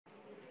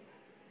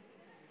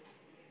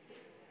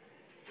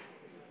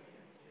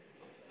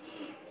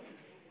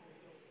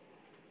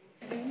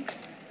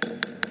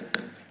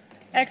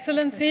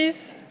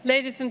Excellencies,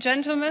 ladies and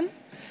gentlemen,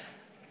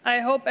 I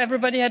hope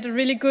everybody had a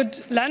really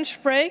good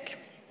lunch break.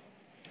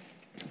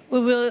 We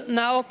will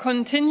now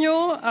continue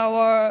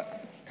our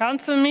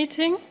council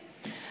meeting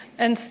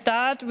and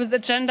start with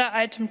agenda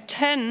item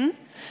 10,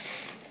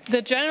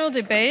 the general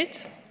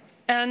debate.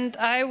 And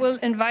I will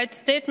invite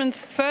statements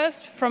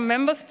first from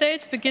member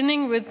states,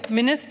 beginning with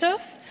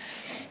ministers.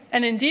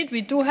 And indeed,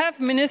 we do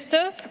have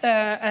ministers,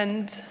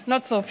 and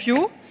not so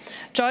few,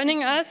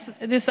 joining us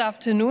this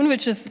afternoon,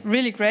 which is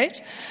really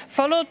great,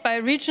 followed by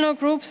regional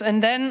groups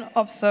and then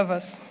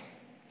observers.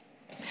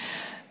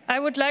 I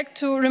would like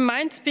to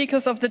remind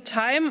speakers of the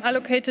time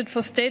allocated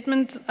for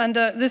statements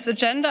under this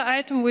agenda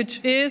item,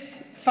 which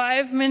is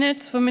 5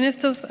 minutes for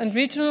ministers and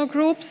regional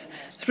groups,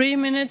 3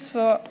 minutes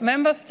for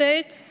member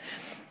states,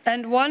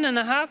 and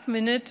 1.5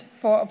 minutes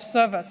for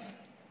observers.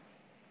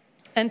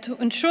 And to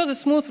ensure the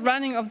smooth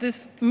running of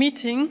this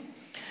meeting,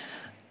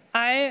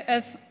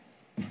 as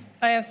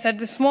I have said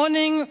this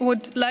morning,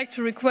 would like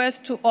to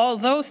request to all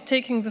those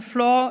taking the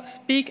floor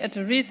speak at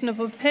a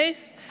reasonable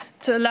pace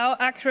to allow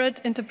accurate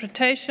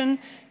interpretation,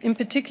 in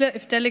particular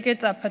if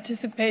delegates are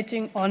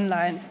participating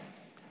online.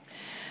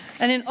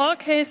 And in all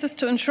cases,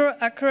 to ensure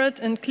accurate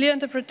and clear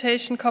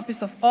interpretation,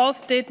 copies of all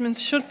statements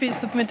should be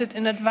submitted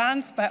in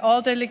advance by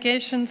all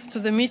delegations to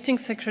the meeting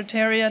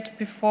secretariat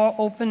before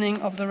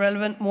opening of the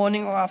relevant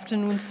morning or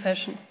afternoon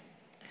session.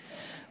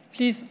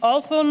 Please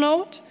also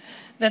note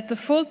that the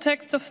full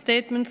text of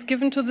statements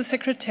given to the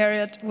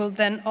secretariat will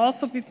then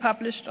also be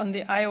published on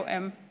the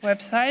IOM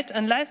website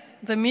unless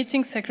the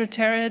meeting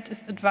secretariat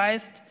is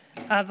advised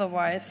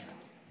otherwise.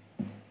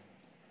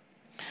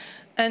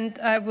 And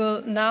I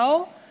will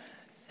now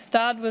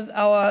start with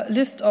our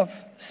list of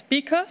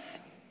speakers.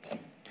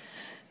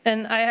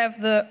 And I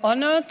have the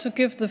honor to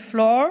give the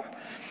floor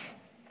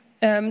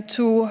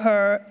to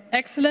Her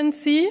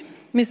Excellency,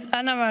 Ms.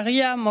 Anna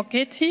Maria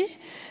Mogeti,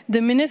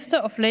 the Minister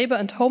of Labour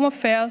and Home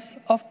Affairs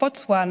of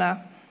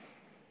Botswana.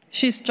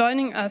 She's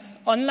joining us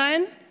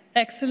online.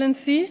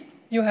 Excellency,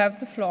 you have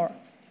the floor.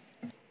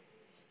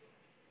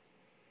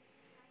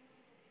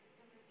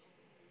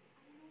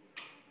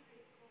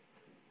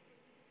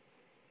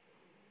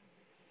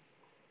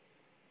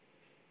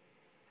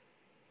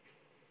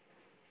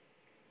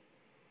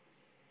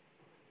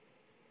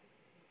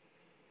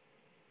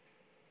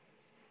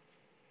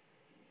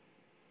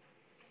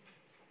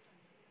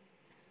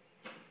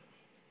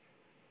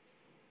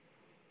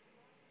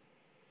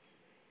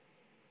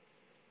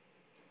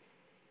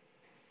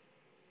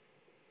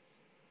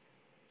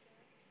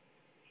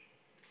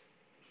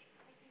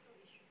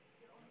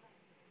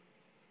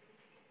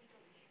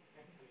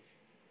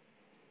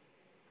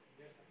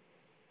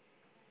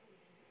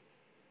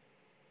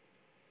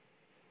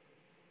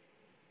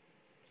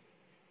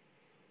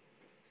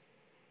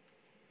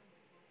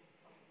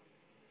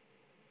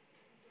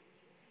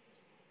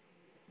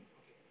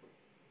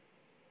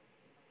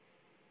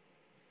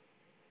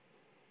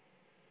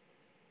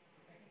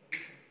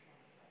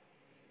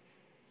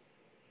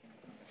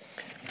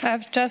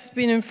 I've just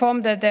been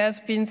informed that there's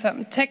been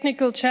some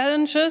technical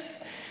challenges,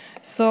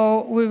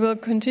 so we will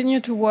continue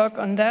to work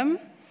on them.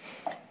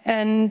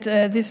 And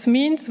this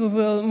means we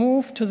will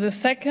move to the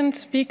second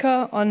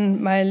speaker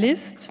on my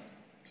list,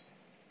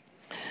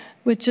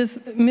 which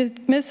is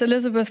Ms.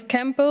 Elizabeth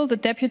Campbell, the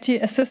Deputy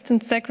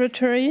Assistant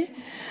Secretary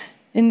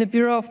in the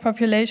Bureau of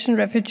Population,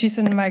 Refugees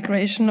and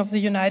Migration of the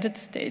United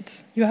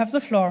States. You have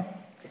the floor.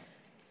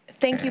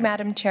 Thank you,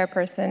 Madam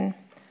Chairperson.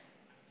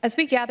 As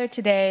we gather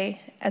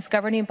today as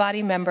governing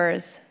body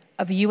members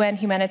of a UN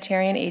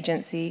humanitarian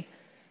agency,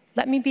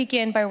 let me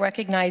begin by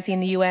recognizing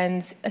the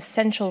UN's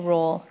essential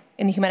role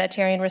in the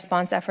humanitarian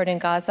response effort in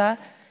Gaza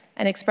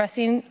and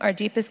expressing our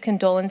deepest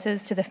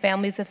condolences to the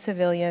families of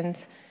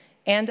civilians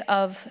and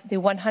of the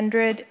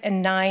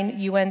 109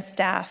 UN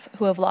staff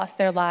who have lost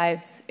their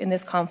lives in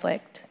this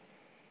conflict.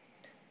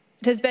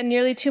 It has been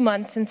nearly 2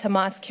 months since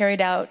Hamas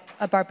carried out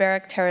a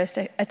barbaric terrorist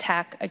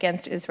attack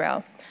against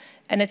Israel,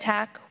 an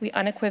attack we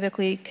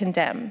unequivocally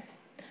condemn.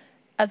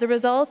 As a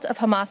result of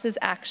Hamas's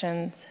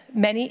actions,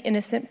 many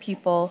innocent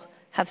people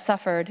have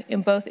suffered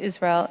in both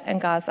Israel and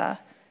Gaza.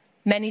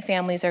 Many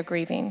families are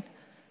grieving.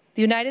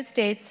 The United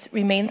States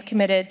remains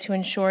committed to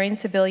ensuring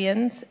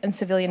civilians and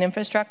civilian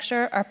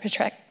infrastructure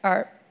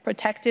are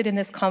protected in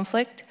this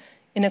conflict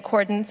in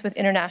accordance with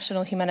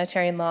international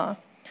humanitarian law.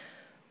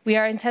 We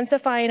are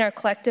intensifying our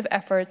collective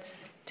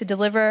efforts to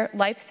deliver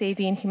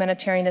life-saving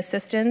humanitarian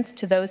assistance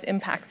to those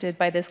impacted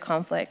by this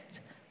conflict.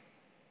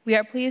 We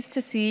are pleased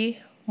to see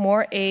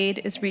more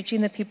aid is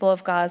reaching the people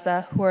of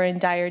Gaza who are in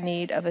dire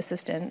need of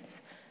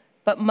assistance,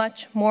 but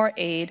much more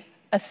aid,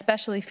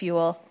 especially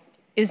fuel,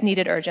 is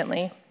needed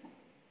urgently.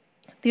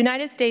 The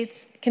United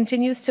States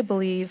continues to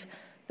believe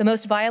the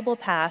most viable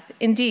path,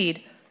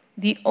 indeed,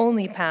 the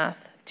only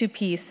path to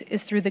peace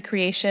is through the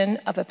creation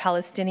of a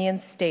Palestinian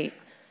state.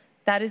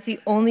 That is the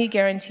only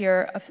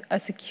guarantor of a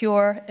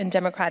secure and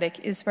democratic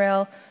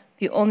Israel,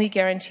 the only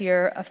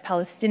guarantor of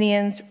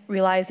Palestinians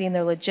realizing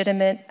their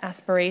legitimate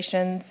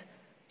aspirations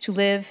to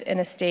live in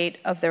a state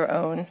of their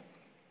own,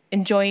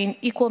 enjoying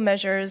equal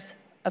measures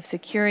of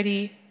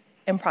security,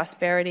 and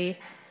prosperity,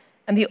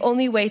 and the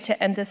only way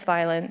to end this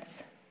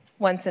violence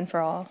once and for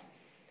all.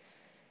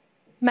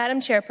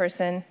 Madam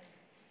Chairperson,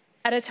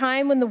 at a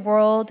time when the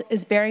world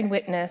is bearing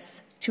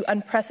witness to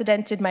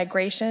unprecedented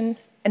migration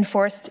and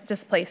forced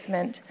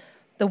displacement,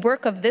 the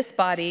work of this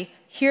body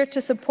here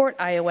to support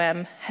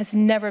IOM has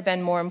never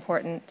been more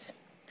important.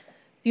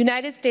 The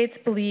United States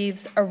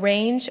believes a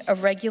range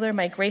of regular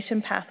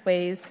migration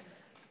pathways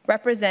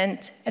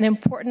represent an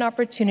important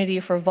opportunity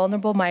for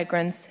vulnerable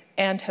migrants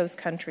and host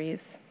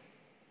countries.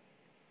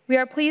 We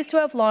are pleased to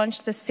have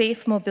launched the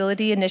Safe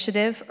Mobility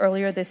Initiative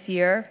earlier this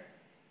year,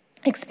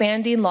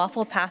 expanding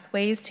lawful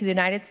pathways to the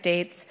United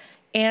States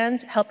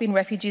and helping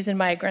refugees and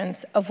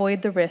migrants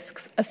avoid the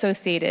risks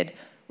associated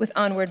with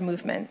onward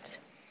movement.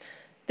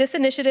 This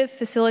initiative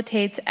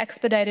facilitates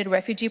expedited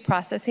refugee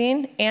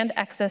processing and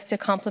access to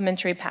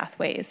complementary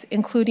pathways,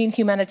 including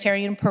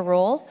humanitarian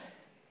parole,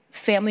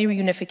 family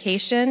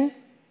reunification,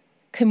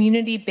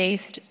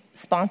 community-based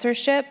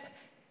sponsorship,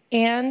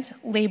 and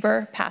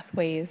labor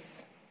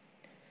pathways.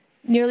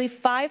 Nearly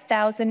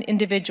 5,000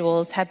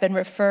 individuals have been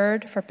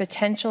referred for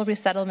potential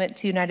resettlement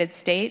to the United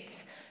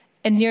States,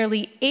 and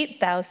nearly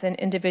 8,000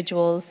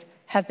 individuals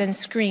have been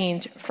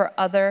screened for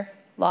other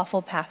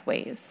lawful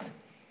pathways.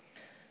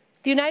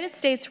 The United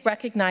States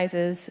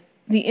recognizes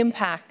the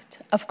impact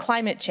of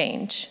climate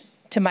change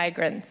to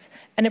migrants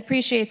and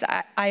appreciates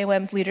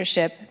IOM's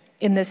leadership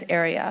in this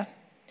area.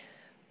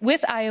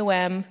 With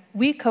IOM,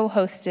 we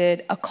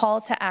co-hosted a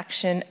call to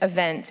action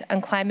event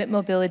on climate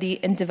mobility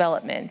and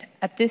development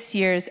at this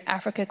year's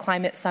Africa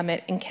Climate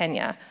Summit in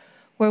Kenya,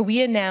 where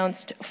we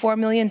announced $4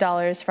 million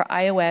for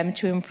IOM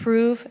to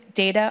improve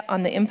data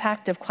on the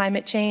impact of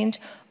climate change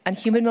on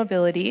human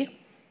mobility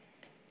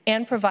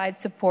and provide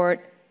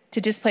support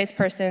to displaced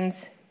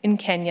persons in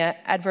Kenya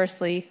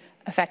adversely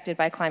affected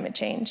by climate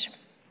change.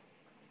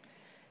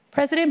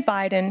 President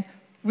Biden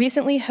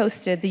recently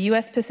hosted the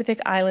U.S.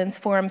 Pacific Islands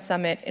Forum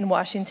Summit in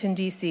Washington,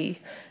 D.C.,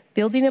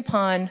 building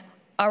upon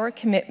our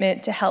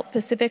commitment to help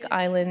Pacific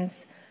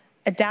Islands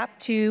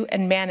adapt to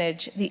and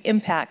manage the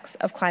impacts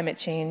of climate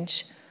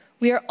change.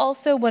 We are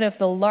also one of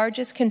the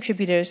largest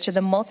contributors to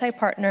the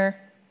Multi-Partner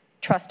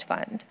Trust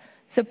Fund,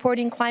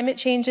 supporting climate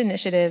change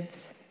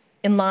initiatives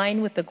in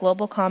line with the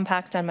Global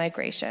Compact on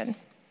Migration.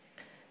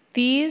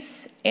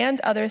 These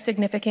and other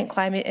significant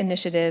climate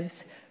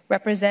initiatives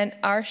represent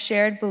our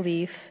shared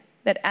belief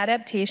that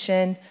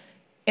adaptation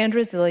and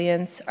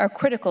resilience are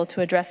critical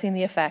to addressing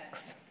the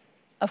effects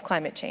of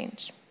climate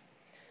change.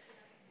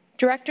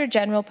 Director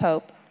General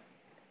Pope,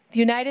 the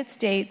United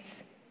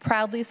States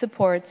proudly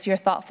supports your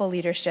thoughtful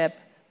leadership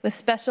with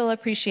special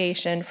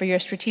appreciation for your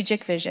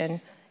strategic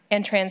vision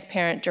and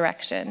transparent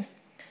direction.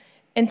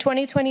 In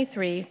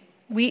 2023,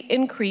 we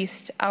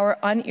increased our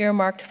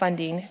unearmarked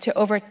funding to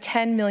over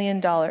 $10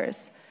 million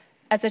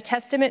as a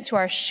testament to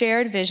our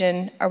shared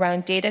vision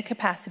around data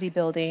capacity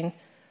building,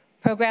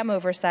 program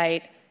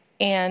oversight,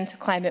 and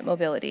climate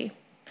mobility.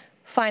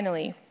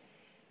 Finally,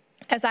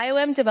 as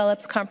IOM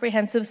develops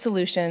comprehensive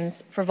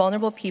solutions for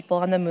vulnerable people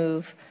on the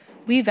move,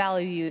 we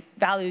value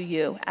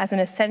you as an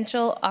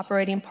essential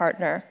operating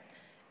partner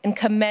and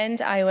commend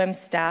IOM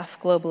staff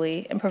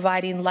globally in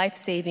providing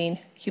life-saving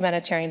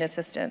humanitarian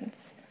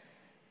assistance.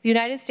 The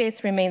United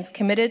States remains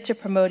committed to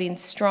promoting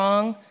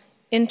strong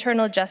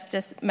internal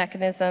justice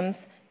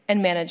mechanisms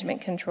and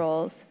management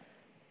controls,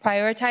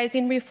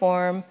 prioritizing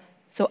reform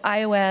so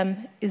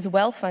IOM is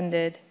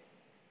well-funded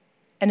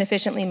and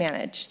efficiently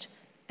managed,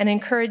 and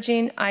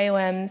encouraging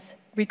IOM's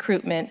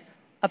recruitment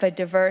of a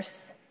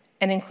diverse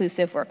and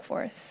inclusive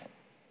workforce.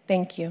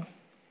 Thank you.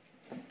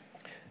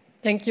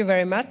 Thank you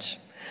very much.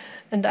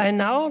 And I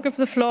now give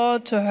the floor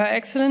to Her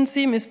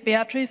Excellency Ms.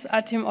 Beatrice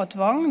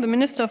Atim-Otwong, the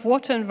Minister of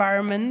Water and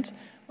Environment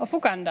of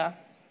Uganda.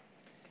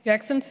 Your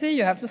Excellency,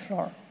 you have the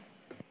floor.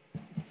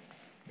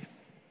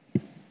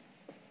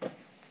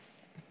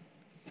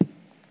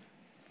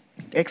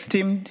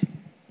 Esteemed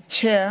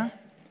Chair,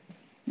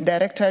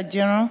 Director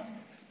General,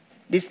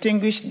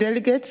 distinguished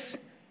delegates,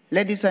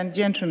 ladies and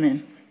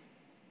gentlemen,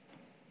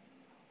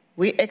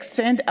 we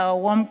extend our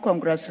warm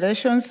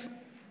congratulations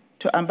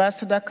to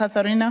Ambassador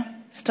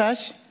Katharina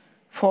Stach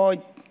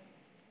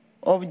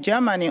of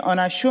Germany on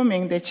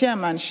assuming the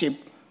chairmanship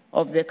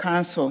of the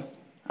Council,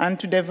 and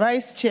to the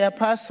Vice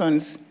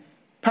Chairpersons,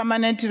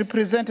 permanent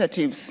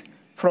representatives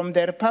from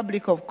the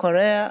Republic of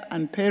Korea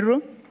and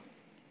Peru.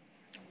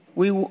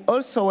 We will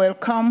also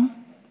welcome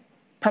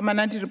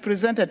permanent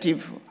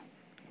representative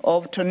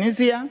of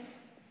Tunisia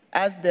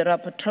as the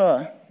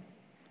rapporteur.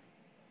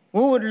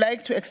 We would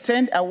like to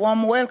extend a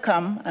warm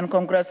welcome and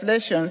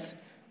congratulations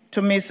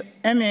to Ms.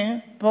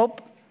 Amy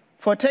Pope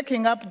for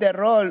taking up the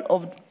role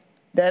of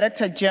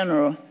Director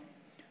General.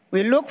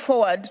 We look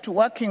forward to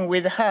working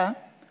with her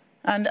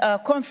and are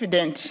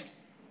confident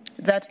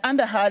that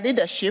under her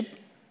leadership,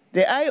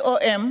 the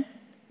IOM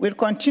will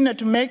continue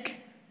to make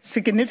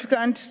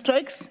significant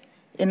strides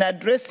in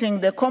addressing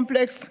the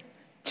complex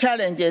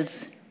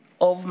challenges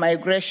of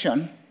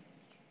migration.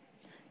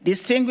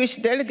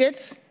 Distinguished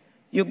delegates,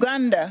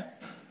 Uganda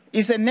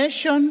is a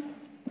nation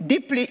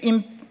deeply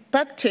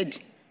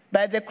impacted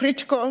by the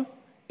critical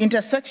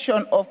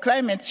intersection of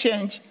climate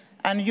change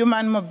and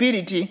human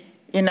mobility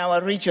in our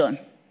region.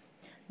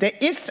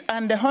 The East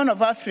and the Horn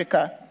of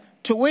Africa,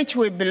 to which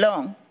we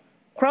belong,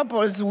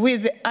 grapples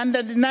with the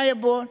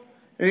undeniable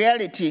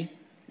reality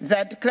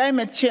that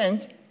climate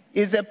change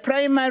is a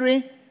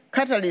primary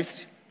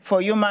catalyst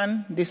for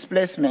human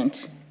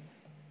displacement.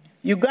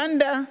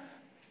 Uganda,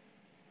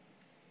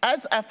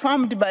 as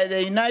affirmed by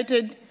the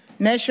United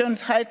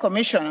Nations High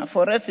Commissioner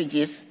for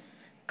Refugees,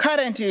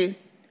 currently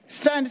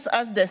stands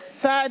as the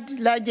third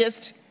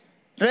largest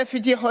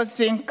refugee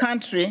hosting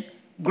country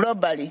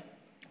globally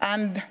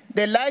and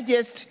the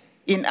largest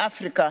in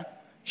Africa,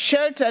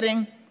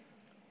 sheltering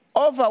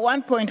over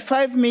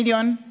 1.5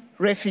 million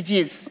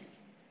refugees.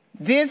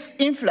 This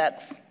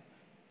influx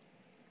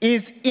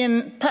is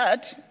in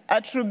part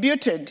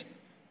attributed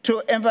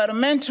to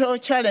environmental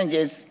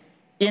challenges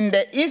in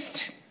the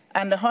East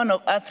and the Horn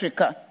of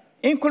Africa,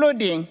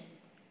 including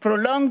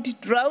prolonged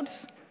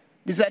droughts,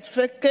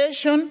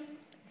 desertification,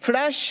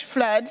 flash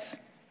floods,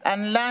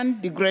 and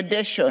land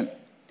degradation,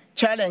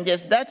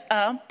 challenges that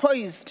are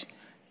poised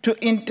to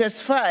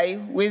intensify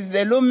with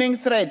the looming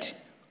threat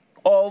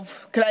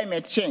of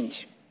climate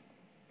change.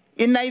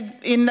 In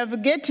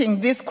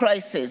navigating this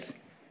crisis,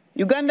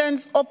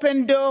 Uganda's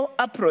open-door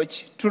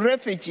approach to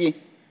refugee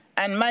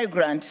and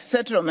migrant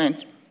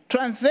settlement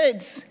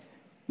transcends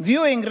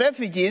viewing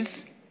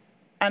refugees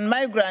and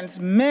migrants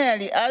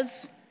merely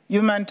as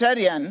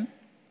humanitarian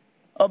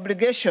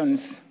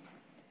obligations.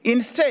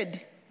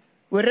 Instead,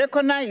 we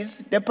recognize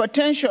the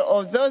potential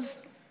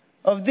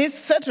of these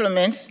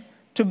settlements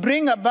to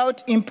bring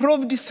about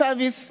improved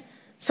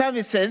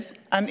services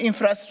and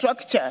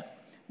infrastructure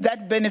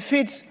that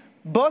benefits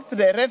both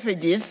the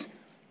refugees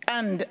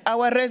and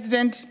our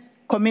resident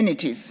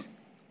communities.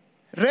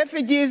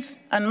 Refugees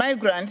and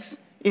migrants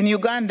in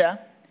Uganda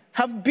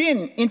have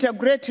been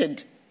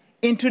integrated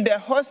into the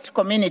host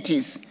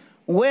communities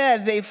where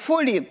they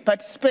fully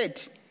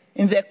participate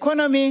in the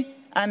economy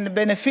and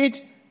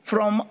benefit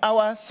from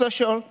our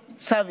social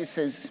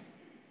services.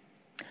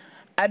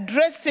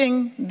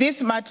 Addressing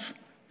these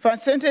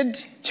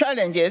multifaceted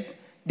challenges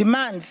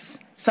demands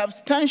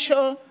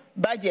substantial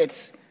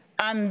budgets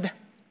and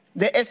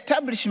the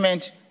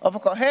establishment of a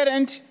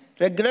coherent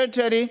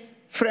regulatory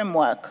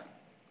framework.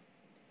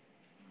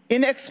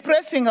 In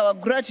expressing our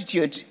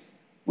gratitude,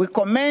 we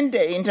commend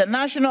the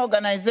International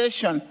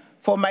Organization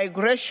for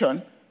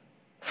Migration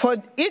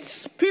for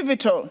its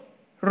pivotal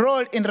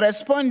role in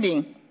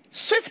responding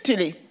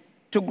swiftly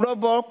to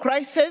global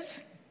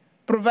crises,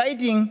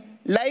 providing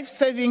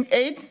life-saving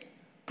aid,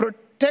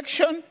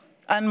 protection,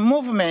 and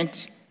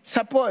movement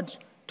support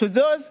to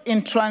those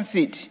in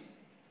transit.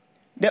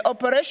 The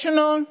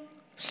operational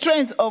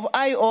strength of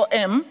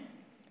IOM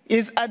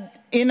is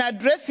in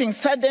addressing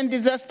sudden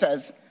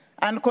disasters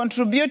and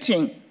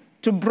contributing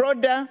to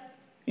broader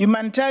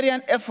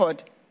humanitarian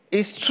effort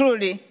is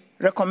truly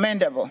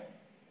recommendable.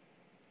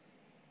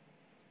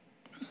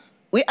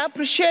 We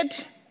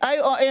appreciate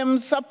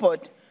IOM's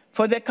support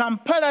for the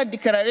Kampala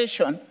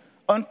Declaration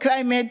on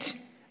Climate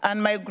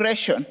and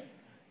Migration,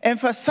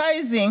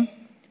 emphasizing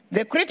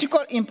the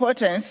critical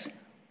importance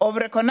of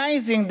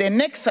recognizing the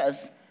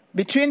nexus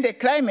between the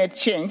climate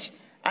change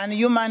and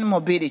human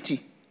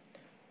mobility.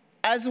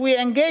 As we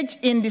engage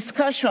in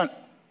discussion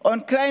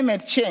on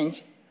climate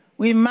change,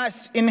 we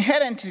must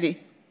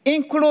inherently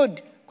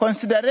include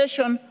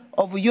consideration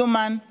of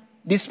human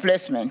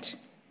displacement.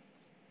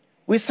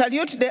 We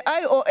salute the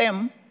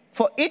IOM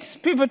for its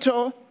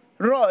pivotal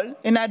role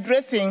in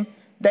addressing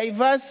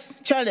diverse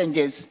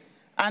challenges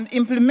and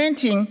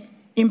implementing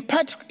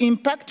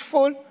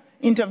impactful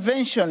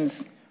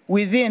interventions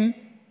within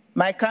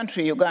my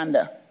country,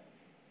 Uganda.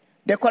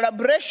 The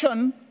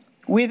collaboration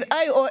with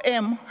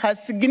IOM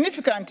has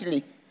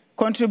significantly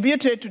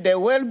contributed to the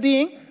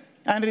well-being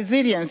and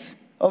resilience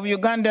of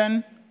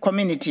Ugandan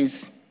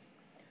communities.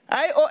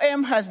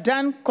 IOM has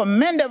done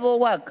commendable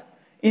work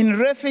in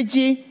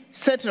refugee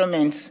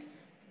settlements,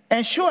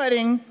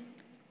 ensuring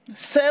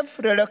safe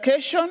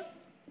relocation,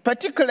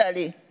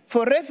 particularly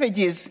for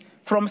refugees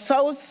from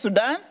South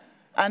Sudan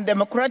and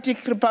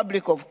Democratic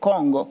Republic of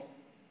Congo.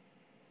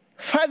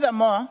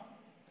 Furthermore,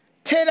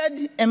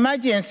 tailored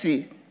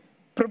emergency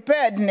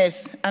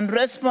preparedness and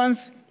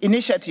response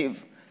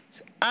initiative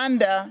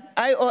under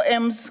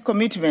IOM's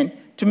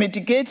commitment to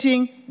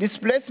mitigating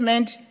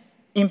displacement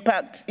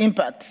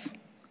impacts.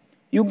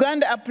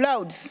 Uganda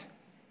applauds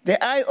the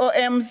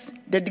IOM's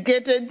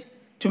dedicated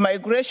to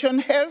migration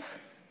health,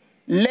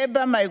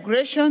 labor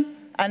migration,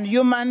 and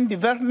human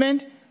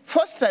development,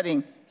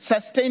 fostering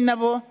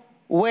sustainable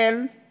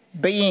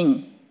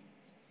well-being.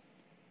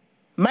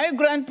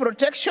 Migrant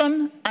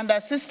protection and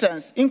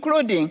assistance,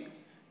 including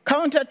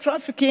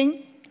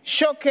counter-trafficking,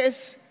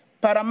 showcase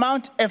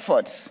paramount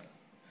efforts.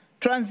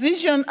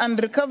 Transition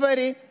and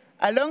recovery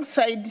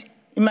alongside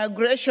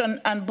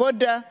immigration and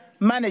border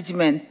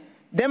management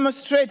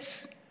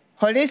demonstrates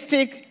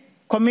holistic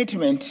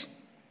commitment.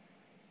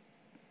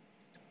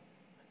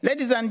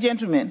 Ladies and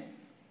gentlemen,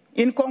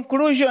 in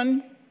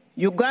conclusion,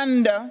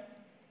 Uganda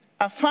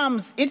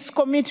affirms its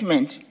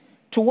commitment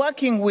to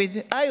working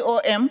with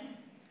IOM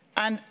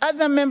and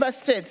other member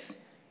states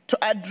to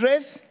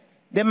address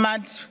the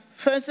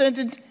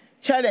multifaceted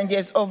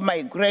challenges of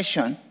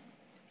migration.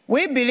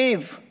 We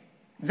believe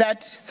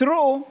that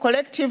through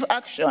collective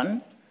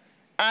action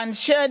and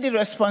shared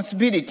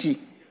responsibility,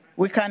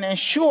 we can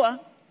ensure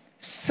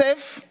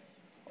safe,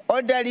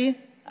 orderly,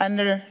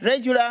 and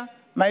regular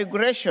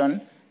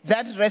migration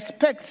that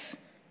respects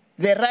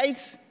the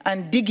rights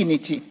and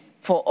dignity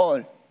for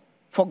all,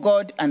 for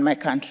God and my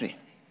country.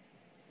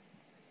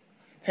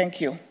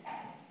 Thank you.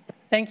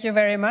 Thank you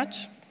very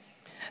much.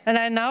 And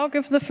I now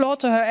give the floor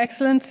to Her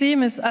Excellency,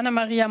 Ms. Anna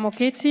Maria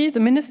Moketi, the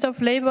Minister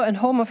of Labour and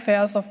Home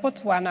Affairs of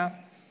Botswana.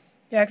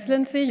 Your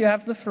Excellency, you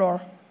have the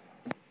floor.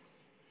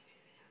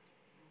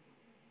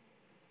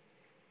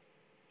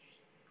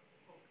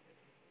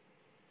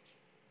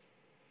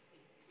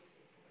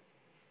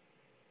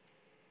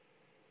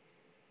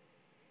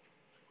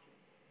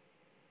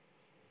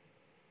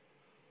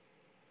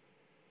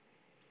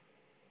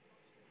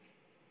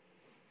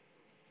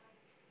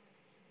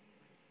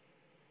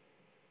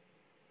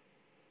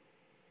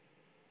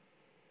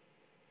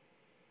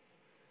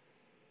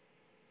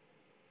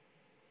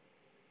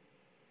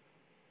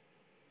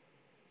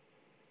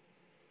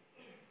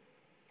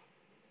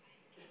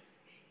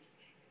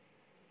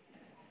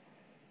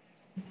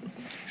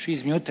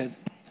 She's muted.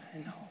 I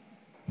know.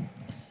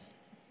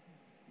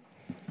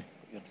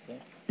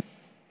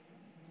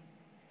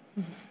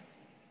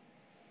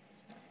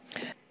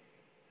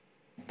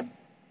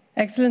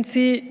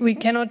 Excellency, we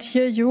cannot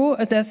hear you.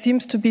 There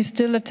seems to be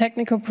still a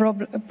technical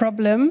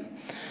problem.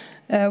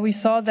 We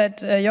saw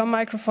that your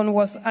microphone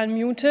was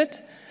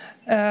unmuted.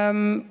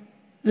 I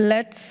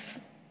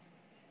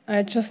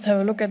just have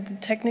a look at the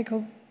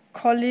technical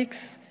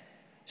colleagues.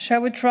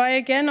 Shall we try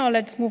again or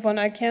let's move on?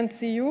 I can't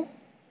see you.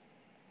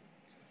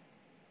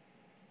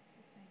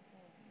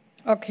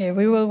 Okay,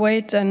 we will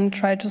wait and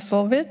try to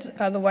solve it.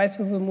 Otherwise,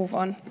 we will move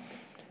on.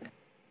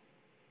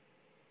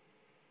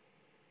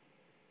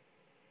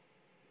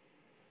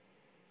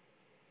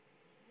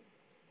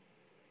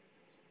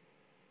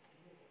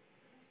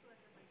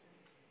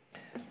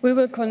 We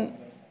will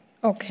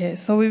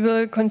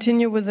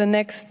continue with the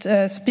next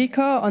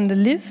speaker on the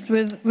list,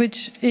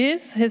 which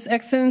is His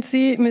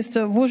Excellency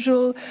Mr.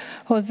 Vujul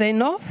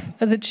Hoseynov,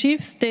 the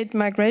Chief State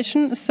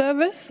Migration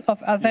Service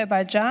of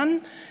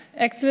Azerbaijan.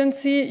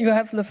 Excellency, you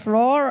have the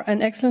floor,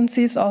 and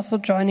Excellency is also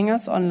joining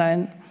us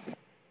online.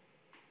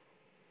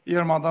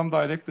 Dear Madam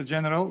Director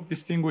General,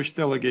 distinguished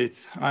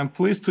delegates, I am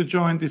pleased to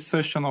join this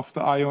session of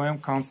the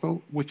IOM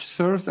Council, which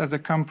serves as a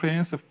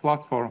comprehensive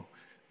platform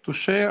to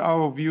share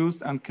our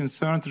views and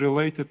concerns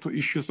related to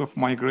issues of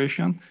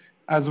migration,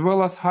 as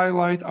well as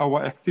highlight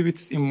our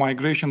activities in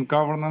migration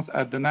governance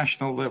at the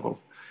national level.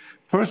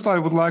 First, I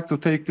would like to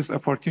take this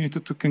opportunity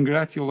to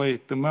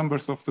congratulate the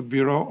members of the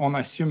Bureau on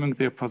assuming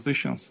their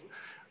positions.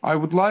 I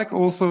would like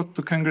also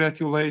to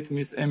congratulate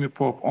Ms. Amy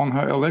Pope on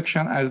her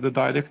election as the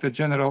Director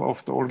General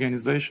of the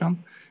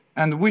organization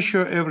and wish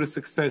her every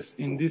success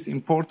in this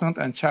important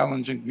and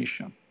challenging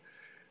mission.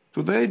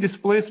 Today,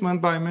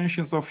 displacement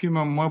dimensions of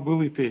human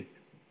mobility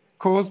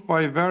caused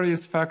by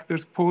various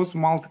factors pose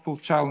multiple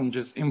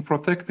challenges in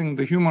protecting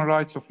the human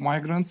rights of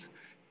migrants,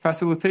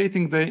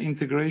 facilitating their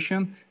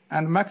integration,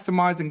 and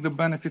maximizing the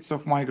benefits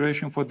of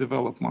migration for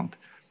development.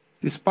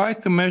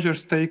 Despite the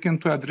measures taken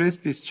to address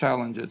these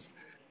challenges,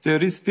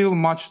 there is still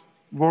much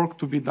work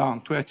to be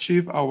done to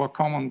achieve our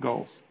common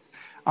goals.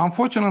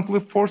 Unfortunately,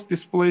 forced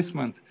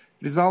displacement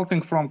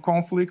resulting from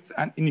conflicts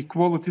and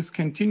inequalities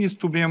continues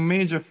to be a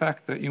major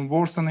factor in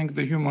worsening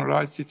the human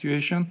rights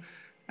situation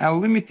and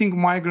limiting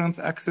migrants'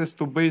 access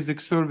to basic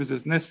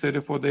services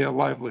necessary for their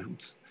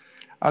livelihoods.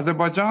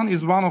 Azerbaijan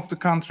is one of the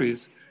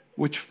countries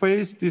which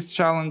face these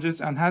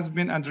challenges and has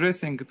been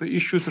addressing the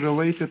issues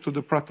related to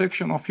the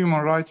protection of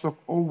human rights of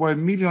over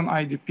 1 million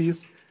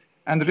IDPs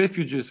and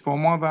refugees for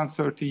more than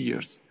 30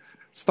 years.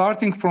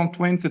 Starting from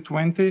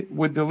 2020,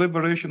 with the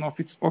liberation of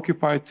its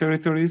occupied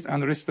territories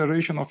and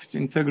restoration of its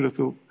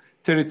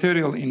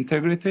territorial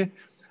integrity,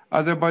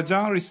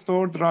 Azerbaijan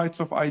restored rights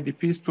of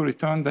IDPs to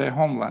return their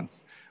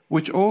homelands,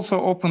 which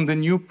also opened a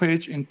new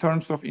page in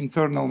terms of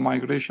internal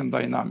migration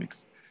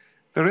dynamics.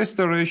 The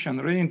restoration,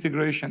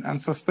 reintegration, and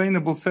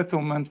sustainable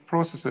settlement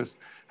processes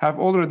have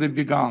already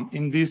begun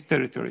in these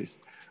territories.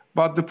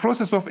 But the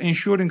process of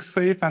ensuring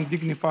safe and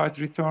dignified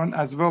return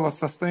as well as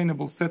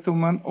sustainable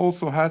settlement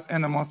also has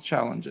enormous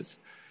challenges.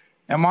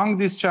 Among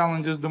these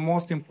challenges, the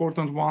most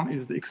important one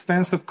is the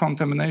extensive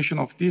contamination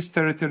of these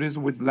territories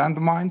with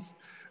landmines,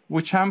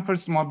 which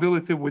hampers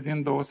mobility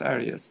within those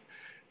areas.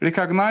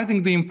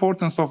 Recognizing the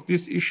importance of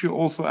this issue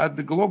also at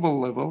the global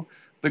level,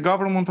 the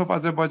government of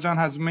Azerbaijan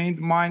has made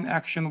mine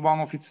action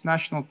one of its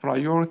national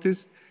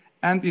priorities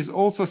and is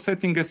also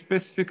setting a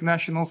specific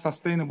national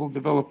sustainable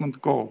development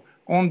goal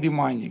on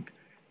demining.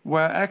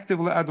 We're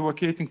actively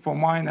advocating for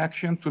mine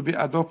action to be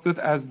adopted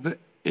as the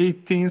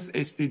 18th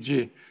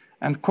SDG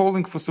and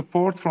calling for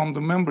support from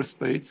the member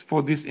states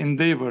for this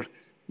endeavor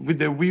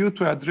with a view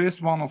to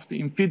address one of the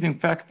impeding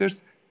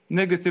factors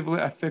negatively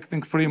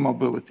affecting free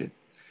mobility.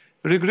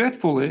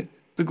 Regretfully,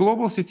 The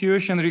global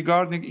situation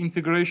regarding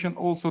integration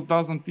also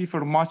doesn't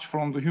differ much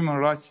from the human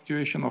rights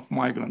situation of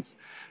migrants.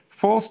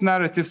 False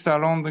narratives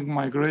surrounding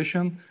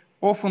migration,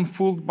 often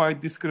fueled by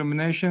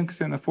discrimination,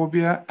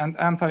 xenophobia, and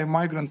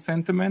anti-migrant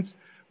sentiments,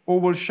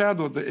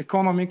 overshadow the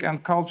economic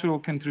and cultural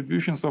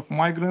contributions of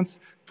migrants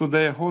to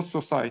their host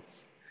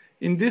societies.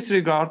 In this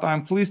regard, I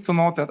am pleased to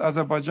note that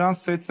Azerbaijan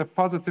sets a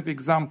positive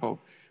example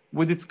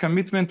with its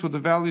commitment to the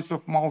values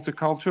of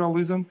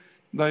multiculturalism,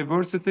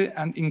 diversity,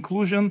 and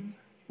inclusion,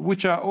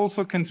 which are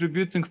also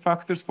contributing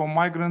factors for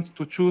migrants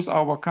to choose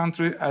our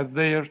country as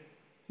their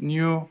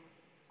new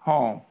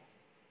home.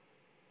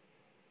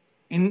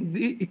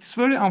 It's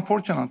very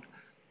unfortunate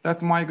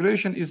that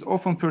migration is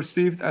often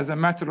perceived as a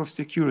matter of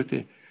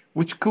security,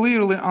 which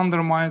clearly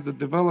undermines the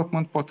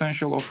development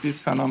potential of this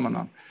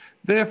phenomenon.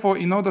 Therefore,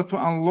 in order to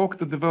unlock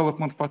the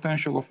development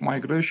potential of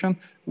migration,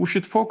 we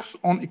should focus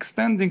on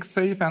extending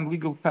safe and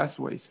legal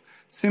pathways,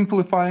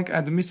 simplifying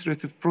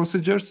administrative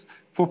procedures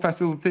for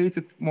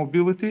facilitated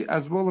mobility,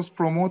 as well as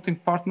promoting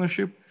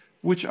partnerships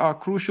which are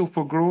crucial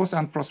for growth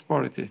and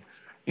prosperity.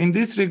 In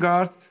this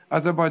regard,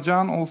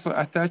 Azerbaijan also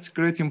attaches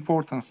great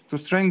importance to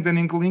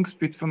strengthening links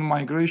between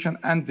migration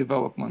and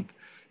development,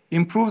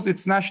 improves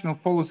its national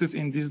policies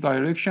in this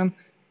direction,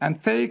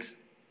 and takes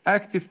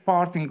active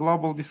part in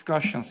global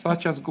discussions,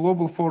 such as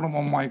Global Forum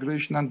on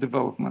Migration and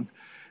Development.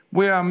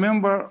 We are a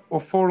member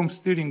of Forum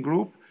Steering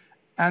Group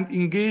and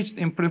engaged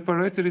in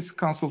preparatory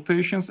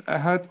consultations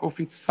ahead of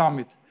its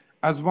summit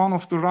as one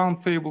of the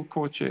roundtable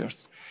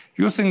co-chairs.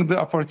 Using the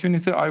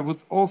opportunity, I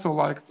would also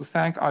like to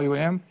thank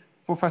IOM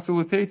for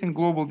facilitating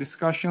global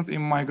discussions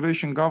in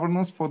migration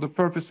governance for the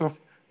purpose of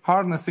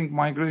harnessing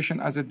migration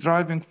as a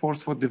driving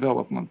force for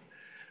development.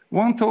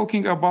 When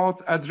talking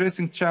about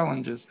addressing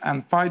challenges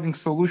and finding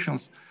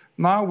solutions,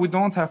 now we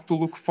don't have to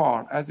look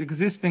far, as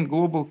existing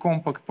global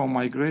compact for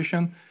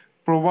migration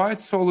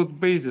provides solid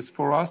basis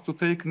for us to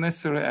take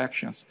necessary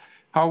actions.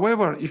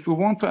 However, if we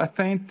want to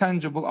attain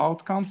tangible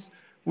outcomes,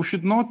 we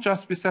should not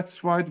just be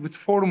satisfied with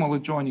formally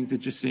joining the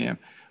GCM.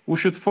 We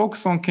should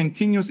focus on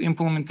continuous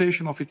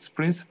implementation of its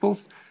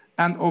principles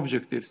and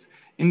objectives.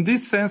 In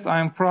this sense, I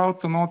am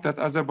proud to note that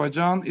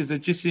Azerbaijan is a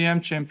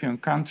GCM champion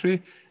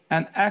country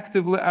and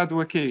actively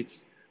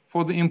advocates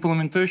for the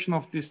implementation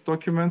of these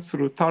documents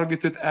through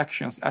targeted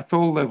actions at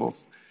all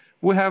levels.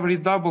 We have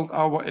redoubled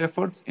our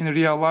efforts in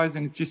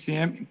realizing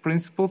GCM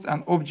principles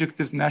and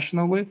objectives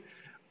nationally,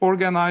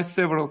 organized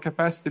several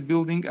capacity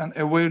building and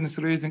awareness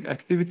raising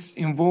activities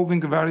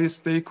involving various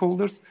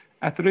stakeholders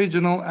at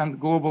regional and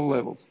global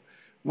levels.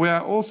 We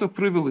are also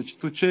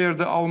privileged to chair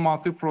the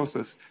Almaty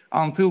process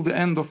until the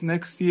end of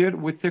next year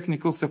with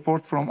technical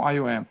support from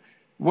IOM,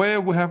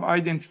 where we have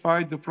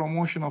identified the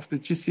promotion of the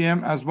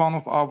GCM as one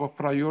of our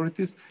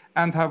priorities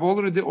and have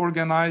already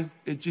organized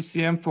a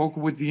GCM talk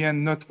with the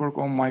UN Network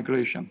on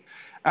Migration.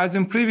 As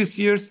in previous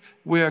years,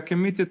 we are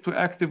committed to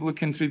actively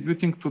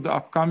contributing to the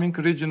upcoming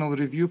regional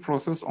review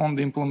process on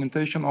the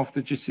implementation of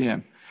the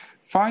GCM.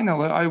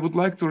 Finally, I would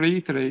like to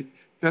reiterate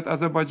that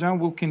Azerbaijan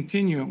will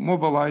continue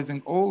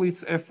mobilizing all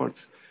its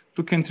efforts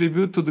to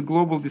contribute to the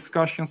global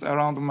discussions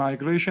around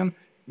migration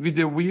with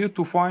a view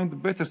to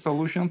find better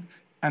solutions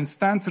and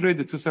stands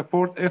ready to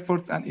support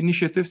efforts and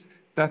initiatives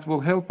that will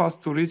help us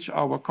to reach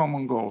our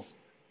common goals.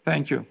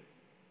 Thank you.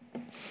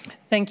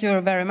 Thank you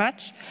very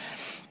much.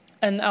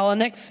 And our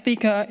next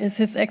speaker is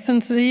His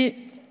Excellency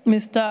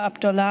Mr.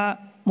 Abdullah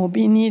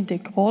Mobini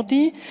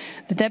Dekrodi,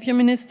 the Deputy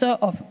Minister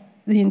of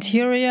the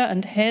Interior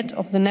and Head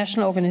of the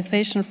National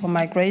Organization for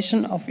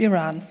Migration of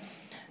Iran.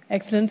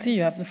 Excellency,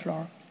 you have the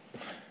floor.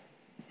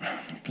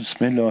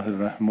 Bismillah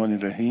ar-Rahman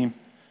ar-Rahim.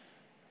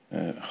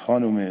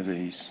 Khanum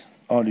Reis,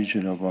 عالی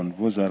جنابان،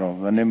 وزرا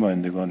و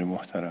نمایندگان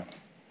محترم،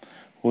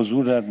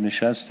 حضور در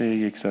نشست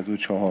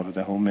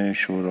 114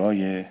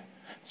 شورای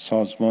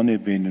سازمان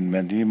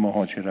بین‌المللی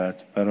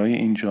مهاجرت برای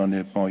این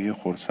جانب مایه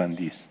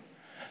خرسندی است.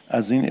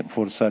 از این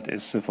فرصت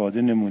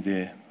استفاده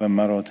نموده و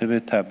مراتب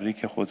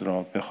تبریک خود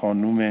را به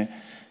خانم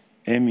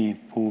امی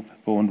پوپ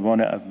به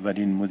عنوان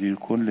اولین مدیر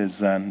کل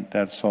زن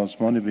در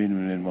سازمان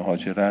بین‌المللی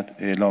مهاجرت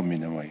اعلام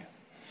می‌نمایم.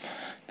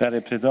 در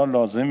ابتدا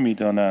لازم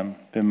می‌دانم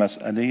به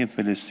مسئله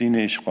فلسطین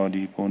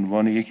اشغالی به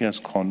عنوان یکی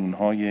از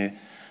کانون‌های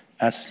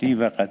اصلی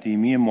و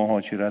قدیمی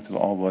مهاجرت و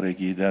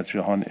آوارگی در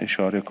جهان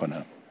اشاره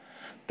کنم.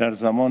 در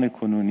زمان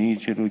کنونی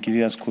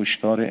جلوگیری از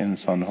کشتار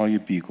انسان‌های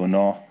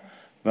بیگناه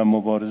و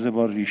مبارزه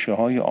با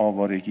ریشه‌های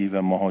آوارگی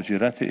و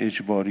مهاجرت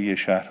اجباری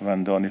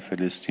شهروندان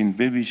فلسطین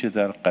به ویژه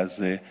در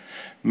غزه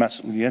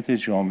مسئولیت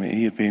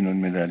جامعه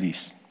بین‌المللی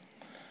است.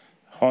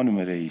 خانم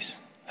رئیس،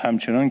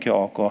 همچنان که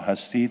آگاه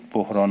هستید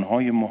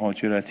بحران‌های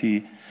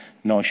مهاجرتی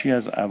ناشی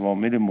از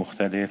عوامل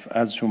مختلف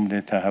از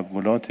جمله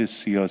تحولات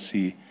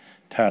سیاسی،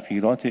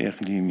 تغییرات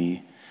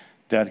اقلیمی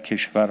در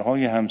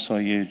کشورهای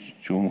همسایه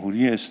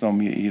جمهوری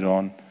اسلامی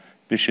ایران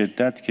به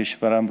شدت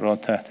کشورم را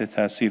تحت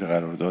تأثیر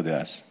قرار داده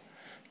است.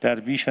 در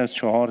بیش از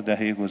 4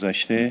 دهه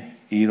گذشته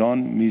ایران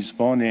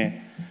میزبان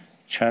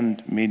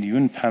چند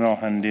میلیون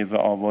پناهنده و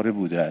آواره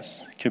بوده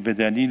است که به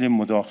دلیل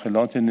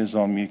مداخلات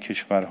نظامی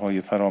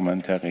کشورهای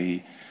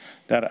فرامنطقه‌ای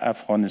در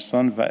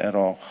افغانستان و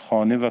عراق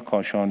خانه و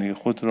کاشانه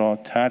خود را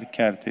ترک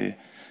کرده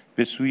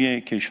به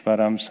سوی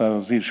کشورم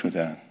سرازیر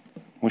شدند.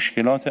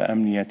 مشکلات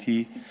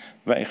امنیتی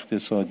و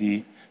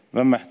اقتصادی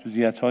و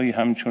محدودیت‌هایی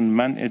همچون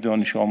منع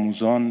دانش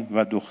آموزان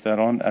و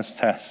دختران از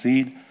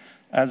تحصیل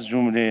از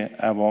جمله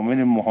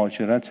عوامل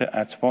مهاجرت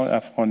اتباع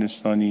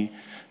افغانستانی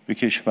به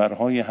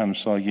کشورهای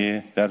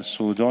همسایه در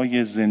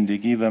سودای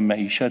زندگی و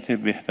معیشت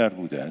بهتر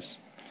بوده است.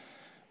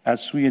 از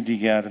سوی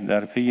دیگر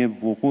در پی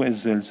وقوع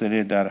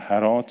زلزله در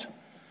هرات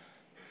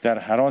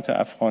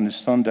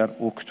افغانستان در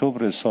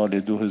اکتبر سال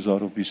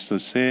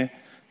 2023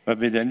 و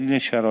به دلیل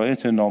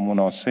شرایط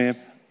نامناسب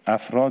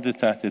افراد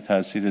تحت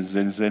تاثیر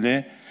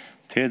زلزله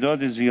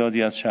تعداد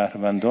زیادی از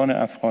شهروندان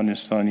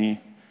افغانستانی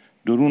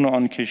درون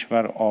آن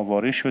کشور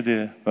آواره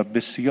شده و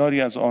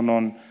بسیاری از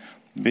آنان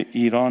به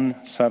ایران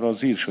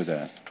سرازیر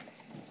شدند.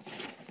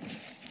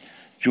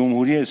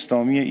 جمهوری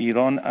اسلامی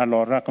ایران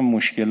علی‌رغم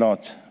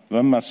مشکلات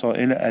و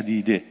مسائل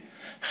عدیده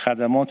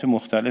خدمات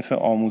مختلف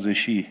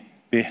آموزشی،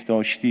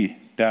 بهداشتی،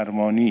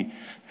 درمانی،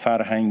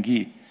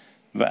 فرهنگی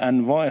و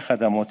انواع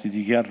خدمات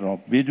دیگر را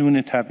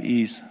بدون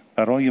تبعیض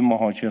برای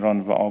مهاجران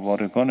و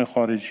آوارگان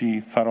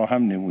خارجی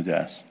فراهم نموده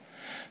است.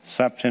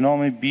 ثبت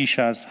نام بیش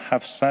از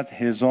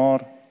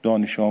 700,000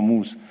 دانش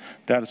آموز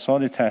در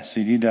سال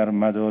تحصیلی در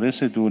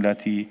مدارس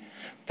دولتی،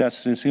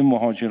 دسترسی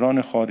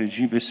مهاجران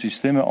خارجی به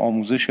سیستم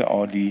آموزش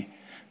عالی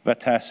و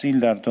تحصیل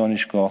در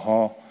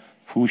دانشگاه‌ها،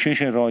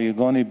 پوشش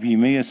رایگان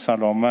بیمه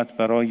سلامت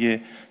برای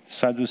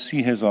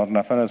 130,000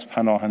 نفر از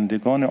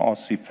پناهندگان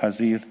آسیب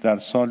پذیر در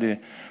سال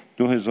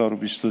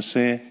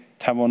 2023،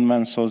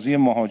 توانمندسازی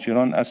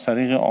مهاجران از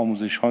طریق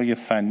آموزش‌های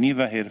فنی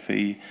و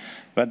حرفه‌ای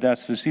و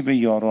دسترسی به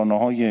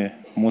یارانه‌های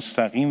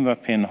مستقیم و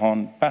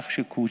پنهان بخش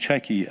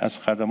کوچکی از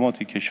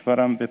خدمات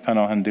کشورم به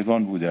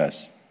پناهندگان بوده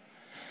است.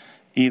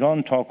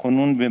 ایران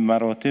تاکنون به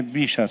مراتب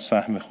بیش از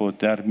سهم خود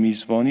در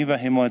میزبانی و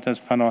حمایت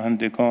از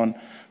پناهندگان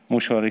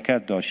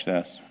مشارکت داشته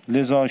است.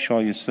 لذا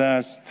شایسته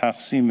است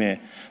تقسیم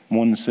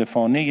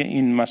منصفانه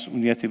این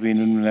مسئولیت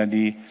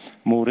بین‌المللی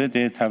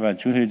مورد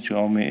توجه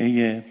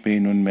جامعه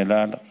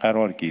بین‌الملل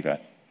قرار گیرد.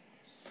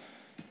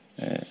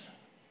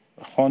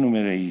 خانم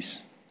رئیس،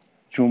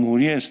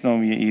 جمهوری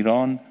اسلامی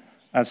ایران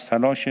از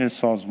تلاش‌های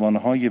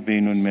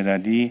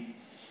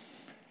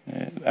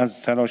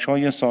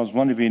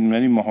سازمان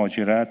بین‌المللی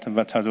مهاجرت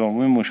و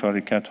تداوم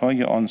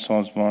مشارکت‌های آن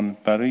سازمان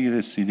برای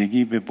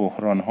رسیدگی به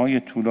بحران‌های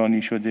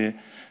طولانی شده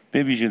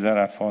به ویژه در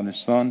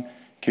افغانستان،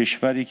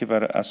 کشوری که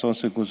بر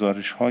اساس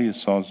گزارش‌های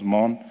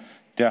سازمان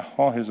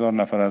ده‌ها هزار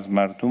نفر از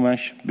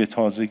مردمش به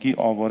تازگی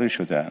آواره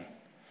شدند.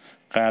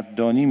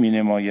 قدردانی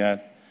می‌نماید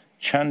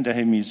چند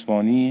دهه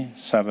میزبانی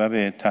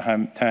سبب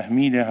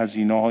تحمیل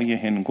هزینه‌های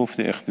هنگفت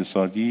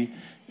اقتصادی،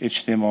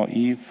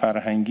 اجتماعی،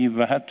 فرهنگی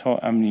و حتی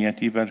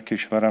امنیتی بر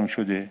کشورم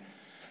شده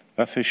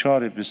و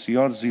فشار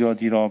بسیار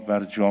زیادی را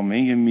بر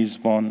جامعه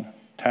میزبان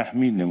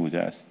تحمیل نموده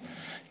است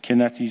که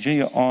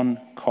نتیجه آن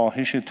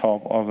کاهش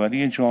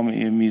تاب‌آوری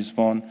جامعه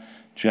میزبان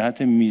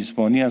جهت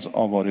میزبانی از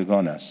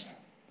آوارگان است.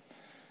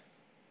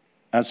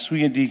 از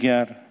سوی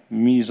دیگر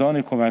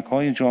میزان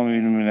کمک‌های جامعه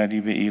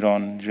المللی به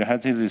ایران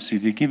جهت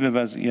رسیدگی به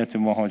وضعیت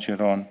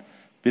مهاجران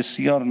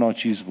بسیار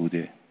ناچیز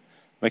بوده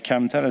و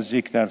کمتر از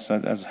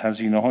 1% از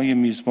هزینه‌های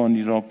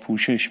میزبانی را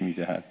پوشش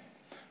می‌دهد.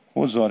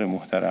 حضار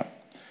محترم،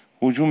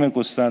 هجوم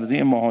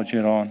گسترده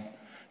مهاجران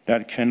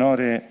در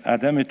کنار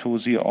عدم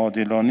توزیع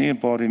عادلانه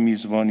بار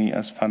میزبانی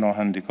از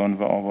پناهندگان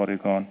و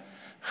آوارگان،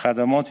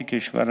 خدمات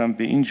کشورم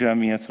به این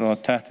جمعیت را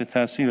تحت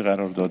تأثیر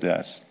قرار داده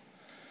است.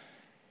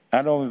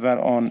 علاوه بر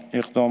آن،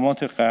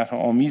 اقدامات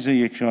قهرآمیز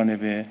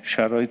یکجانبه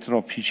شرایط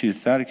را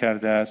پیچیده‌تر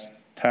کرده است.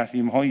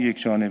 تحریم‌های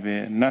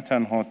یکجانبه نه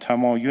تنها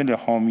تمایل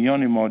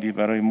حامیان مالی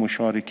برای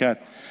مشارکت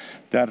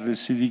در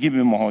رسیدگی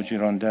به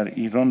مهاجران در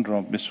ایران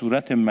را به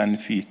صورت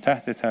منفی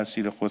تحت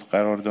تأثیر خود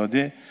قرار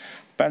داده،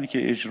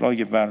 بلکه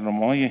اجرای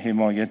برنامه‌های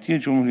حمایتی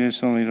جمهوری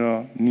اسلامی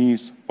را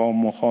نیز با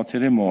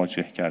مخاطره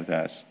مواجه کرده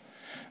است.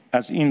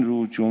 از این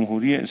رو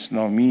جمهوری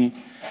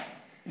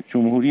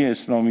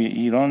اسلامی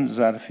ایران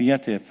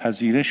ظرفیت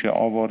پذیرش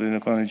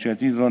آوارگان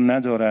جدید را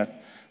ندارد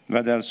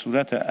و در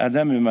صورت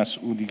عدم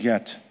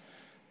مسئولیت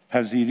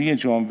پذیری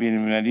جامعه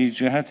بین‌المللی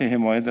جهت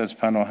حمایت از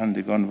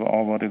پناهندگان و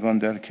آوارگان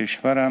در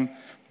کشورم،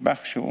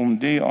 بخش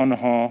عمده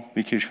آنها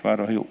به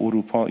کشورهای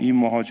اروپایی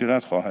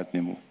مهاجرت خواهد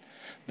نمود.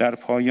 در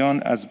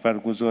پایان از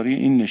برگزاری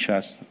این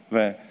نشست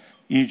و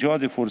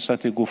ایجاد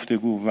فرصت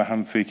گفتگو و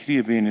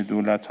همفکری بین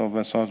دولت‌ها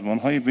و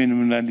سازمان‌های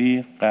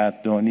بین‌المللی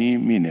قدردانی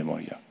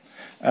می‌نمایم.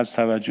 از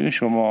توجه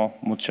شما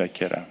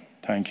متشکرم.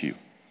 Thank you.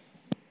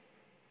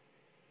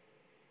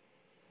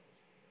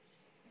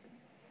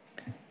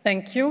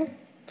 Thank you.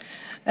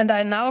 And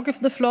I now give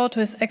the floor to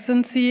His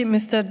Excellency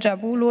Mr.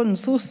 Jabulo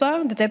Nsusa,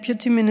 the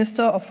Deputy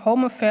Minister of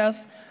Home Affairs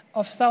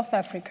of South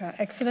Africa.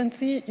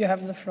 Excellency, you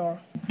have the floor.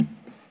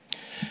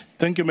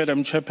 Thank you, Madam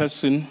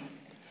Chairperson.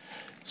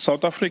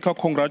 South Africa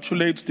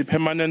congratulates the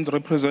permanent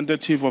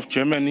representative of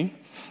Germany,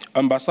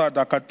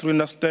 Ambassador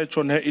Katrina Stetch,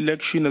 on her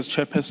election as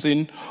chairperson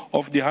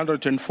of the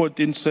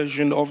 114th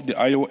session of the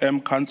IOM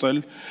Council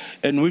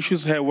and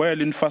wishes her well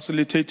in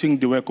facilitating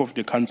the work of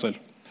the Council.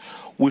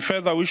 We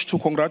further wish to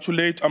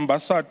congratulate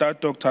Ambassador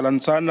Dr.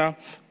 Lansana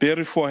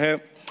Berry for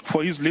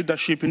his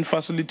leadership in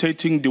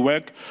facilitating the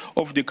work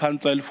of the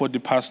Council for the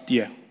past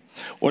year.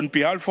 On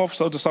behalf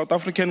of the South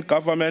African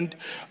government,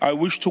 I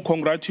wish to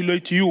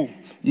congratulate you,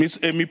 Ms.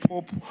 Amy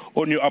Pope,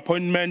 on your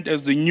appointment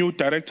as the new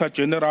Director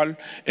General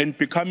and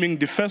becoming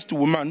the first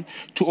woman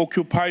to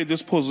occupy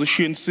this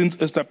position since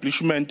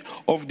establishment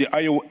of the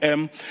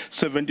IOM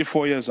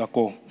 74 years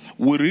ago.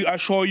 We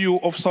reassure you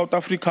of South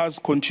Africa's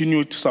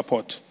continued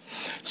support.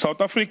 South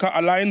Africa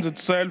aligns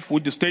itself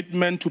with the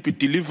statement to be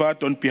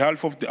delivered on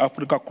behalf of the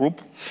Africa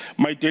Group.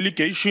 My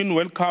delegation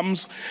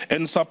welcomes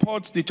and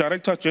supports the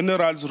Director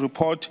General's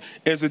report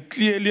as it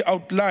clearly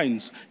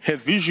outlines her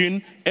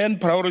vision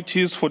and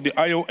priorities for the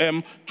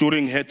IOM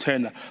during her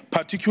tenure,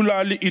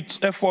 particularly its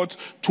efforts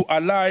to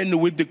align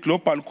with the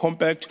Global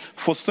Compact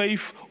for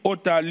safe,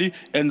 orderly,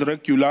 and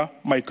regular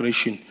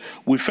migration.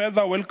 We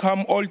further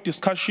welcome all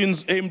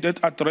discussions aimed at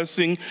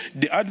addressing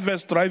the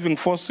adverse driving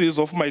forces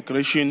of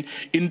migration,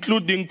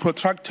 including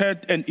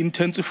protracted and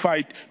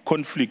intensified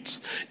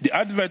conflicts, the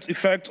adverse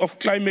effects of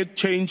climate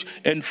change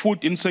and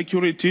food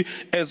insecurity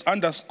as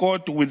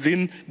underscored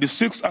within the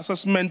 6th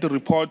assessment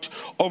report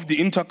of the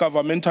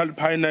Intergovernmental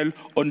Panel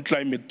on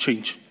Climate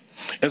Change.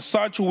 As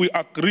such, we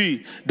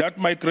agree that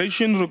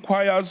migration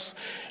requires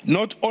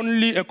not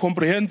only a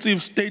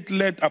comprehensive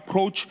state-led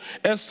approach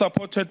as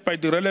supported by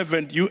the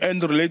relevant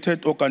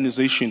UN-related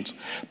organizations,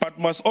 but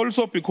must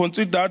also be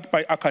considered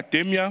by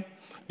academia,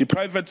 the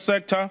private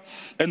sector,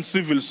 and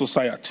civil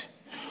society.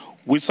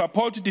 We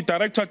support the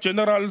Director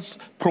General's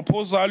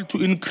proposal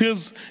to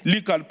increase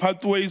legal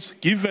pathways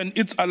given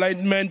its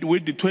alignment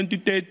with the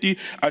 2030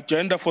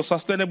 Agenda for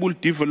Sustainable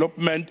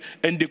Development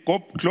and the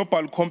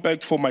Global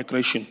Compact for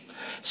Migration.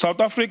 South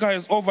Africa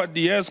has over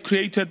the years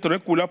created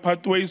regular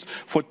pathways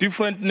for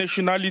different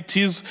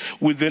nationalities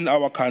within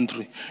our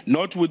country.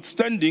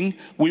 Notwithstanding,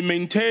 we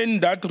maintain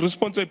that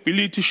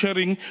responsibility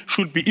sharing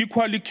should be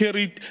equally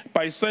carried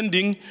by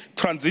sending,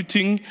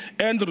 transiting,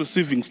 and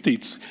receiving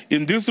states.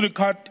 In this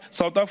regard,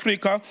 South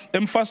Africa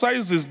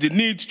emphasizes the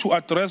need to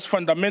address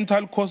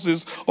fundamental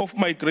causes of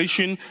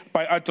migration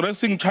by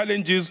addressing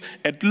challenges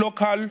at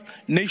local,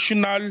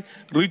 national,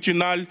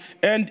 regional,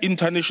 and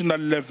international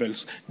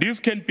levels. This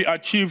can be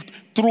achieved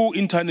through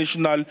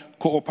international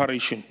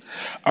cooperation.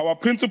 Our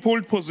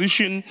principled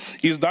position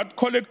is that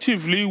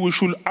collectively we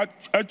should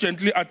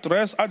urgently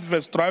address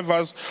adverse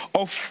drivers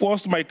of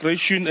forced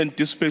migration and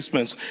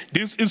displacements.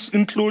 These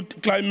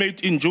include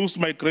climate-induced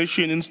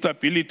migration,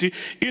 instability,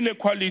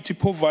 inequality,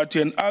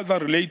 poverty, and other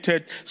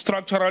related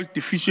structural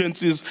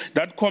deficiencies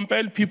that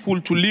compel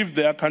people to leave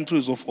their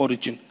countries of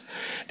origin.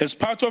 As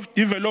part of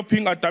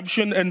developing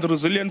adaptation and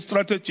resilience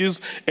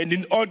strategies, and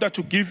in order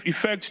to give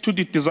effect to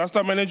the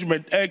Disaster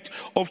Management Act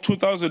of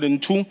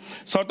 2002,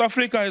 South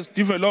Africa has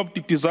developed the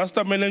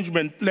Disaster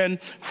Management Plan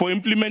for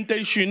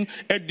implementation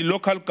at the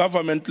local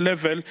government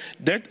level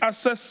that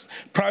assess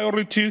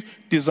priority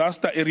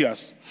disaster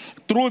areas.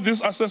 Through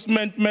these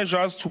assessment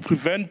measures to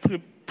prevent,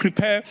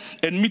 prepare,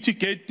 and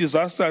mitigate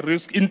disaster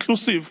risk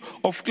inclusive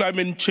of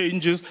climate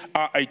changes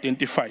are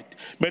identified.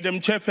 Madam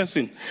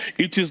Chairperson,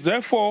 it is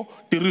therefore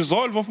the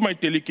resolve of my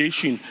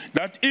delegation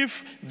that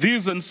if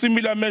these and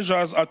similar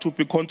measures are to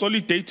be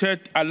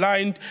consolidated,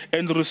 aligned,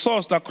 and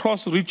resourced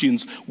across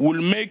regions,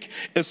 will make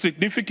a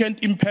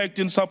significant impact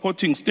in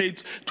supporting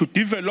states to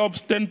develop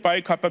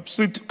standby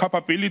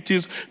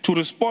capabilities to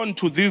respond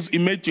to these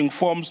emerging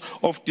forms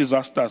of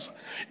disasters.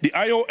 The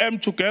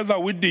IOM, together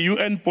with the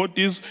UN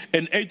bodies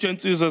and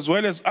agencies as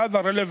well as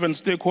other relevant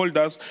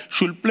stakeholders,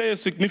 should play a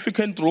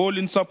significant role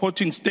in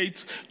supporting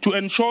states to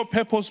ensure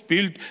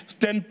purpose-built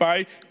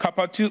standby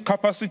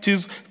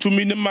capacities to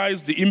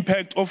minimize the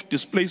impact of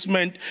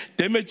displacement,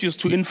 damages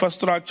to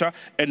infrastructure,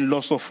 and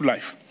loss of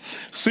life.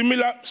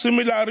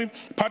 Similarly,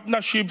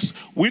 partnerships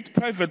with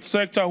private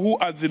sector, who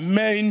are the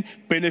main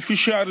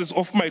beneficiaries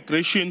of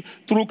migration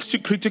through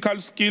critical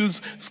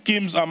skills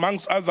schemes,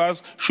 amongst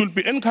others, should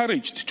be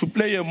encouraged to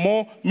play a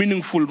more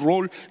meaningful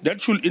role that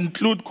should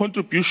include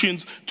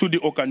contributions to the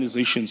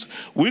organizations.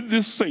 With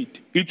this said,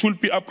 it will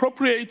be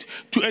appropriate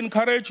to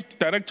encourage the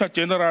Director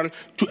General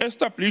to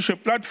establish a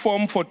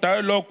platform for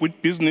dialogue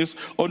with business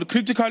on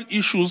critical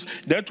issues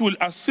that will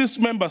assist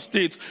member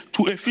states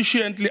to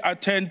efficiently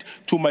attend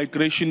to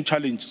migration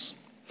challenges.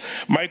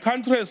 My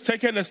country has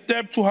taken a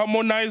step to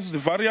harmonize the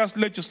various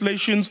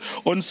legislations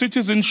on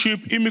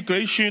citizenship,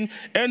 immigration,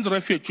 and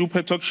refugee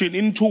protection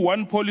into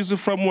one policy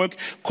framework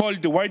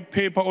called the White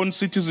Paper on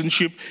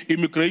Citizenship,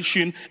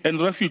 Immigration,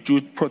 and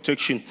Refugee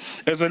Protection,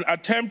 as an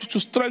attempt to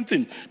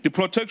strengthen the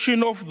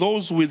protection of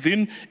those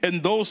within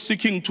and those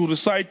seeking to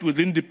reside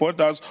within the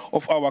borders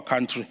of our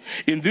country.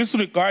 In this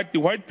regard, the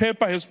White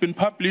Paper has been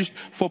published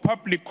for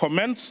public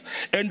comments,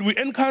 and we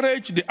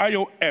encourage the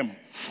IOM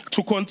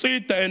to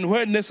consider and,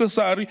 where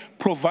necessary,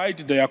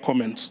 provide their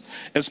comments.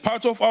 As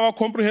part of our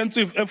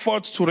comprehensive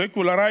efforts to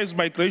regularize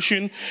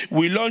migration,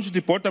 we launched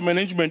the Border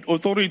Management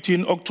Authority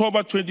in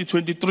October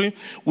 2023.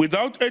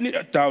 Without any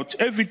doubt,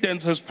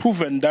 evidence has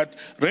proven that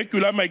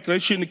regular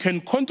migration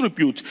can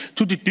contribute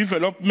to the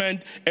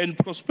development and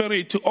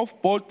prosperity of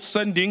both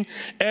sending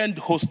and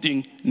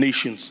hosting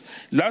nations.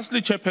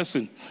 Lastly,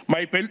 Chairperson,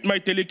 my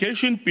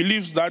delegation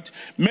believes that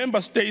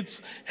member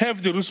states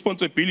have the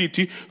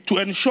responsibility to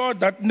ensure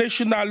that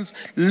nationals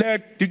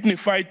lead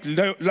dignified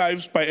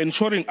lives by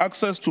ensuring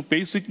access to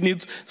basic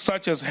needs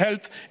such as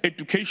health,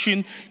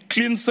 education,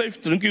 clean,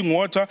 safe drinking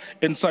water,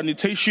 and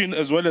sanitation,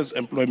 as well as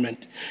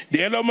employment.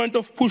 The element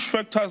of push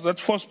factors that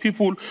force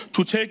people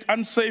to take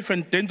unsafe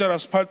and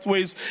dangerous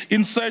pathways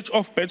in search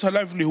of better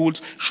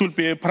livelihoods should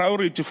be a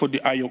priority for the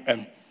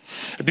IOM.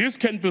 This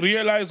can be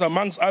realized,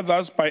 amongst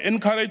others, by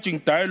encouraging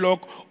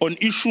dialogue on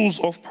issues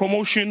of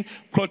promotion,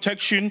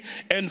 protection,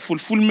 and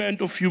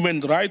fulfillment of human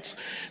rights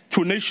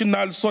to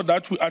nationals so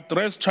that we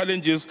address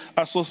challenges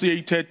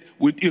associated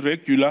with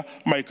irregular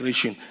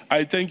migration.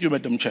 I thank you,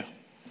 Madam Chair.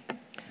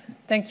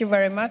 Thank you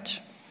very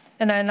much.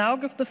 And I now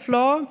give the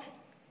floor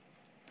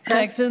to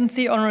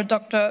Excellency Honorable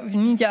Dr.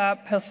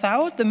 Viniya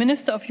Persau, the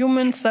Minister of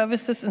Human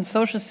Services and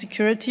Social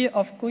Security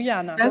of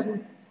Guyana.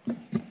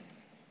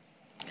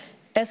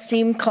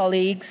 Esteemed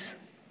colleagues,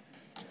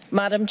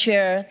 Madam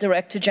Chair,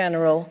 Director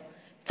General,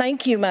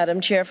 thank you,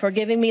 Madam Chair, for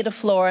giving me the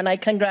floor, and I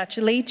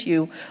congratulate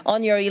you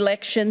on your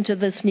election to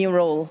this new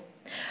role.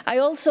 I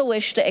also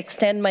wish to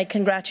extend my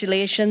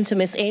congratulations to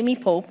Ms. Amy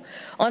Pope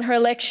on her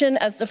election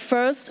as the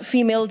first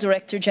female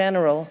Director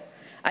General.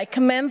 I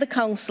commend the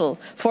Council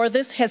for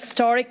this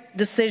historic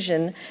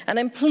decision, and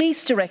I'm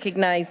pleased to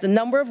recognize the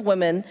number of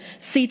women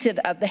seated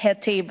at the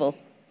head table.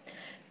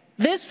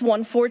 This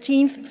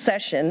 114th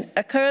session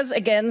occurs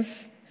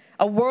against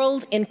a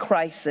world in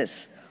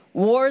crisis,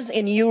 wars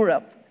in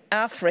Europe,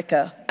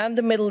 Africa, and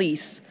the Middle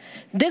East,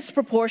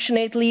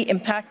 disproportionately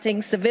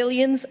impacting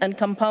civilians and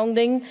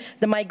compounding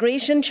the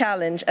migration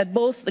challenge at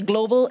both the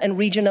global and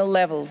regional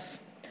levels.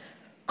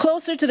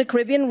 Closer to the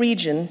Caribbean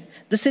region,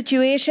 the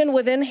situation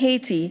within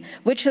Haiti,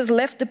 which has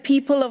left the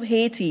people of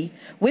Haiti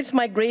with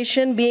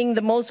migration being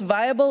the most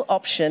viable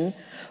option,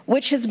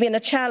 which has been a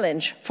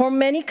challenge for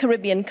many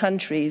Caribbean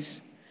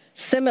countries.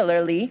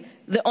 Similarly,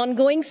 the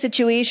ongoing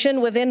situation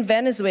within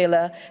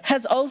Venezuela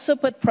has also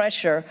put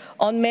pressure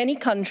on many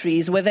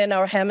countries within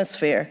our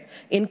hemisphere,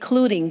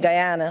 including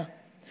Guyana,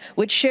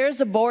 which shares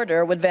a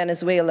border with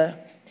Venezuela.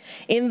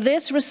 In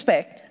this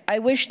respect, I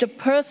wish to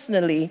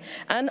personally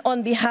and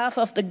on behalf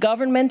of the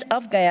government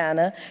of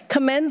Guyana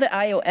commend the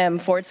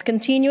IOM for its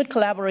continued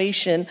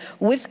collaboration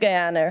with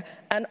Guyana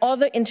and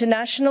other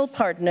international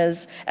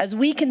partners as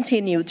we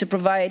continue to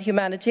provide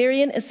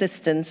humanitarian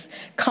assistance,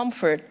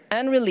 comfort,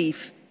 and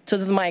relief to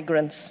the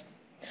migrants.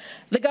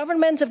 The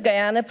government of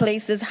Guyana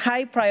places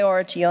high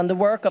priority on the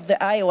work of the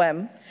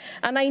IOM,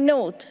 and I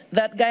note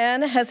that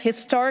Guyana has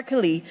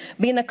historically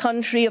been a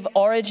country of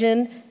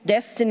origin,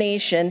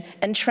 destination,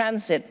 and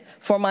transit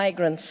for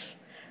migrants.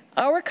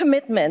 Our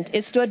commitment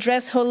is to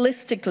address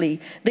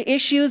holistically the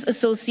issues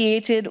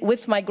associated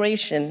with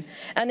migration,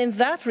 and in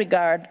that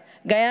regard,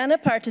 Guyana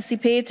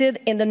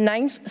participated in the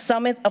 9th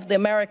Summit of the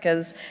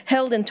Americas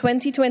held in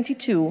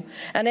 2022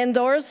 and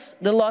endorsed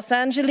the Los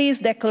Angeles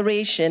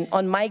Declaration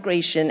on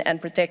Migration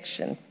and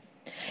Protection.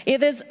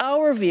 It is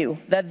our view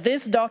that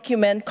this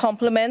document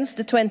complements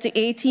the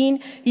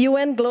 2018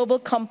 UN Global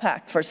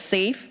Compact for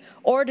safe,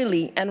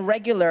 orderly, and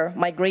regular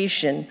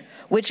migration,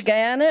 which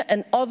Guyana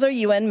and other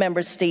UN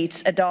member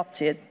states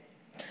adopted.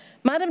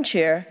 Madam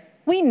Chair,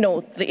 we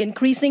note the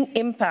increasing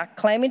impact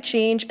climate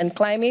change and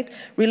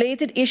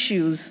climate-related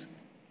issues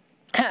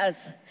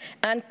has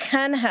and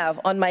can have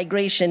on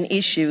migration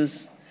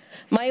issues.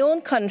 My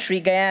own country,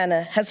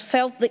 Guyana, has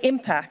felt the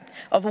impact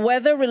of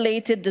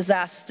weather-related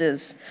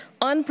disasters,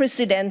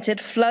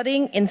 unprecedented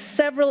flooding in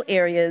several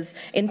areas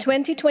in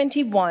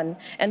 2021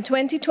 and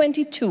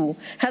 2022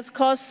 has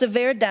caused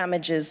severe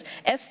damages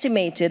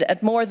estimated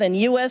at more than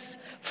US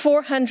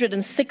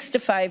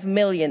 $465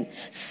 million,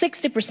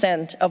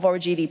 60% of our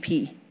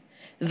GDP.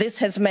 This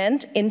has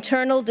meant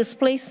internal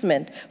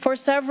displacement for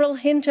several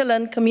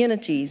hinterland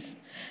communities.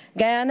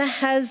 Guyana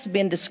has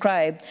been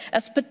described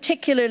as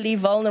particularly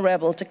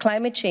vulnerable to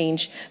climate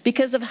change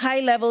because of high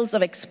levels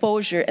of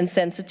exposure and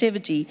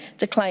sensitivity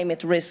to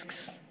climate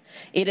risks.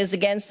 It is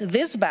against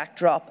this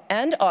backdrop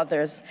and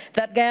others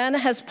that Guyana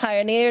has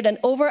pioneered an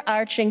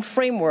overarching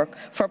framework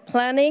for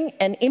planning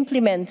and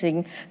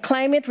implementing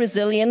climate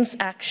resilience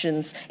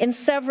actions in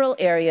several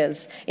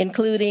areas,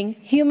 including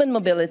human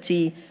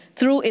mobility,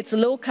 through its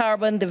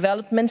low-carbon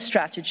development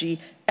strategy,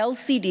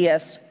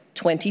 LCDS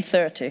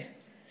 2030.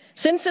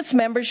 Since its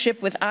membership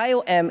with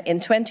IOM in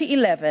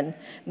 2011,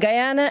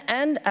 Guyana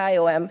and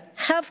IOM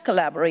have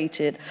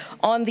collaborated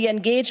on the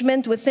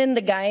engagement within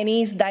the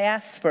Guyanese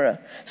diaspora,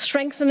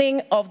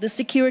 strengthening of the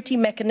security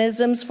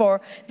mechanisms for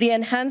the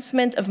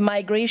enhancement of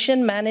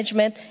migration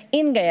management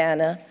in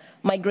Guyana,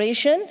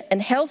 migration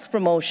and health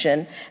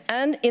promotion,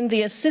 and in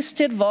the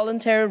assisted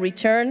voluntary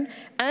return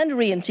and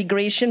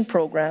reintegration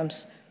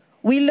programs.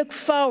 We look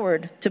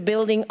forward to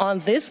building on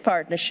this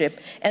partnership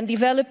and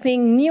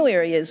developing new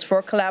areas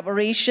for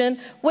collaboration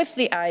with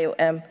the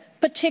IOM,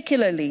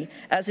 particularly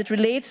as it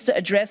relates to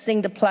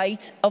addressing the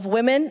plight of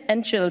women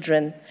and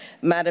children.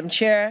 Madam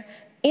Chair,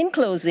 in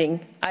closing,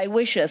 I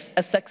wish us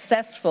a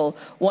successful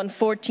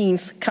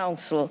 114th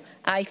Council.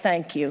 I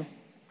thank you.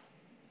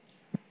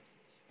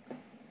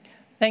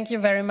 Thank you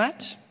very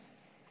much.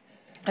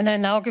 And I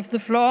now give the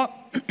floor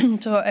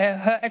to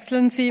Her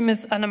Excellency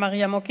Ms. Anna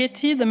Maria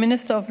Moketti, the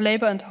Minister of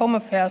Labour and Home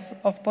Affairs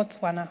of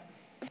Botswana.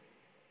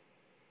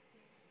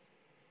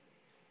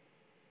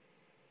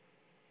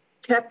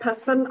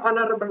 Chairperson,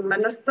 Honourable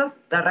Ministers,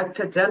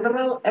 Director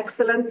General,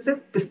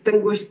 Excellencies,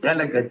 distinguished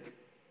delegates.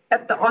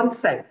 At the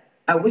onset,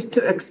 I wish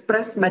to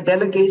express my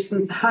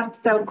delegation's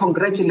heartfelt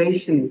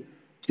congratulations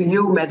to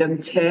you,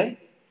 Madam Chair,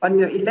 on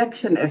your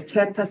election as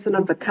Chairperson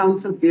of the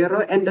Council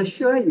Bureau and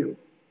assure you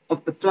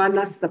of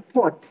Botswana's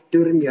support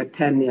during your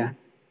tenure.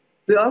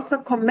 We also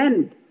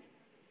commend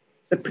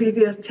the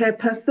previous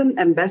Chairperson,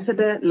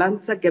 Ambassador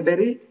Lanza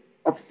Geberi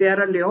of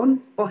Sierra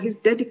Leone, for his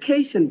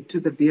dedication to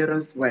the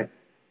Bureau's work.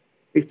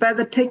 We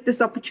further take this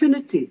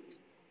opportunity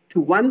to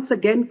once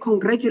again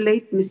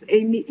congratulate Ms.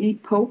 Amy E.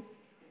 Pope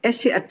as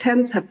she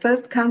attends her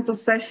first council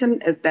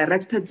session as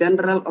Director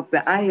General of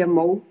the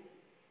IMO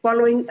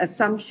following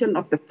assumption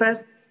of the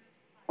post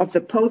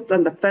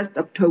on the 1st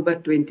October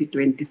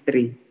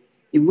 2023.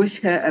 We wish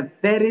her a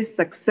very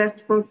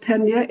successful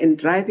tenure in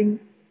driving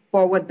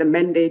forward the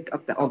mandate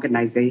of the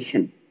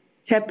organization.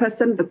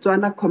 Chairperson,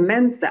 Botswana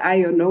commends the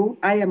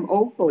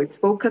IMO for its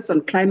focus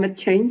on climate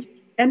change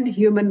and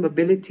human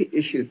mobility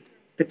issues,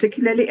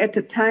 particularly at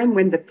a time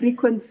when the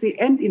frequency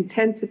and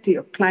intensity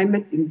of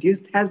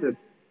climate-induced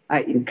hazards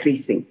are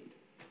increasing.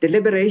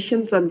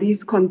 Deliberations on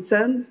these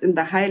concerns in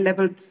the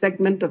high-level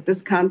segment of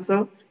this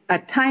Council are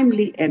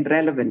timely and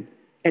relevant,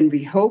 and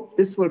we hope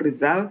this will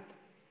result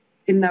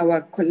in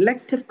our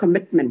collective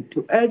commitment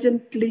to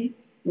urgently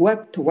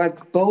work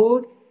towards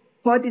bold,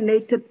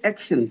 coordinated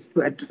actions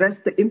to address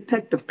the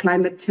impact of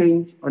climate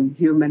change on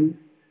human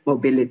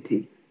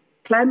mobility.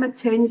 Climate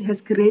change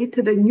has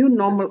created a new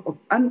normal of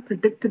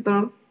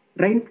unpredictable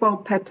rainfall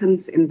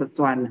patterns in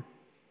Botswana,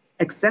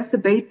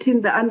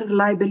 exacerbating the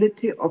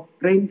unreliability of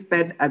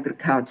rain-fed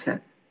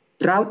agriculture.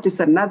 Drought is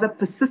another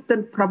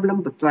persistent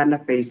problem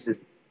Botswana faces,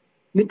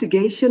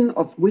 mitigation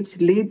of which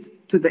leads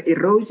to the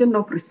erosion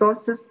of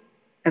resources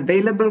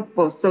available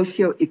for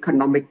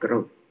socio-economic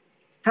growth.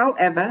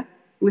 However,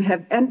 we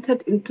have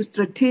entered into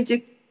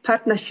strategic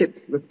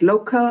partnerships with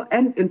local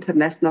and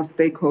international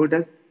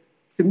stakeholders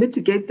to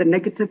mitigate the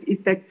negative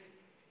effects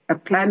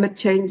of climate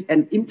change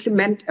and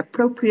implement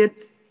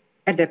appropriate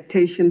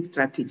adaptation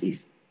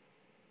strategies.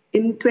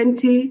 In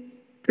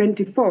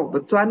 2024,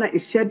 Botswana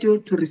is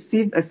scheduled to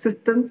receive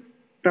assistance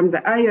from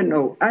the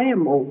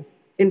IMO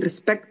in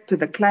respect to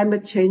the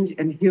climate change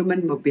and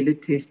human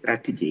mobility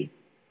strategy.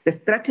 The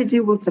strategy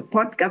will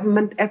support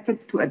government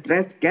efforts to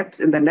address gaps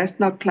in the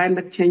national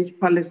climate change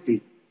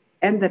policy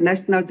and the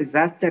national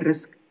disaster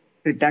risk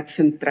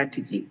reduction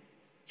strategy.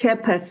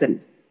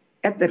 Chairperson,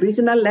 at the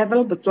regional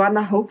level,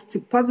 Botswana hopes to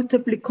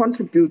positively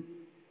contribute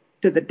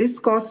to the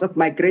discourse of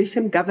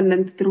migration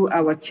governance through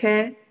our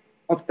chair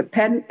of the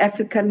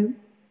Pan-African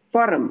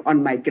Forum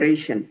on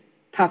Migration,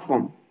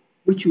 PAFOM,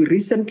 which we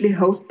recently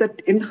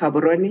hosted in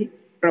Gaborone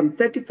from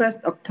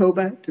 31st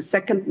October to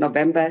 2nd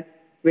November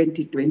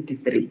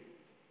 2023.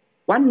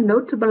 One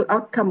notable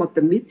outcome of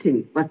the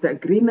meeting was the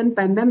agreement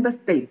by member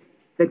states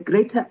that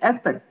greater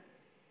effort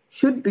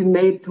should be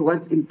made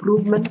towards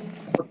improvement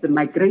of the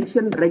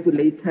migration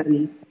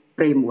regulatory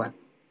framework.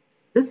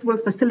 This will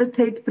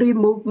facilitate free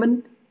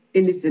movement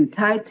in its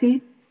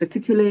entirety,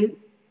 particularly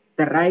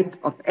the right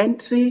of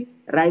entry,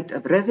 right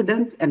of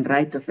residence, and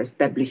right of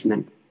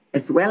establishment,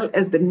 as well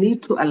as the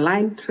need to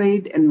align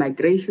trade and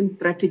migration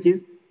strategies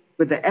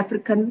with the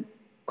African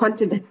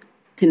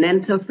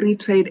continental free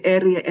trade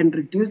area and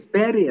reduce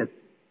barriers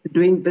to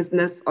doing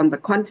business on the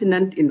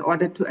continent in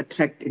order to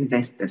attract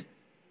investors.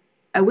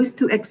 I wish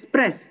to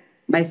express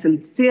my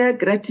sincere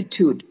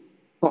gratitude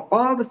for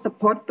all the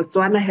support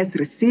Botswana has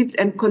received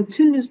and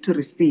continues to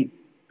receive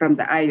from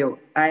the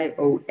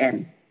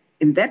IOM.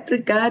 In that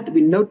regard,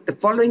 we note the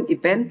following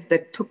events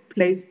that took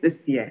place this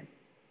year.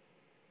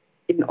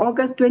 In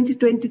August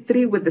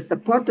 2023, with the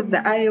support of the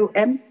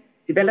IOM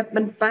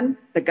Development Fund,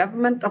 the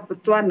government of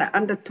Botswana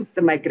undertook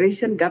the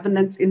Migration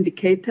Governance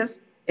Indicators,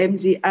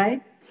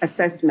 MGI,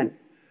 assessment,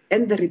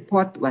 and the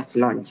report was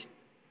launched.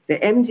 The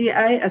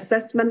MGI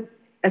assessment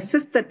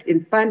assisted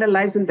in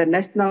finalizing the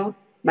national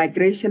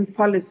migration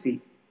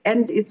policy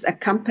and its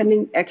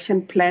accompanying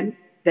action plan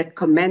that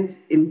commenced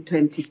in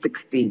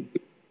 2016.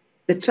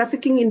 The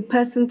Trafficking in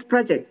Persons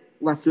project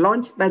was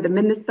launched by the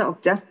Minister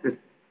of Justice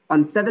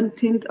on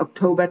 17th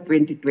October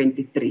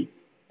 2023.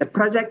 The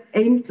project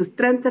aims to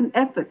strengthen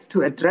efforts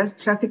to address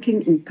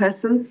trafficking in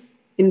persons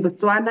in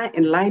Botswana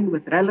in line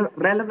with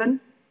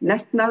relevant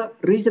national,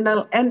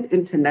 regional, and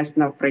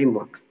international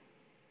frameworks.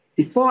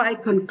 Before I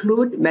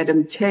conclude,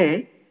 Madam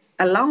Chair,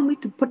 allow me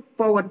to put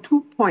forward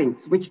 2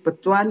 points which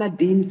Botswana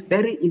deems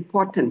very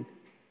important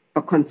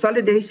for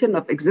consolidation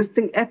of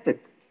existing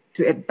efforts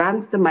to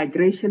advance the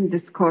migration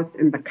discourse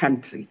in the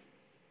country.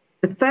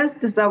 The first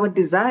is our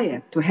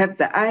desire to have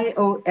the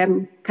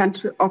IOM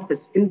country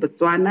office in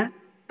Botswana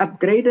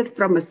upgraded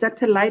from a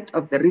satellite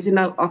of the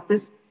regional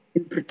office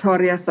in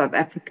Pretoria, South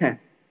Africa,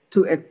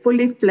 to a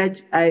fully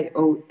fledged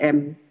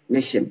IOM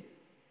mission.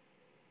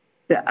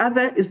 The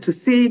other is to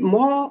see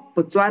more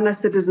Botswana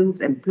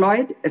citizens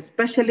employed,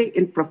 especially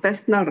in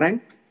professional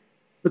ranks.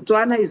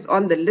 Botswana is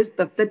on the list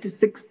of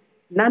 36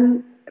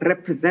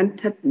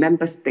 non-represented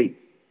member states,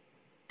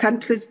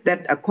 countries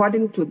that,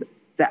 according to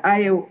the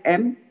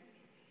IOM,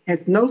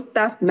 has no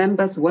staff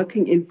members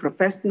working in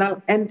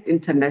professional and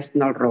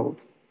international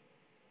roles.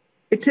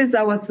 It is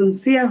our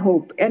sincere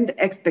hope and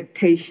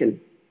expectation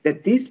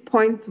that these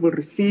points will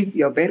receive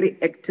your very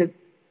active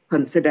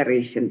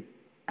consideration.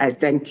 I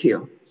thank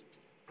you.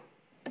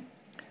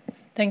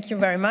 Thank you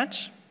very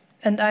much.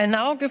 And I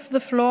now give the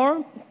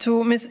floor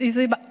to Ms.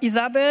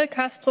 Isabel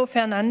Castro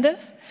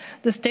Fernandez,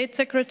 the State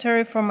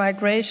Secretary for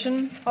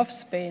Migration of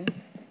Spain.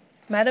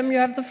 Madam, you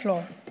have the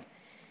floor.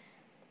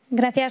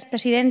 Gracias,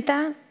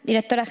 Presidenta,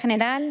 Directora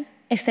General,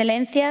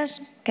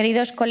 Excelencias,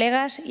 queridos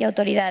colegas y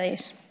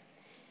autoridades.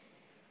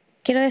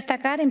 Quiero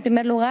destacar, en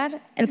primer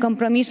lugar, el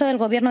compromiso del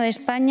Gobierno de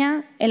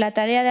España en la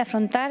tarea de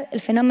afrontar el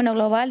fenómeno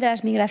global de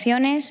las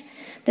migraciones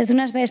desde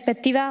una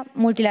perspectiva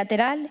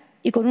multilateral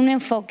y con un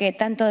enfoque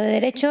tanto de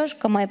derechos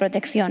como de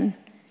protección.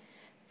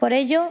 Por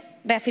ello,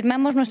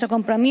 reafirmamos nuestro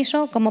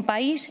compromiso como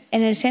país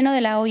en el seno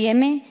de la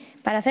OIM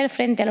para hacer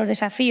frente a los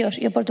desafíos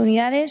y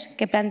oportunidades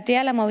que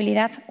plantea la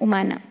movilidad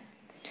humana.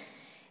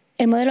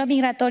 El modelo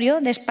migratorio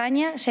de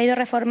España se ha ido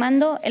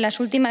reformando en las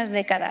últimas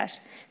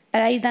décadas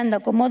para ir dando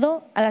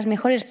acomodo a las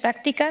mejores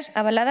prácticas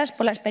avaladas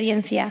por la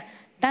experiencia,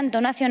 tanto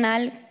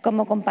nacional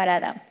como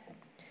comparada.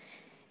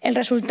 El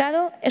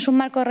resultado es un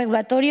marco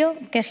regulatorio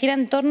que gira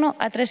en torno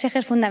a 3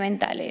 ejes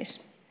fundamentales.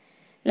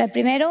 El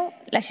primero,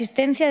 la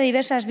existencia de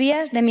diversas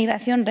vías de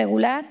migración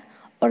regular,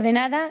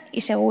 ordenada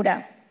y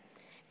segura.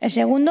 El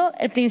segundo,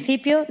 el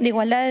principio de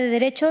igualdad de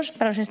derechos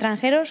para los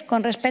extranjeros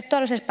con respecto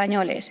a los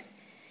españoles.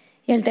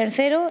 Y el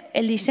tercero,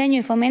 el diseño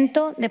y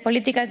fomento de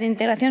políticas de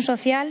integración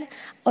social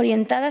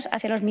orientadas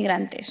hacia los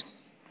migrantes.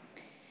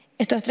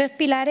 Estos 3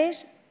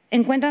 pilares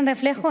encuentran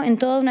reflejo en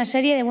toda una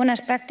serie de buenas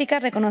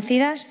prácticas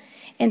reconocidas,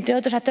 entre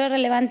otros actores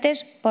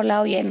relevantes, por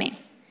la OIM.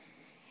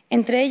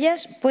 Entre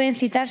ellas pueden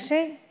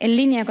citarse, en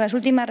línea con las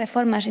últimas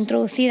reformas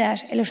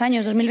introducidas en los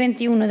años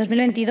 2021 y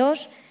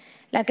 2022,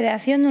 la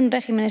creación de un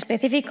régimen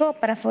específico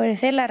para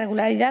favorecer la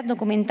regularidad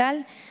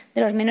documental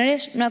de los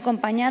menores no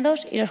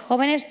acompañados y los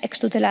jóvenes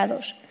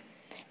extutelados,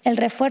 el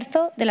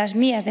refuerzo de las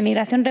vías de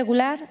migración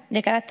regular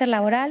de carácter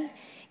laboral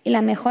y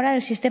la mejora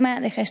del sistema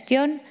de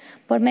gestión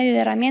por medio de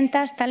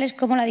herramientas tales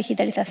como la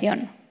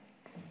digitalización.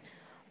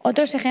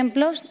 Otros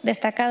ejemplos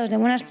destacados de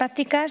buenas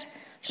prácticas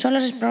son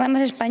los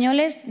programas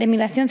españoles de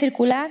migración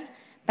circular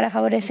para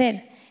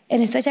favorecer,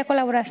 en estrecha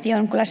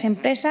colaboración con las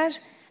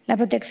empresas, la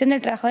protección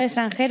del trabajador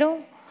extranjero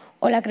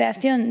o la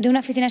creación de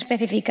una oficina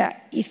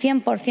específica y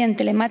 100%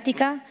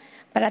 telemática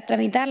para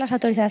tramitar las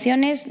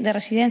autorizaciones de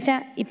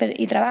residencia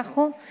y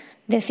trabajo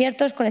de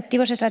ciertos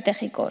colectivos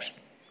estratégicos,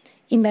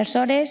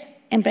 inversores,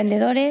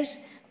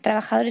 emprendedores,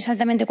 trabajadores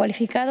altamente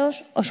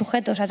cualificados o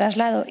sujetos a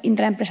traslado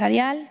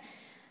intraempresarial,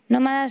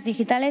 nómadas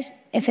digitales,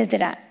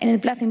 etc., en el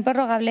plazo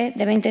improrrogable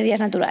de 20 días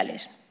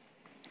naturales.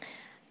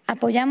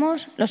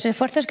 Apoyamos los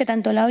esfuerzos que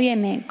tanto la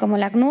OIM como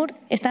la ACNUR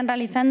están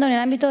realizando en el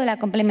ámbito de la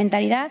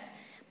complementariedad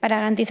para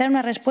garantizar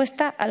una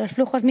respuesta a los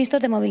flujos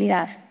mixtos de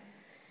movilidad.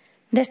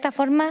 De esta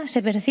forma,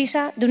 se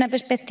precisa de una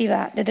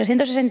perspectiva de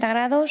 360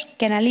 grados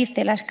que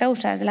analice las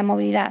causas de la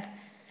movilidad,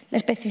 la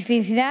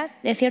especificidad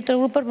de ciertos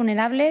grupos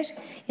vulnerables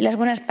y las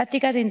buenas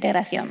prácticas de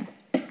integración.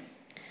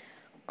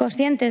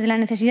 Conscientes de la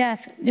necesidad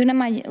de una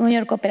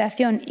mayor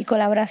cooperación y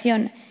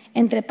colaboración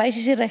entre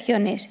países y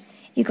regiones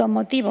y con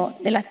motivo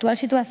de la actual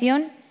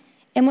situación,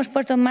 hemos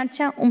puesto en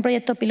marcha un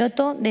proyecto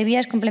piloto de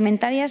vías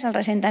complementarias al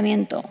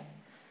reasentamiento,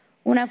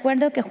 un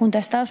acuerdo que junto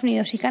a Estados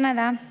Unidos y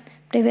Canadá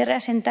prevé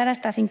reasentar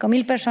hasta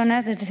 5.000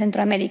 personas desde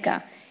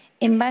Centroamérica,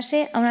 en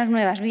base a unas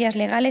nuevas vías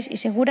legales y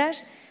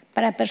seguras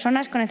para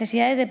personas con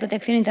necesidades de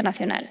protección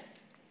internacional.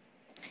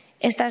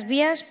 Estas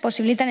vías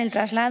posibilitan el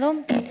traslado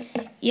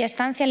y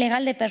estancia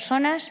legal de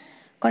personas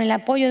con el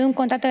apoyo de un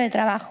contrato de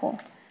trabajo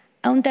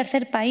a un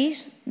tercer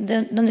país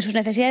donde sus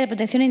necesidades de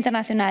protección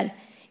internacional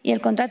y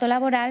el contrato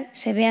laboral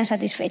se vean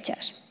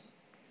satisfechas.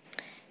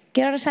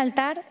 Quiero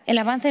resaltar el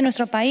avance de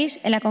nuestro país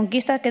en la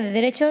conquista de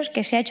derechos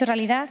que se ha hecho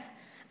realidad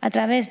a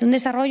través de un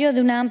desarrollo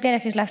de una amplia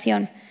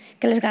legislación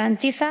que les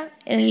garantiza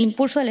el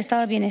impulso del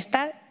estado del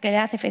bienestar que le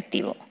hace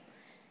efectivo.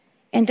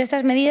 Entre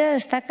estas medidas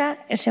destaca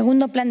el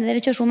segundo Plan de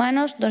Derechos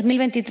Humanos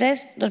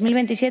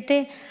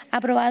 2023-2027,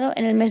 aprobado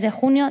en el mes de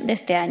junio de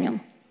este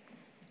año.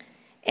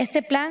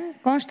 Este plan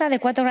consta de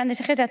 4 grandes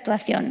ejes de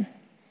actuación.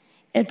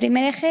 El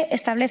primer eje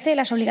establece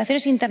las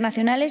obligaciones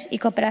internacionales y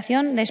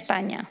cooperación de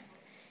España.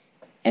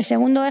 El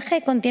segundo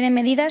eje contiene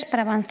medidas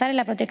para avanzar en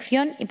la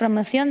protección y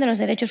promoción de los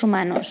derechos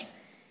humanos.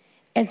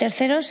 El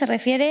tercero se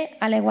refiere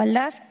a la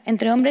igualdad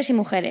entre hombres y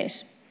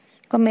mujeres,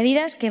 con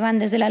medidas que van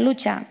desde la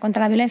lucha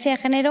contra la violencia de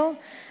género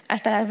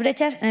hasta las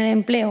brechas en el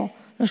empleo,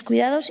 los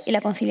cuidados y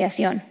la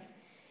conciliación.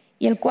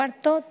 Y el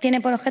cuarto tiene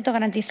por objeto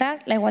garantizar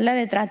la igualdad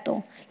de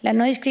trato, la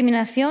no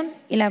discriminación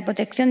y la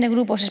protección de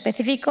grupos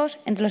específicos,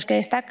 entre los que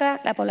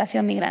destaca la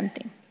población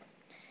migrante.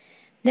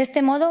 De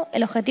este modo,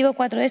 el objetivo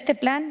 4 de este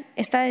plan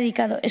está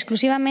dedicado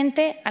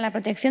exclusivamente a la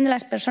protección de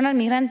las personas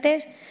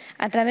migrantes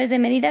a través de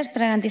medidas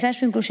para garantizar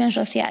su inclusión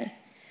social,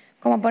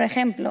 como por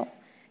ejemplo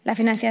la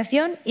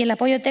financiación y el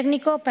apoyo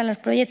técnico para los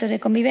proyectos de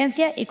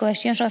convivencia y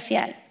cohesión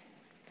social,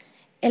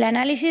 el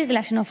análisis de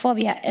la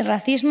xenofobia, el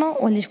racismo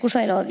o el discurso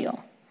del odio,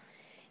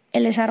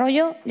 el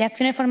desarrollo de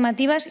acciones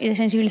formativas y de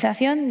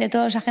sensibilización de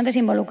todos los agentes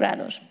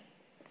involucrados.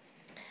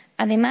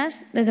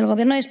 Además, desde el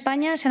Gobierno de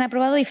España se han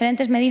aprobado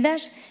diferentes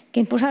medidas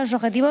que impulsan los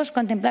objetivos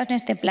contemplados en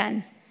este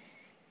plan,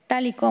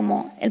 tal y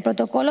como el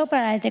protocolo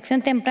para la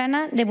detección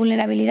temprana de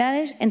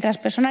vulnerabilidades entre las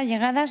personas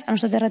llegadas a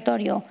nuestro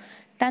territorio,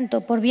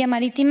 tanto por vía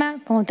marítima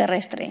como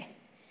terrestre,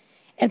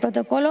 el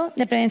protocolo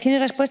de prevención y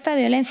respuesta a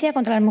violencia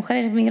contra las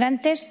mujeres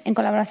migrantes en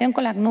colaboración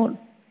con la ACNUR,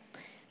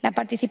 la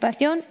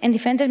participación en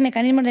diferentes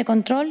mecanismos de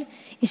control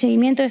y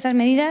seguimiento de estas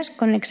medidas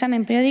con el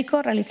examen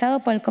periódico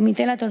realizado por el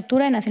Comité de la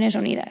Tortura de Naciones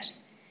Unidas.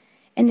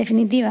 En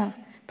definitiva,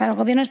 para el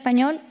Gobierno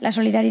español, la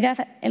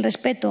solidaridad, el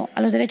respeto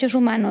a los derechos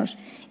humanos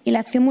y la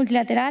acción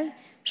multilateral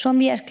son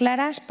vías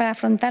claras para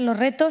afrontar los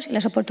retos y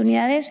las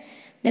oportunidades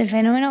del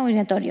fenómeno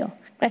migratorio.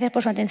 Gracias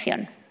por su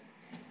atención.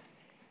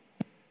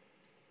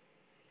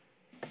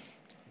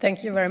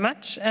 Thank you very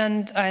much.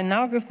 And I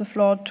now give the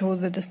floor to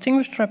the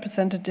distinguished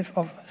representative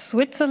of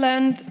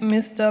Switzerland,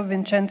 Mr.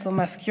 Vincenzo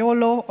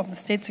Masciolo of the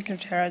State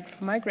Secretariat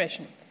for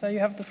Migration. So you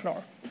have the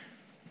floor.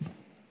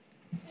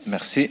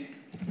 Merci,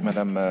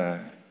 Madame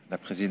la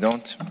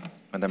Présidente,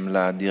 Madame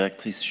la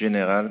Directrice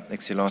Générale,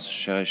 Excellences,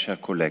 chers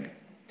collègues.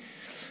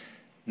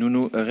 Nous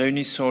nous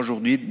réunissons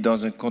aujourd'hui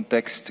dans un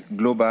contexte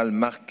global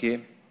marqué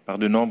par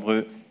de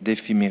nombreux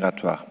défis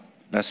migratoires.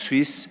 La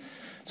Suisse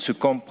se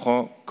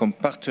comprend comme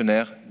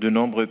partenaire de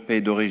nombreux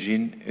pays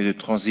d'origine et de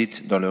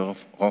transit dans le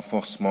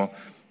renforcement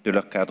de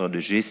leur cadre de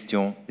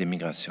gestion des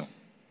migrations.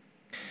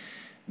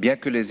 Bien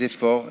que les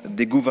efforts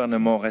des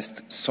gouvernements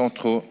restent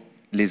centraux,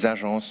 les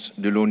agences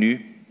de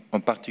l'ONU, en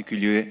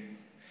particulier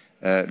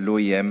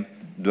l'OIM,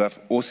 doivent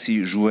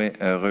aussi jouer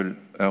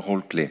un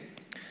rôle clé.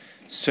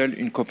 Seule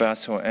une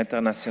coopération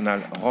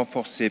internationale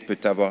renforcée peut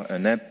avoir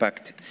un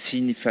impact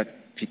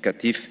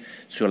significatif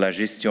sur la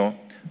gestion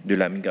de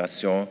la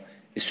migration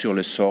et sur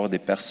le sort des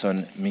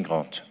personnes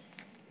migrantes.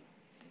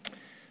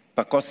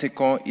 Par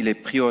conséquent, il est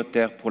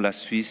prioritaire pour la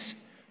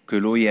Suisse que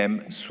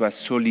l'OIM soit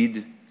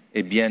solide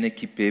et bien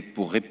équipée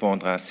pour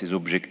répondre à ces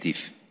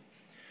objectifs.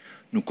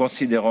 Nous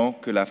considérons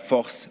que la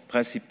force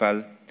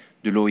principale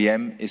de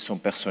l'OIM est son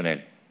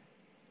personnel.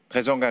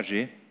 Très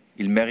engagé,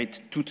 il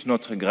mérite toute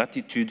notre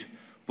gratitude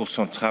pour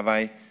son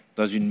travail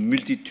dans une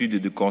multitude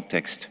de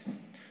contextes,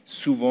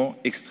 souvent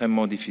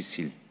extrêmement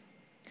difficiles.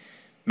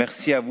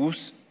 Merci à vous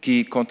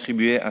qui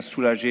contribuaient à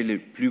soulager les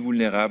plus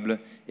vulnérables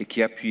et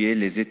qui appuyaient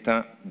les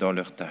États dans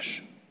leurs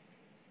tâches.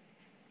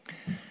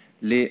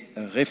 Les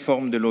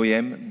réformes de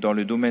l'OIM dans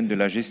le domaine de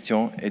la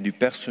gestion et du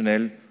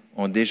personnel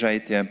ont déjà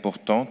été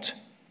importantes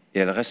et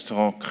elles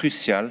resteront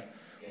cruciales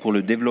pour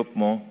le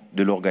développement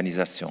de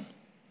l'organisation.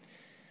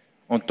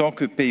 En tant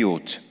que pays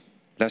hôte,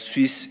 la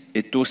Suisse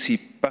est aussi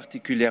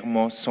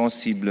particulièrement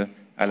sensible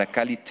à la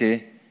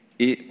qualité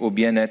et au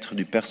bien-être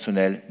du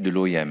personnel de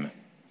l'OIM.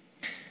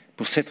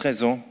 Pour cette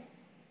raison,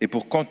 et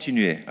pour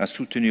continuer à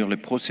soutenir le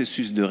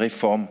processus de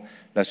réforme,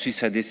 la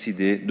Suisse a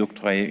décidé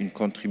d'octroyer une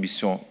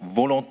contribution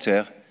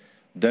volontaire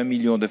d'1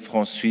 million de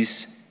francs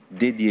suisses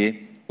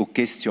dédiée aux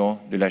questions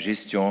de la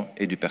gestion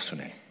et du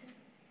personnel.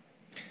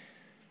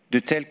 De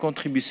telles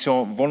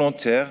contributions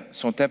volontaires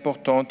sont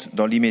importantes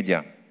dans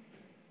l'immédiat.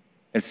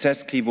 Elles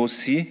s'inscrivent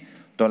aussi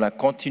dans la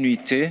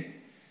continuité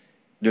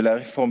de la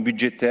réforme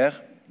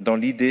budgétaire dans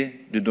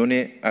l'idée de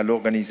donner à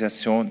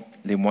l'organisation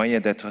les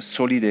moyens d'être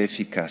solide et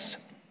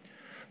efficace.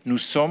 Nous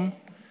sommes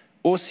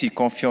aussi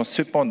confiants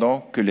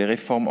cependant que les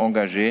réformes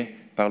engagées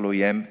par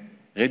l'OIM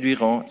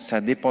réduiront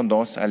sa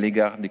dépendance à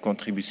l'égard des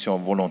contributions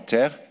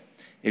volontaires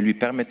et lui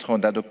permettront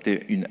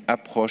d'adopter une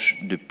approche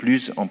de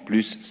plus en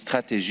plus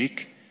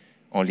stratégique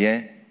en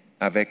lien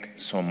avec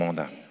son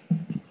mandat.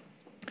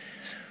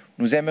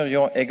 Nous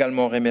aimerions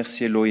également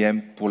remercier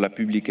l'OIM pour la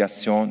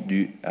publication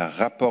du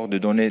rapport de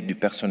données du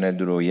personnel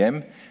de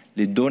l'OIM.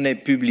 Les données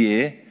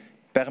publiées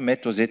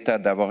permettent aux États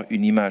d'avoir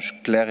une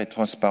image claire et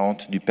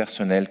transparente du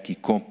personnel qui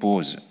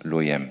compose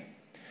l'OIM.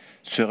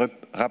 Ce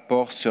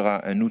rapport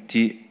sera un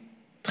outil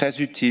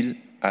très utile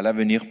à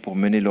l'avenir pour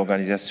mener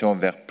l'organisation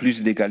vers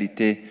plus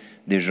d'égalité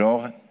des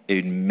genres et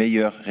une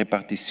meilleure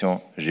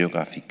répartition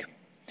géographique.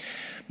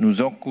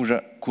 Nous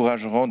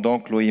encouragerons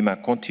donc l'OIM à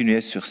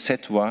continuer sur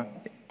cette voie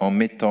en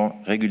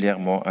mettant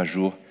régulièrement à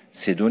jour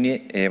ces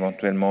données et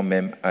éventuellement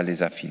même à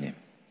les affiner.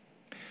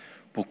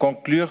 Pour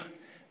conclure,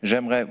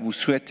 j'aimerais vous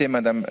souhaiter,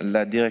 Madame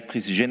la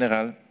Directrice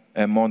Générale,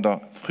 un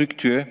mandat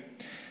fructueux,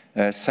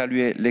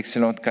 saluer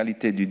l'excellente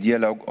qualité du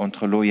dialogue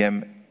entre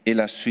l'OIM et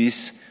la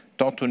Suisse,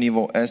 tant au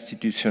niveau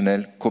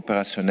institutionnel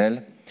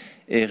qu'opérationnel,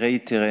 et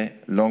réitérer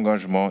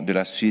l'engagement de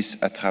la Suisse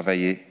à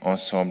travailler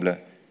ensemble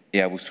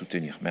et à vous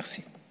soutenir.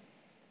 Merci.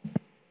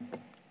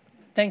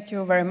 Thank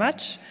you very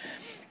much.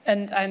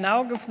 And I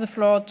now give the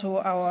floor to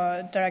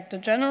our Director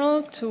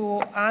General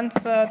to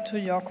answer to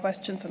your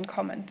questions and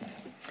comments.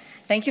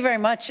 Thank you very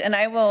much. And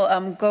I will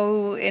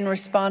go in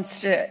response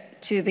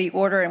to the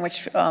order in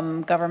which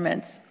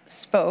governments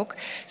spoke.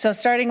 So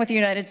starting with the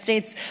United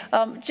States,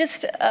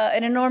 just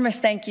an enormous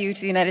thank you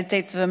to the United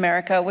States of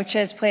America, which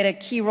has played a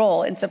key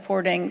role in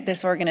supporting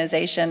this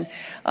organization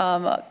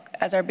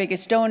as our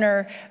biggest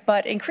donor,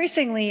 but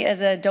increasingly as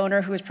a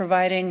donor who is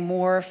providing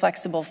more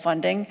flexible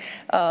funding,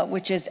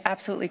 which is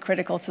absolutely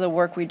critical to the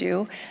work we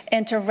do,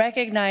 and to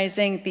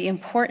recognizing the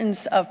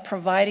importance of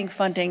providing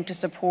funding to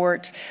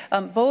support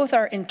both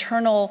our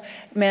internal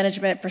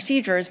management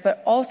procedures,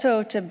 but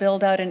also to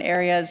build out in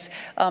areas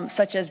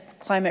such as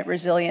climate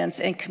resilience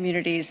in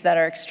communities that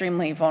are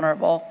extremely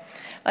vulnerable.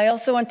 I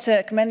also want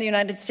to commend the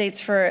United States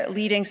for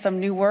leading some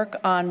new work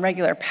on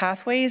regular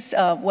pathways,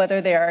 whether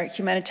they are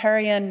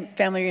humanitarian,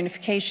 family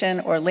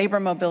reunification, or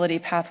labor mobility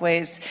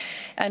pathways.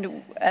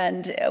 And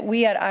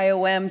we at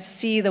IOM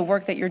see the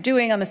work that you're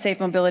doing on the Safe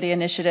Mobility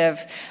Initiative,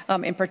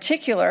 in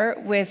particular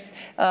with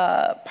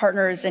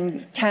partners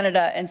in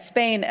Canada and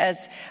Spain,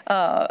 as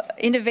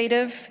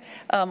innovative,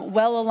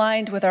 well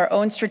aligned with our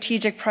own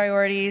strategic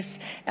priorities,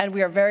 and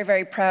we are very,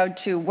 very proud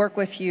to work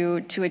with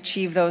you to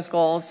achieve those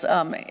goals,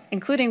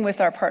 including with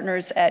our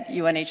partners at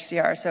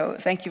UNHCR. So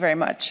thank you very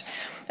much.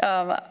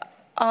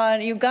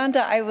 On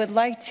Uganda, I would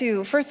like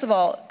to, first of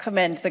all,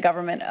 commend the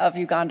government of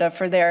Uganda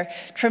for their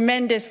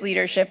tremendous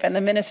leadership and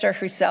the minister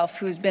herself,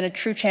 who's been a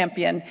true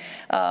champion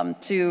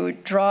to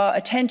draw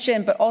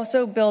attention, but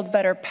also build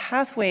better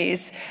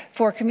pathways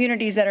for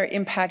communities that are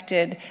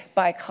impacted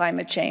by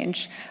climate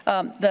change.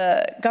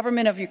 The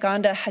government of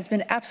Uganda has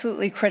been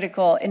absolutely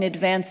critical in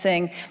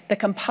advancing the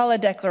Kampala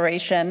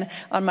Declaration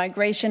on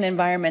Migration,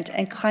 Environment,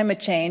 and Climate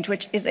Change,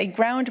 which is a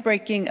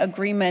groundbreaking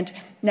agreement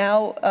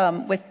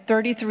now with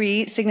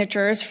 33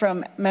 signatures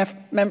from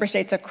member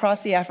states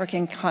across the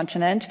African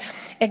continent,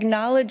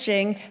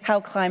 acknowledging how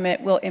climate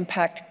will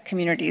impact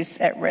communities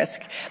at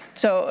risk.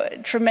 So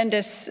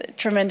tremendous,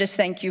 tremendous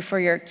thank you for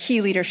your key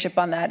leadership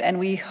on that. And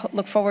we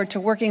look forward to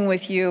working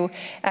with you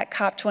at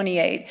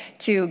COP28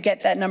 to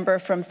get that number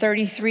from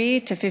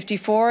 33 to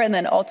 54 and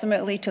then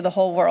ultimately to the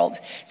whole world.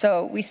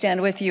 So we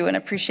stand with you and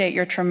appreciate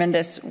your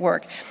tremendous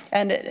work.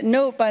 And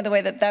note, by the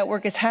way, that that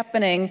work is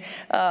happening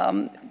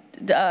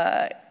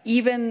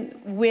even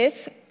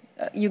with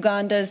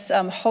Uganda's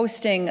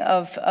hosting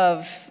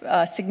of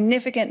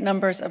significant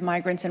numbers of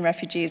migrants and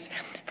refugees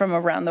from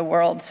around the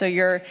world. So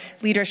your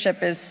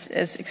leadership is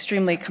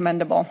extremely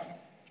commendable.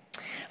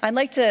 I'd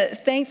like to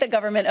thank the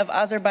government of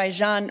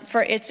Azerbaijan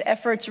for its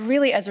efforts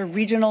really as a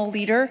regional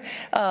leader.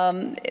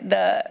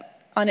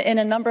 In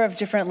a number of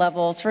different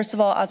levels. First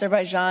of all,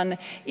 Azerbaijan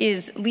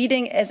is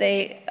leading as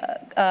a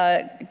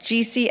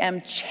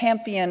GCM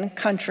champion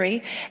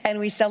country, and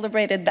we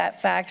celebrated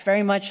that fact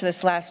very much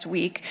this last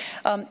week.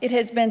 It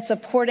has been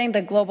supporting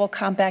the Global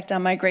Compact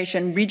on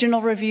Migration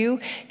Regional Review.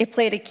 It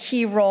played a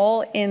key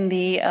role in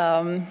the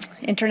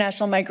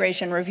International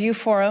Migration Review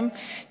Forum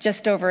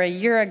just over a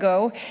year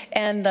ago,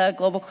 and the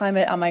Global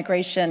Climate on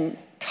Migration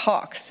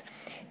talks.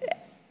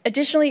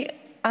 Additionally,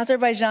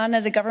 Azerbaijan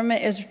as a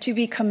government is to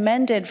be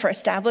commended for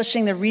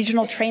establishing the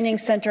Regional Training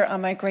Center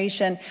on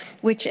Migration,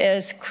 which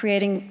is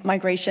creating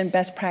migration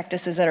best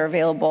practices that are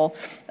available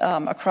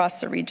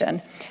across the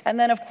region. And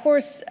then, of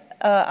course,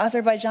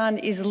 Azerbaijan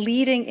is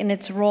leading in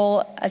its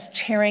role as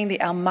chairing the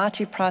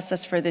Almaty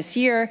process for this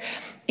year,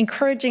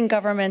 encouraging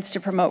governments to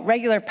promote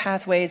regular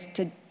pathways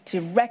to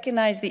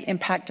recognize the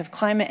impact of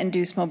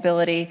climate-induced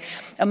mobility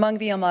among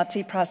the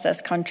Almaty process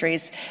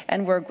countries,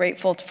 and we're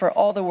grateful for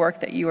all the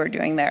work that you are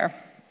doing there.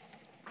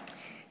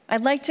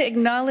 I'd like to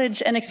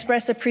acknowledge and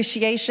express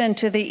appreciation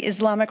to the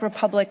Islamic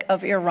Republic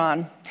of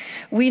Iran.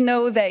 We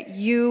know that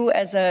you,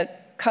 as a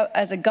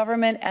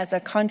government, as a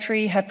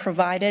country, have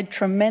provided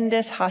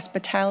tremendous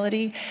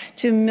hospitality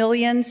to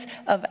millions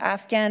of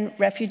Afghan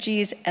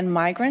refugees and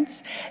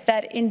migrants,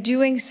 that in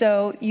doing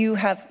so, you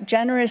have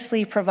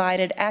generously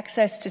provided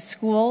access to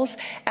schools,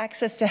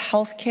 access to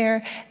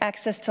healthcare,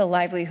 access to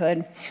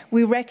livelihood.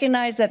 We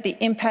recognize that the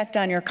impact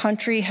on your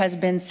country has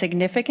been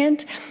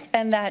significant,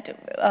 and that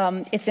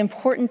it's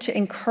important to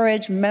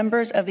encourage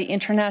members of the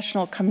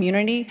international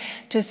community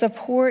to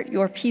support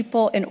your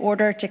people in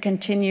order to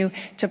continue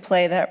to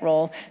play that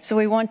role. So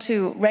we want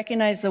to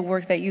recognize the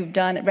work that you've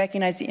done,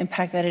 recognize the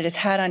impact that it has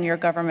had on your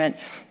government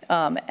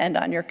and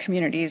on your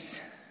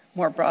communities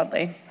more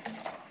broadly.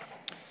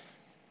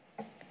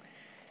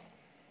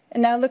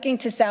 And now looking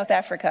to South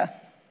Africa.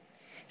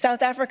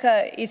 South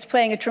Africa is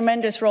playing a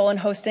tremendous role in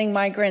hosting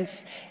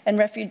migrants and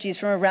refugees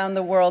from around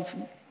the world.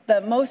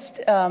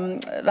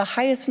 The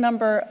highest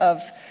number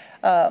of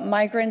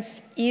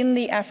migrants in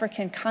the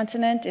African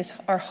continent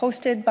are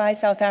hosted by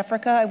South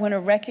Africa. I want to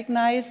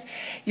recognize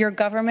your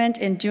government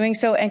in doing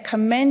so and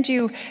commend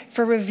you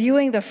for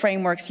reviewing the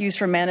frameworks used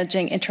for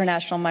managing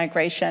international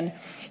migration.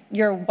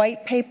 Your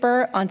white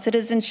paper on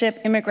citizenship,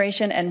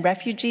 immigration, and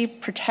refugee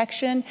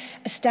protection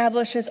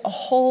establishes a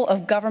whole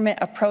of government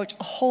approach,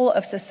 a whole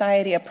of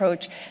society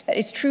approach that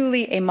is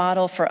truly a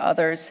model for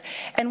others.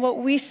 And what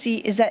we see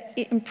is that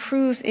it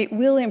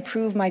will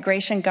improve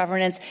migration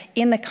governance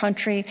in the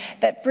country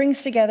that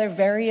brings together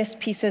various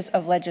pieces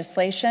of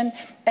legislation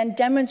and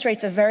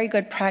demonstrates a very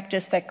good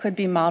practice that could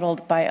be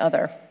modeled by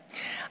others.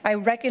 I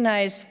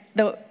recognize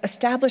the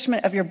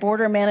establishment of your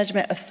Border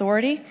Management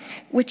Authority,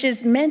 which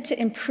is meant to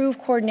improve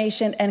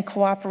coordination and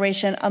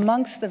cooperation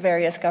amongst the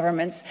various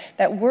governments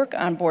that work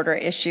on border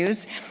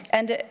issues.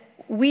 And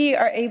we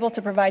are able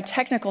to provide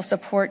technical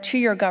support to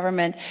your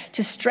government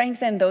to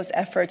strengthen those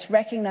efforts,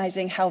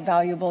 recognizing how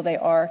valuable they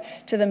are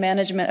to the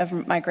management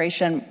of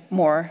migration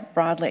more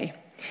broadly.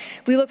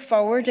 We look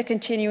forward to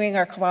continuing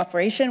our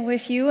cooperation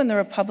with you in the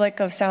Republic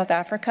of South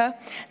Africa,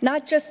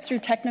 not just through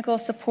technical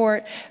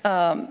support,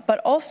 but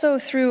also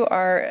through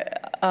our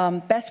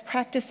best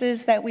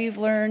practices that we've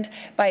learned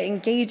by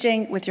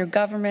engaging with your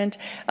government,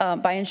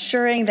 by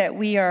ensuring that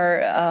we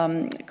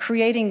are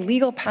creating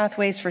legal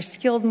pathways for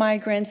skilled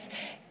migrants,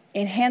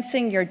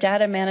 enhancing your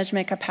data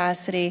management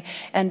capacity,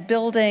 and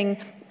building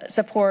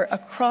support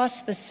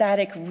across the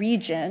SADC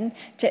region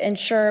to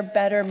ensure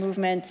better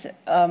movement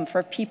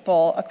for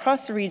people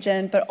across the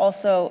region, but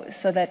also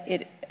so that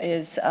it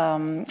is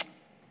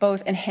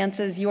both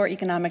enhances your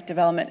economic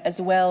development as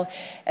well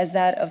as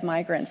that of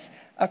migrants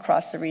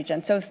across the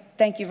region. So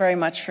thank you very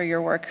much for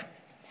your work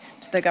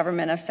to the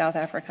government of South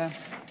Africa.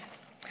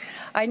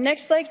 I'd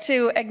next like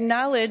to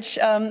acknowledge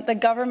the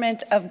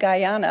government of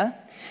Guyana.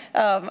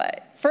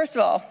 First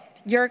of all,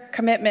 your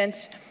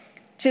commitment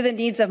to the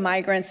needs of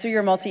migrants through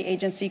your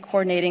multi-agency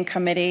coordinating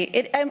committee.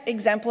 It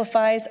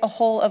exemplifies a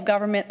whole of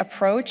government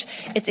approach.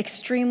 It's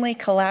extremely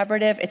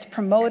collaborative. It's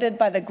promoted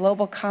by the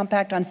Global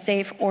Compact on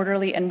Safe,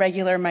 Orderly, and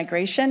Regular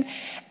Migration.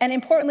 And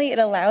importantly, it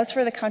allows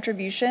for the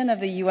contribution of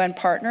the UN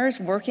partners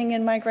working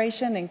in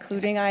migration,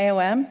 including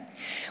IOM.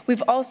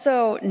 We've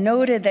also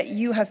noted that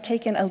you have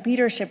taken a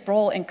leadership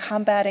role in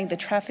combating the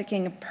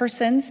trafficking of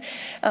persons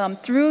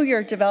through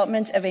your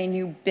development of a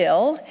new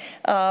bill.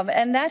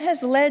 And that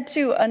has led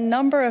to a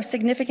number of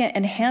significant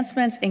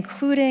enhancements,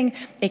 including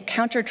a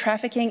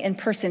counter-trafficking in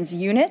persons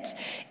unit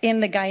in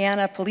the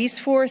Guyana Police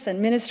Force and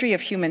Ministry of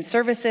Human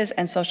Services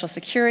and Social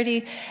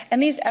Security.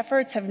 And these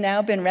efforts have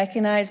now been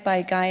recognized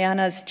by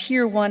Guyana's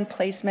Tier 1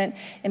 placement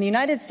in the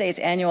United States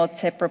Annual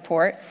TIP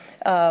Report.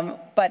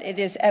 But it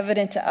is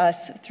evident to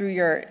us through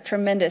your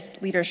tremendous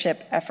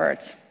leadership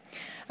efforts.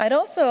 I'd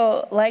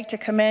also like to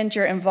commend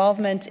your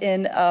involvement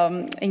in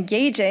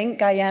engaging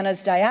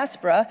Guyana's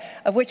diaspora,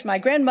 of which my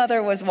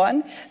grandmother was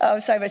one,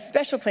 so I have a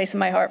special place in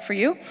my heart for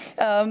you.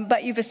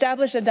 But you've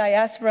established a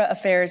diaspora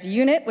affairs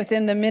unit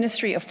within the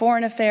Ministry of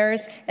Foreign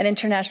Affairs and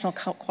International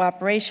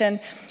Cooperation.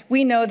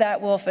 We know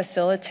that will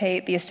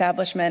facilitate the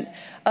establishment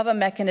of a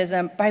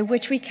mechanism by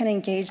which we can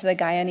engage the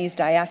Guyanese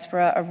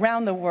diaspora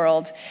around the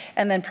world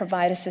and then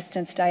provide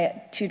assistance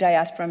to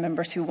diaspora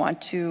members who want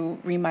to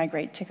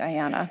remigrate to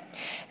Guyana.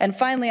 And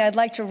finally, I'd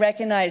like to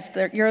recognize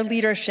your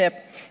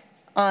leadership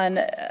on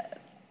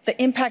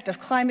the impact of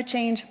climate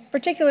change,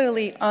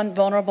 particularly on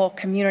vulnerable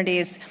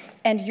communities,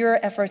 and your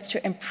efforts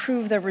to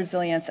improve the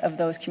resilience of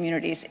those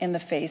communities in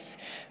the face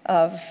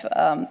of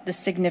the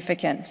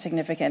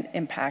significant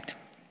impact.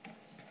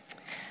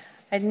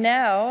 I'd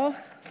now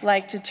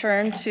like to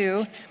turn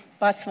to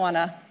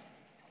Botswana.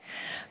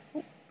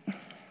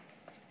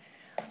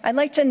 I'd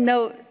like to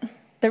note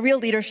the real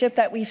leadership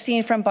that we've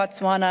seen from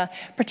Botswana,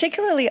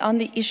 particularly on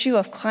the issue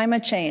of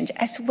climate change,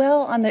 as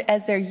well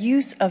as their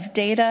use of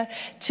data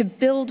to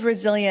build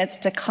resilience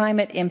to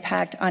climate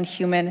impact on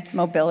human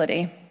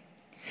mobility.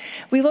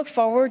 We look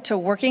forward to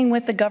working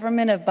with the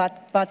government of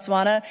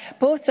Botswana,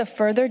 both to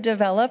further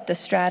develop the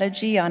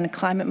strategy on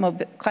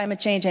climate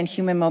change and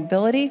human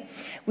mobility.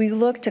 We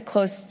look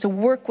to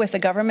work with the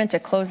government to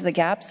close the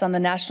gaps on the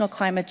national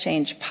climate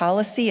change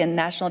policy and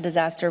national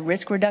disaster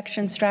risk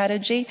reduction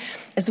strategy,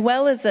 as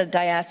well as the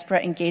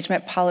diaspora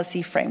engagement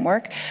policy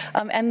framework.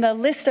 And the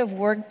list of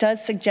work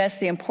does suggest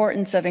the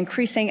importance of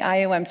increasing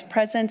IOM's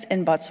presence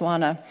in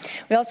Botswana.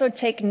 We also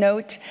take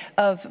note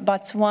of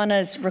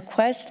Botswana's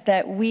request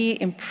that we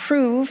improve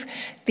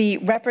the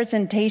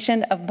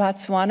representation of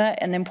Botswana,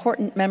 an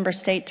important member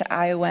state to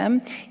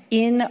IOM,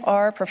 in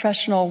our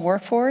professional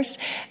workforce.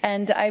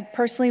 And I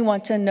personally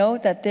want to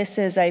note that this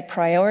is a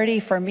priority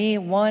for me,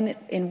 one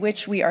in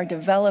which we are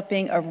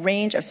developing a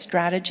range of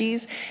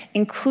strategies,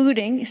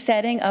 including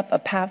setting up a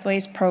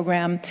pathways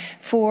program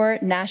for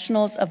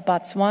nationals of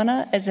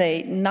Botswana as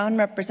a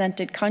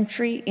non-represented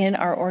country in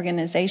our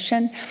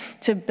organization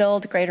to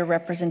build greater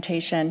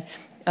representation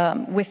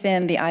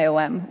within the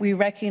IOM. We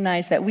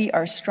recognize that we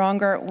are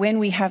stronger when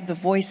we have the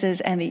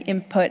voices and the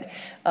input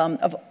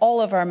of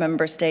all of our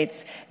member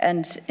states,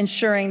 and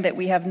ensuring that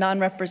we have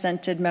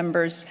non-represented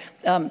members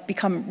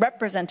become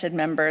represented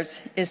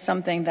members is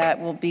something that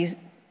will be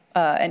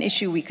an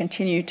issue we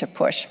continue to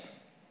push.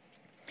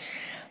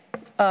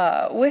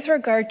 With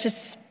regard to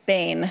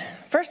Spain,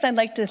 first, I'd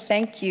like to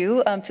thank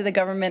you to the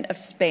government of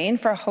Spain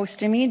for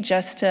hosting me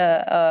just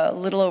a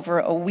little over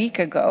a week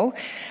ago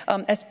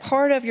as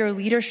part of your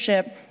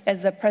leadership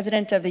as the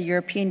President of the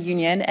European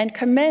Union, and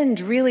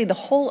commend really the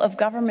whole of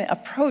government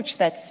approach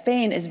that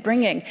Spain is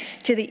bringing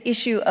to the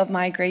issue of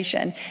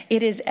migration.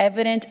 It is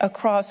evident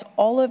across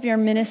all of your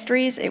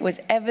ministries. It was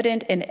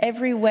evident in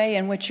every way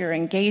in which you're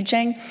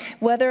engaging,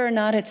 whether or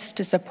not it's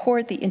to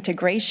support the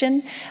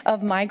integration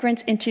of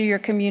migrants into your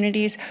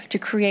communities, to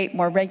create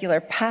more regular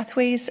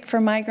pathways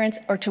for migrants,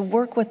 or to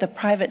work with the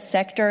private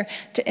sector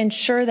to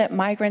ensure that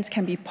migrants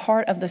can be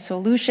part of the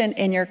solution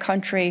in your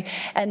country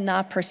and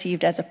not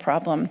perceived as a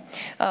problem.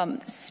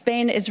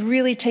 Spain is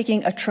really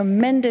taking a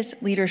tremendous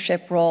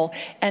leadership role,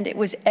 and it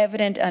was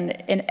evident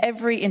in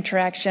every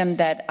interaction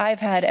that I've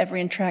had,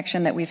 every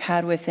interaction that we've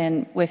had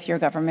with your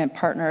government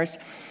partners.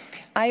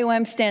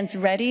 IOM stands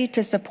ready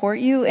to support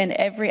you in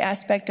every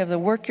aspect of the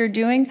work you're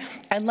doing.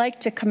 I'd like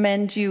to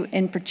commend you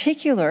in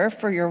particular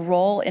for your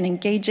role in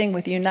engaging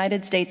with the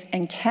United States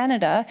and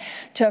Canada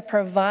to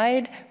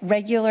provide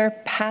regular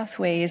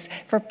pathways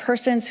for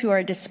persons who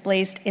are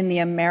displaced in the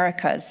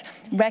Americas,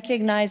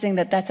 recognizing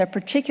that that's a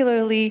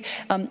particularly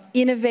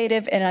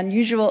innovative and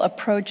unusual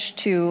approach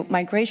to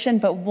migration,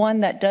 but one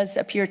that does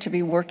appear to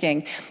be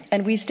working.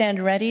 And we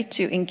stand ready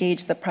to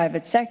engage the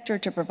private sector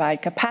to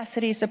provide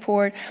capacity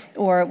support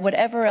or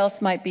whatever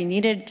else might be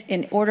needed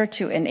in order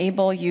to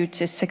enable you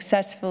to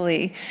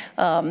successfully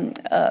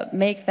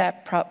make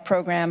that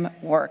program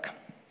work.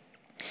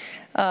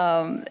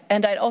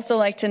 And I'd also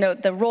like to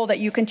note the role that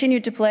you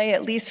continue to play,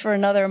 at least for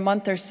another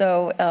month or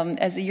so,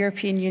 as the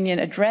European Union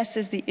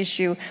addresses the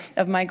issue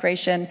of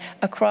migration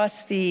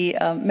across the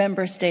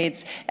member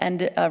states,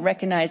 and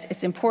recognize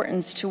its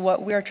importance to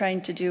what we're trying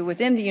to do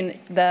within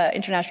the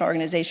International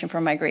Organization for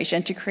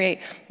Migration to create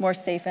more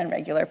safe and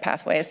regular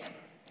pathways.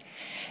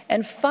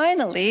 And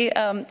finally,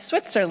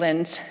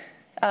 Switzerland.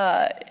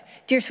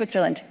 Dear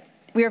Switzerland,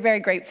 we are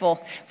very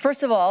grateful,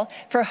 first of all,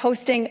 for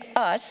hosting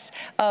us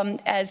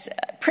as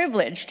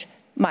privileged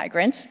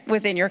migrants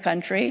within your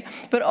country,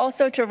 but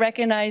also to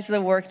recognize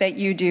the work that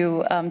you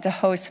do to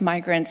host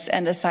migrants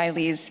and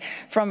asylees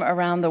from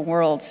around the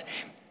world.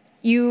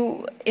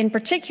 You, in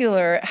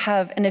particular,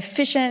 have an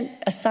efficient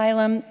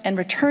asylum and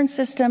return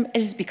system.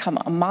 It has become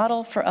a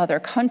model for other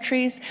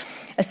countries.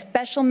 A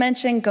special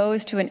mention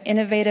goes to an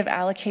innovative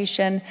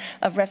allocation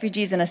of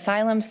refugees and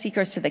asylum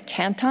seekers to the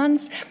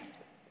cantons,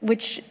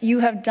 which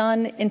you have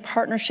done in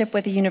partnership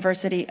with the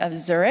University of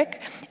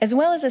Zurich, as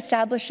well as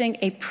establishing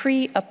a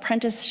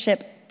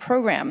pre-apprenticeship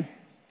program.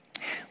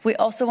 We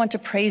also want to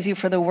praise you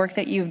for the work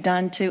that you've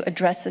done to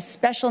address the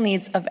special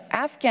needs of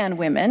Afghan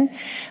women,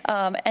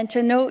 and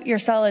to note your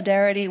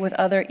solidarity with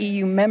other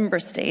EU member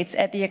states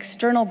at the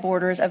external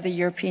borders of the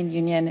European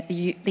Union,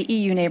 the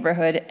EU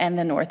neighborhood, and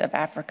the north of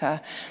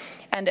Africa.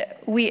 And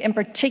we, in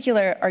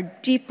particular, are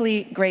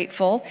deeply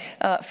grateful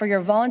for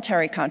your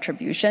voluntary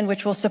contribution,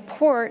 which will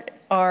support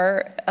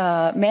our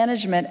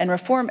management and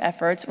reform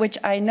efforts, which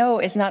I know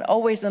is not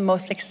always the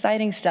most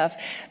exciting stuff,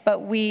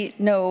 but we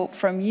know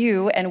from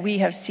you, and we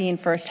have seen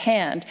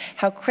firsthand,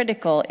 how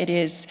critical it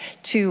is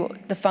to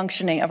the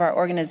functioning of our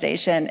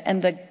organization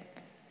and the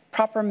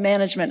proper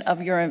management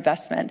of your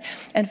investment.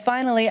 And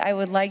finally, I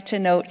would like to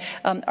note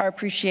our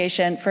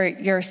appreciation for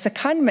your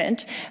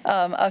secondment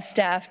of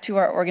staff to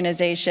our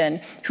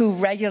organization, who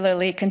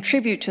regularly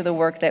contribute to the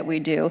work that we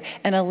do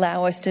and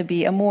allow us to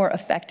be a more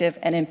effective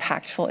and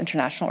impactful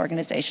international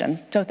organization.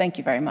 So thank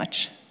you very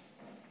much.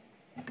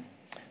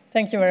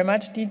 Thank you very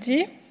much,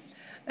 DG.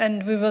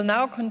 And we will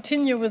now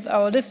continue with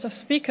our list of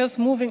speakers,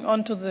 moving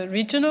on to the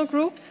regional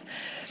groups.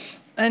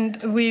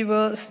 And we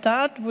will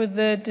start with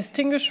the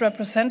distinguished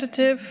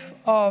representative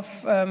of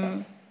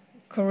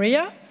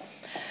Korea,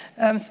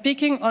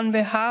 speaking on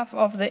behalf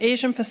of the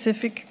Asian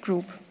Pacific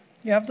Group.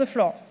 You have the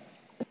floor.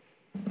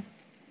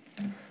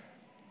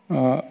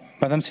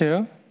 Madam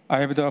Chair, I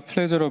have the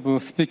pleasure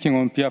of speaking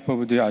on behalf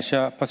of the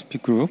Asia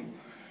Pacific Group.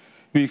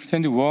 We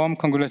extend warm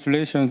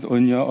congratulations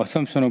on your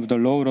assumption of the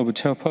role of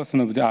chairperson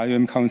of the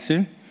IOM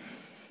Council.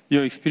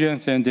 Your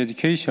experience and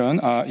dedication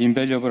are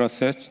invaluable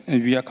assets,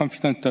 and we are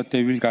confident that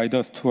they will guide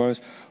us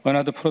towards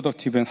another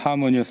productive and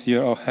harmonious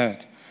year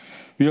ahead.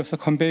 We also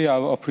convey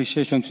our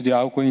appreciation to the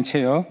outgoing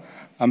chair,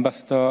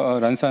 Ambassador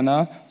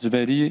Lansana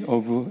Zuberi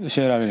of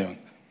Sierra Leone.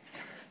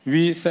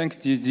 We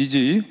thank the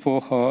DG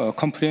for her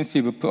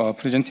comprehensive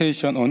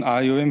presentation on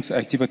IOM's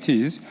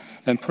activities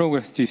and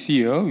progress this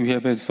year we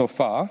have had so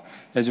far,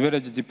 as well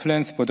as the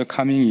plans for the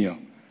coming year.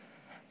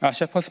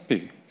 Asia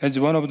Pacific, as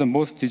one of the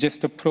most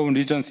disaster-prone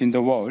regions in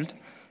the world,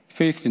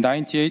 faced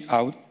 98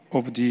 out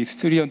of the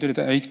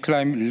 308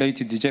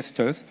 climate-related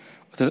disasters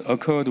that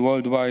occurred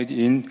worldwide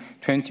in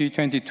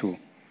 2022.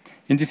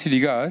 In this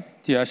regard,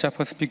 the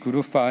Asia-Pacific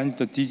Group finds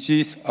the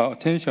DG's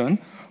attention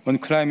on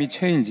climate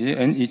change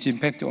and its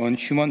impact on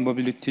human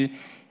mobility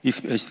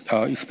is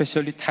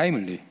especially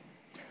timely.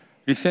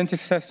 Recent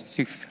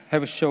statistics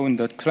have shown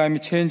that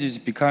climate change is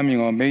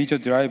becoming a major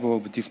driver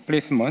of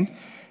displacement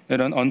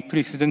at an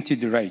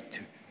unprecedented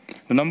rate.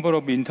 The number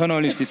of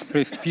internally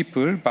displaced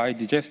people by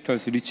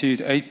disasters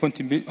reached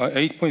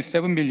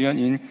 8.7 million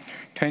in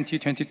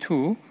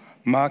 2022,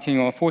 marking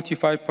a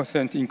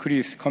 45%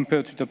 increase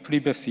compared to the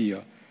previous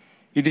year.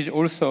 It is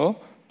also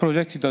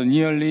projected that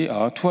nearly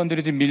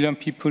 200 million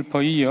people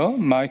per year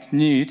might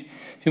need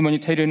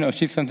humanitarian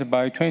assistance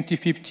by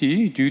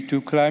 2050 due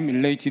to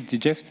climate-related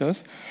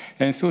disasters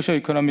and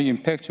socio-economic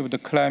impacts of the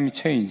climate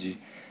change.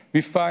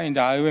 We find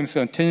IOM's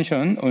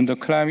attention on the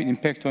climate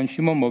impact on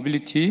human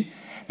mobility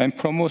and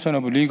promotion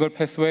of legal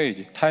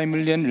pathways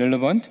timely and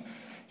relevant,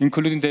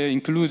 including their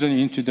inclusion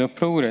into the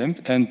programs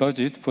and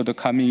budget for the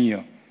coming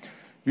year.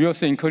 We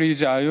also encourage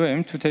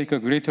IOM to take a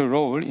greater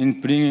role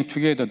in bringing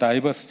together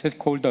diverse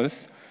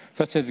stakeholders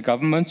such as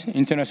government,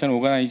 international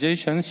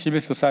organizations,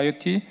 civil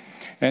society,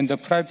 and the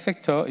private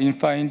sector in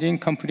finding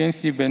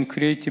comprehensive and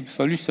creative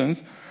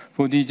solutions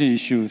for these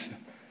issues.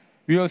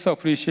 We also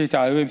appreciate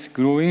IOM's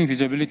growing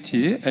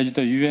visibility as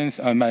the UN's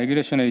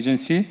migration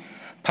agency,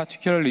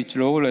 particularly its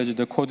role as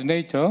the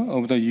coordinator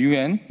of the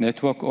UN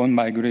Network on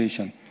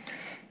Migration.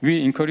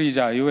 We encourage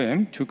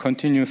IOM to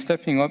continue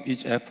stepping up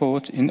its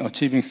efforts in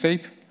achieving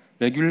safe,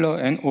 regular,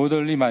 and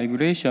orderly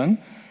migration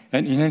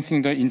and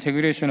enhancing the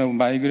integration of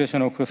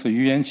migration across the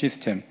UN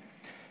system.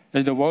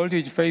 As the world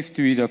is faced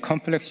with a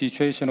complex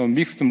situation of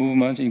mixed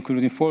movements,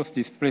 including forced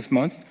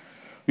displacements,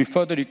 we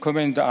further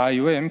recommend the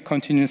IOM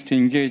continues to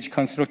engage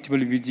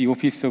constructively with the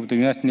Office of the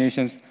United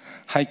Nations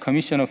High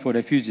Commissioner for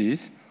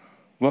Refugees,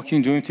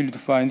 working jointly to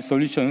find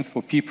solutions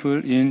for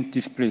people in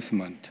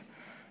displacement.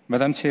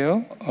 Madam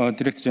Chair,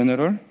 Director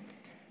General,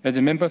 as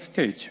a member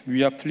state,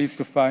 we are pleased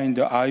to find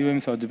the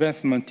IOM's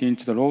advancement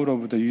into the role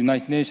of the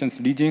United Nations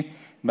leading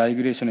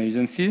migration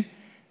agency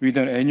with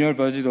an annual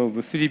budget of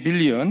 $3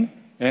 billion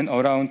and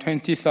around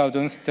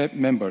 20,000 staff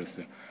members.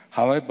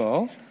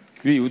 However,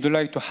 we would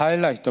like to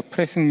highlight the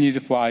pressing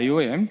need for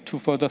IOM to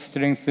further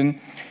strengthen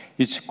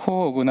its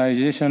core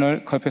organizational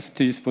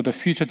capacities for the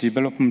future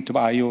development of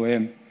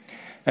IOM.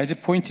 As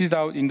pointed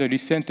out in the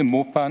recent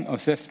MOPAN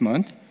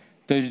assessment,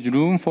 there is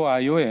room for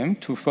IOM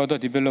to further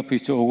develop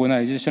its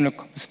organizational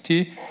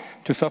capacity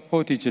to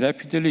support its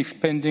rapidly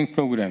expanding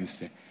programs.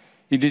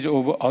 It is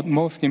of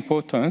utmost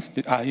importance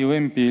that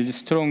IOM builds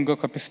stronger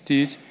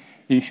capacities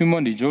in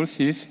human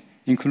resources,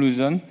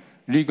 inclusion,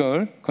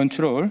 legal,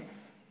 control,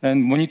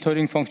 and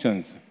monitoring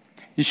functions.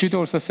 It should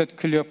also set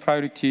clear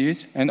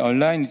priorities and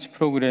align its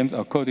programs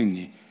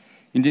accordingly.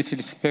 In this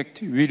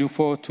respect, we look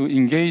forward to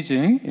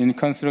engaging in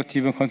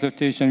constructive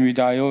consultation with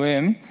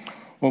IOM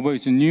over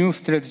its new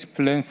strategic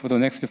plan for the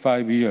next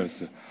 5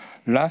 years.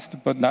 Last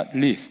but not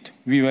least,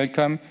 we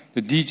welcome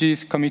the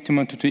DG's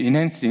commitment to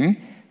enhancing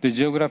the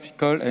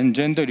geographical and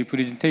gender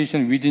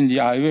representation within the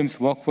IOM's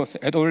workforce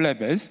at all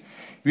levels,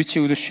 which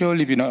would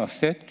surely be an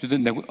asset to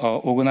the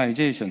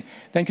organization.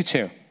 Thank you,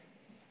 Chair.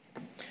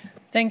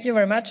 Thank you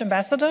very much,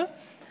 Ambassador.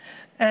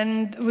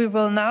 And we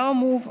will now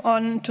move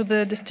on to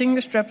the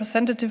distinguished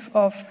representative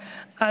of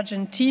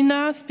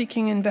Argentina,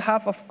 speaking in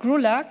behalf of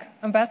GRULAC.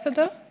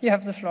 Ambassador, you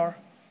have the floor.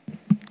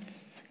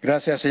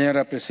 Gracias,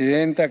 señora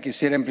presidenta.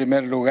 Quisiera en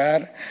primer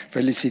lugar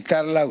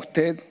felicitarla a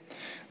usted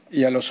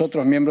y a los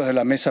otros miembros de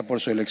la mesa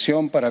por su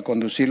elección para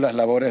conducir las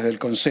labores del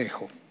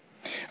Consejo.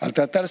 Al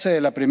tratarse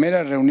de la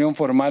primera reunión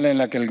formal en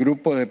la que el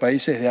Grupo de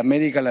Países de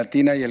América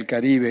Latina y el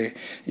Caribe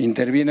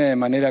interviene de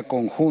manera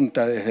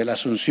conjunta desde la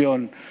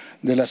asunción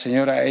de la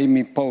señora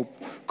Amy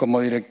Pope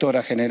como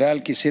directora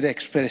general, quisiera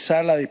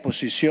expresar la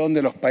disposición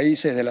de los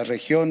países de la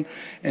región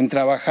en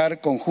trabajar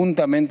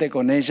conjuntamente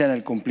con ella en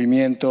el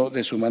cumplimiento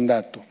de su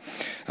mandato.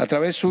 A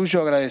través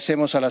suyo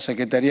agradecemos a la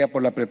Secretaría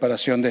por la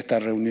preparación de esta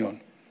reunión.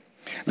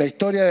 La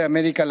historia de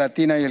América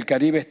Latina y el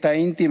Caribe está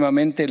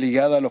íntimamente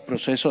ligada a los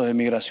procesos de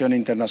migración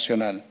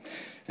internacional.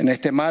 En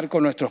este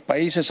marco, nuestros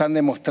países han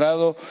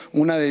demostrado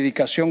una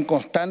dedicación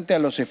constante a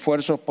los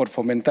esfuerzos por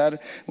fomentar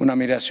una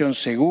migración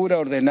segura,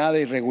 ordenada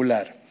y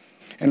regular.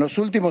 En los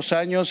últimos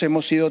años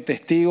hemos sido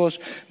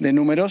testigos de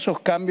numerosos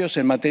cambios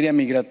en materia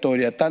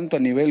migratoria, tanto a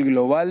nivel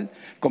global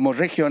como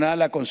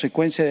regional, a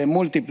consecuencia de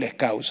múltiples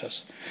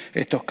causas.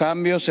 Estos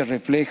cambios se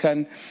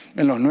reflejan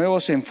en los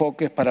nuevos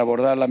enfoques para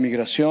abordar la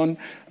migración,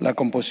 la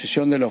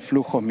composición de los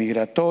flujos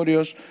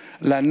migratorios,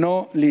 la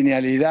no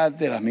linealidad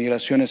de las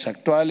migraciones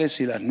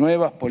actuales y las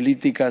nuevas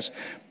políticas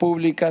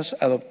públicas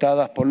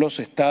adoptadas por los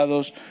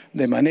Estados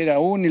de manera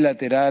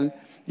unilateral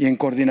y en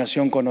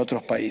coordinación con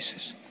otros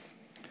países.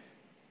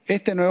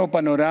 Este nuevo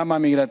panorama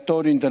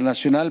migratorio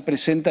internacional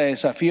presenta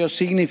desafíos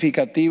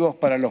significativos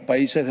para los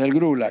países del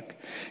GRULAC,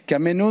 que a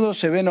menudo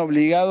se ven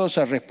obligados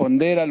a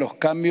responder a los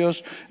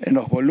cambios en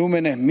los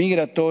volúmenes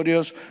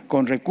migratorios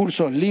con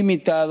recursos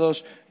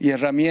limitados y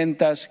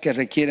herramientas que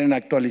requieren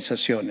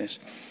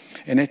actualizaciones.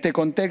 En este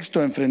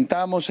contexto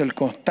enfrentamos el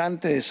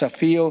constante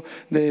desafío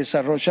de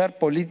desarrollar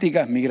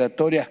políticas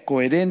migratorias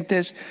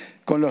coherentes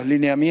con los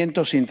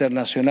lineamientos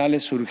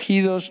internacionales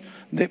surgidos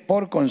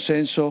por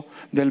consenso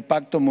del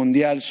Pacto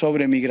Mundial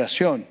sobre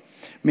Migración,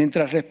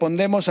 mientras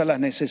respondemos a las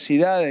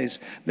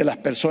necesidades de las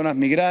personas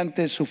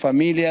migrantes, sus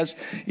familias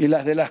y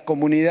las de las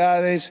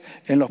comunidades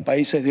en los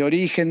países de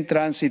origen,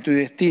 tránsito y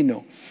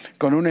destino,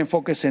 con un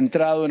enfoque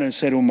centrado en el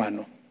ser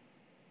humano.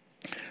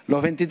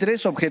 Los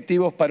 23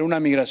 objetivos para una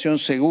migración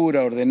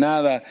segura,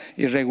 ordenada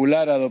y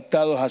regular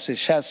adoptados hace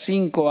ya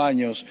 5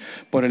 años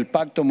por el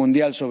Pacto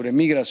Mundial sobre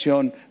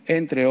Migración,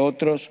 entre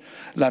otros,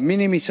 la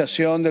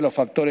minimización de los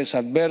factores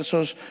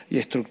adversos y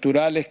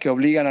estructurales que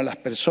obligan a las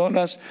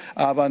personas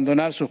a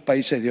abandonar sus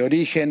países de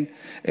origen,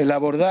 el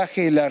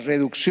abordaje y la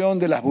reducción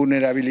de las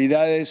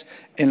vulnerabilidades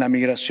en la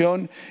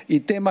migración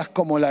y temas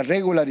como la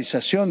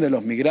regularización de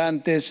los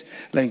migrantes,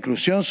 la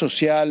inclusión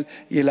social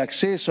y el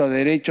acceso a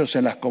derechos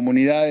en las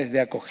comunidades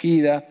de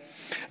acogida,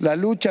 la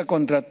lucha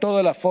contra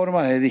todas las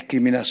formas de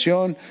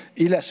discriminación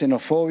y la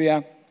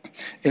xenofobia,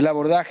 el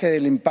abordaje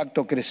del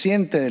impacto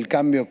creciente del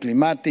cambio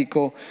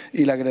climático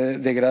y la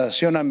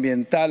degradación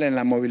ambiental en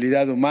la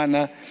movilidad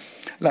humana,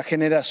 la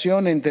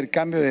generación e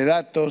intercambio de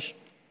datos,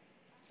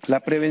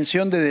 la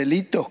prevención de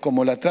delitos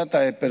como la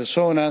trata de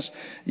personas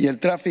y el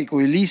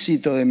tráfico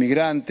ilícito de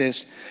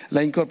migrantes,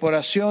 la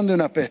incorporación de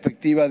una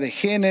perspectiva de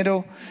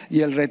género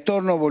y el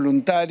retorno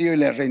voluntario y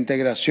la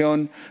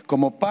reintegración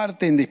como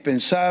parte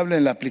indispensable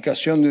en la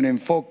aplicación de un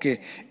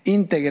enfoque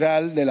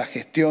integral de la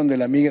gestión de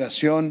la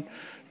migración.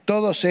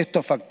 Todos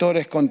estos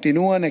factores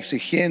continúan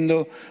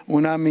exigiendo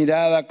una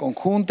mirada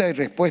conjunta y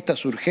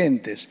respuestas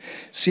urgentes,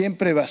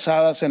 siempre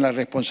basadas en la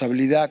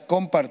responsabilidad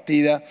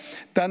compartida,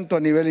 tanto a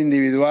nivel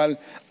individual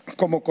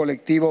como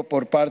colectivo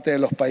por parte de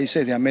los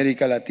países de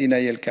América Latina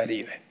y el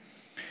Caribe.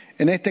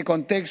 En este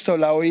contexto,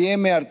 la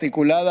OIM,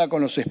 articulada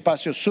con los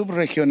espacios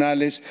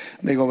subregionales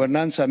de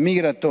gobernanza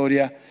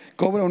migratoria,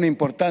 cobra una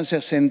importancia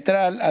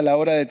central a la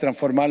hora de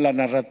transformar la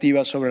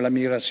narrativa sobre la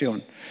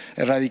migración,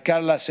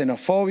 erradicar la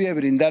xenofobia y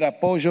brindar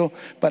apoyo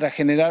para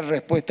generar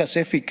respuestas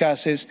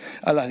eficaces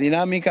a las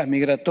dinámicas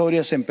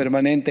migratorias en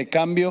permanente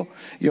cambio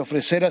y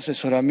ofrecer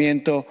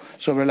asesoramiento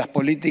sobre las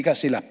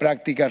políticas y las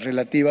prácticas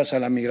relativas a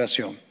la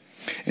migración.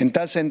 En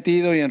tal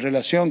sentido y en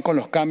relación con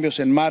los cambios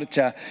en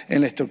marcha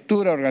en la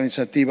estructura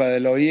organizativa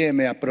de la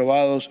OIM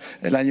aprobados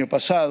el año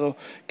pasado,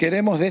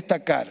 queremos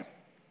destacar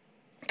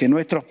que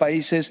nuestros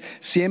países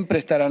siempre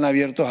estarán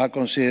abiertos a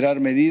considerar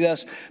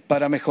medidas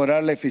para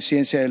mejorar la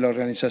eficiencia de la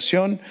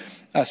organización,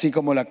 así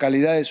como la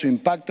calidad de su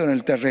impacto en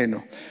el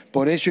terreno.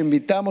 Por ello,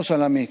 invitamos a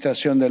la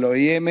Administración de la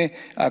OIM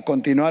a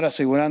continuar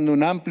asegurando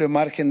un amplio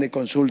margen de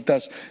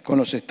consultas con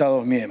los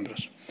Estados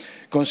miembros.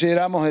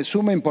 Consideramos de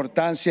suma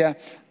importancia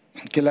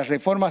que las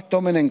reformas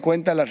tomen en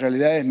cuenta las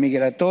realidades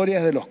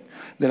migratorias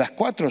de las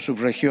 4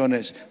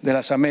 subregiones de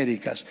las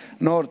Américas,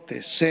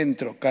 Norte,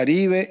 Centro,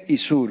 Caribe y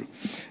Sur,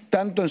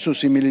 tanto en sus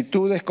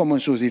similitudes como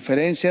en sus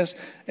diferencias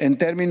en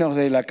términos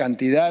de la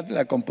cantidad,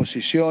 la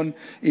composición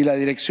y la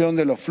dirección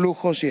de los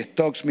flujos y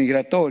stocks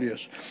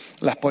migratorios,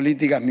 las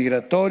políticas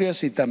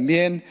migratorias y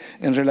también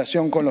en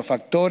relación con los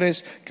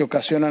factores que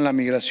ocasionan la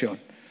migración.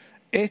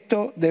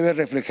 Esto debe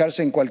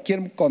reflejarse en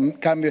cualquier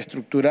cambio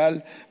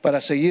estructural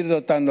para seguir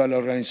dotando a la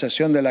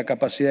organización de la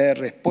capacidad de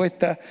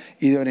respuesta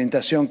y de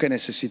orientación que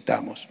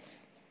necesitamos.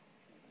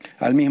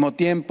 Al mismo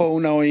tiempo,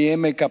 una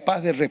OIM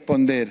capaz de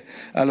responder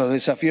a los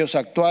desafíos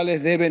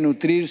actuales debe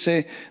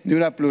nutrirse de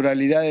una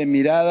pluralidad de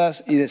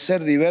miradas y de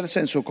ser diversa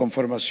en su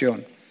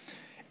conformación.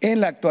 En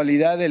la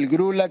actualidad, el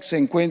GRULAC se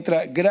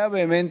encuentra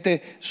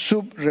gravemente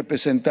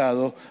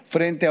subrepresentado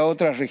frente a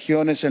otras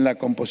regiones en la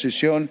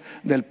composición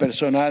del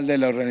personal de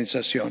la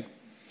organización.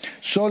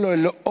 Solo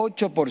el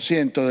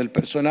 8% del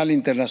personal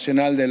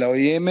internacional de la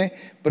OIM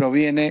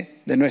proviene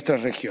de nuestra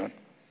región.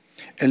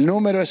 El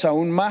número es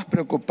aún más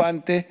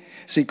preocupante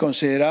si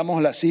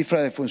consideramos la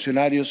cifra de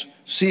funcionarios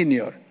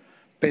senior,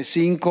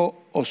 P5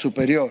 o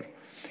superior,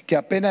 que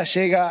apenas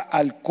llega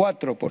al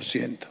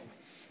 4%.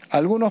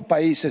 Algunos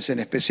países, en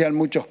especial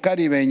muchos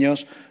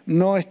caribeños,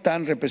 no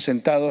están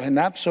representados en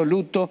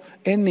absoluto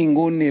en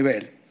ningún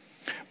nivel.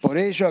 Por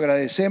ello,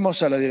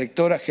 agradecemos a la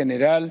directora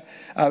general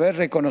haber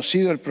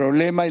reconocido el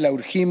problema y la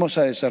urgimos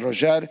a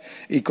desarrollar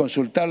y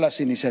consultar las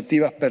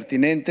iniciativas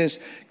pertinentes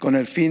con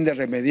el fin de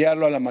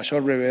remediarlo a la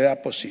mayor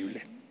brevedad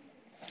posible.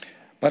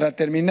 Para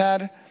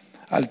terminar,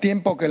 al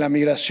tiempo que la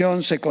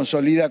migración se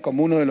consolida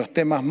como uno de los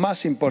temas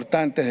más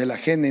importantes de la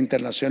agenda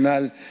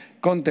internacional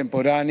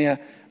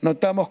contemporánea,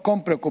 notamos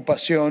con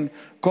preocupación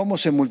cómo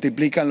se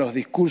multiplican los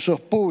discursos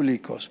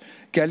públicos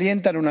que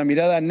alientan una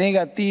mirada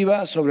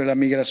negativa sobre la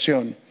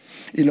migración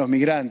y los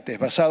migrantes,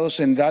 basados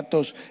en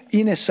datos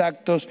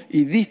inexactos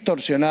y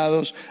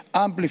distorsionados,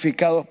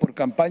 amplificados por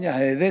campañas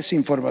de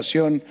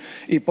desinformación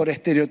y por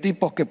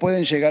estereotipos que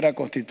pueden llegar a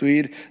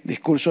constituir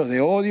discursos de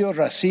odio,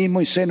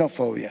 racismo y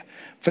xenofobia.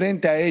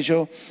 Frente a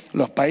ello,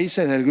 los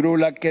países del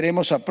GRULAC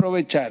queremos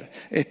aprovechar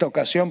esta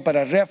ocasión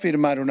para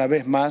reafirmar una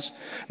vez más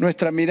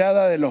nuestra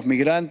mirada de los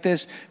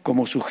migrantes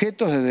como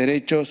sujetos de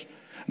derechos,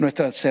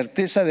 nuestra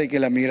certeza de que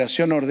la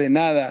migración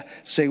ordenada,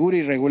 segura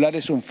y regular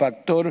es un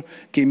factor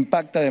que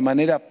impacta de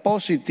manera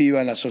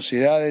positiva en las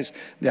sociedades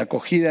de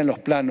acogida en los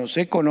planos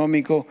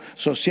económico,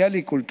 social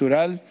y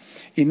cultural,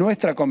 y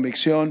nuestra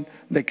convicción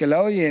de que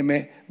la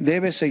OIM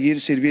debe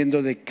seguir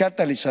sirviendo de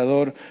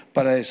catalizador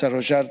para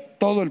desarrollar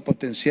todo el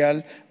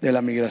potencial de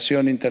la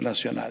migración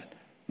internacional.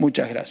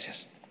 Muchas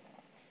gracias.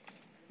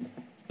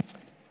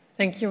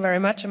 Thank you very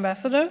much,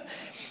 Ambassador.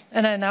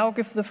 And I now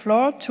give the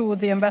floor to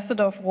the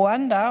Ambassador of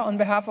Rwanda on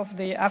behalf of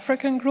the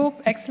African Group.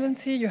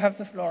 Excellency, you have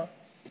the floor.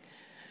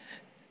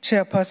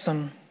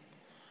 Chairperson,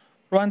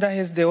 Rwanda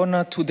has the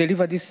honor to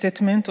deliver this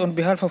statement on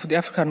behalf of the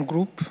African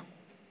Group.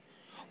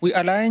 We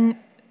align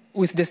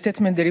with the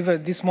statement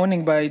delivered this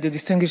morning by the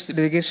distinguished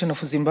delegation of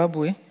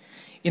Zimbabwe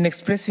in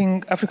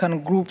expressing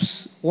African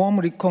Group's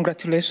warm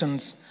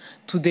congratulations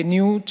to the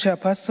new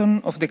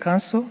chairperson of the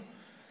Council,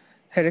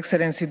 Her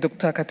Excellency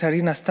Dr.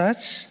 Katarina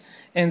Stach,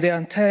 and the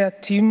entire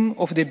team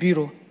of the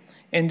Bureau,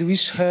 and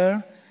wish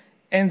her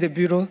and the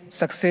Bureau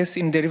success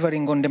in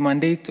delivering on the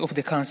mandate of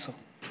the Council.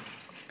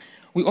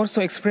 We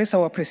also express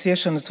our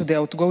appreciations to the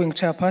outgoing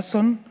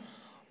chairperson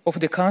of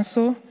the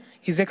Council,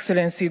 His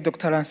Excellency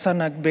Dr.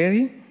 Lansana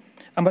Gberi,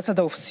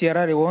 Ambassador of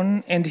Sierra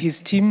Leone, and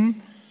his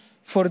team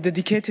for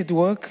dedicated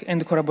work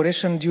and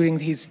collaboration during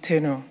his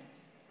tenure.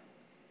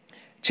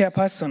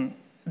 Chairperson,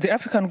 the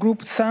African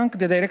Group thanks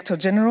the Director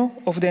General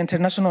of the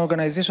International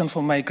Organization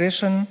for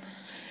Migration,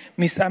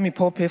 Ms. Amy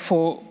Pope,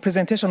 for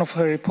presentation of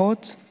her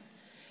report,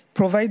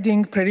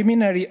 providing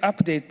preliminary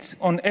updates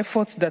on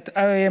efforts that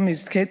IOM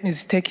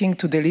is taking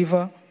to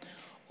deliver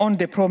on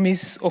the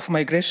promise of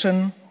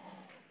migration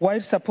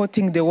while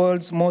supporting the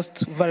world's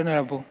most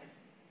vulnerable.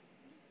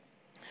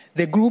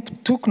 The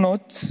group took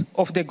note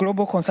of the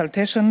global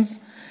consultations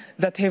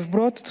that have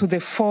brought to the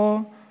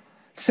fore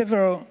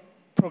several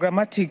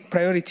programmatic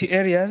priority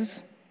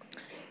areas,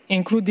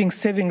 including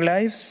saving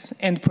lives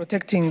and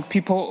protecting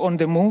people on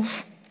the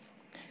move,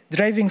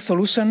 driving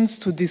solutions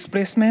to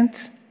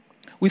displacement,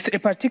 with a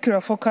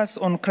particular focus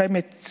on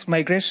climate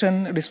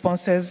migration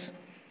responses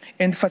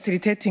and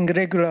facilitating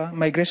regular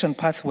migration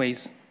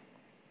pathways.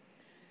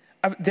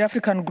 The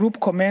African Group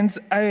commends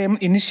IOM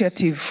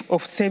initiative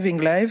of saving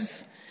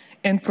lives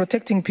and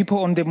protecting people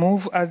on the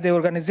move, as the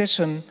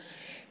organization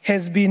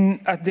has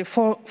been at the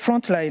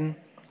front line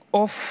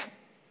of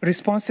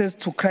responses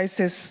to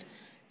crises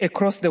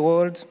across the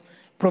world,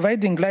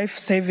 providing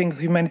life-saving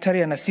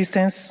humanitarian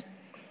assistance,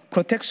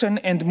 protection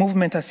and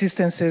movement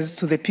assistances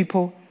to the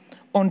people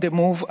on the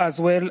move,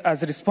 as well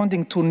as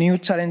responding to new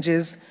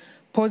challenges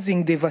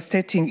posing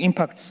devastating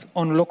impacts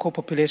on local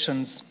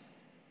populations.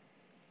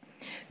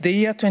 The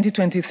year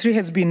 2023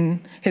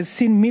 has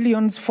seen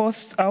millions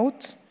forced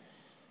out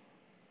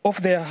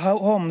of their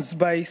homes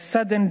by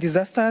sudden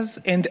disasters,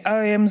 and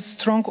IOM's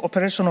strong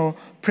operational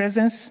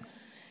presence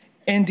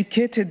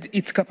indicated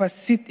its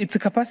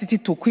capacity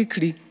to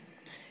quickly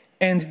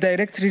and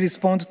directly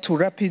respond to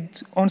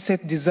rapid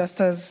onset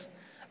disasters,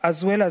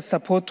 as well as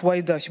support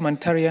wider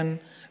humanitarian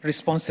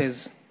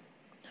responses.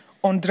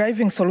 On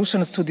driving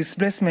solutions to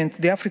displacement,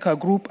 the Africa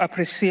Group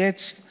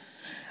appreciates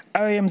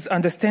IOM's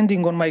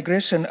understanding on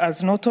migration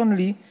as not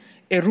only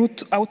a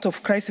route out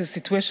of crisis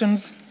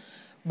situations,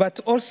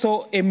 but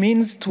also a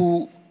means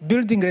to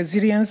building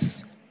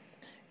resilience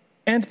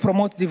and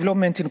promote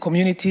development in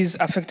communities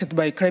affected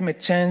by climate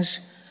change,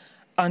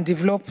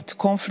 undeveloped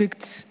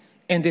conflict,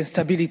 and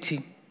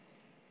instability.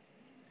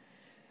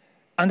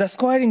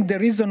 Underscoring the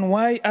reason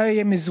why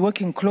IOM is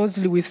working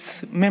closely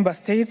with member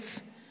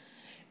states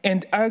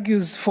and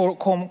argues for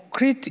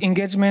concrete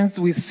engagement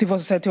with civil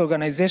society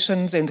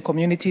organizations and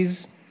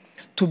communities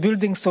to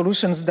building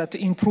solutions that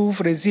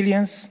improve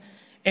resilience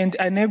and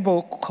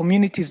enable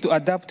communities to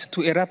adapt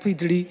to a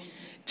rapidly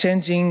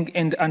changing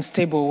and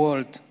unstable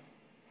world.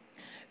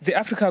 The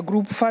Africa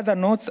Group further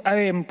notes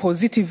IOM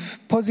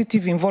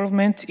positive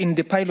involvement in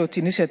the pilot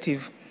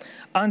initiative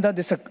under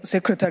the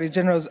Secretary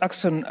General's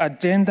Action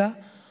Agenda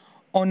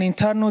on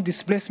internal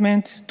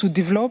displacement to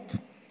develop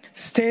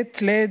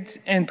state-led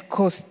and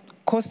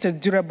costed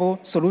durable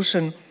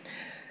solution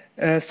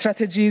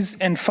strategies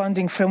and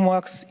funding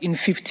frameworks in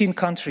 15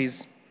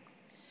 countries.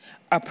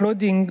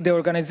 Applauding the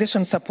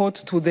organization's support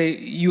to the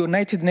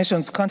United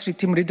Nations country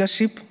team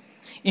leadership,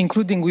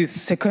 including with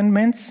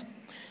secondments,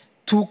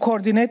 to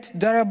coordinate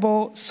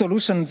durable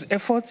solutions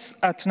efforts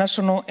at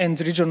national and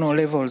regional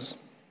levels.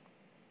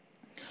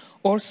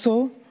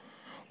 Also,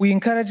 we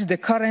encourage the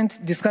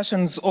current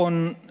discussions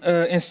on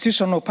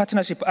institutional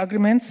partnership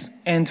agreements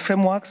and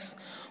frameworks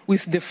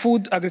with the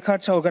Food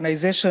Agriculture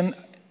Organization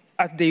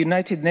at the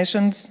United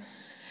Nations,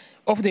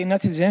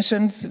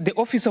 the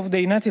Office of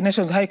the United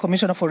Nations High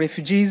Commissioner for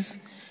Refugees,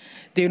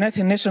 the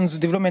United Nations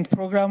Development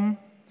Programme,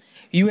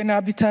 UN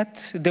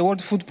Habitat, the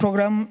World Food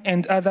Programme,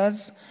 and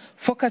others,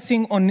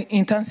 focusing on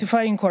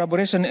intensifying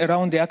collaboration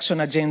around the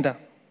action agenda.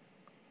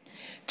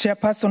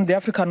 Chairperson, the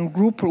African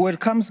Group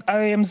welcomes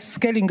IOM's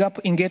scaling up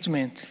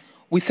engagement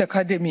with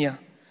academia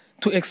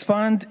to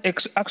expand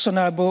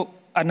actionable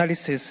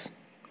analysis,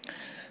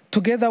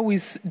 together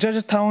with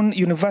Georgetown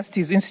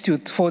University's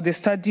Institute for the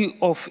Study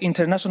of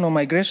International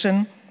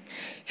Migration,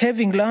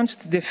 having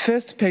launched the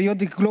first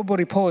periodic global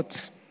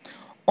report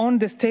on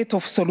the state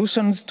of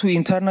solutions to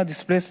internal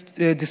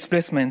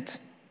displacement.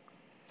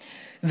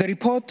 The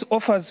report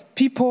offers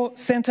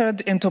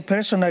people-centered and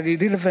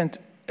operationally relevant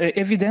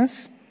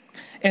evidence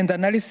and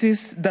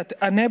analysis that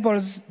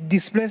enables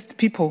displaced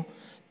people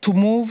to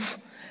move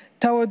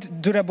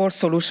toward durable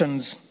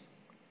solutions,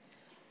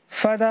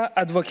 further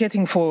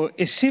advocating for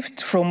a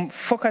shift from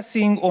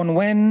focusing on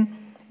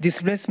when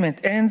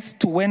displacement ends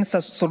to when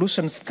such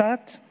solutions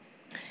start,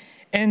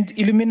 and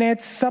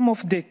illuminates some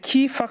of the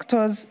key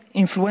factors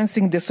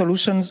influencing the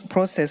solutions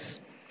process,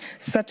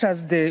 such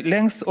as the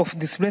length of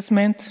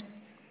displacement,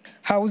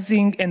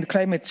 housing, and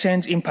climate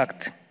change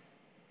impact.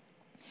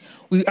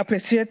 We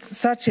appreciate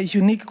such a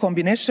unique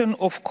combination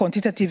of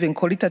quantitative and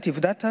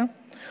qualitative data,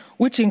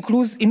 which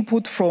includes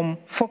input from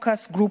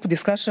focus group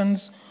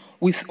discussions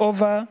with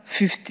over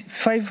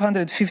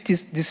 550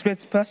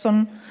 displaced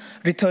persons,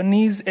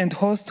 returnees, and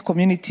host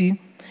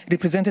community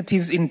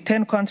representatives in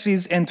 10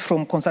 countries, and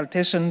from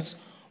consultations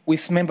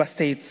with member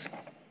states.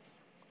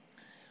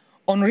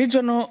 On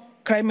regional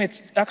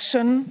climate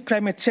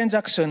change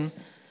action,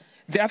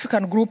 the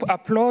African Group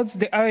applauds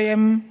the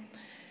IOM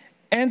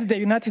and the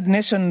United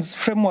Nations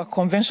Framework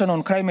Convention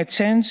on Climate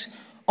Change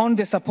on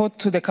the support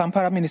to the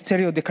Kampala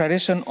Ministerial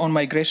Declaration on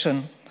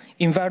Migration,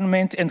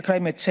 Environment and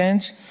Climate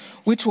Change,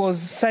 which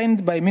was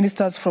signed by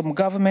ministers from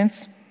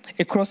governments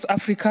across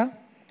Africa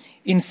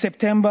in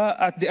September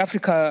at the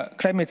Africa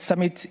Climate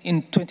Summit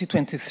in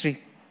 2023.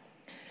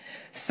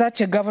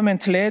 Such a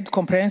government-led,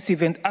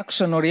 comprehensive and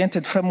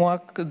action-oriented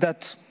framework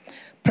that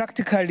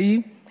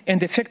practically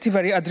and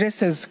effectively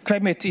addresses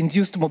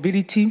climate-induced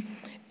mobility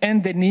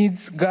and the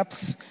needs,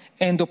 gaps,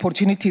 and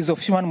opportunities of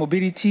human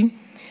mobility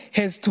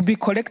has to be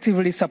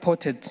collectively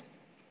supported.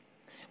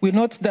 We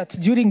note that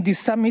during this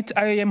summit,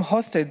 IOM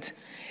hosted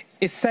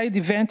a side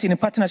event in a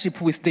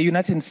partnership with the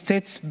United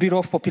States Bureau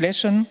of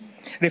Population,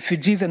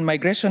 Refugees and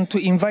Migration to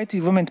invite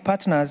development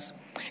partners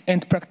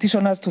and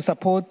practitioners to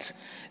support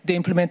the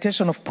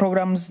implementation of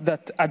programs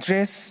that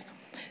address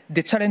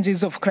the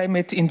challenges of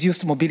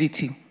climate-induced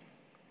mobility.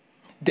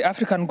 The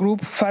African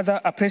Group further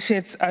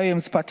appreciates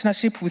IOM's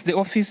partnership with the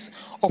Office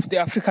of the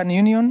African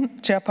Union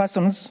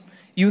Chairperson's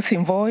Youth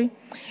Envoy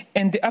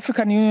and the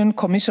African Union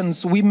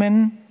Commission's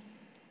Women,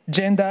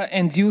 Gender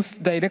and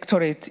Youth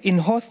Directorate in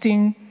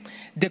hosting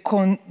the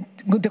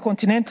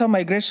Continental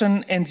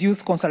Migration and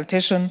Youth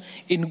Consultation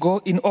in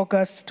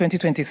August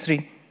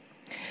 2023.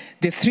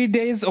 The 3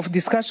 days of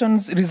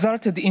discussions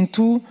resulted in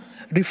 2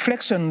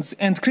 reflections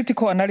and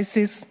critical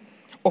analysis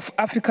of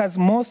Africa's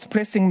most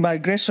pressing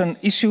migration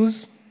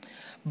issues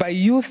by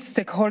youth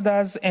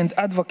stakeholders and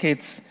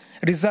advocates,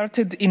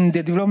 resulted in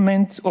the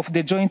development of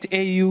the joint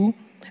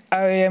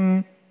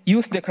AU-IOM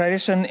Youth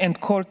Declaration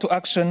and Call to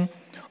Action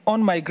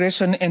on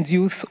Migration and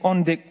Youth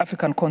on the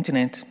African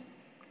continent.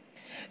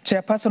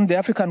 Chairperson, the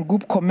African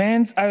Group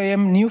commends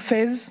IOM new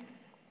phase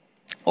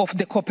of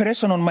the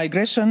cooperation on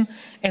migration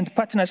and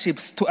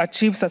partnerships to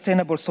achieve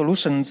sustainable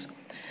solutions,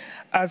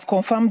 as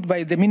confirmed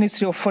by the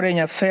Ministry of Foreign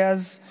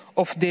Affairs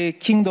of the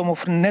Kingdom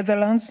of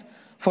Netherlands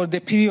for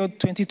the period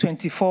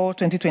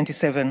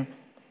 2024-2027.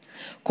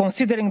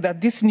 Considering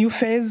that this new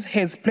phase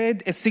has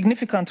played a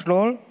significant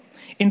role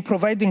in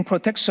providing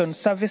protection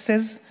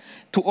services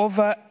to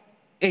over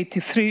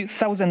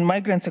 83,000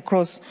 migrants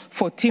across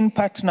 14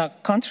 partner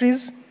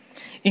countries,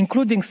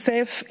 including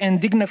safe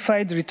and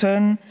dignified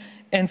return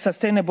and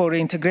sustainable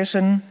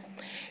reintegration,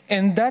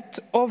 and that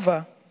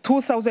over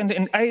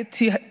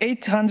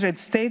 2,800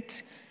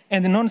 state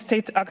and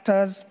non-state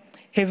actors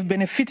have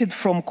benefited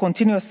from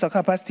continuous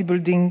capacity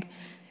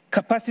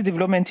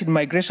development in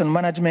migration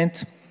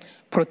management,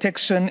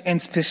 protection,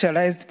 and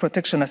specialized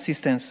protection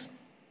assistance.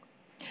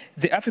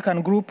 The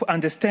African Group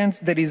understands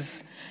there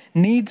is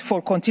need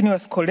for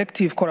continuous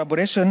collective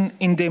collaboration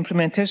in the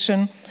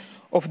implementation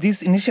of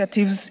these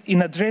initiatives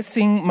in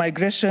addressing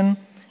migration,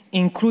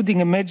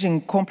 including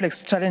emerging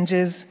complex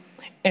challenges,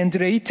 and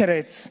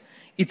reiterates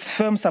its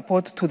firm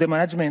support to the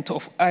management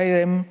of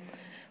IOM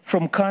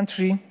from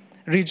country,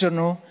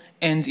 regional,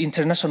 and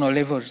international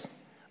levels.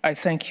 I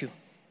thank you.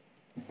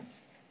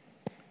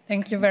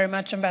 Thank you very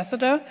much,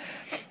 Ambassador.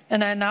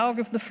 And I now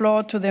give the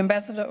floor to the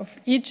Ambassador of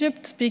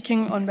Egypt,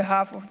 speaking on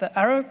behalf of the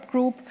Arab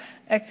Group.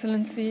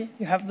 Excellency,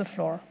 you have the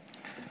floor.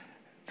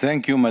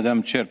 Thank you,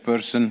 Madam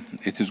Chairperson.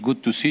 It is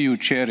good to see you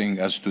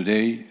chairing us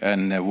today,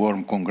 and a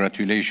warm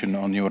congratulations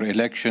on your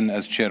election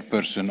as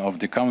Chairperson of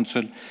the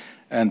Council,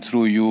 and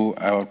through you,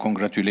 our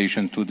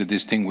congratulations to the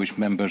distinguished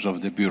members of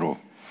the Bureau.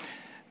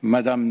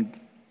 Madam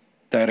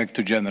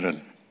Director General,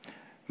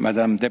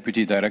 Madam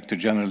Deputy Director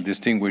General,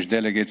 distinguished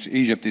delegates,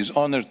 Egypt is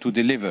honored to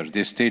deliver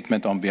this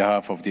statement on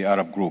behalf of the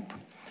Arab Group.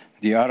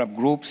 The Arab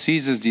Group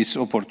seizes this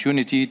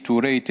opportunity to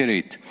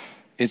reiterate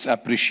its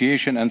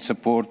appreciation and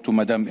support to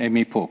Madam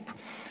Amy Pope,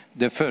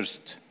 the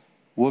first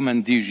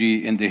woman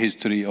DG in the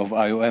history of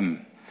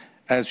IOM,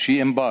 as she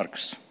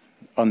embarks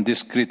on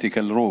this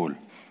critical role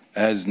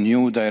as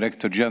new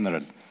Director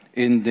General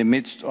in the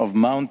midst of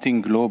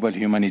mounting global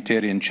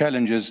humanitarian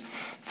challenges,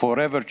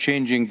 forever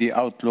changing the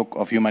outlook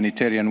of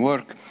humanitarian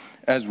work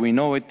as we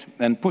know it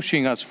and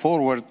pushing us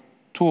forward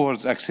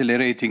towards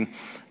accelerating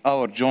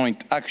our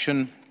joint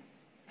action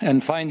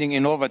and finding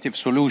innovative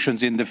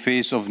solutions in the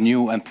face of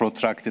new and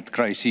protracted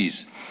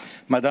crises.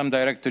 Madam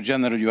Director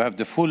General, you have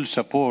the full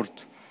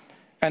support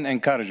and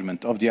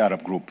encouragement of the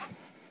Arab Group.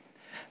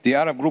 The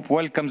Arab Group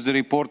welcomes the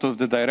report of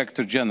the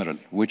Director General,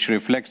 which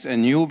reflects a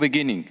new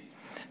beginning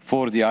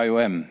for the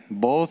IOM,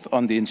 both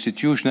on the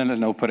institutional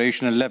and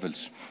operational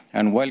levels,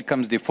 and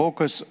welcomes the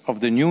focus of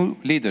the new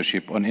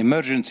leadership on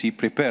emergency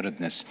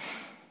preparedness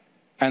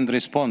and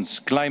response,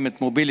 climate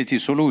mobility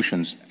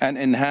solutions, and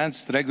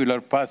enhanced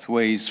regular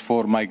pathways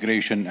for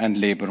migration and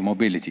labor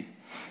mobility.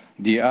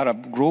 The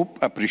Arab Group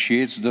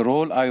appreciates the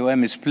role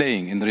IOM is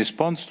playing in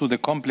response to the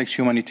complex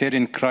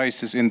humanitarian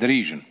crisis in the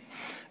region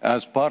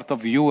as part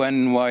of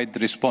UN-wide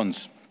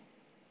response.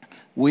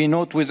 We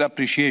note with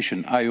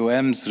appreciation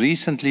IOM's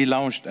recently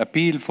launched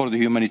appeal for the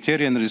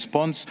humanitarian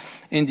response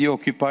in the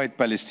occupied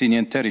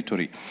Palestinian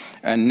territory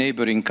and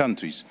neighboring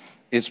countries,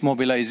 its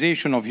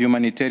mobilization of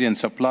humanitarian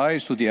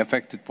supplies to the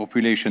affected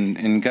population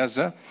in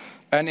Gaza,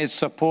 and its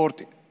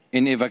support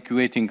in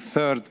evacuating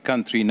third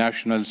country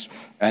nationals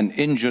and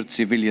injured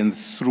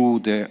civilians through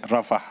the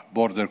Rafah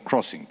border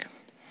crossing.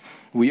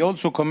 We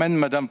also commend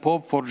Madam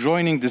Pope for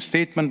joining the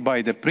statement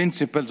by the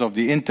principals of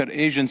the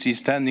Interagency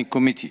Standing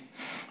Committee,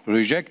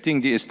 rejecting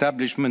the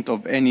establishment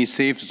of any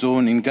safe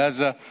zone in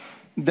Gaza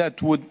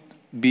that would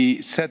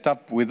be set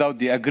up without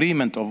the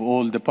agreement of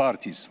all the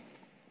parties,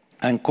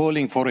 and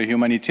calling for a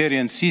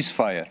humanitarian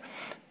ceasefire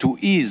to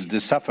ease the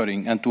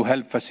suffering and to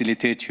help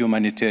facilitate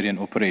humanitarian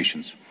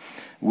operations.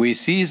 We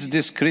seize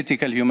this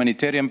critical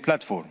humanitarian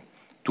platform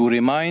to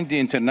remind the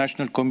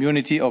international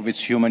community of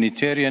its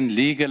humanitarian,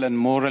 legal and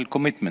moral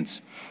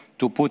commitments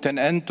to put an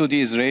end to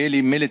the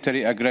Israeli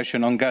military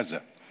aggression on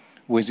Gaza,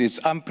 with its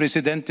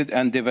unprecedented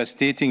and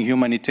devastating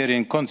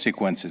humanitarian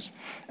consequences,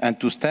 and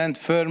to stand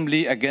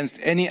firmly against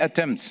any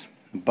attempts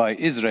by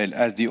Israel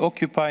as the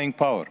occupying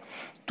power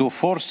to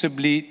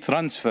forcibly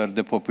transfer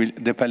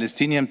the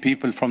Palestinian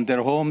people from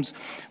their homes,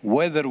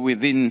 whether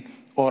within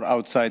or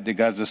outside the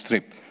Gaza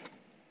Strip.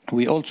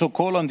 We also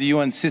call on the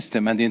UN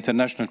system and the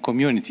international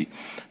community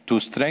to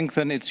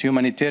strengthen its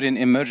humanitarian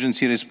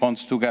emergency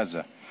response to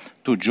Gaza,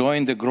 to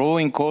join the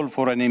growing call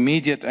for an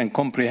immediate and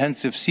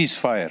comprehensive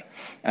ceasefire,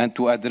 and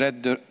to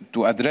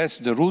address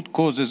the root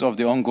causes of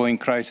the ongoing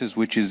crisis,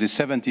 which is the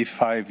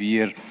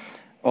 75-year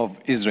of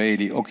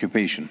Israeli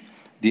occupation.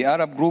 The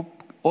Arab Group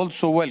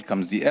also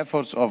welcomes the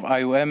efforts of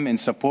IOM in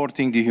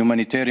supporting the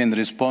humanitarian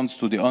response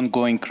to the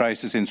ongoing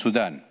crisis in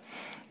Sudan.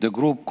 The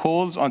group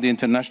calls on the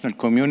international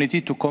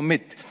community to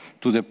commit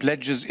to the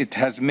pledges it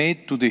has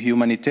made to the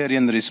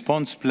humanitarian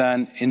response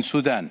plan in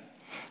Sudan,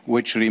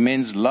 which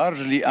remains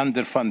largely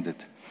underfunded,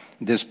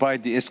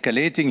 despite the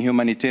escalating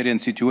humanitarian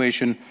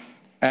situation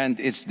and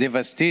its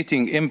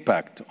devastating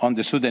impact on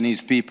the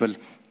Sudanese people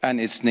and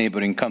its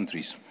neighboring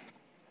countries.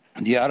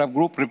 The Arab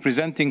Group,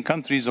 representing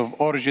countries of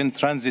origin,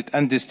 transit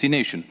and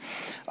destination,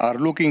 are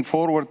looking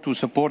forward to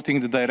supporting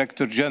the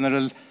Director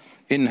General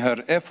in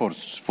her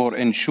efforts for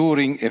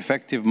ensuring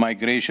effective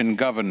migration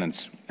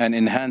governance and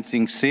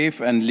enhancing safe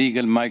and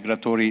legal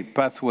migratory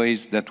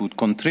pathways that would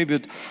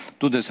contribute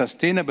to the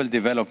sustainable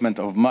development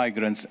of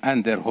migrants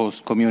and their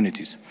host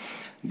communities.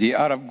 The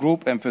Arab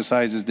Group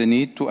emphasizes the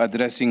need to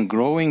addressing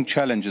growing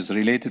challenges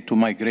related to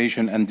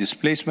migration and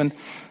displacement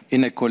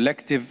in a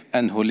collective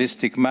and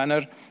holistic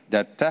manner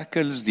that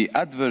tackles the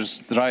adverse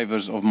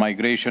drivers of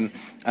migration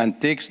and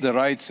takes the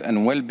rights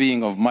and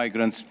well-being of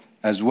migrants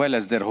as well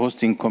as their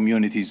hosting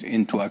communities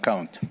into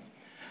account.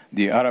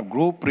 The Arab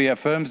Group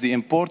reaffirms the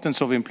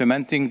importance of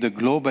implementing the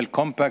Global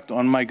Compact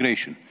on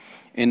Migration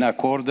in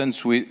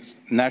accordance with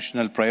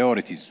national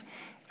priorities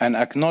and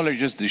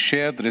acknowledges the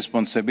shared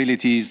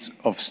responsibilities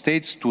of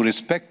states to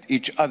respect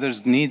each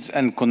other's needs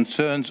and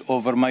concerns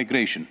over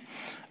migration,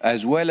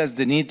 as well as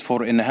the need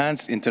for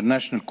enhanced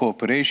international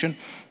cooperation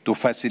to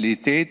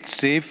facilitate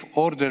safe,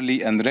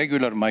 orderly and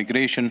regular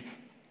migration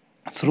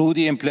through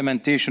the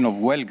implementation of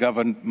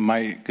well-governed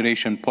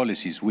migration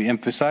policies. We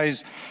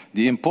emphasize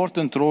the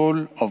important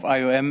role of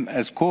IOM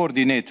as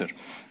coordinator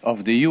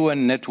of the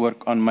UN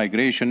network on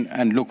migration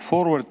and look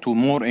forward to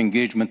more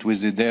engagement with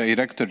the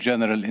Director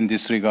General in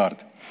this regard.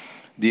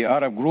 The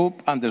Arab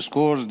Group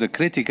underscores the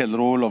critical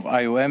role of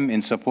IOM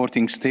in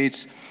supporting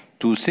states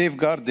to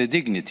safeguard the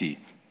dignity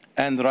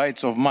and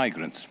rights of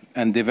migrants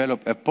and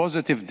develop a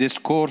positive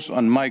discourse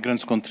on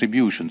migrants'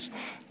 contributions,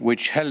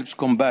 which helps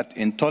combat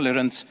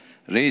intolerance,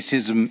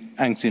 racism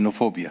and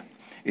xenophobia.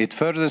 It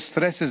further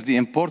stresses the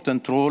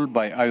important role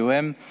by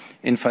IOM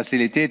in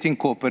facilitating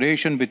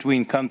cooperation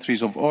between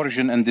countries of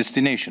origin and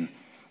destination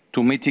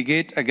to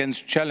mitigate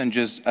against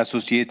challenges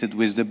associated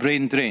with the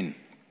brain drain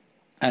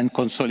and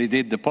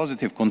consolidate the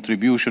positive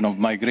contribution of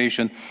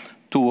migration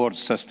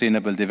towards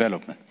sustainable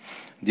development.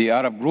 The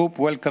Arab Group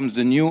welcomes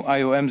the new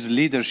IOM's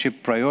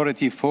leadership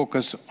priority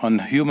focus on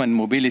human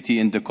mobility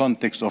in the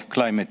context of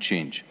climate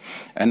change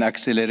and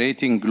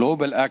accelerating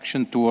global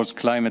action towards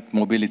climate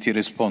mobility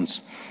response.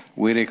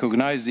 We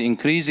recognize the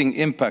increasing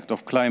impact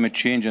of climate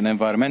change and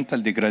environmental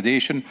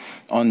degradation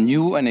on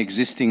new and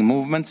existing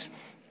movements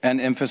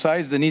and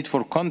emphasize the need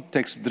for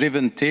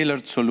context-driven,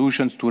 tailored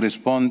solutions to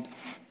respond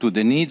to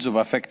the needs of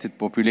affected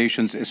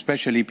populations,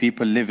 especially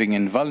people living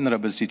in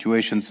vulnerable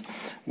situations,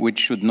 which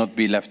should not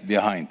be left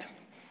behind.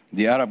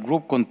 The Arab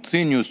Group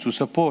continues to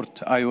support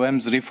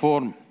IOM's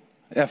reform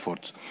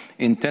efforts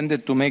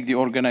intended to make the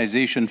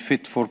organization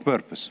fit for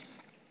purpose,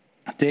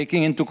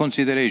 taking into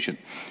consideration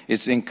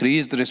its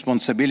increased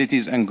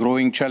responsibilities and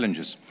growing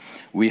challenges.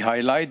 We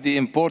highlight the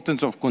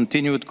importance of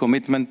continued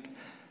commitment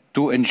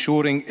to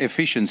ensuring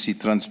efficiency,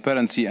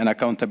 transparency, and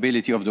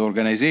accountability of the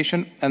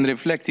organization and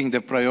reflecting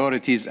the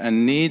priorities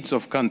and needs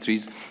of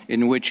countries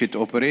in which it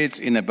operates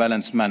in a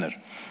balanced manner.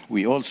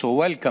 We also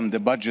welcome the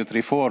budget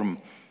reform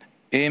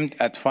aimed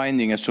at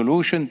finding a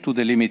solution to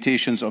the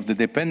limitations of the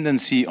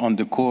dependency on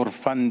the core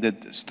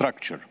funded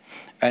structure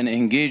and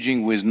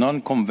engaging with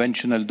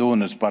non-conventional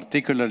donors,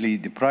 particularly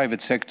the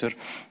private sector,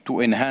 to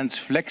enhance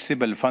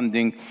flexible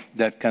funding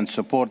that can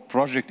support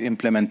project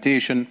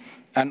implementation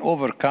and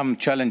overcome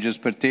challenges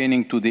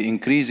pertaining to the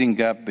increasing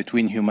gap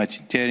between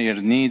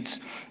humanitarian needs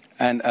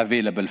and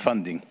available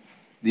funding.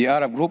 The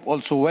Arab Group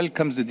also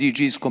welcomes the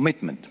DG's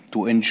commitment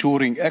to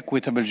ensuring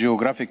equitable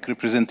geographic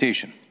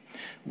representation.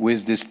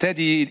 With the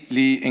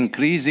steadily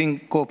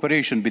increasing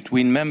cooperation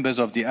between members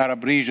of the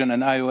Arab region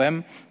and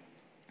IOM,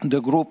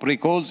 the group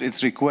recalls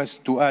its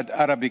request to add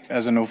Arabic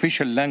as an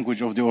official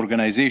language of the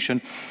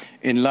organization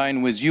in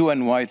line with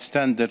UN-wide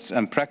standards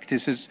and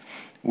practices,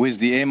 with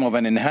the aim of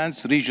an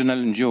enhanced regional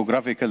and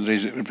geographical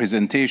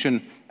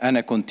representation and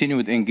a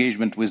continued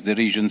engagement with the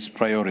region's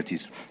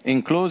priorities.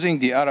 In closing,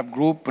 the Arab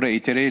Group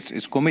reiterates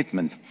its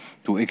commitment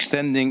to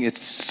extending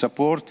its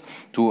support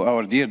to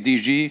our dear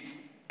DG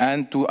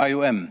and to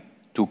IOM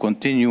to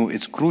continue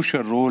its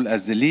crucial role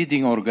as the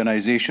leading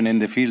organization in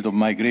the field of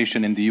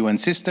migration in the UN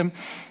system,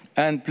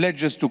 and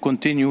pledges to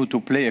continue to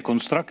play a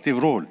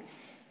constructive role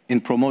in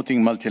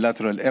promoting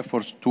multilateral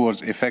efforts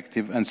towards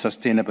effective and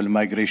sustainable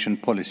migration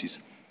policies.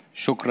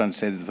 Shukran,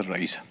 Sayyidat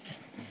al-Raisa.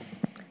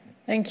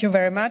 Thank you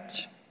very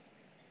much.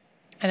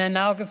 And I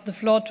now give the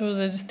floor to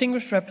the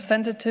distinguished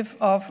representative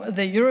of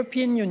the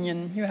European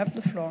Union. You have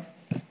the floor.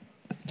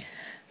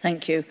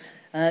 Thank you.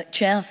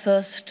 Chair,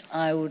 first,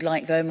 I would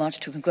like very much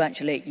to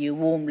congratulate you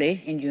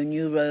warmly in your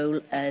new role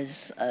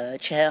as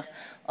Chair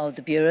of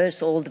the Bureau.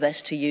 So all the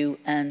best to you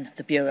and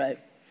the Bureau.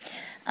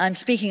 I'm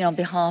speaking on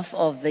behalf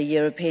of the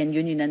European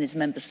Union and its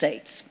member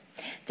states.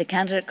 The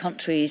candidate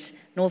countries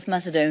North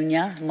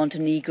Macedonia,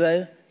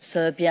 Montenegro,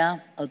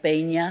 Serbia,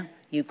 Albania,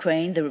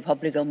 Ukraine, the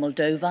Republic of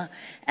Moldova,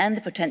 and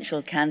the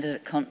potential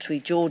candidate country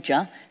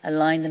Georgia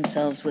align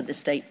themselves with the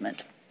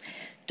statement.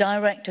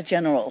 Director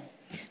General,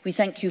 we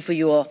thank you for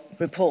your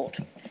report.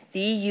 The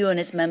EU and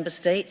its member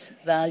states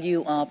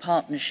value our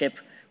partnership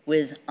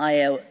with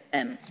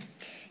IOM.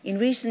 In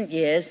recent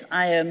years,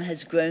 IOM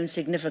has grown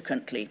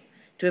significantly,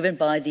 driven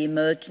by the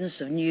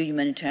emergence of new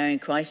humanitarian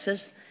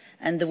crises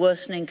and the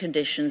worsening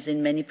conditions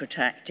in many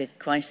protracted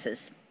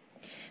crises.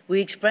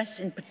 We express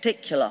in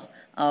particular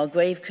our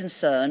grave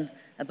concern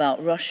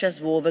about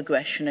Russia's war of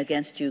aggression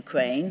against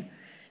Ukraine,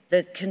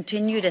 the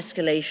continued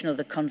escalation of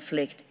the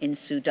conflict in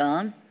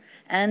Sudan,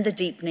 and the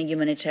deepening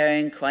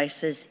humanitarian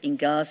crisis in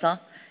Gaza,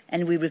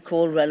 and we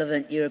recall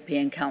relevant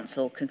European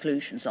Council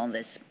conclusions on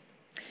this.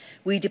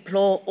 We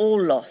deplore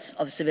all loss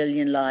of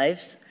civilian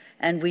lives,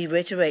 and we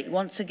reiterate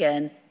once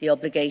again the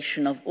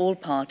obligation of all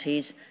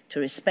parties to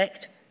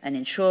respect and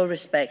ensure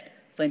respect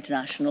for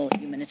international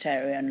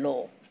humanitarian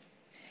law.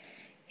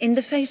 In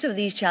the face of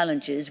these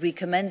challenges, we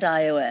commend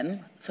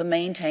IOM for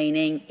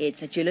maintaining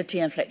its agility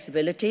and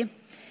flexibility,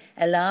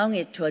 allowing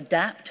it to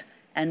adapt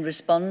and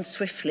respond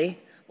swiftly,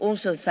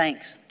 also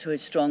thanks to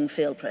its strong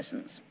field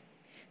presence.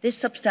 This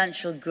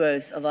substantial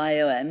growth of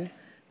IOM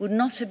would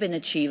not have been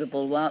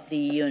achievable without the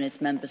EU and its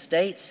member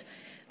states,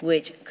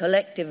 which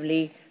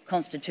collectively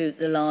constitute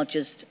the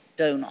largest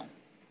donor.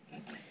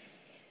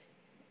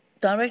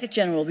 Director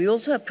General, we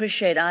also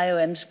appreciate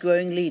IOM's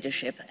growing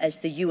leadership as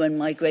the UN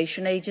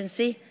Migration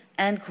Agency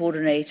and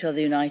coordinator of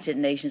the United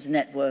Nations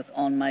Network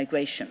on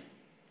Migration.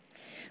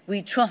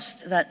 We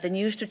trust that the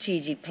new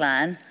strategic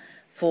plan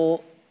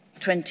for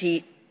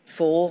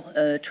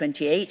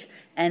 24-28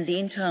 and the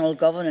internal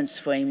governance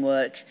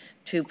framework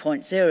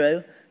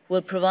 2.0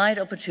 will provide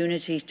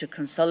opportunities to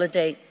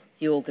consolidate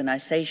the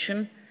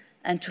organization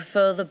and to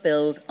further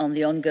build on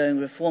the ongoing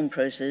reform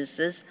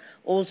processes,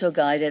 also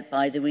guided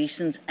by the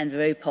recent and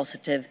very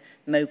positive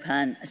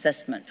MOPAN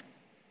assessment.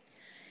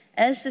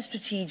 As the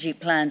strategic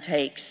plan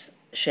takes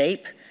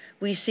shape,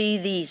 we see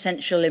the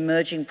essential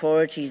emerging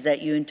priorities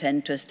that you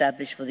intend to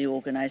establish for the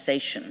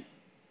organization.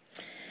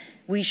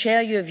 We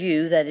share your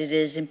view that it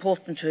is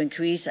important to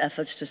increase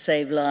efforts to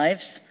save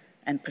lives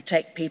and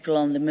protect people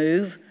on the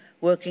move,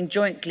 working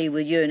jointly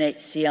with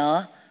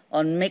UNHCR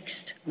on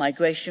mixed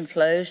migration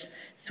flows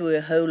through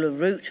a whole of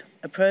route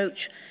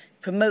approach,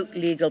 promote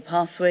legal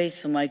pathways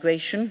for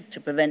migration to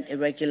prevent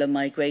irregular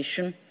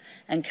migration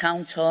and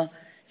counter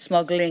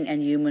smuggling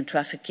and human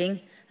trafficking,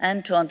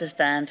 and to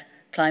understand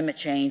climate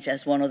change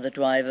as one of the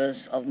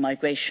drivers of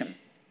migration.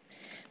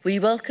 We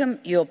welcome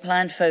your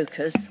planned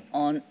focus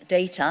on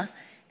data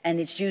and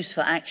its use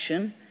for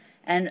action,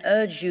 and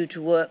urge you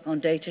to work on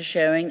data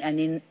sharing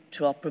and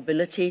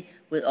interoperability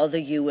with other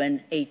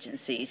UN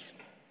agencies.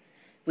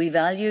 We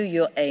value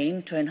your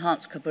aim to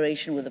enhance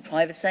cooperation with the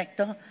private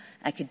sector,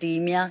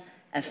 academia,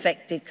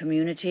 affected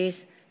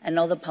communities, and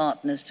other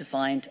partners to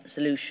find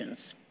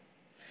solutions.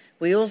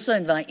 We also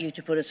invite you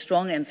to put a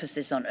strong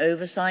emphasis on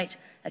oversight,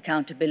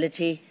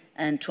 accountability,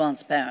 and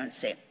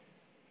transparency.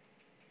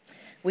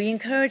 We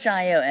encourage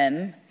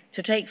IOM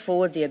to take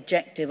forward the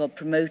objective of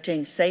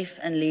promoting safe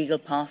and legal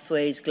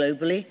pathways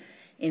globally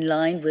in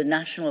line with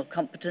national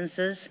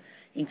competences,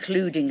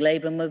 including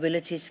labour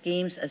mobility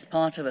schemes as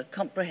part of a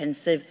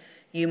comprehensive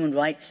human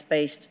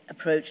rights-based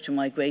approach to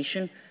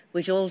migration,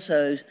 which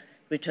also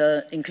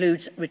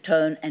includes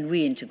return and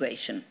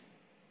reintegration.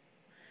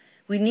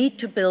 We need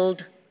to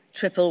build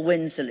triple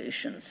win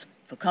solutions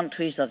for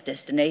countries of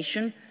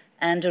destination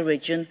and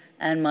origin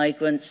and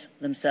migrants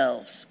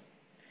themselves.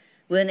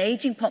 With an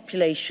ageing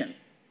population,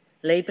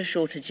 labour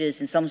shortages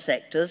in some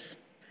sectors,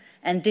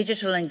 and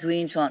digital and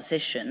green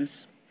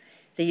transitions,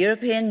 the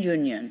European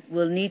Union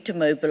will need to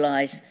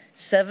mobilise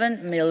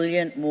 7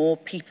 million more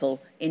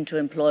people into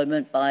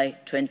employment by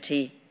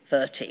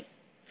 2030.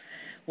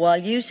 While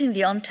using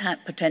the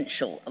untapped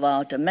potential of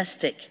our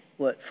domestic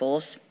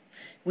workforce,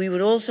 we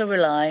would also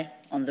rely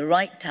on the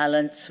right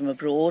talents from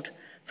abroad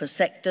for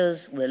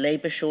sectors with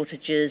labour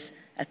shortages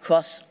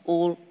across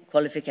all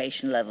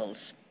qualification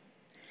levels.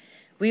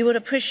 We would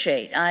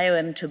appreciate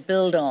IOM to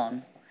build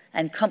on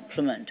and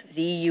complement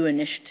the EU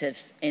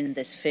initiatives in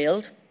this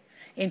field,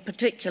 in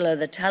particular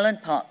the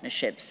talent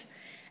partnerships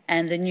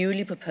and the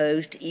newly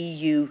proposed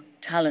EU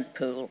talent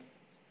pool.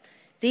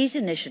 These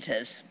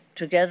initiatives,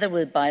 together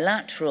with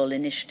bilateral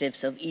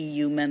initiatives of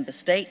EU member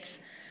states,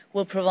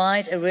 will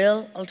provide a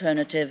real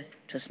alternative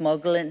to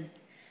smuggling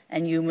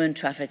and human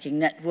trafficking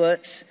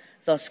networks,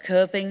 thus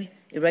curbing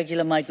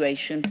irregular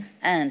migration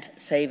and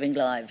saving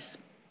lives.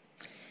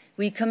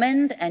 We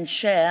commend and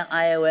share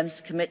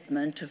IOM's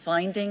commitment to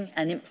finding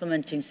and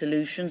implementing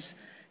solutions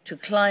to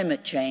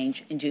climate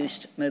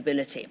change-induced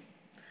mobility.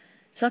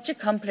 Such a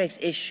complex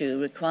issue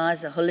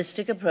requires a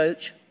holistic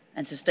approach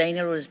and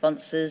sustainable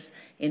responses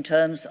in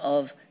terms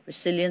of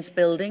resilience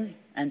building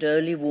and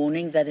early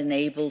warning that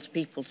enables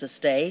people to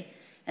stay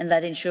and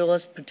that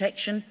ensures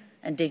protection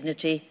and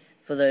dignity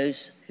for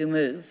those who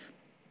move.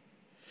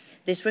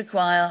 This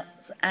requires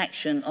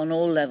action on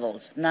all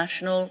levels,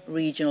 national,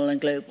 regional and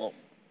global.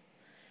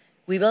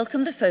 We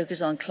welcome the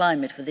focus on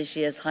climate for this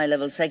year's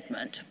high-level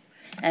segment,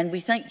 and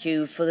we thank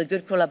you for the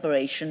good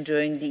collaboration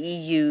during the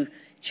EU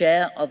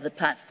chair of the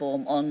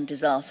Platform on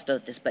Disaster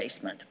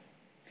Displacement.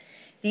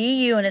 The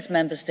EU and its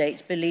member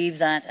states believe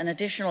that an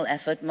additional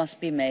effort must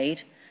be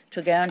made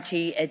to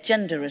guarantee a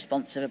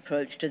gender-responsive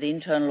approach to the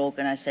internal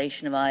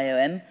organisation of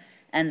IOM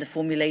and the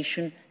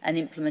formulation and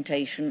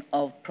implementation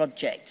of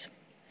projects.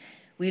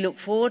 We look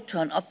forward to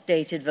an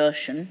updated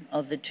version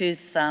of the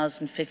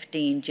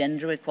 2015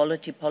 Gender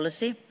Equality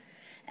Policy,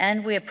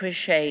 and we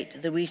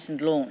appreciate the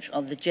recent launch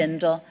of the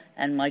Gender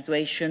and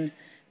Migration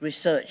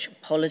Research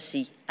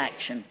Policy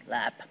Action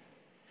Lab.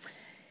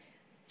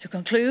 To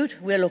conclude,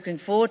 we're looking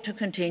forward to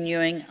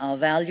continuing our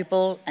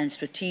valuable and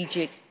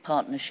strategic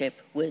partnership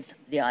with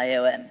the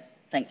IOM.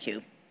 Thank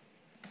you.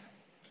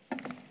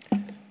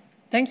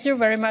 Thank you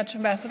very much,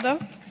 Ambassador.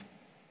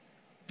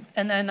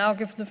 And I now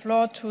give the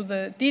floor to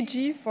the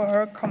DG for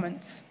her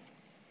comments.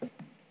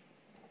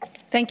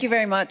 Thank you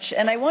very much.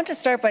 And I want to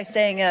start by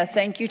saying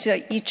thank you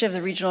to each of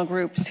the regional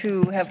groups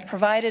who have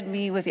provided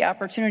me with the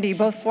opportunity,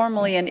 both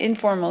formally and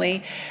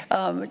informally,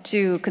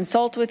 to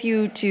consult with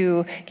you,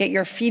 to get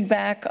your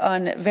feedback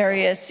on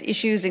various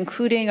issues,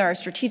 including our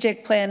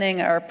strategic planning,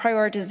 our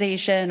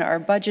prioritization, our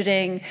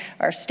budgeting,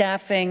 our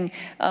staffing,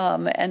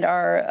 and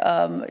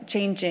our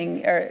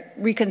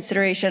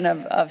reconsideration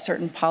of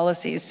certain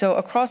policies. So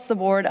across the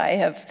board, I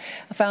have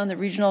found the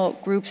regional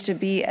groups to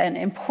be an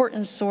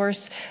important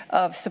source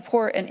of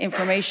support and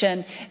information,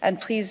 and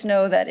please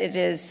know that it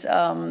is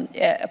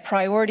a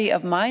priority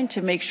of mine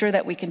to make sure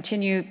that we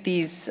continue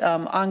these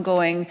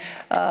ongoing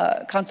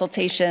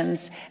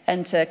consultations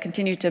and to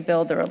continue to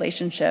build the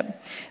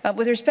relationship.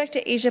 With respect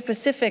to Asia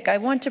Pacific, I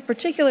want to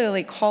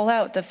particularly call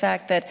out the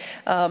fact that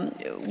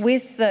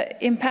with the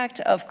impact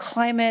of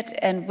climate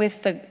and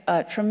with the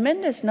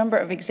tremendous number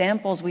of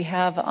examples we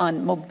have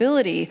on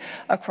mobility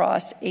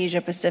across Asia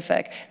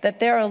Pacific,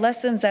 that there are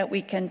lessons that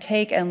we can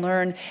take and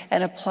learn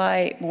and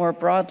apply more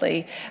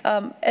broadly.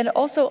 and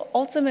also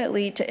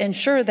ultimately to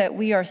ensure that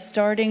we are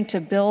starting to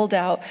build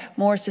out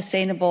more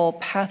sustainable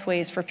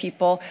pathways for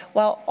people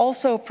while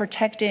also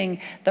protecting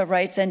the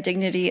rights and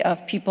dignity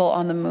of people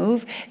on the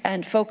move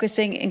and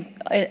focusing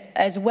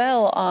as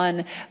well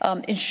on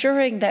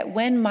ensuring that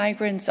when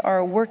migrants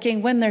are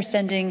working, when they're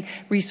sending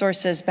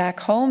resources back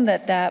home,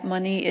 that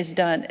money is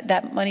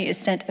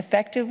sent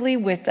effectively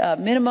with a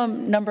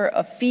minimum number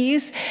of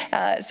fees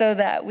so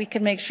that we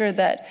can make sure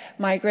that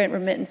migrant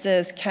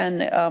remittances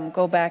can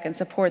go back and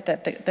support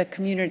the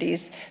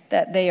communities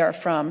that they are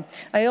from.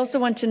 I also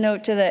want to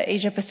note to the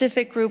Asia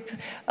Pacific group,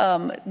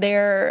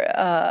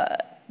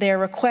 their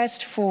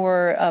request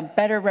for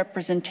better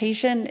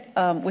representation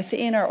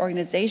within our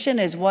organization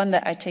is one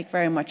that I take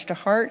very much to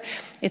heart.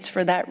 It's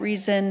for that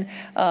reason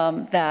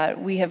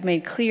that we have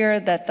made clear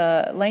that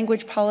the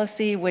language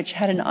policy, which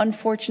had an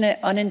unfortunate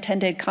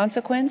unintended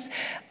consequence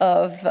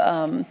of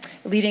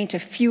leading to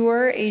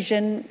fewer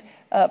Asian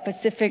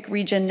Pacific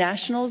region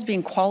nationals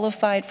being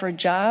qualified for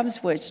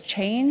jobs, was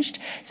changed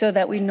so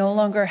that we no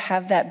longer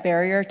have that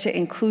barrier to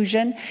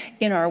inclusion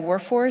in our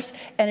workforce,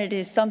 and it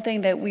is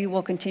something that we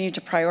will continue to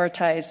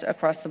prioritize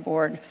across the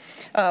board.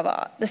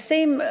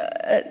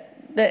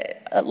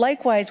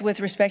 Likewise, with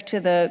respect to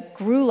the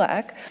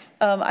GRULAC,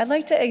 I'd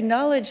like to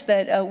acknowledge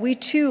that we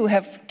too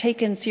have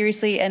taken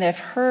seriously and have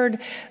heard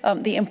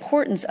the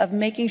importance of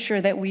making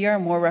sure that we are a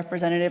more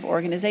representative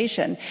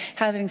organization.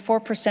 Having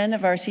 4%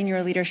 of our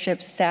senior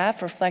leadership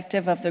staff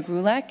reflective of the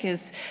GRULAC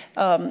is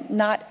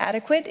not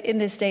adequate in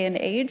this day and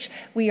age.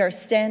 We are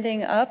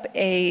standing up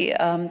a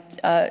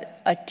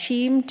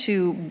team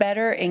to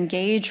better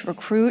engage,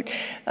 recruit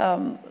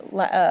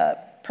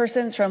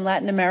persons from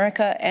Latin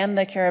America and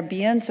the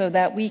Caribbean so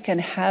that we can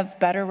have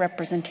better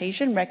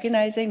representation,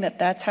 recognizing that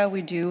that's how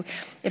we do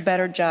a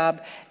better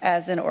job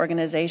as an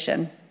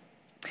organization.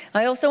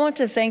 I also want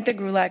to thank the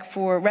GRULAC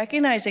for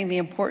recognizing the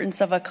importance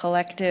of a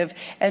collective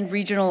and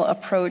regional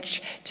approach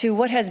to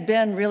what has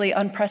been really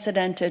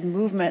unprecedented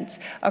movements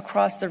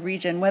across the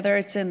region, whether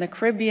it's in the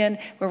Caribbean,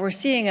 where we're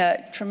seeing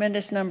a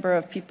tremendous number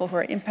of people who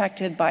are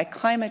impacted by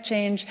climate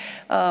change,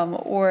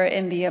 or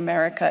in the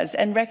Americas,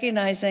 and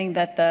recognizing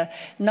that the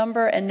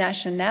number and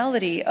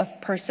nationality of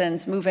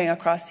persons moving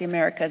across the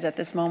Americas at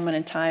this moment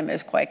in time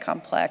is quite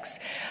complex.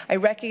 I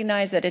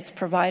recognize that it's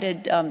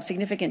provided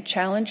significant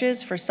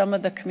challenges for some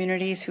of the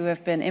communities who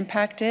have been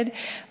impacted,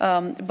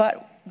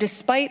 but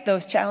despite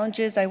those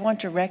challenges, I want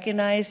to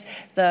recognize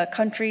the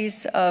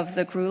countries of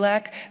the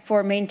GRULAC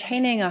for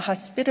maintaining a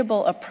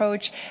hospitable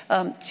approach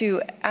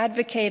to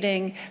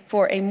advocating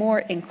for a more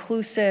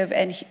inclusive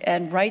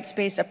and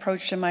rights-based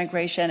approach to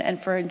migration,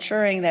 and for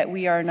ensuring that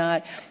we are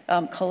not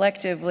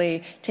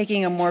collectively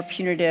taking a more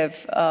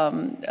punitive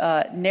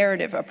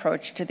narrative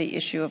approach to the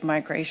issue of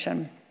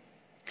migration.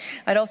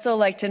 I'd also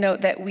like to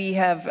note that we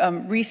have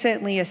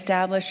recently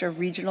established a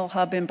regional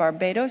hub in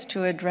Barbados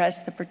to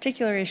address the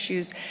particular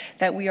issues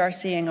that we are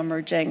seeing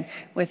emerging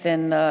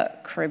within the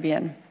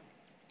Caribbean.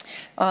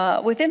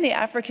 Within the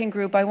African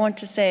group, I want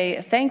to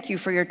say thank you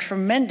for your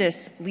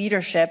tremendous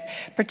leadership,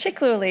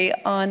 particularly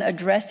on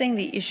addressing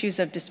the issues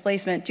of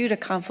displacement due to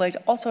conflict,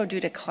 also due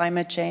to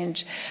climate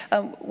change.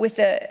 With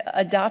the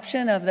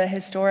adoption of the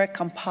historic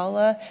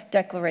Kampala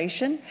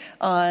Declaration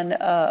on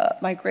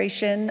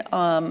migration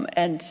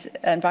and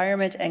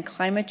environment and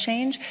climate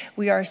change,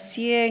 we are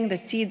seeing the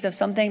seeds of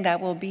something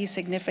that will be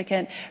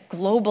significant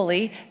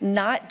globally,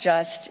 not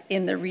just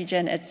in the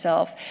region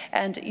itself.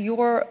 And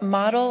your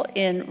model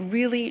in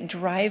really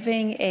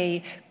driving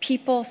a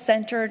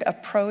people-centered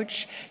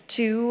approach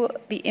to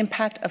the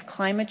impact of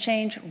climate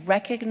change,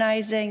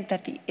 recognizing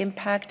that the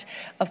impact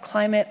of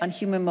climate on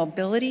human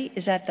mobility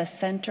is at the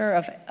center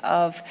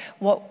of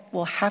what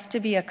will have to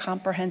be a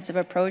comprehensive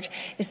approach,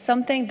 is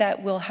something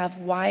that will have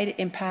wide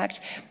impact,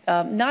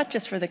 not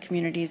just for the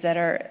communities that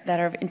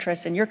are of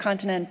interest in your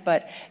continent,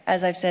 but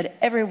as I've said,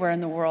 everywhere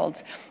in the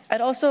world.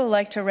 I'd also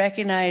like to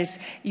recognize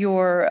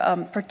your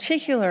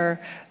particular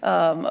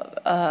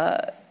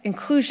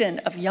inclusion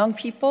of young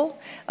people,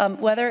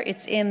 whether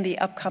it's in the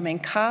upcoming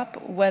COP,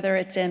 whether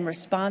it's in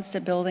response to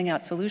building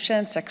out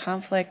solutions to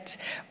conflict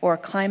or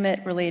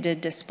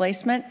climate-related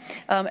displacement,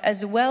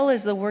 as well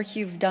as the work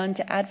you've done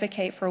to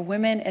advocate for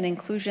women and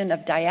inclusion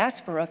of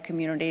diaspora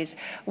communities,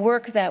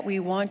 work that we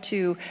want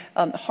to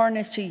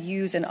harness to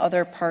use in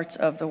other parts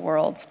of the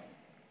world.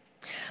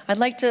 I'd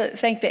like to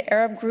thank the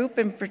Arab group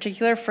in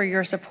particular for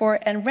your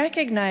support and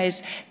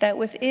recognize that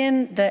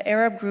within the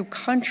Arab group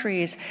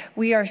countries,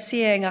 we are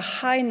seeing a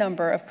high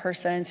number of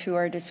persons who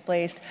are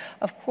displaced,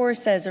 of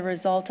course, as a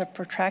result of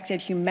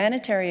protracted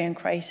humanitarian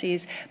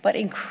crises, but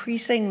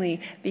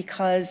increasingly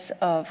because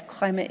of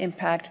climate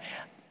impact,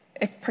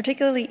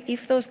 particularly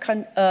if those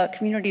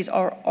communities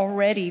are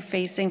already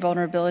facing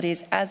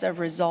vulnerabilities as a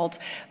result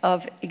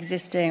of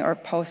existing or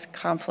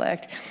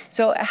post-conflict.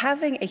 So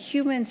having a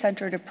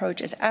human-centered approach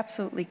is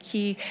absolutely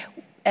key,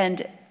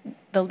 and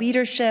the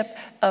leadership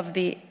of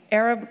the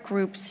Arab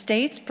group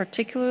states,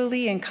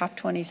 particularly in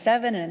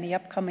COP27 and in the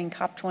upcoming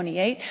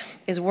COP28,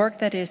 is work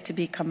that is to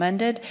be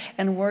commended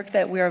and work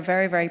that we are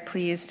very, very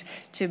pleased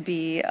to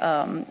be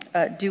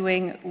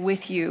doing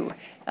with you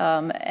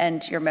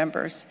and your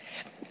members.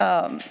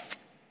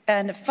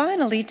 And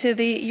finally, to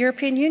the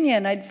European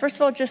Union, I'd first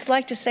of all just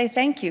like to say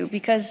thank you,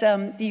 because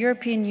the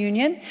European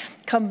Union,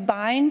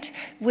 combined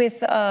with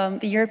the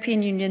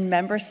European Union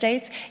member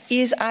states,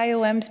 is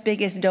IOM's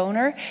biggest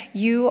donor.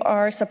 You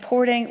are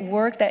supporting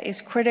work that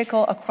is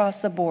critical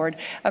across the board,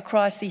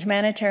 across the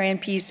humanitarian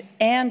peace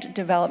and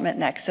development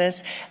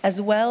nexus,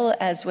 as well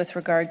as with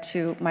regard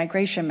to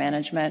migration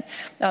management.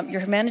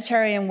 Your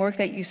humanitarian work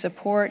that you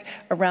support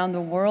around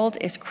the world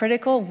is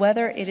critical,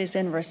 whether it is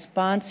in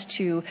response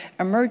to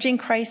emerging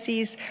crises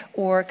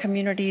or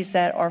communities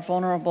that are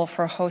vulnerable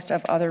for a host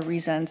of other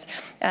reasons.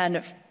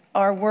 And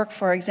our work,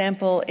 for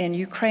example, in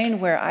Ukraine,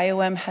 where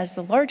IOM has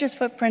the largest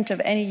footprint of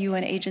any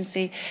UN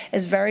agency,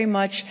 is very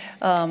much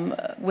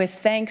with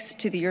thanks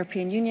to the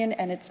European Union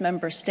and its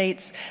member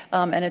states,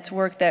 and it's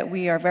work that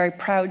we are very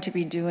proud to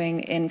be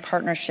doing in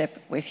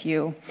partnership with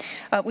you.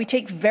 We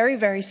take very,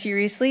 very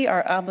seriously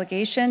our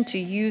obligation to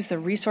use the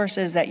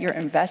resources that you're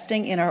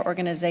investing in our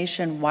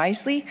organization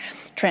wisely,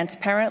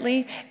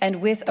 transparently,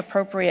 and with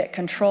appropriate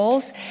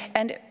controls.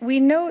 And we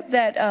note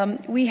that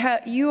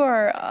you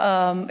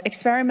are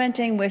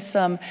experimenting with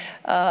some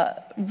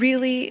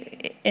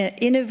really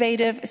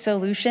innovative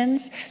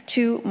solutions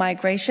to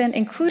migration,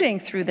 including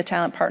through the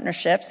talent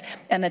partnerships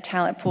and the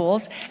talent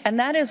pools. And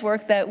that is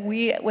work that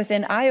we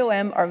within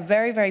IOM are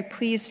very, very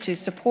pleased to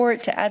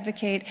support, to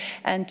advocate,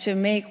 and to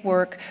make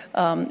work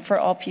for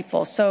all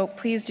people. So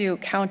please do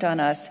count on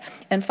us.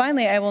 And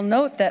finally, I will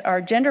note that our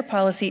gender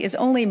policy is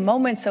only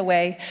moments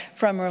away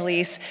from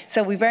release.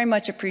 So we very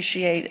much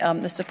appreciate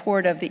the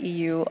support of the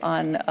EU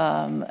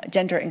on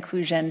gender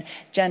inclusion,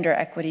 gender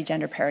equity,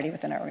 gender parity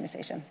within our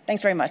organization.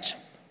 Thanks very much.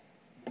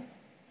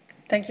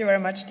 Thank you very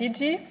much,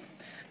 DG.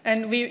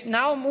 And we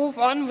now move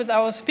on with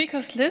our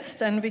speakers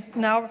list, and we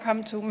now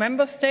come to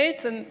member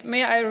states. And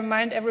may I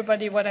remind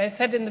everybody what I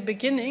said in the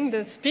beginning,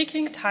 the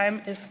speaking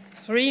time is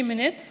 3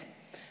 minutes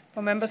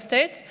for member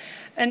states.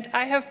 And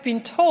I have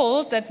been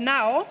told that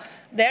now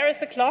there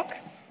is a clock.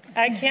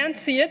 I can't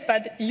see it,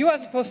 but you are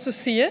supposed to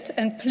see it.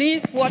 And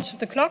please watch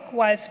the clock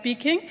while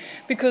speaking,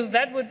 because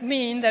that would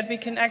mean that we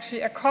can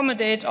actually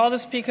accommodate all the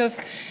speakers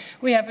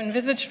we have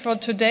envisaged for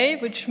today,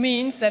 which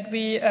means that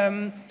we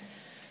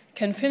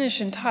can finish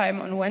in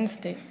time on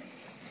Wednesday.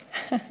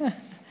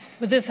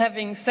 With this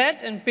having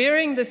said, and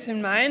bearing this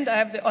in mind, I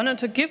have the honor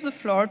to give the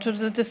floor to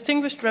the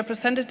distinguished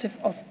representative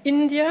of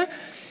India.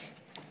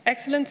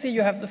 Excellency,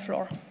 you have the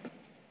floor.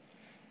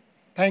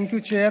 Thank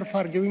you, Chair,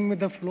 for giving me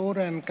the floor,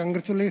 and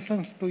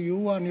congratulations to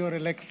you on your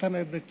election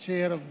as the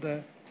Chair of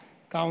the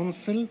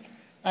Council.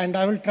 And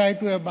I will try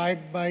to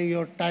abide by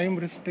your time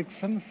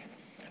restrictions.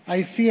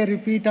 I see a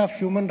repeat of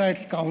Human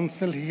Rights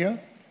Council here.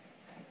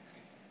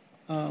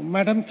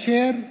 Madam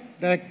Chair,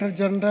 Director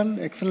General,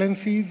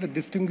 Excellencies,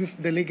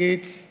 distinguished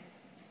delegates,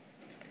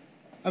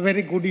 a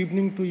very good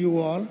evening to you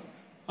all.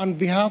 On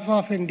behalf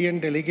of Indian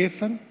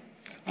delegation,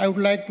 I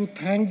would like to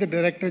thank the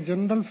Director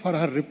General for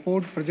her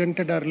report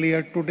presented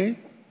earlier today.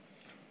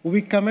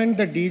 We commend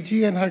the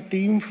DG and her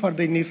team for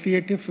the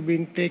initiatives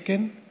being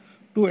taken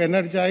to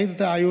energize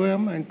the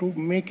IOM and to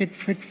make it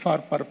fit for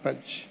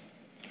purpose.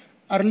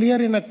 Earlier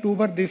in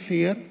October this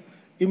year,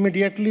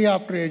 immediately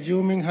after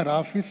assuming her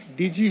office,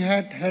 DG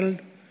had held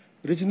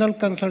regional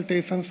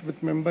consultations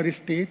with member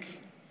states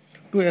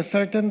to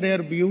ascertain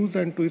their views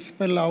and to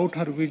spell out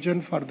her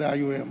vision for the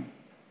IOM.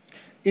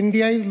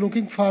 India is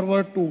looking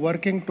forward to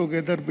working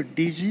together with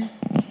DG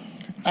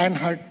and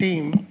her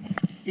team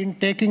in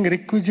taking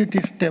requisite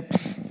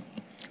steps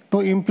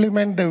to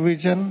implement the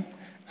vision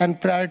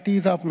and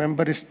priorities of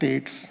member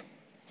states.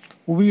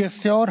 We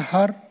assure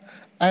her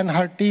and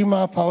her team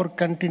of our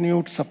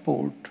continued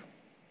support.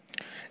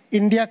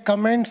 India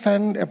commends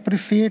and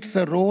appreciates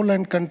the role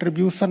and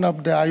contribution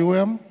of the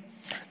IOM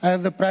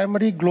as the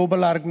primary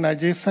global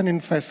organization in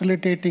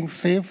facilitating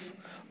safe,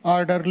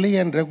 orderly,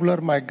 and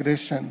regular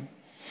migration.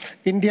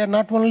 India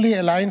not only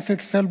aligns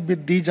itself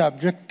with these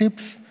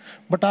objectives,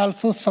 but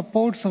also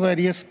supports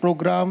various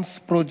programs,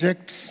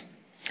 projects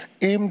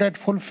aimed at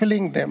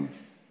fulfilling them.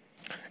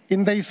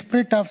 In the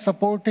spirit of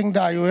supporting the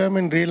IOM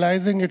in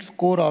realizing its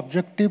core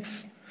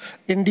objectives,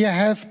 India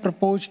has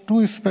proposed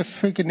 2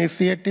 specific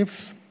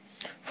initiatives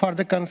for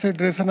the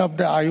consideration of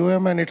the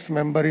IOM and its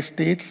member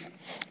states,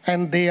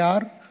 and they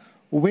are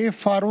Way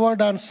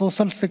Forward on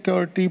Social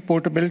Security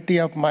Portability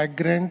of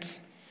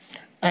Migrants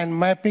and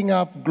Mapping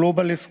of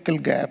Global Skill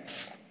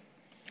Gaps.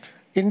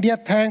 India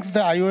thanks the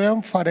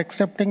IOM for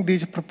accepting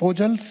these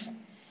proposals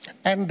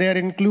and their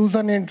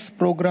inclusion in its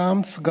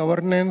programs,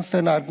 governance,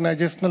 and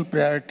organizational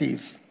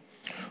priorities.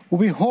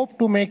 We hope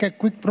to make a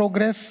quick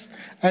progress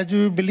as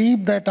we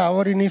believe that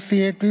our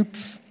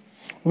initiatives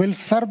will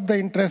serve the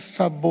interests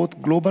of both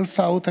Global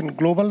South and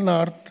Global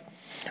North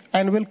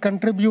and will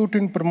contribute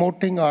in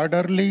promoting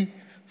orderly,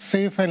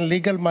 safe, and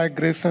legal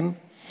migration,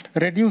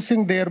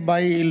 reducing thereby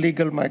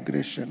illegal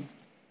migration.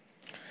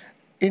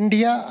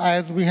 India,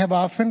 as we have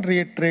often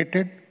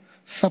reiterated,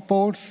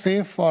 supports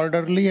safe,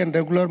 orderly, and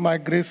regular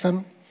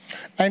migration,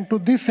 and to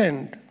this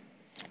end,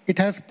 it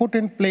has put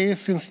in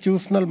place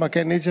institutional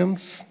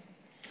mechanisms.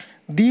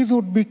 These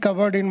would be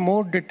covered in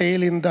more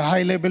detail in the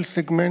high-level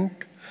segment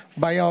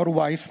by our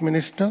Vice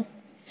Minister.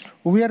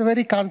 We are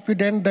very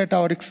confident that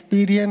our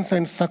experience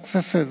and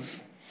successes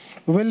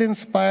will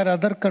inspire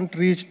other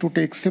countries to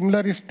take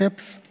similar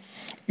steps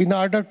in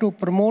order to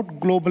promote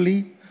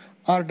globally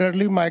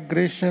orderly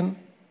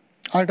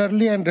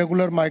and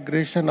regular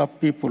migration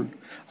of people.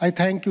 I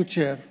thank you,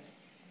 Chair.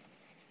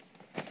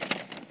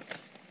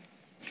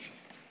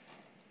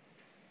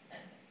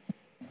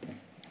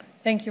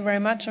 Thank you very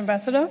much,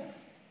 Ambassador.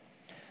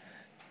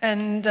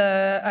 And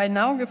I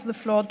now give the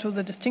floor to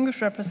the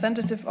distinguished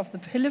representative of the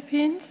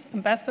Philippines.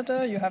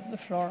 Ambassador, you have the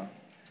floor.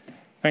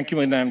 Thank you,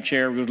 Madam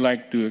Chair. We would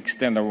like to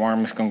extend our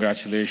warmest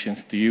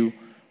congratulations to you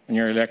on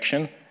your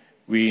election.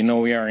 We know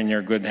we are in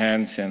your good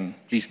hands, and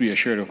please be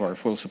assured of our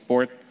full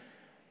support.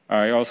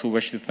 I also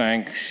wish to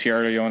thank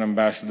Sierra Leone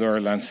Ambassador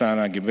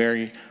Lansana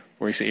Giberi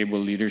for his able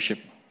leadership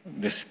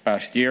this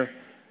past year.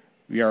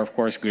 We are, of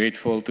course,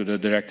 grateful to the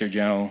Director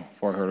General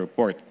for her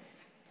report.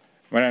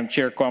 Madam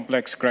Chair,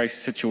 complex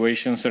crisis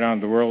situations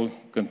around the world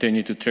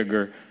continue to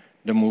trigger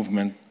the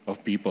movement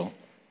of people.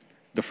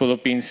 The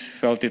Philippines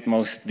felt it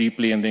most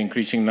deeply in the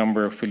increasing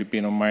number of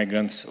Filipino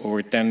migrants,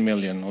 over 10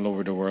 million all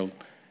over the world,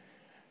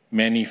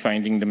 many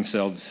finding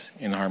themselves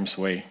in harm's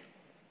way.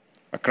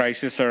 A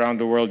crisis around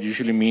the world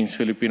usually means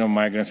Filipino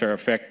migrants are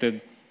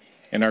affected,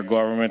 and our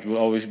government will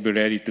always be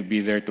ready to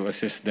be there to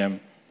assist them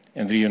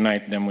and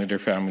reunite them with their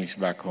families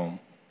back home.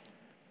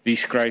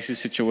 These crisis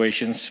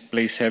situations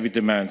place heavy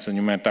demands on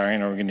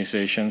humanitarian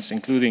organizations,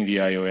 including the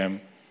IOM,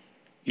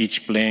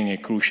 each playing a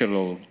crucial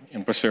role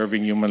in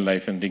preserving human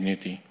life and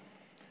dignity.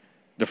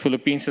 The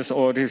Philippines has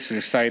always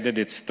recited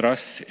its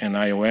trust in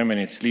IOM and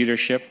its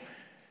leadership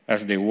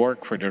as they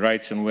work for the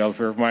rights and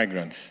welfare of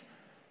migrants.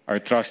 Our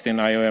trust in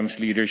IOM's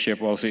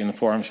leadership also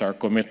informs our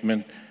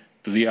commitment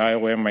to the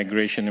IOM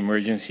Migration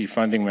Emergency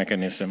Funding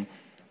Mechanism,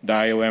 the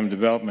IOM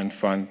Development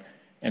Fund,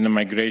 and the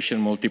Migration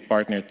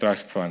Multi-Partner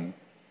Trust Fund.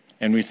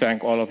 And we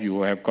thank all of you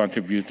who have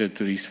contributed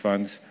to these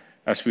funds,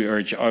 as we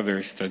urge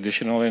others,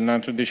 traditional and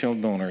non-traditional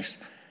donors,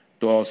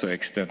 to also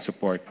extend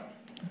support.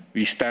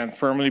 We stand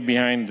firmly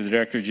behind the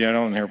Director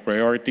General and her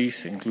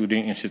priorities,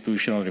 including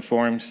institutional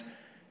reforms,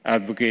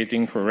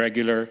 advocating for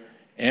regular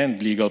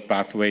and legal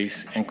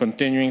pathways, and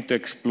continuing to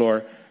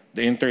explore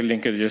the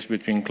interlinkages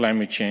between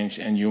climate change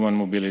and human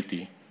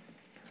mobility.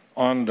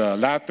 On the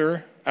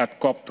latter, at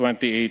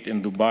COP28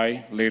 in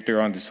Dubai later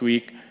on this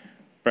week,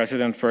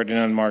 President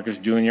Ferdinand Marcos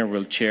Jr.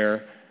 will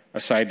chair a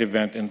side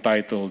event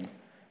entitled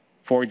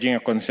Forging a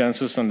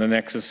Consensus on the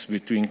Nexus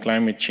Between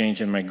Climate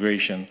Change and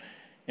Migration,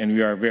 and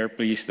we are very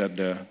pleased that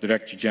the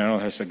Director General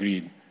has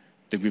agreed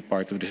to be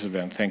part of this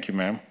event. Thank you,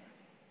 ma'am.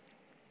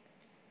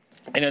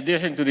 In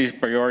addition to these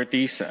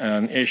priorities,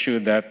 an issue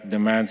that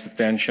demands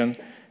attention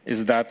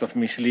is that of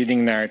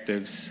misleading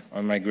narratives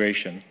on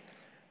migration,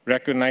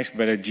 recognized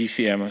by the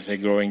GCM as a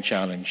growing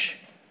challenge.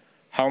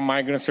 How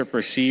migrants are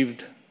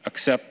perceived,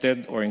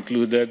 accepted, or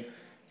included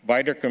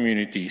by their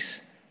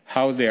communities,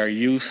 how they are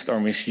used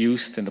or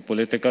misused in the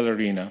political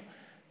arena,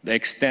 the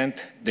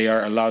extent they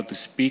are allowed to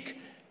speak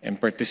and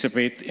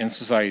participate in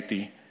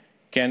society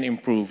can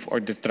improve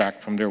or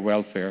detract from their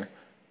welfare,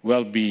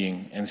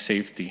 well-being, and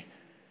safety.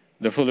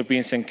 The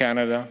Philippines and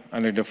Canada,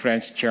 under the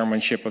French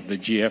chairmanship of the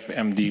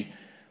GFMD,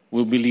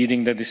 will be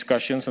leading the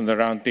discussions on the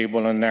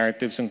Roundtable on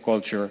Narratives and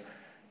Culture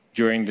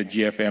during the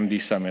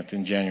GFMD Summit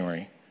in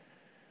January.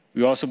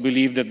 We also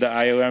believe that the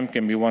IOM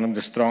can be one of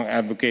the strong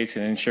advocates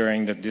in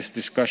ensuring that this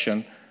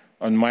discussion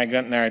on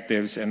migrant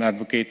narratives and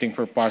advocating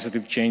for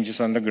positive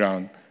changes on the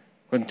ground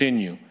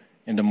continue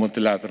in the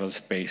multilateral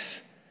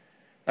space.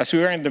 As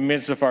we are in the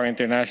midst of our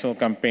international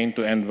campaign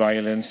to end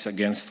violence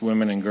against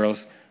women and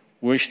girls,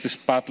 we wish to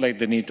spotlight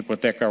the need to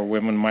protect our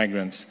women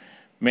migrants,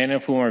 many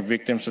of whom are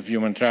victims of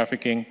human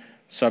trafficking,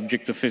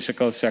 subject to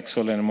physical,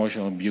 sexual, and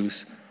emotional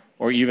abuse,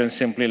 or even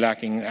simply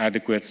lacking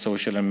adequate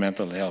social and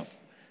mental health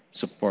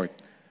support.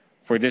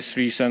 For this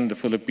reason, the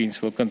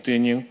Philippines will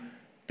continue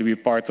to be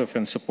part of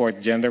and support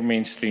gender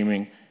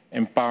mainstreaming,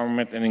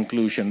 empowerment, and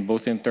inclusion,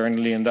 both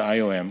internally in the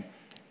IOM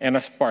and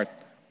as part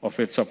of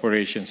its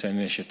operations and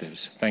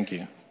initiatives. Thank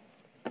you.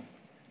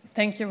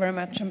 Thank you very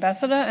much,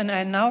 Ambassador. And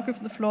I now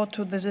give the floor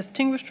to the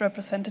distinguished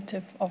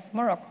representative of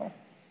Morocco.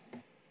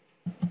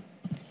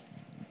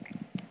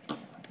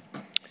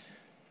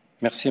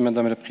 Merci,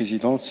 Madame la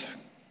Présidente.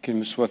 Qu'il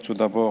me soit tout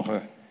d'abord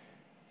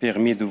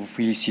permis de vous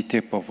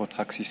féliciter pour votre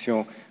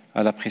accession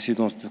à la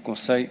présidence du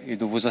Conseil et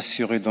de vous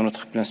assurer de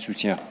notre plein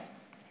soutien.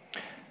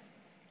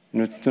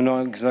 Nous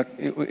tenons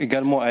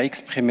également à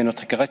exprimer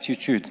notre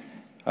gratitude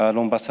à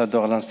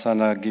l'ambassadeur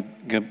Lansana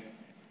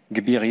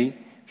Giberi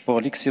pour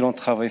l'excellent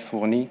travail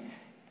fourni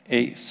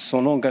et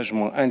son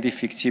engagement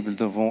indéfectible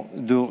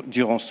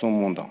durant son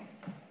mandat.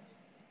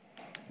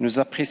 Nos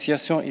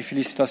appréciations et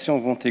félicitations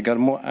vont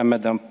également à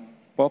Madame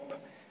Pop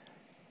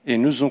et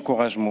nos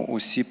encouragements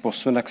aussi pour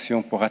son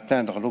action pour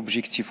atteindre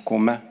l'objectif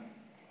commun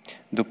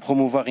de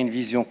promouvoir une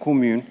vision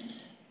commune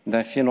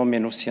d'un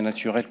phénomène aussi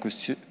naturel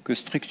que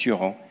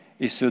structurant,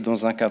 et ce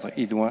dans un cadre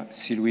idoin,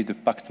 celui du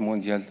Pacte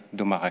mondial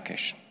de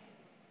Marrakech.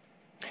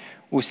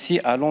 Aussi,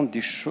 allant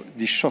des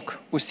chocs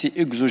aussi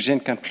exogènes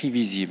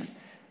qu'imprévisibles,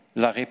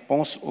 la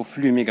réponse au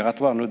flux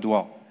migratoire ne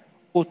doit,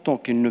 autant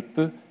qu'il ne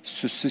peut,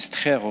 se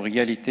soustraire aux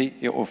réalités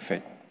et aux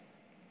faits.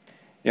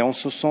 Et en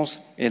ce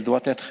sens, elle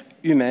doit être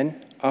humaine,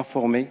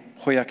 informée,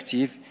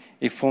 proactive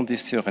et fondée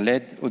sur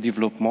l'aide au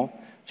développement,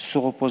 se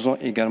reposant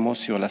également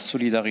sur la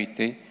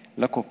solidarité,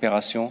 la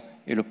coopération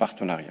et le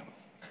partenariat.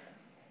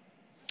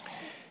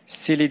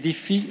 Si les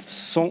défis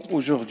sont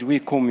aujourd'hui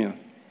communs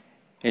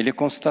et les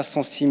constats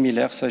sont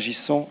similaires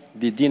s'agissant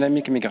des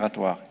dynamiques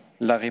migratoires,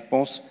 la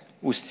réponse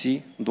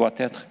aussi doit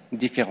être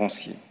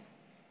différenciée.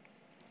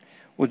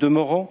 Au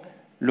demeurant,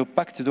 le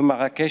pacte de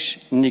Marrakech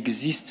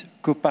n'existe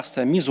que par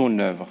sa mise en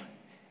œuvre,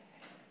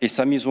 et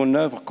sa mise en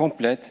œuvre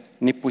complète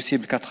n'est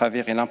possible qu'à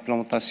travers une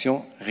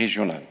implantation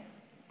régionale.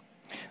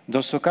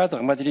 Dans ce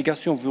cadre, ma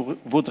délégation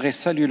voudrait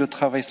saluer le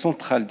travail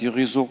central du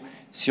réseau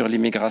sur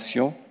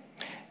l'immigration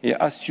et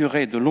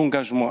assurer de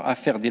l'engagement à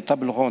faire des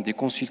tables rondes et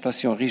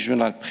consultations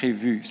régionales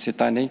prévues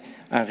cette année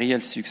un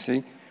réel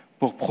succès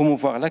pour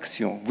promouvoir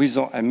l'action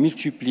visant à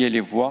multiplier les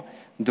voies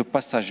de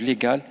passage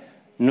légal,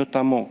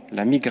 notamment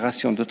la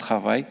migration de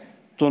travail,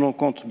 tenant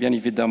compte bien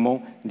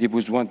évidemment des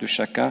besoins de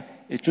chacun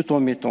et tout en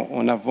mettant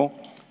en avant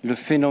le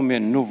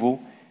phénomène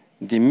nouveau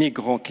des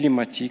migrants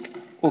climatiques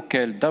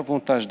auquel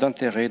davantage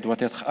d'intérêt doit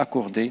être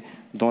accordé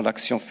dans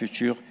l'action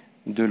future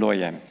de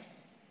l'OIM.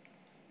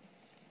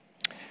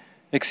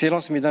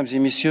 Excellences, Mesdames et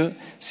Messieurs,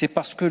 c'est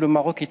parce que le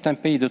Maroc est un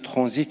pays de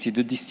transit et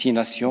de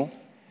destination,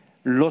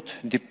 l'hôte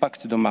du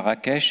pacte de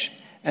Marrakech,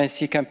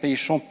 ainsi qu'un pays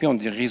champion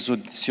du réseau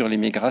sur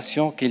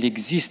l'immigration, qu'il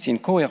existe une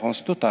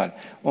cohérence totale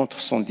entre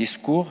son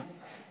discours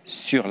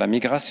sur la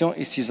migration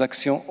et ses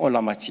actions en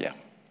la matière.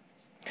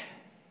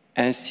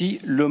 Ainsi,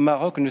 le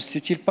Maroc ne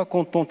s'est-il pas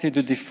contenté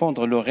de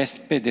défendre le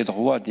respect des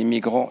droits des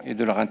migrants et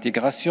de leur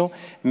intégration,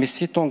 mais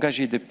s'est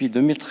engagé depuis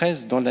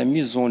 2013 dans la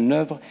mise en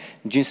œuvre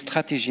d'une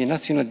stratégie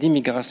nationale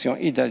d'immigration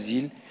et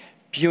d'asile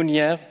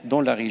pionnière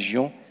dans la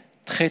région,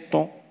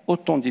 traitant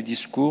autant des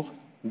discours,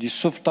 du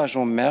sauvetage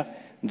en mer,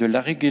 de la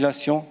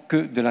régulation que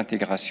de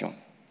l'intégration.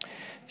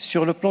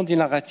 Sur le plan du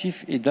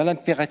narratif et de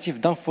l'impératif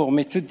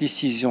d'informer toute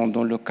décision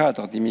dans le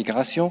cadre des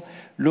migrations,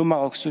 le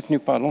Maroc, soutenu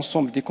par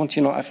l'ensemble des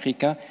continents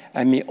africains,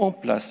 a mis en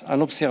place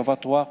un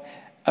observatoire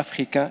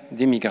africain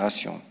des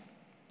migrations.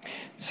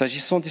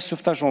 S'agissant des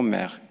sauvetages en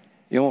mer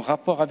et en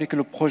rapport avec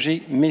le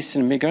projet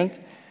Mason Migrant,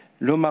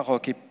 le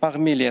Maroc est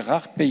parmi les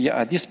rares pays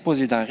à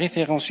disposer d'un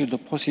référentiel de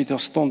procédures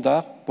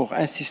standard pour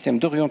un système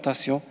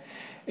d'orientation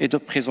et de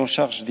prise en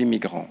charge des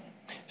migrants.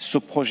 Ce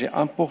projet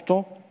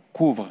important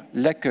couvre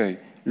l'accueil,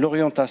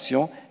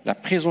 l'orientation, la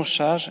prise en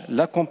charge,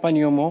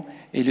 l'accompagnement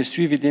et le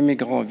suivi des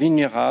migrants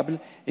vulnérables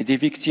et des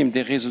victimes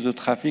des réseaux de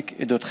trafic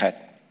et de traite.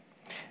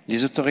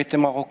 Les autorités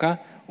marocaines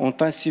ont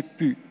ainsi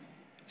pu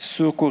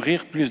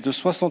secourir plus de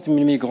 60 000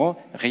 migrants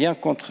rien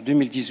qu'entre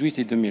 2018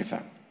 et 2020.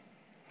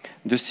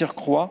 De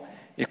surcroît,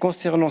 et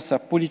concernant sa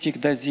politique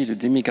d'asile et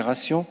de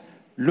migration,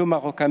 le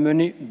Maroc a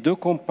mené 2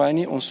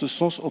 campagnes en ce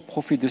sens au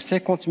profit de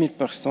 50 000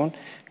 personnes,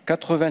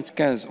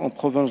 95 en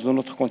provenance de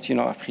notre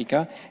continent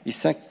africain et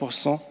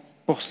 5%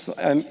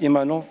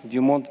 émanant du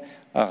monde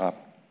arabe.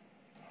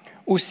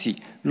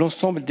 Aussi,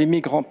 l'ensemble des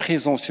migrants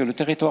présents sur le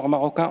territoire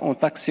marocain ont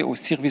accès aux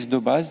services de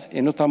base,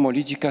 et notamment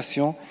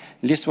l'éducation,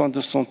 les soins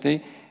de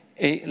santé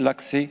et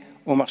l'accès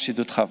au marché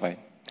du travail.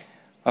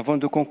 Avant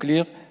de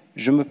conclure,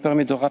 je me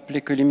permets de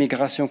rappeler que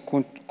l'immigration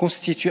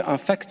constitue un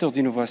facteur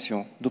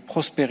d'innovation, de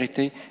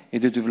prospérité et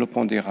de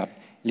développement durable.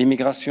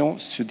 L'immigration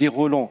se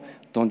déroulant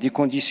dans des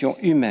conditions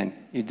humaines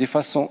et de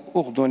façon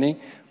ordonnée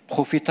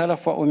profite à la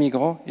fois aux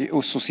migrants et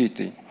aux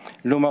sociétés.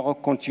 Le Maroc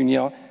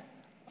continuera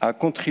à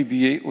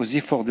contribuer aux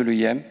efforts de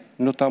l'OIM,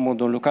 notamment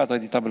dans le cadre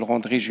des tables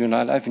rondes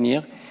régionales à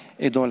venir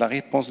et dans la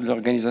réponse de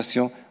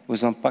l'organisation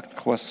aux impacts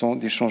croissants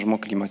des changements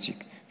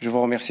climatiques. Je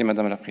vous remercie,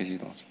 Madame la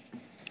Présidente.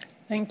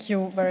 Thank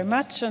you very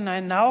much. And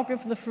I now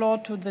give the floor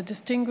to the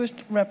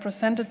distinguished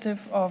representative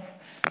of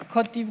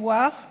Côte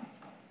d'Ivoire.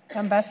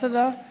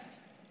 Ambassador,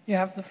 you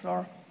have the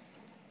floor.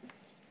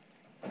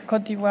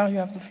 Côte d'Ivoire, you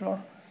have the floor.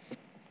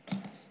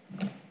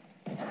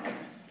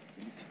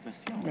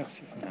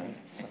 Merci.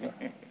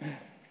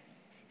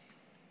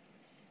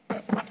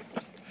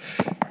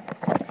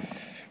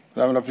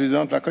 Madame la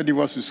Présidente, la Côte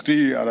d'Ivoire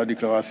souscrit à la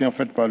déclaration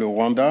faite par le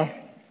Rwanda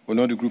au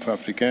nom du groupe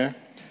africain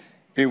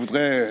et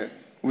voudrait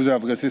vous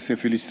adresser ses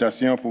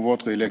félicitations pour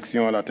votre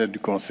élection à la tête du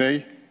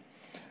Conseil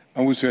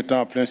en vous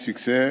souhaitant plein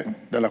succès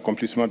dans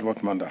l'accomplissement de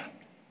votre mandat.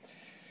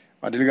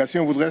 Ma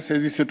délégation voudrait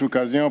saisir cette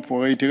occasion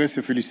pour réitérer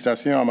ses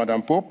félicitations à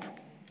Madame Pope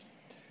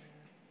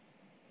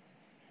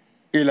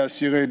et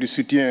l'assurer du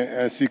soutien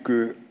ainsi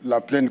que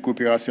la pleine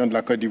coopération de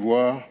la Côte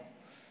d'Ivoire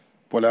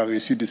pour la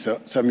réussite de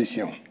sa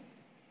mission.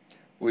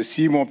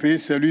 Aussi, mon pays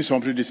salue son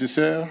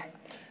prédécesseur,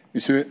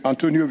 M.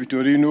 Antonio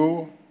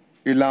Vitorino,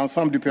 et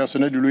l'ensemble du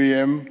personnel de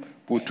l'OIM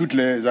pour toutes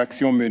les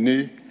actions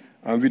menées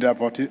en vue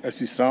d'apporter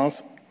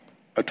assistance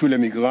à tous les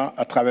migrants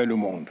à travers le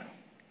monde.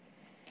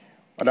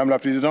 Madame la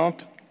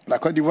Présidente, la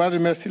Côte d'Ivoire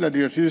remercie la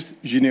directrice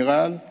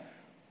générale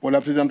pour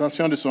la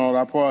présentation de son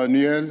rapport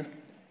annuel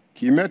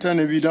qui met en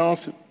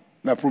évidence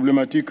la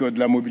problématique de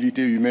la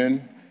mobilité humaine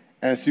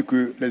ainsi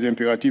que les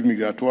impératifs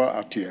migratoires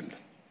actuels.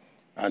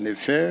 En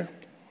effet,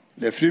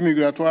 les flux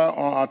migratoires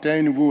ont atteint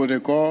un nouveau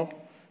record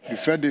du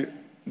fait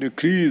de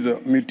crises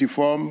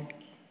multiformes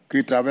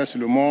qui traversent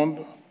le monde,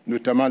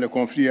 notamment les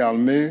conflits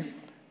armés,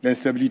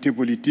 l'instabilité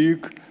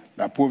politique,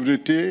 la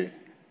pauvreté,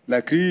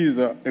 la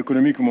crise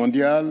économique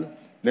mondiale,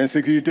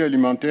 l'insécurité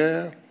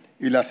alimentaire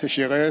et la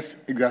sécheresse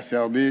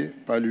exacerbée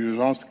par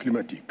l'urgence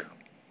climatique.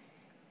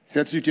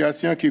 Cette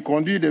situation qui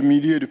conduit des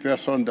milliers de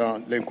personnes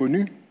dans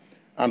l'inconnu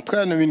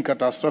entraîne une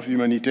catastrophe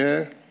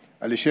humanitaire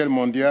à l'échelle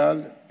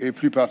mondiale et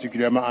plus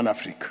particulièrement en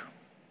Afrique.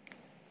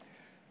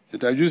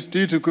 C'est à juste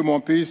titre que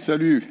mon pays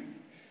salue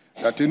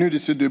la tenue de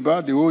ce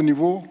débat de haut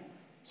niveau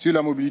sur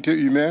la mobilité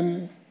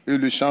humaine et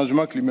le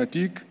changement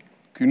climatique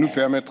qui nous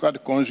permettra de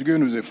conjuguer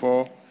nos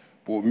efforts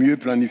pour mieux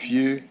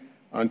planifier,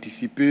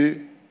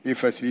 anticiper et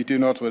faciliter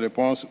notre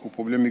réponse aux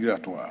problèmes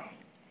migratoires.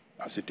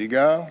 À cet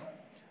égard,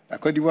 la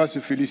Côte d'Ivoire se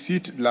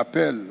félicite de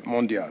l'appel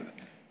mondial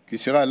qui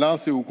sera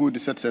lancé au cours de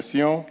cette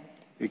session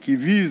et qui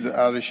vise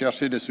à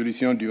rechercher des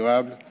solutions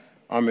durables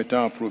en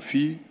mettant à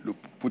profit le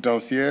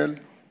potentiel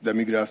de la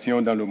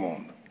migration dans le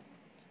monde.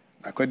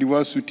 La Côte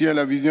d'Ivoire soutient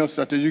la vision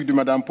stratégique de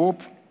Mme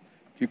Pope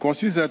qui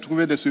consiste à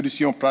trouver des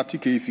solutions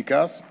pratiques et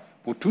efficaces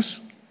pour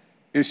tous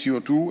et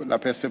surtout la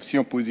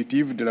perception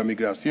positive de la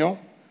migration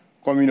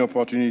comme une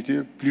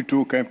opportunité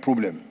plutôt qu'un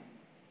problème.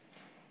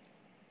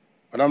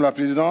 Madame la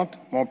Présidente,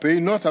 mon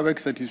pays note avec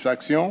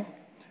satisfaction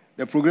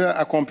les progrès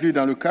accomplis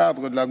dans le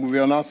cadre de la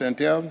gouvernance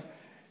interne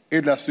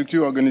et de la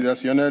structure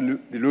organisationnelle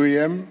de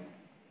l'OIM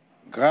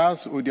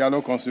grâce au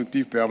dialogue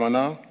constructif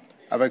permanent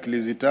avec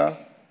les États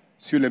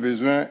sur les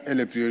besoins et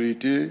les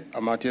priorités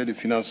en matière de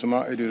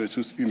financement et de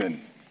ressources humaines.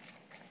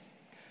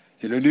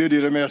 C'est le lieu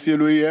de remercier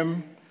l'OIM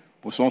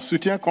pour son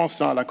soutien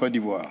constant à la Côte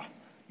d'Ivoire,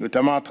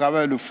 notamment à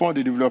travers le Fonds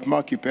de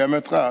développement qui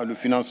permettra le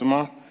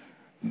financement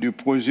de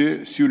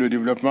projets sur le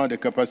développement des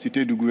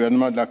capacités du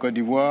gouvernement de la Côte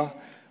d'Ivoire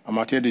en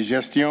matière de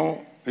gestion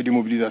et de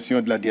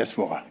mobilisation de la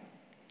diaspora.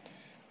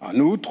 En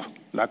outre,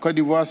 la Côte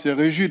d'Ivoire se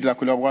réjouit de la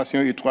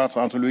collaboration étroite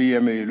entre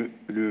l'OIM et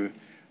le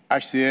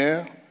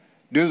HCR,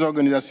 deux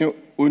organisations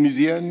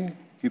onusiennes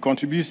qui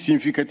contribuent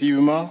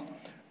significativement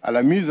à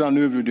la mise en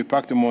œuvre du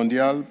pacte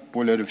mondial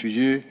pour les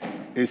réfugiés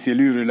et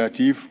celui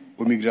relatif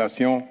aux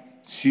migrations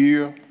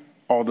sûres,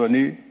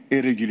 ordonnées et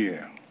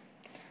régulières.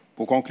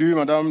 Pour conclure,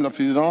 Madame la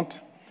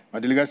Présidente, ma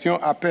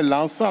délégation appelle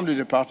l'ensemble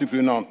des parties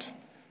prenantes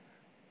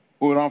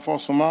au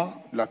renforcement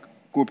de la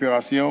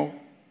coopération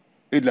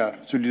et de la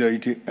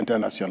solidarité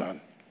internationale.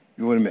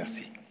 Je vous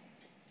remercie.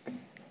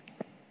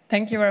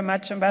 Thank you very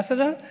much,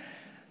 Ambassador.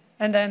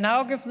 And I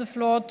now give the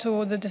floor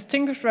to the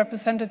distinguished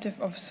representative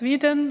of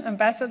Sweden.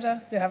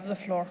 Ambassador, you have the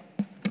floor.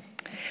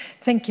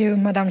 Thank you,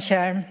 Madam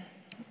Chair.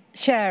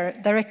 Chair,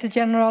 Director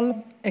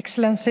General,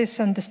 Excellencies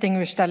and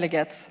distinguished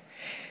delegates.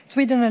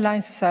 Sweden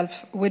aligns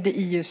itself with the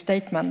EU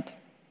statement.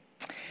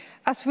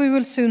 As we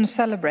will soon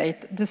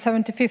celebrate the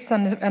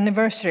 75th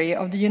anniversary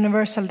of the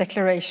Universal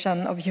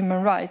Declaration of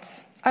Human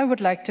Rights, I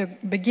would like to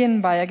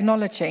begin by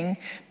acknowledging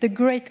the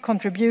great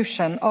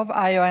contribution of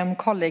IOM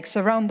colleagues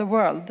around the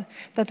world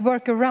that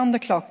work around the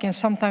clock in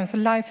sometimes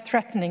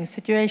life-threatening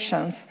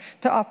situations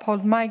to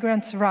uphold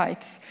migrants'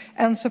 rights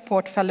and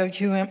support fellow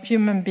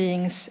human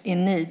beings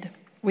in need.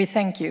 We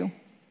thank you.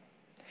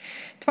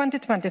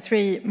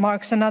 2023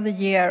 marks another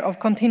year of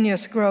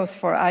continuous growth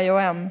for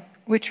IOM,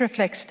 which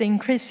reflects the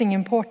increasing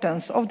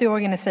importance of the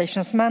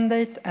organization's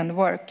mandate and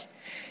work.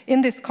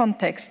 In this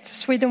context,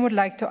 Sweden would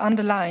like to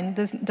underline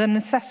the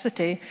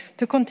necessity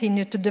to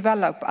continue to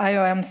develop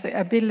IOM's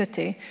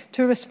ability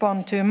to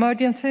respond to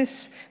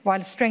emergencies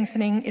while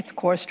strengthening its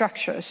core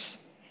structures.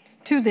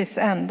 To this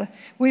end,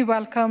 we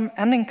welcome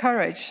and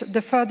encourage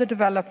the further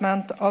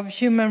development of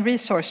human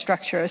resource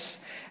structures,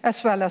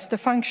 as well as the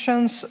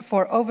functions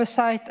for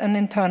oversight and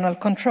internal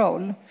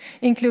control,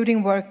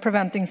 including work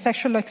preventing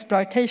sexual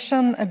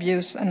exploitation,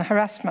 abuse, and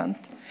harassment.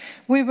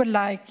 We would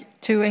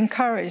like to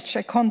encourage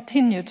a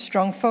continued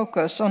strong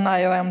focus on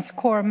IOM's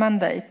core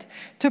mandate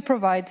to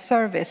provide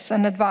service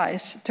and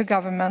advice to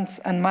governments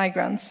and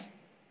migrants.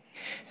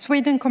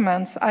 Sweden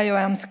commends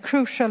IOM's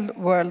crucial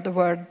work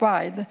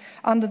worldwide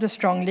under the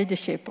strong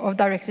leadership of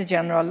Director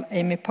General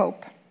Amy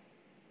Pope.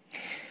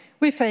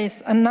 We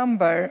face a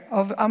number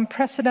of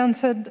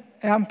unprecedented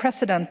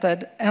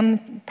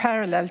and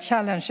parallel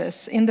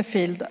challenges in the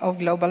field of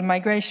global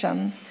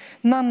migration,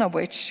 none of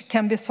which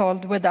can be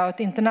solved without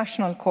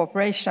international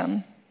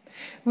cooperation.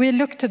 We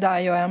look to the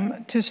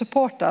IOM to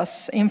support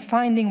us in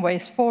finding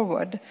ways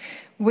forward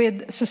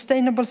with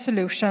sustainable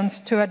solutions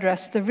to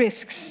address the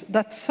risks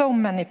that so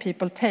many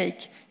people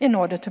take in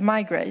order to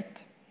migrate.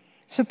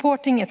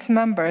 Supporting its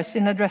members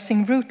in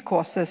addressing root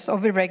causes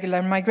of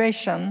irregular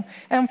migration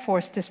and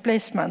forced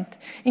displacement,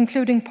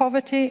 including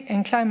poverty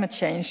and climate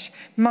change,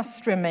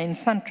 must remain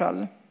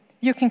central.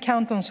 You can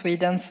count on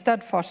Sweden's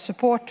steadfast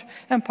support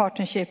and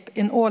partnership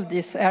in all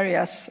these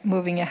areas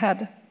moving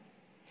ahead.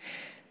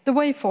 The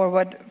way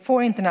forward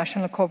for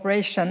international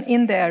cooperation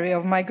in the area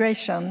of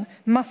migration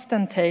must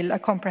entail a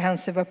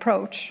comprehensive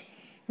approach.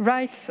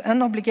 Rights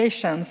and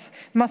obligations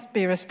must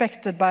be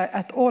respected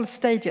at all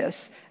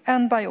stages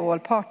and by all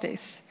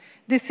parties.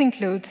 This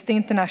includes the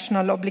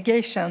international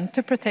obligation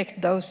to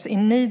protect those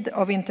in need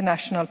of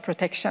international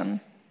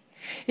protection.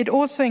 It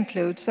also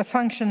includes a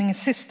functioning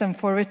system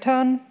for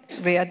return,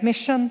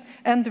 readmission,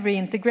 and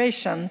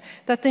reintegration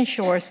that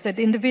ensures that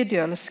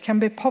individuals can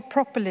be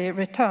properly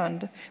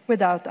returned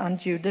without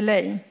undue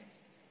delay.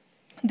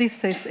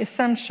 This is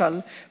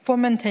essential for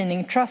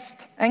maintaining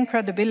trust and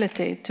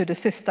credibility to the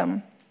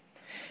system.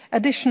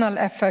 Additional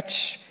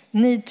efforts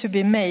need to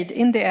be made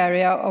in the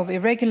area of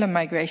irregular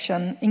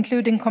migration,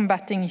 including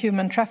combating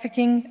human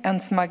trafficking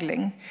and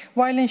smuggling,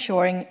 while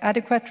ensuring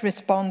adequate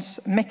response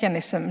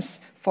mechanisms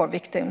for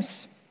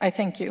victims. I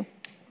thank you.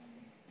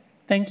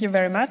 Thank you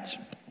very much.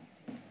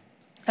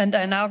 And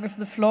I now give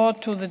the floor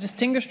to the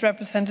distinguished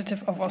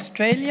representative of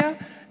Australia.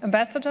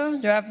 Ambassador,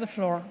 you have the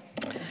floor.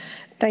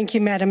 Thank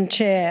you, Madam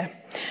Chair.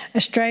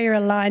 Australia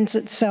aligns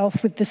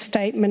itself with the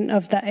statement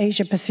of the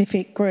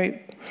Asia-Pacific Group.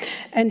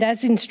 And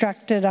as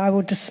instructed, I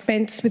will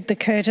dispense with the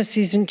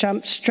courtesies and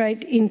jump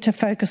straight into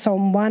focus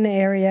on one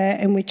area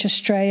in which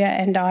Australia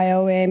and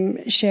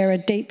IOM share a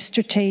deep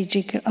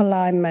strategic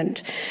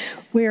alignment.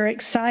 We are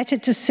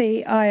excited to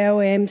see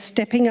IOM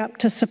stepping up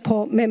to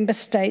support member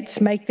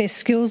states make their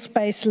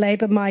skills-based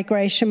labour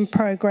migration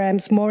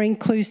programs more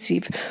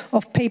inclusive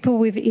of people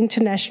with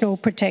international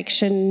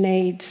protection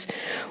needs.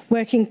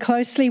 Working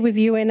closely with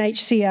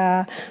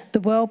UNHCR, the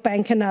World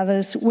Bank and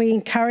others, we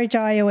encourage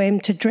IOM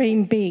to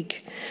dream big,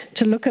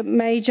 to look at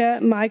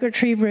major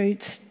migratory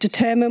routes,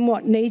 determine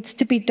what needs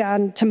to be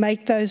done to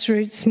make those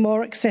routes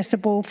more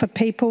accessible for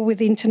people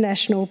with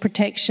international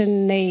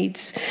protection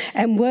needs,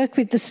 and work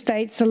with the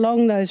states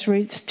along those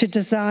routes to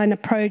design a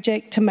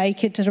project to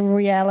make it a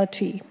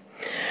reality.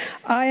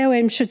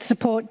 IOM should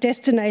support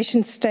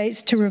destination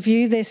states to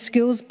review their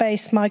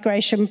skills-based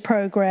migration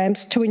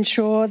programs to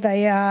ensure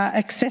they are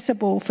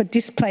accessible for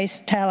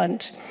displaced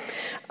talent.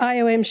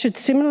 IOM should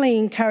similarly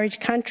encourage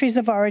countries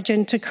of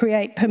origin to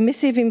create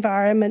permissive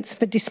environments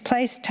for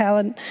displaced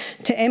talent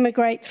to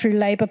emigrate through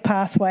labour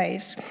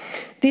pathways.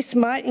 This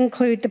might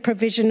include the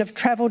provision of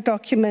travel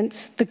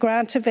documents, the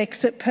grant of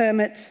exit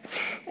permits,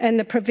 and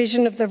the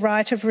provision of the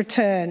right of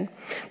return.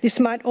 This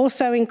might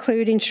also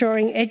include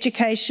ensuring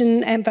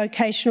education and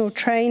vocational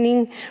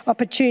training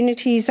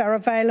opportunities are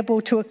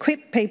available to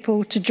equip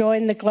people to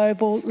join the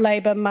global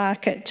labour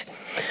market.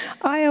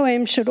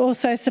 IOM should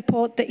also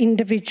support the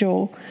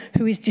individual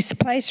who is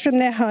displaced from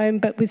their home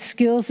but with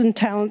skills and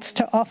talents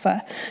to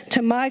offer,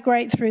 to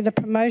migrate through the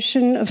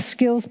promotion of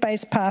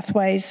skills-based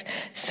pathways,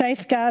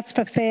 safeguards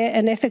for fair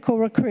and ethical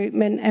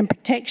recruitment, and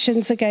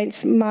protections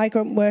against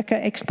migrant worker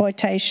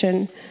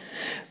exploitation.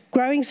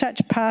 Growing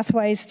such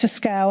pathways to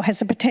scale has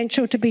the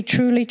potential to be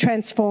truly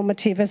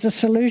transformative as a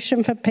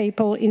solution for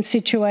people in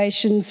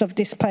situations of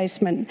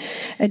displacement,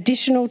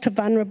 additional to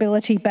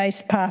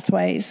vulnerability-based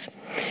pathways.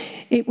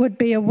 It would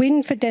be a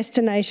win for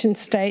destination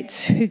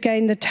states who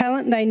gain the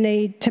talent they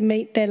need to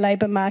meet their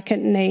labour market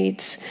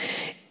needs.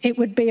 It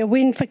would be a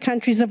win for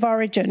countries of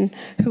origin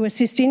who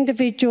assist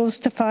individuals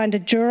to find a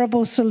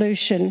durable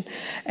solution,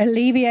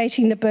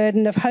 alleviating the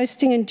burden of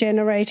hosting and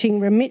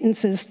generating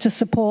remittances to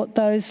support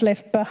those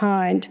left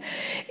behind.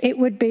 It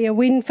would be a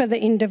win for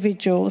the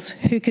individuals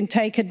who can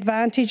take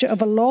advantage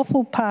of a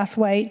lawful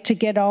pathway to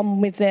get on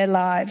with their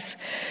lives.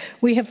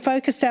 We have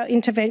focused our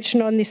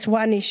intervention on this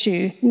one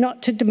issue,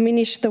 not to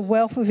diminish the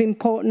wealth of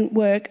important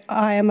work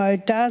IMO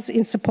does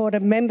in support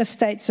of member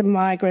states and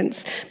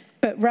migrants,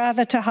 but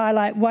rather to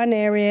highlight one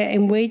area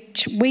in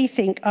which we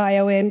think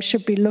IOM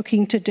should be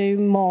looking to do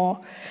more.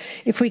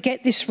 If we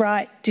get this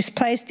right,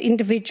 displaced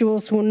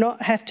individuals will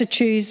not have to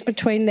choose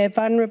between their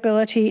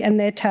vulnerability and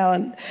their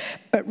talent,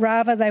 but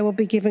rather they will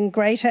be given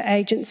greater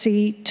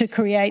agency to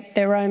create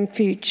their own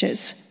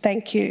futures.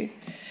 Thank you.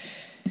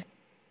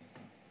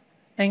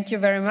 Thank you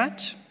very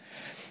much.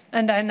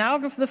 And I now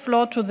give the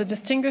floor to the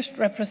distinguished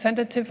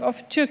representative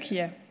of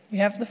Turkey. You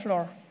have the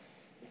floor.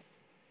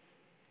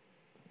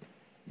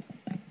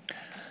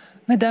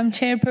 Madam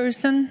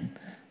Chairperson,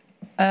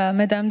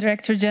 Madam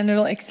Director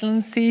General,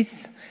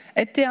 Excellencies,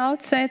 at the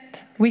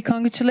outset, we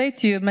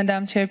congratulate you,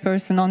 Madam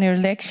Chairperson, on your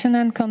election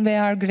and convey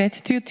our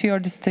gratitude to your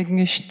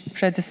distinguished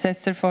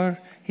predecessor for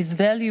his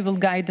valuable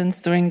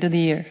guidance during the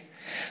year.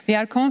 We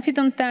are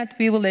confident that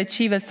we will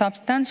achieve a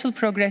substantial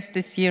progress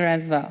this year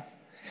as well.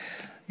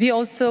 We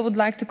also would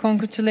like to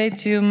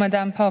congratulate you,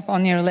 Madam Pope,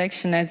 on your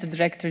election as the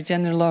Director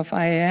General of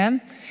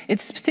IOM.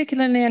 It's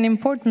particularly an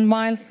important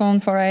milestone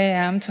for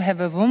IOM to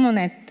have a woman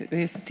at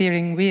the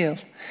steering wheel.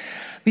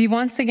 We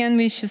once again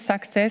wish you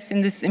success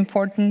in this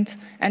important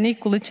and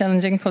equally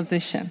challenging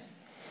position.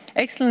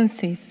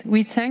 Excellencies,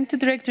 we thank the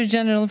Director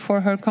General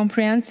for her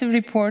comprehensive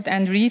report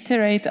and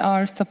reiterate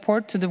our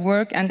support to the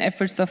work and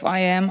efforts of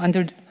IOM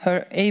under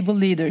her able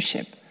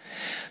leadership.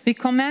 We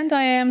commend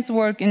IOM's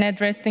work in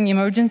addressing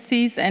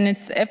emergencies and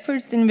its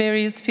efforts in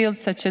various fields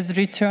such as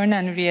return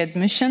and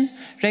readmission,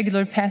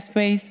 regular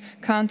pathways,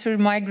 counter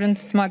migrant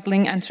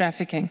smuggling and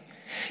trafficking.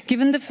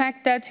 Given the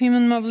fact that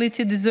human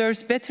mobility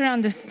deserves better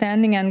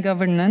understanding and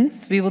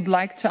governance, we would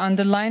like to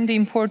underline the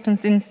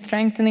importance in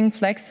strengthening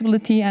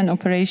flexibility and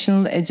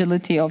operational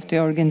agility of the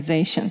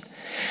organization.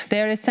 They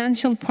are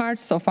essential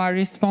parts of our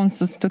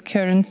responses to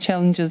current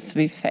challenges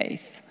we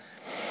face.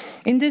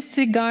 In this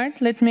regard,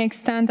 let me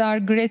extend our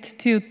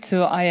gratitude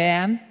to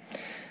IOM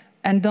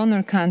and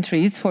donor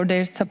countries for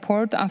their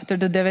support after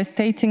the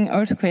devastating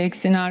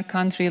earthquakes in our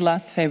country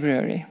last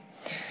February.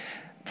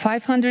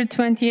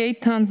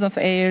 528 tons of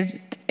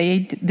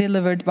aid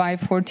delivered by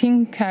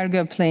 14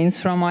 cargo planes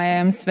from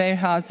IOM's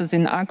warehouses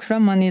in Accra,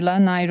 Manila,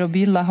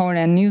 Nairobi, Lahore,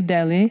 and New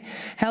Delhi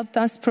helped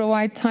us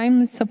provide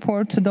timely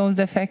support to those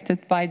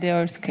affected by the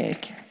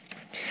earthquake.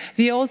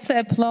 We also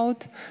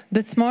applaud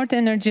the smart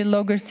energy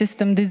logger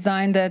system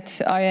designed at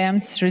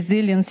IOM's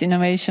Resilience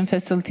Innovation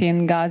Facility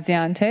in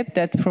Gaziantep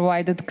that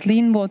provided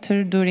clean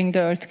water during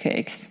the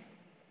earthquakes.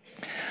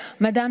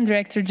 Madam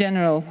Director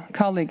General,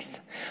 colleagues,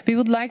 we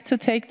would like to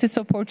take this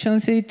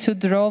opportunity to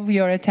draw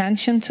your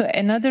attention to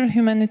another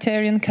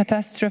humanitarian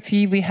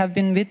catastrophe we have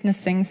been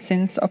witnessing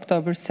since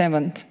October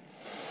 7th.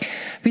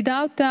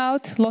 Without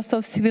doubt, loss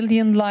of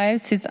civilian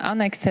lives is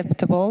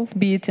unacceptable,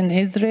 be it in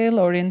Israel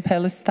or in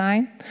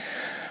Palestine.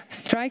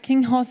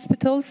 Striking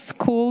hospitals,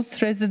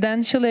 schools,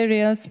 residential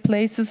areas,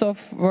 places of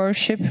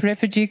worship,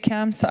 refugee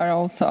camps are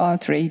also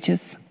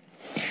outrageous.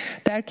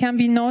 There can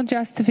be no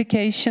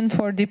justification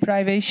for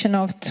deprivation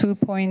of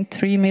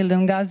 2.3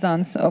 million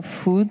Gazans of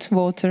food,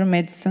 water,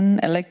 medicine,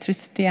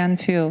 electricity,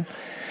 and fuel.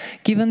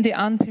 Given the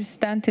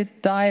unprecedented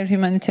dire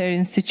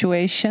humanitarian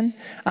situation,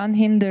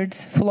 unhindered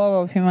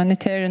flow of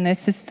humanitarian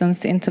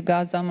assistance into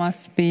Gaza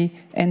must be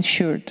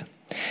ensured.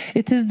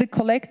 It is the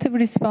collective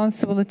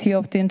responsibility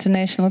of the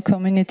international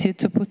community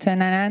to put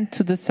an end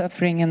to the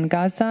suffering in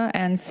Gaza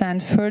and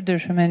send further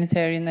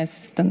humanitarian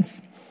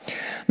assistance.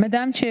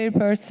 Madam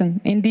Chairperson,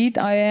 indeed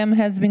IOM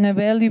has been a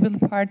valuable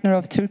partner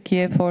of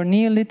Turkey for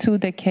nearly 2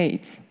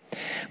 decades.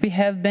 We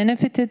have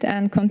benefited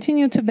and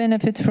continue to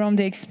benefit from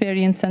the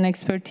experience and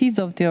expertise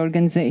of the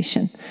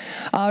organization.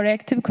 Our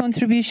active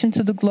contribution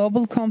to the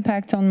Global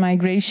Compact on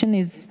Migration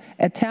is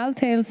a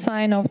telltale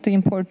sign of the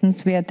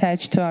importance we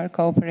attach to our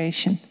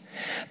cooperation.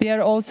 We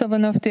are also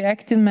one of the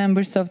active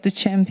members of the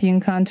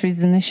Champion Countries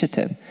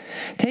Initiative.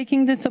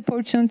 Taking this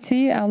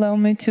opportunity, allow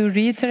me to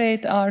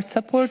reiterate our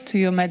support to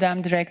you,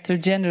 Madam Director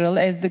General,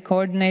 as the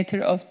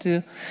coordinator of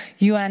the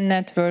UN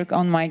Network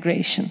on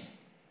Migration.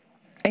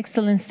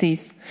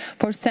 Excellencies,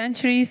 for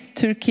centuries,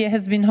 Turkey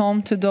has been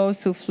home to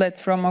those who fled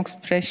from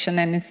oppression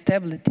and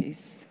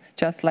instabilities,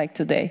 just like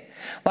today.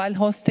 While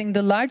hosting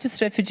the largest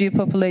refugee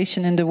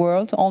population in the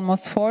world,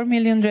 almost 4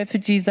 million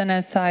refugees and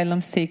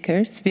asylum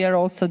seekers, we are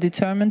also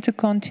determined to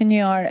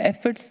continue our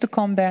efforts to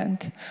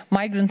combat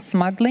migrant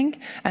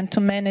smuggling and to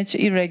manage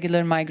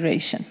irregular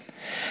migration.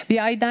 We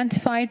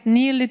identified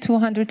nearly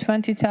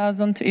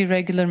 220,000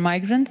 irregular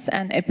migrants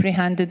and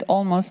apprehended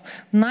almost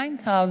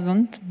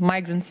 9,000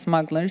 migrant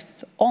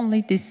smugglers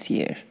only this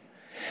year.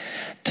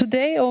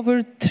 Today,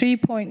 over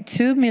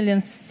 3.2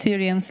 million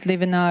Syrians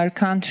live in our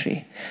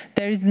country.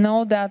 There is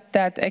no doubt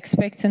that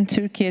expecting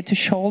Turkey to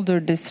shoulder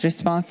this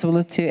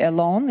responsibility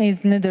alone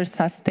is neither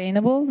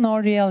sustainable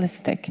nor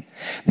realistic.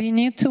 We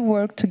need to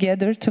work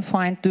together to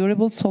find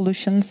durable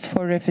solutions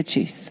for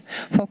refugees.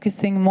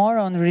 Focusing more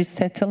on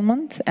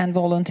resettlement and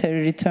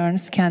voluntary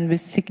returns can be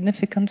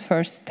significant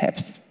first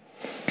steps.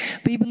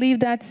 We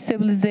believe that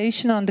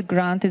stabilization on the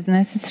ground is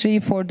necessary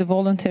for the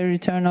voluntary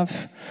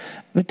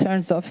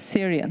returns of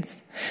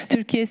Syrians.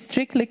 Turkey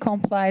strictly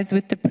complies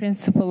with the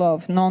principle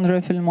of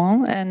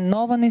non-refoulement and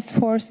no one is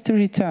forced to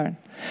return.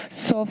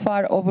 So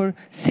far, over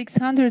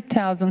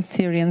 600,000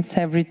 Syrians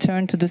have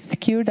returned to the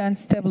secured and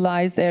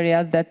stabilized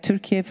areas that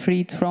Turkey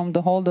freed from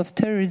the hold of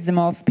terrorism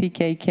of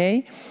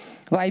PKK,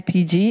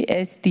 YPG,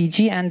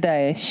 SDG, and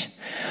Daesh.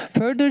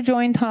 Further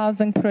joint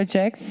housing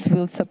projects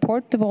will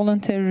support the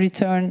voluntary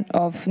return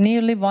of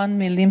nearly 1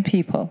 million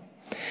people.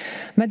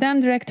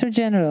 Madam Director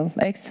General,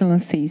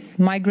 Excellencies,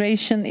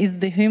 migration is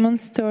the human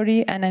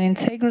story and an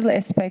integral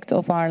aspect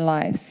of our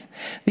lives.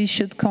 We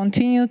should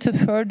continue to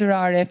further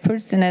our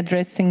efforts in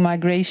addressing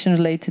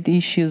migration-related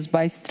issues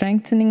by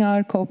strengthening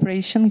our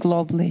cooperation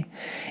globally.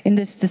 In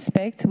this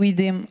respect, we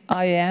deem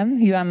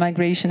IOM, UN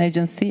Migration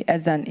Agency,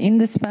 as an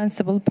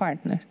indispensable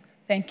partner.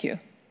 Thank you.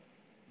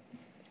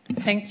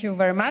 Thank you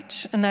very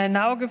much. And I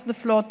now give the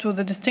floor to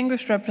the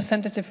distinguished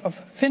representative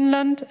of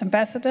Finland.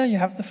 Ambassador, you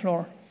have the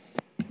floor.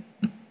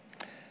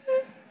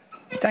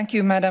 Thank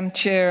you, Madam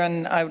Chair,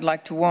 and I would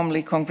like to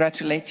warmly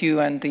congratulate you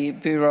and the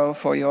Bureau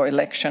for your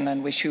election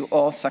and wish you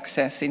all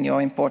success in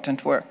your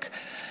important work.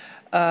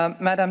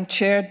 Madam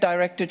Chair,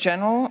 Director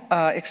General,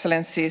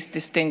 Excellencies,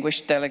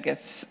 distinguished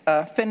delegates,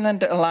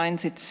 Finland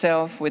aligns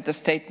itself with the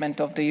statement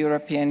of the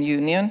European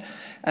Union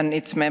and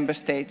its member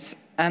states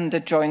and the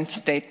joint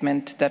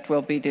statement that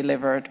will be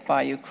delivered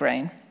by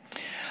Ukraine.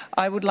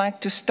 I would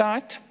like to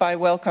start by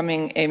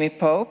welcoming Amy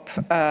Pope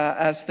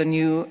as the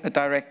new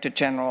Director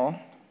General.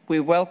 We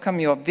welcome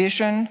your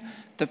vision,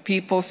 the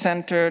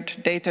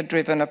people-centered,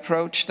 data-driven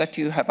approach that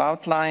you have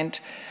outlined,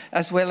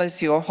 as well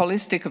as your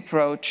holistic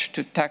approach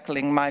to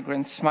tackling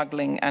migrant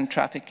smuggling and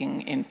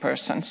trafficking in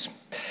persons.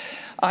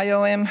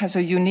 IOM has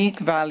a unique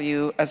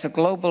value as a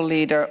global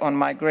leader on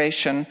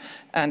migration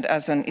and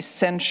as an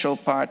essential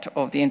part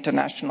of the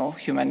international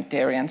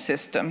humanitarian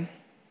system.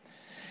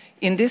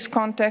 In this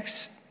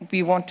context,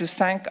 we want to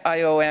thank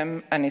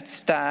IOM and its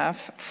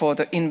staff for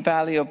the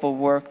invaluable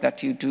work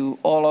that you do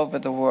all over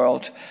the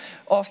world,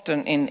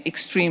 often in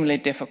extremely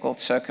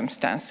difficult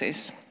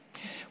circumstances.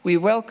 We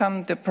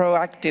welcome the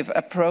proactive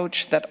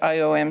approach that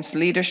IOM's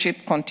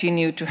leadership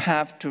continue to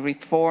have to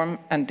reform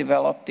and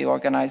develop the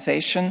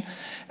organization,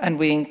 and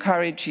we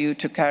encourage you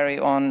to carry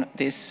on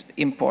this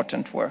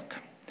important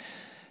work.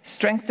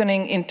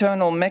 Strengthening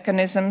internal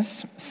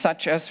mechanisms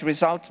such as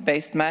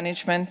result-based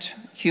management,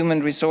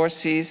 human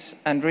resources,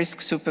 and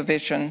risk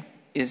supervision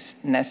is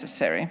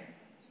necessary.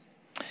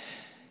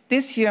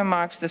 This year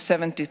marks the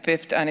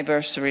 75th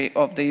anniversary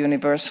of the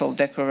Universal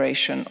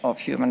Declaration of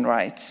Human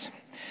Rights.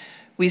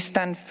 We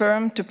stand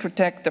firm to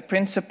protect the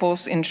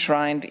principles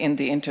enshrined in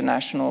the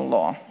international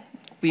law.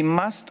 We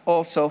must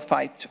also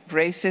fight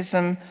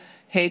racism,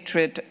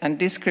 hatred, and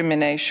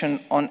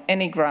discrimination on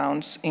any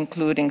grounds,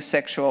 including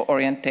sexual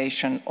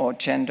orientation or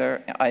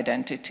gender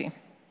identity.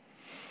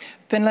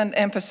 Finland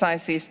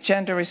emphasizes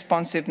gender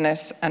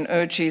responsiveness and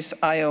urges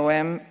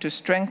IOM to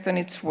strengthen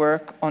its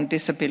work on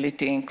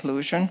disability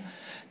inclusion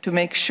to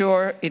make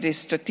sure it is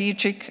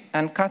strategic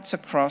and cuts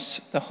across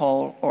the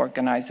whole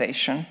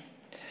organization.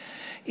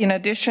 In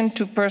addition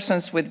to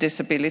persons with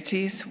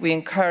disabilities, we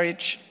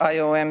encourage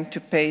IOM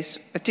to pay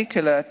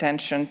particular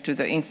attention to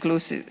the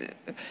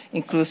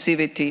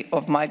inclusivity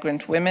of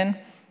migrant women,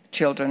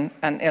 children,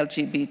 and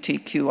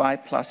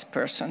LGBTQI+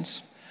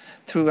 persons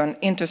through an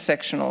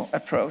intersectional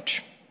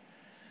approach.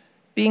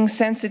 Being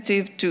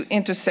sensitive to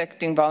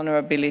intersecting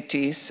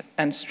vulnerabilities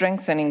and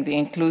strengthening the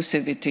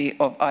inclusivity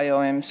of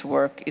IOM's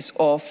work is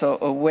also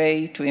a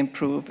way to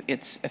improve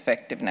its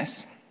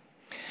effectiveness.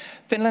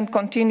 Finland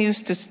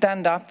continues to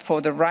stand up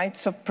for the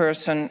rights of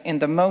persons in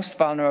the most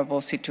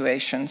vulnerable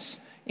situations,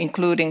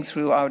 including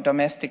through our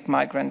domestic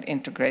migrant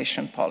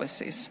integration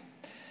policies.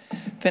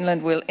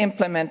 Finland will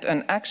implement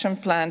an action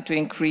plan to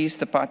increase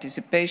the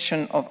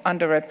participation of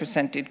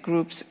underrepresented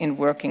groups in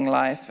working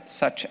life,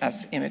 such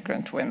as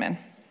immigrant women.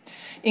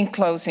 In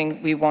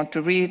closing, we want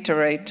to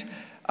reiterate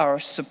our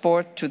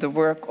support to the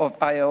work of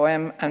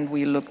IOM, and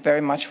we look very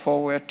much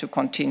forward to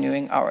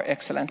continuing our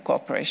excellent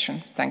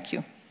cooperation. Thank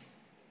you.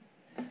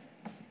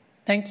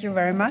 Thank you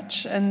very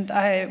much. And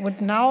I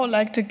would now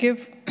like to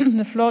give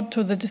the floor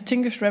to the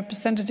distinguished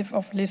representative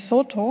of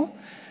Lesotho.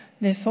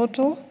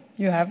 Lesotho,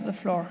 you have the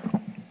floor.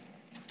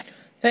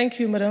 Thank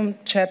you, Madam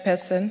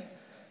Chairperson.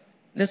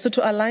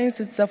 Lesotho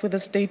aligns itself with the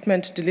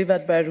statement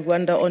delivered by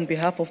Rwanda on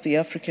behalf of the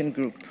African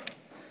Group.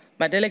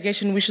 My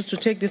delegation wishes to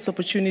take this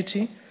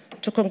opportunity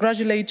to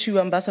congratulate you,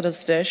 Ambassador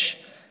Stesh,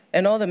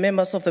 and all the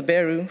members of the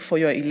Bureau for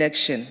your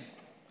election.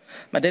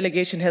 My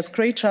delegation has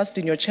great trust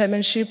in your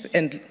chairmanship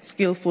and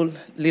skillful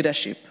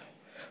leadership.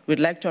 We'd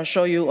like to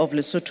assure you of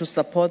Lesotho's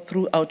support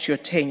throughout your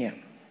tenure.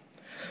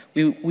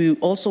 We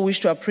also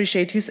wish to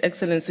appreciate His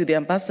Excellency, the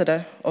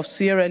Ambassador of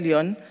Sierra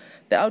Leone,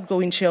 the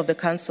outgoing chair of the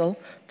Council,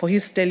 for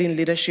his sterling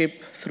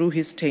leadership through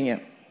his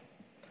tenure.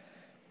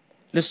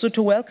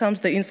 Lesotho welcomes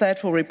the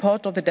insightful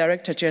report of the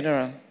Director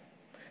General.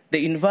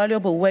 The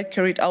invaluable work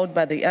carried out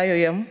by the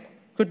IOM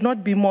could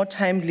not be more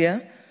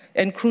timely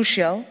and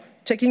crucial,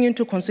 taking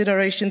into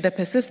consideration the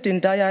persisting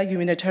dire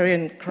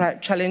humanitarian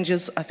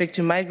challenges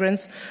affecting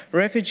migrants,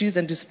 refugees,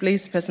 and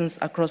displaced persons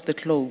across the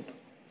globe.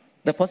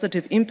 The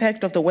positive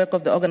impact of the work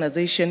of the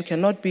organization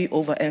cannot be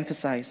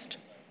overemphasized.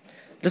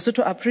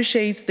 Lesotho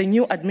appreciates the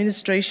new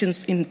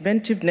administration's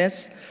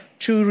inventiveness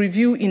to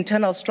review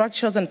internal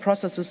structures and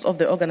processes of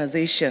the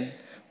organization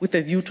with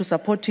a view to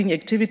supporting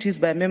activities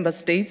by member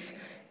states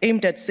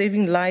aimed at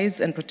saving lives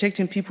and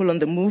protecting people on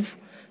the move,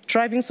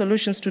 driving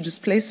solutions to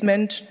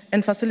displacement,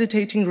 and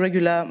facilitating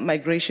regular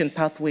migration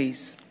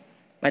pathways.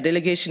 My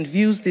delegation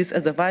views this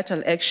as a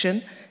vital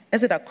action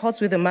as it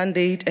accords with the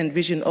mandate and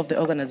vision of the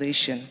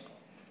organization.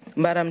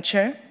 Madam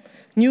Chair,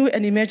 new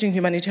and emerging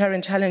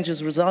humanitarian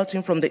challenges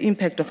resulting from the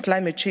impact of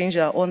climate change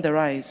are on the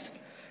rise.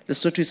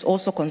 Lesotho is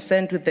also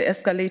concerned with the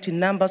escalating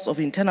numbers of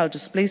internal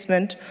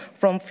displacement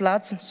from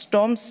floods,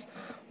 storms,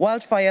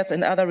 wildfires,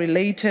 and other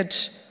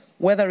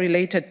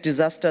weather-related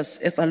disasters,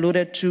 as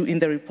alluded to in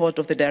the report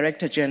of the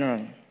Director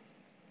General.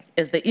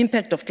 As the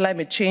impact of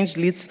climate change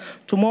leads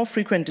to more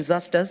frequent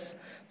disasters,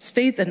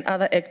 states and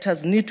other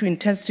actors need to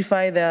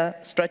intensify their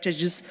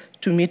strategies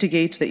to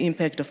mitigate the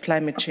impact of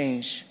climate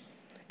change.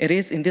 It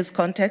is in this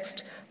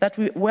context that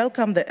we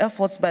welcome the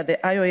efforts by the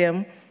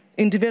IOM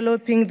in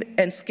developing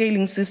and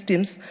scaling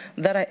systems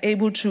that are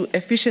able to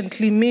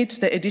efficiently meet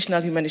the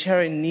additional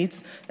humanitarian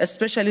needs,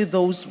 especially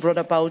those brought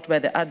about by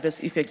the adverse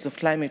effects of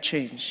climate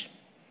change.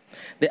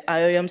 The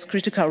IOM's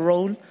critical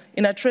role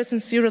in addressing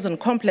serious and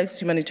complex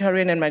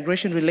humanitarian and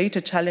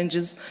migration-related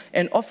challenges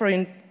and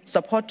offering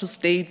support to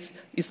states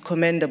is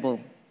commendable.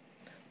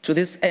 To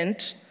this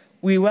end,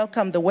 we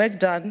welcome the work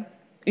done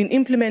in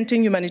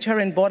implementing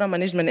humanitarian border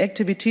management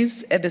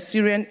activities at the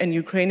Syrian and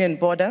Ukrainian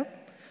border,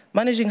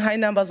 managing high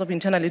numbers of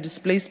internally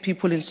displaced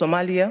people in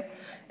Somalia,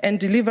 and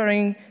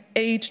delivering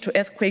aid to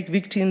earthquake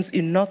victims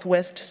in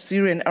northwest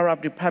Syrian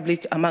Arab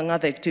Republic, among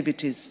other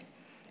activities.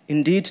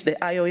 Indeed, the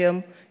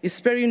IOM is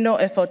sparing no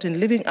effort in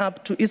living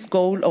up to its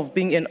goal of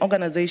being an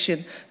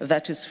organization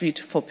that is fit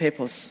for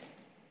purpose.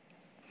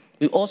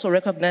 We also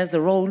recognize the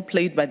role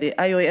played by the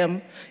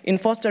IOM in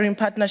fostering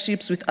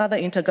partnerships with other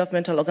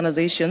intergovernmental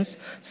organizations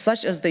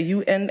such as the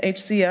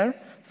UNHCR,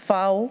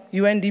 FAO,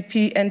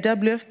 UNDP, and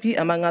WFP,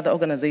 among other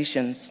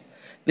organizations.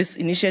 This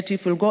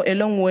initiative will go a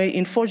long way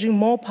in forging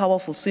more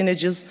powerful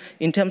synergies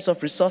in terms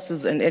of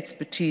resources and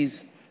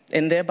expertise,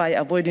 and thereby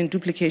avoiding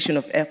duplication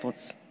of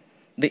efforts.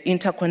 The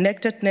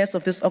interconnectedness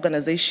of these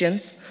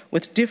organizations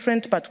with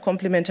different but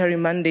complementary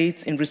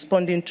mandates in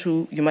responding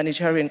to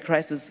humanitarian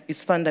crisis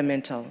is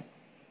fundamental.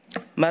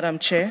 Madam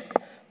Chair,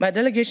 my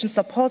delegation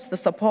supports the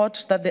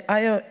support that the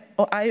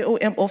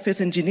IOM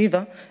office in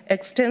Geneva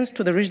extends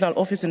to the regional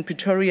office in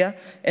Pretoria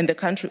and the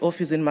country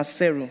office in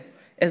Maseru,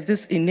 as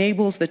this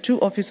enables the two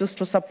offices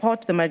to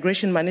support the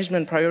migration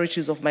management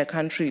priorities of my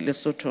country,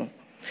 Lesotho.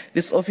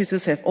 These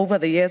offices have over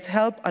the years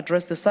helped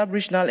address the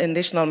sub-regional and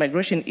national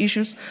migration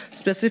issues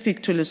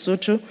specific to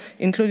Lesotho,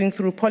 including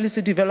through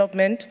policy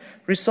development,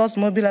 resource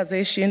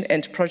mobilization,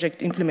 and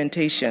project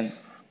implementation.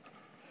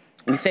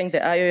 We thank the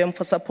IOM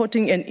for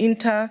supporting an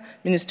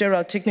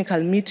inter-ministerial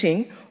technical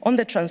meeting on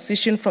the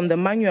transition from the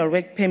manual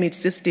work permit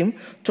system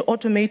to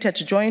automated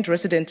joint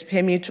resident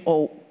permit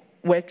or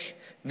work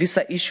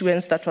visa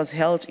issuance that was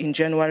held in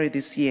January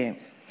this year.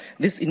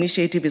 This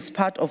initiative is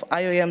part of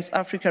IOM's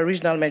Africa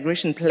Regional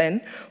Migration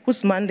Plan,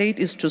 whose mandate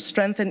is to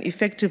strengthen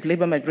effective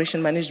labor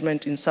migration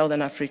management in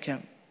Southern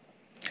Africa.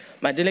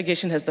 My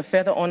delegation has the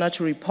further honor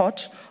to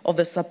report of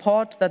the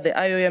support that the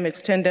IOM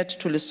extended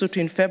to Lesotho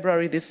in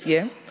February this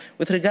year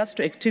with regards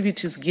to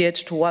activities geared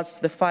towards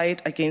the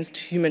fight against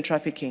human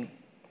trafficking.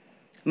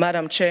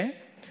 Madam Chair,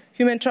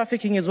 human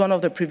trafficking is one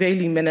of the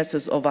prevailing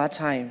menaces of our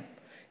time.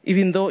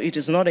 Even though it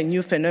is not a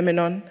new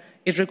phenomenon,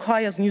 it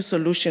requires new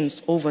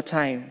solutions over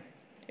time.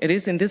 It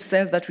is in this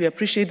sense that we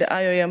appreciate the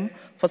IOM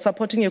for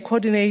supporting a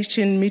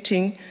coordination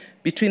meeting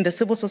between the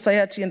civil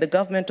society and the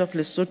government of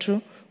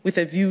Lesotho with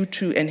a view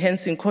to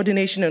enhancing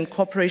coordination and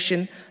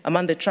cooperation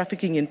among the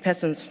trafficking in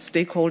persons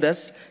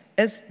stakeholders,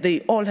 as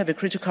they all have a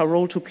critical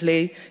role to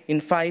play in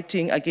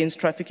fighting against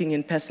trafficking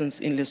in persons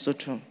in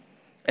Lesotho.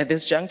 At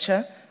this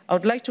juncture, I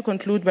would like to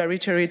conclude by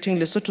reiterating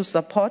Lesotho's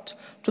support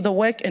to the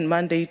work and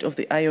mandate of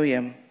the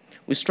IOM.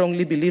 We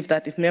strongly believe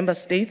that if member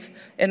states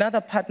and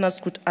other partners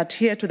could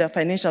adhere to their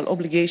financial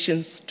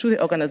obligations to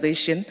the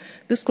organization,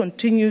 this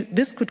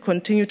could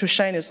continue to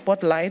shine a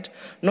spotlight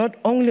not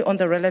only on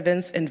the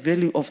relevance and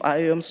value of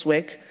IOM's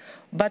work,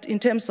 but in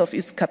terms of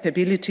its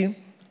capability,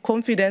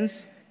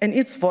 confidence, and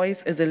its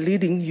voice as a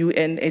leading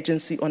UN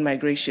agency on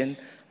migration.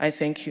 I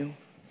thank you.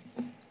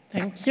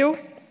 Thank you.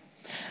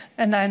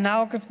 And I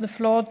now give the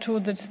floor to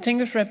the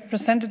distinguished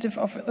representative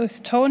of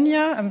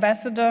Estonia.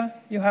 Ambassador,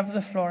 you have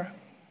the floor.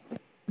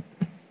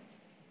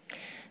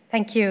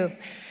 Thank you.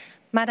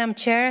 Madam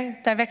Chair,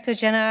 Director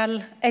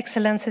General,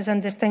 Excellencies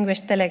and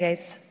distinguished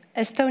delegates.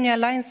 Estonia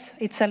aligns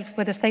itself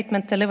with the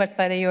statement delivered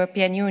by the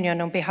European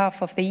Union on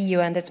behalf of the EU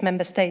and its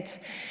member states,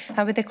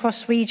 and with the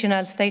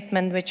cross-regional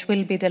statement which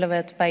will be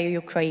delivered by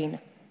Ukraine.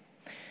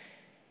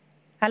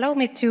 Allow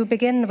me to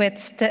begin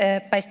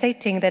by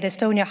stating that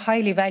Estonia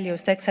highly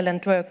values the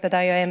excellent work that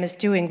IOM is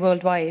doing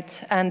worldwide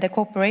and the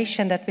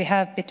cooperation that we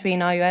have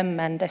between IOM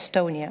and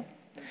Estonia.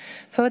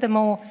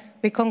 Furthermore,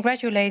 we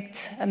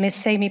congratulate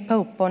Ms. Amy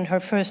Pope on her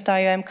first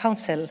IOM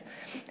Council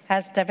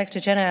as Director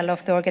General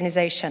of the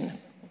organization.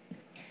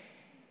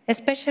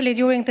 Especially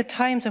during the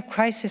times of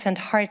crisis and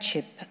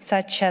hardship,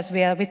 such as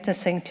we are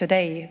witnessing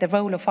today, the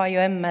role of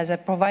IOM as a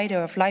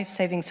provider of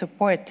life-saving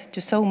support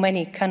to so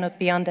many cannot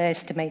be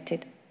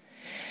underestimated.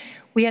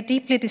 We are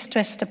deeply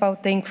distressed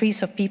about the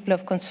increase of people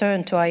of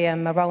concern to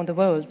IOM around the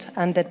world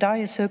and the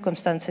dire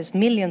circumstances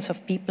millions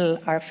of people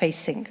are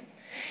facing.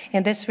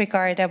 In this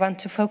regard, I want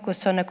to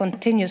focus on a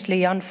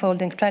continuously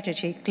unfolding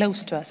tragedy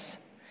close to us.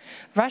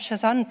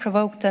 Russia's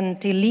unprovoked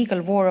and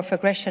illegal war of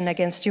aggression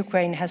against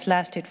Ukraine has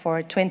lasted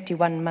for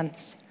 21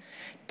 months.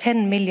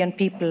 10 million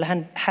people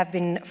have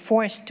been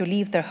forced to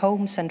leave their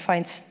homes and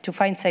to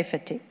find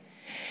safety.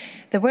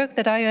 The work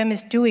that IOM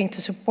is doing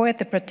to support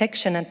the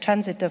protection and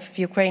transit of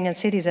Ukrainian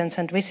citizens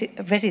and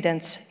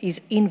residents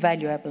is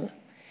invaluable.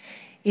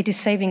 It is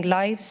saving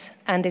lives,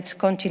 and its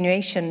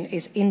continuation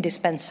is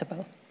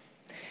indispensable.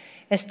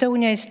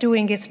 Estonia is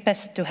doing its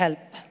best to help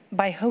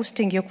by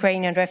hosting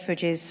Ukrainian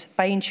refugees,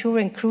 by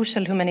ensuring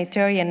crucial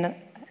humanitarian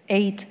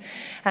aid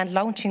and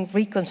launching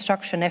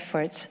reconstruction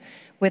efforts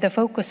with a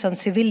focus on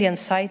civilian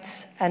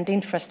sites and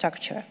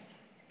infrastructure.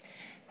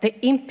 The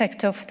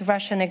impact of the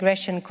Russian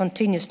aggression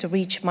continues to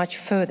reach much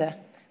further,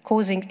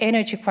 causing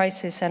energy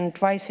crisis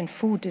and rise in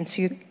food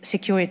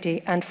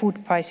insecurity and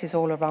food prices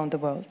all around the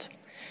world.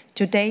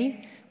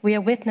 Today, we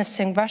are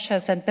witnessing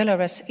Russia's and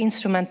Belarus'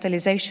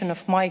 instrumentalization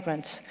of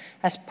migrants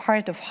as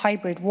part of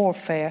hybrid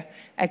warfare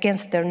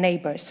against their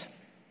neighbors.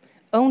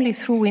 Only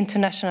through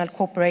international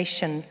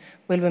cooperation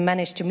will we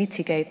manage to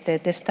mitigate the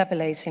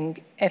destabilizing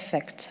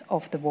effect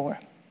of the war.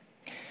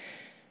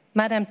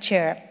 Madam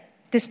Chair,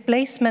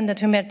 displacement and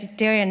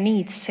humanitarian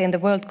needs in the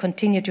world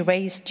continue to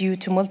rise due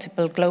to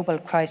multiple global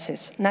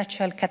crises,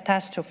 natural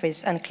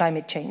catastrophes, and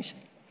climate change.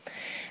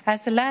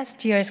 As the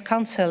last year's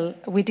Council,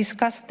 we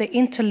discussed the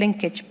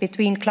interlinkage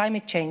between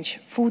climate change,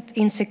 food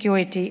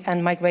insecurity,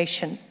 and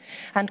migration,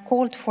 and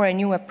called for a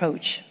new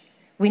approach.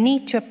 We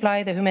need to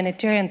apply the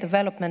humanitarian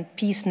development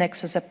peace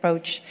nexus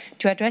approach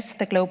to address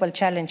the global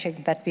challenges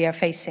that we are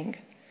facing.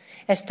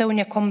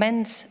 Estonia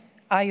commends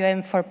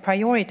IOM for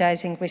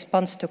prioritizing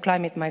response to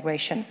climate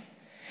migration.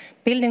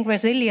 Building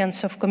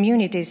resilience of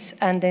communities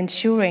and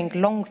ensuring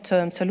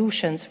long-term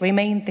solutions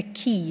remain the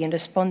key in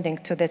responding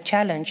to the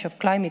challenge of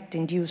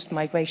climate-induced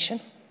migration.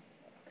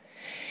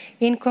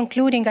 In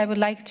concluding, I would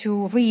like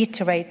to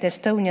reiterate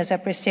Estonia's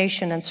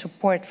appreciation and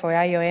support for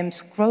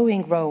IOM's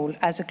growing role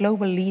as a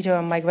global leader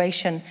on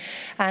migration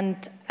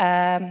and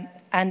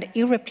an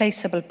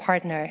irreplaceable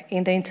partner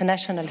in the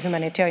international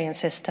humanitarian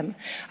system.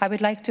 I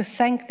would like to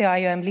thank the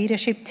IOM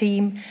leadership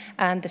team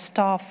and the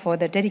staff for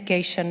their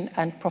dedication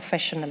and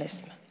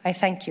professionalism. I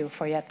thank you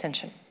for your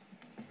attention.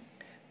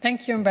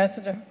 Thank you,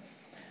 Ambassador.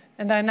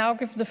 And I now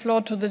give the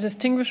floor to the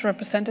distinguished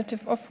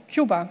representative of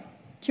Cuba.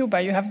 Cuba,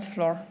 you have the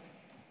floor.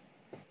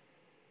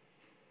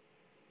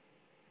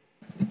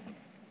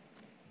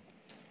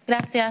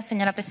 Gracias,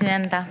 señora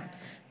presidenta.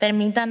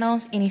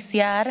 Permítanos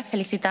iniciar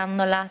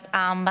felicitándolas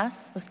a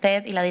ambas,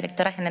 usted y la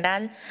directora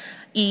general,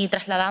 y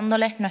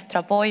trasladándoles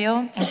nuestro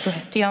apoyo en su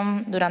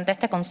gestión durante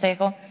este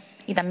Consejo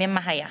y también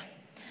más allá.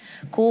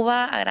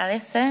 Cuba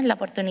agradece la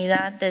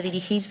oportunidad de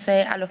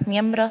dirigirse a los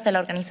miembros de la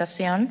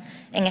organización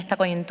en esta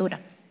coyuntura.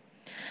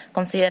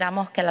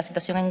 Consideramos que la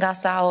situación en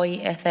Gaza hoy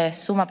es de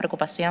suma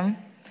preocupación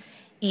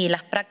y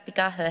las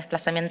prácticas de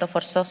desplazamiento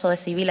forzoso de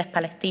civiles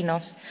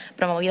palestinos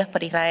promovidas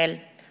por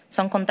Israel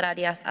son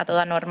contrarias a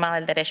toda norma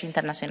del derecho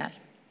internacional.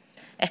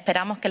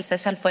 Esperamos que el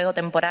cese al fuego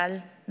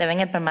temporal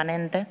devenga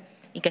permanente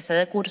y que se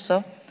dé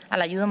curso a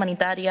la ayuda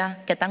humanitaria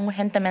que tan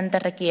urgentemente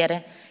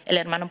requiere el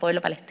hermano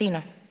pueblo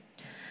palestino.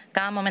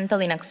 Cada momento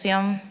de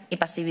inacción y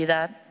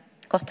pasividad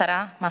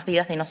costará más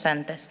vidas de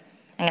inocentes.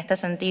 En este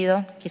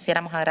sentido,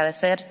 quisiéramos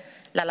agradecer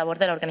la labor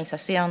de la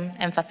organización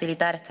en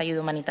facilitar esta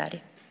ayuda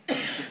humanitaria.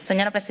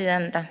 Señora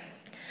presidenta,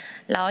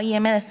 la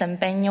OIM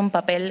desempeña un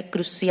papel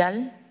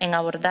crucial en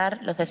abordar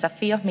los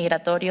desafíos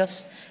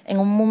migratorios en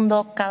un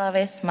mundo cada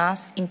vez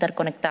más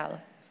interconectado.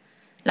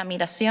 La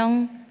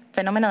migración,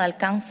 fenómeno de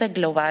alcance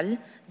global,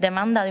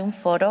 demanda de un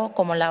foro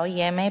como la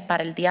OIM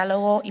para el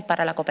diálogo y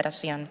para la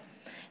cooperación.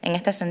 En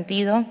este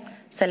sentido,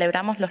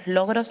 celebramos los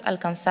logros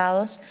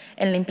alcanzados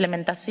en la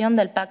implementación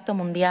del Pacto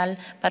Mundial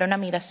para una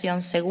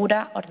migración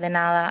segura,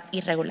 ordenada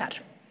y regular.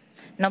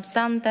 No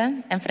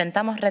obstante,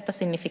 enfrentamos retos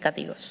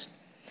significativos.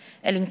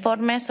 El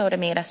informe sobre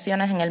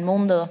migraciones en el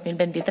mundo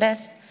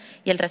 2023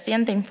 y el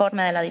reciente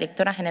informe de la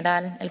directora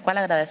general, el cual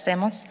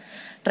agradecemos,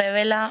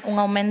 revela un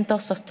aumento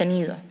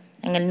sostenido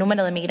en el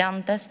número de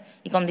migrantes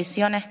y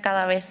condiciones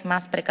cada vez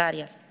más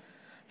precarias.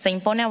 Se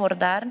impone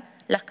abordar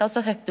las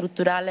causas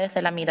estructurales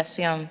de la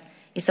migración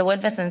y se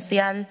vuelve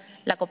esencial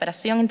la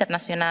cooperación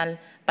internacional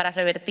para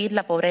revertir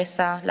la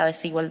pobreza, la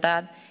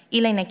desigualdad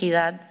y la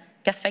inequidad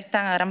que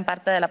afectan a gran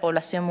parte de la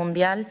población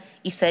mundial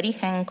y se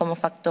erigen como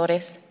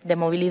factores de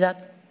movilidad.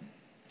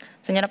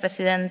 Señora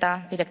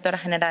presidenta, directora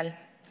general,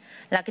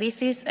 la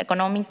crisis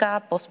económica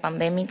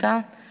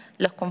postpandémica,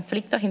 los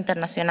conflictos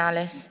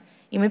internacionales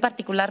y muy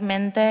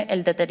particularmente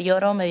el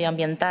deterioro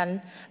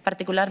medioambiental,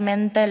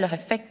 particularmente los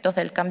efectos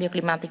del cambio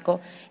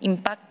climático,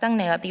 impactan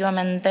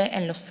negativamente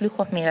en los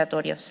flujos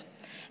migratorios.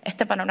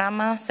 Este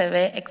panorama se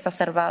ve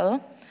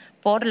exacerbado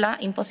por la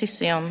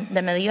imposición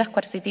de medidas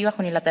coercitivas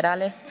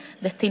unilaterales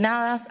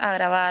destinadas a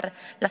agravar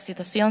la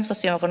situación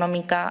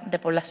socioeconómica de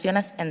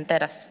poblaciones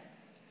enteras.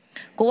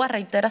 Cuba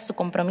reitera su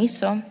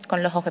compromiso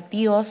con los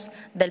objetivos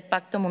del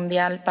Pacto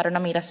Mundial para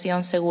una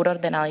migración segura,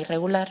 ordenada y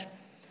regular,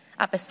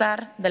 a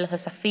pesar de los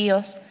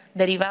desafíos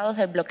derivados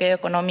del bloqueo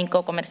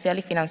económico, comercial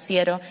y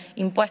financiero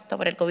impuesto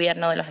por el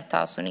gobierno de los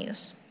Estados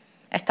Unidos.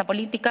 Esta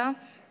política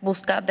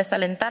busca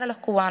desalentar a los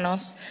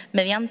cubanos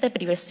mediante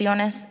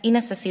privaciones y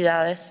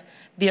necesidades,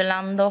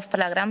 violando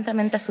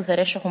flagrantemente sus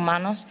derechos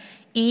humanos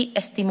y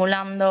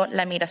estimulando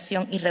la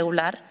migración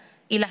irregular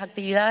y las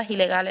actividades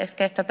ilegales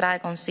que ésta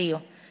trae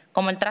consigo,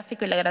 como el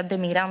tráfico ilegal de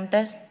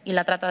migrantes y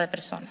la trata de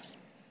personas.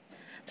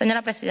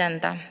 Señora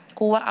presidenta,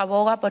 Cuba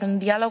aboga por un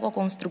diálogo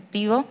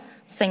constructivo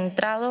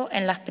centrado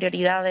en las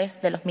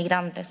prioridades de los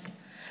migrantes.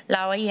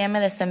 La OIM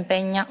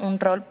desempeña un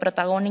rol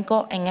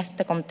protagónico en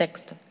este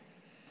contexto.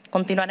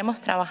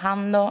 Continuaremos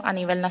trabajando a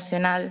nivel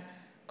nacional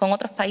con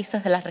otros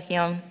países de la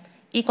región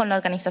y con la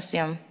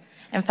organización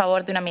en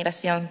favor de una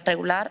migración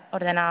regular,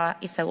 ordenada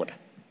y segura.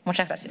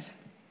 Muchas gracias.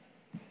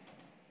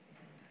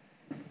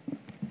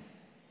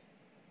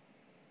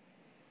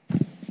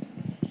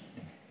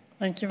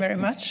 Thank you very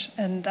much.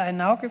 And I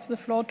now give the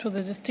floor to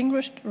the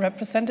distinguished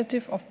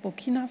representative of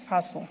Burkina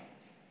Faso.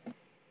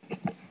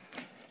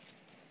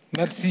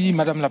 Merci,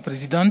 Madame la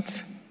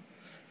Présidente.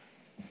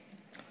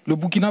 Le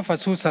Burkina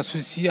Faso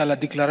s'associe à la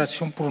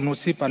déclaration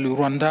prononcée par le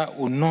Rwanda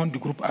au nom du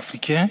groupe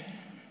africain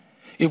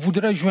et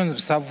voudrait joindre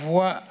sa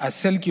voix à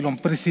celles qui l'ont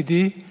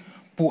précédé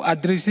pour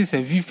adresser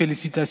ses vives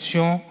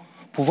félicitations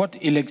pour votre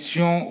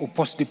élection au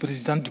poste de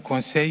président du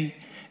Conseil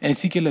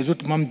ainsi que les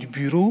autres membres du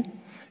bureau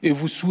et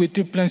vous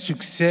souhaiter plein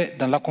succès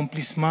dans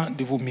l'accomplissement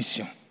de vos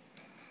missions.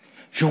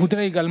 Je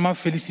voudrais également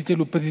féliciter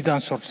le président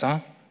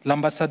sortant,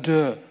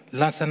 l'ambassadeur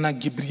Lansana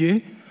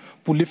Guibrié,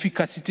 pour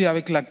l'efficacité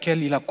avec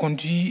laquelle il a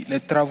conduit les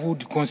travaux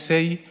du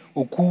Conseil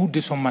au cours de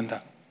son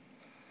mandat.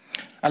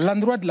 À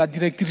l'endroit de la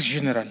directrice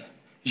générale,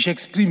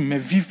 j'exprime mes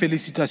vives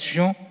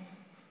félicitations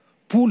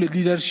pour le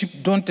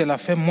leadership dont elle a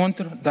fait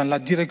montre dans la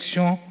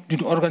direction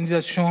d'une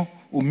organisation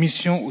aux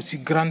missions aussi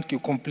grandes que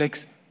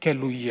complexes qu'est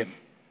l'OIM.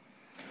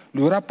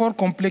 Le rapport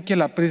complet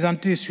qu'elle a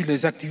présenté sur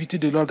les activités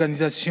de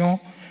l'organisation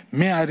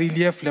met en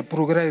relief les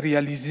progrès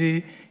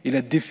réalisés et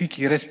les défis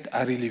qui restent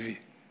à relever.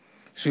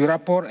 Ce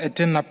rapport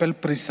est un appel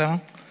pressant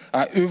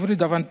à œuvrer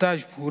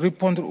davantage pour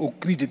répondre aux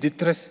cris de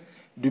détresse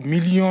de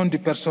millions de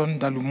personnes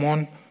dans le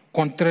monde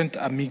contraintes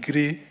à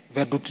migrer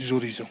vers d'autres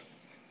horizons.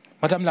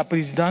 Madame la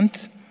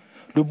Présidente,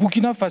 le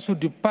Burkina Faso,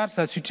 de par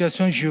sa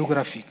situation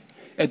géographique,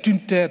 est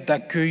une terre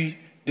d'accueil,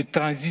 de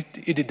transit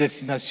et de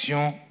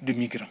destination de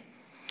migrants.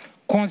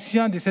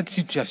 Conscient de cette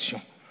situation,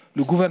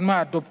 le gouvernement a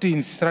adopté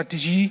une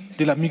stratégie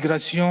de la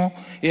migration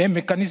et un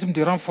mécanisme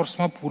de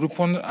renforcement pour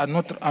répondre à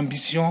notre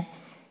ambition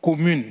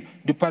commune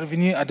de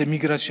parvenir à des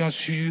migrations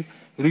sûres,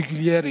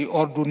 régulières et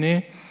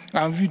ordonnées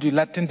en vue de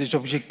l'atteinte des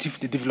objectifs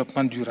de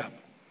développement durable.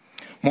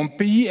 Mon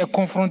pays est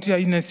confronté à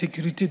une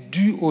insécurité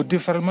due au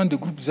déferlement de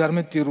groupes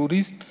armés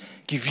terroristes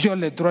qui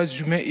violent les droits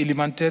humains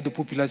élémentaires de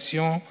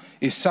population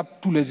et sapent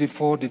tous les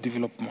efforts de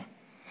développement.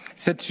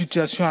 Cette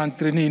situation a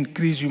entraîné une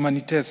crise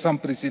humanitaire sans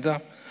précédent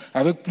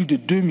avec plus de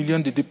 2 millions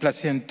de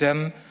déplacés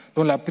internes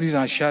dont la prise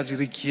en charge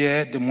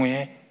requiert des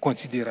moyens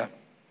considérables.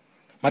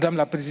 Madame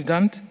la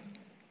Présidente,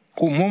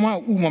 au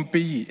moment où mon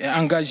pays est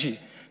engagé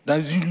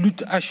dans une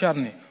lutte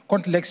acharnée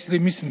contre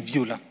l'extrémisme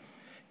violent,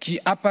 qui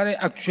apparaît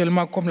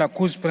actuellement comme la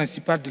cause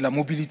principale de la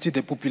mobilité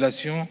des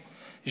populations,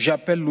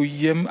 j'appelle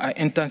l'OIM à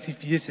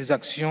intensifier ses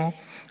actions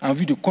en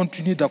vue de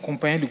continuer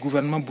d'accompagner le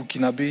gouvernement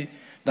burkinabé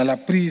dans la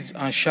prise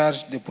en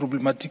charge des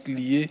problématiques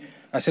liées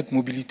à cette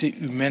mobilité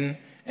humaine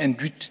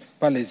induite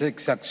par les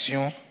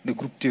exactions des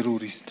groupes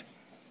terroristes.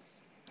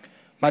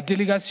 Ma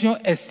délégation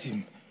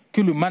estime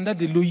que le mandat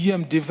de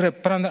l'OIM devrait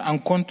prendre en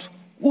compte,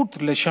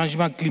 outre les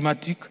changements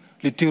climatiques,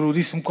 le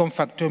terrorisme comme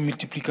facteur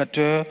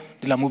multiplicateur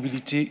de la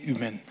mobilité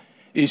humaine,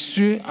 et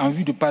ce, en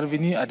vue de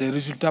parvenir à des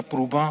résultats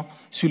probants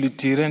sur le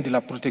terrain de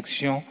la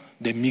protection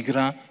des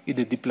migrants et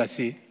des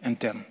déplacés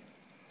internes.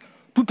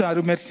 Tout en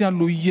remerciant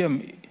l'OIM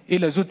et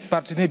les autres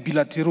partenaires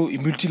bilatéraux et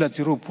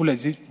multilatéraux pour les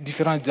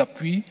différents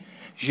appuis,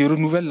 je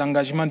renouvelle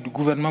l'engagement du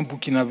gouvernement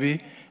burkinabé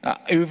à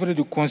œuvrer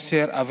de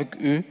concert avec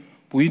eux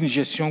pour une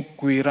gestion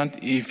cohérente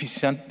et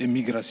efficiente des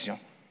migrations.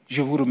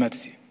 Je vous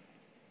remercie.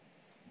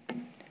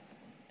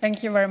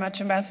 Thank you very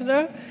much,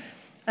 Ambassador.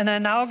 And I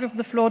now give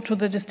the floor to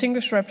the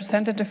distinguished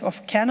representative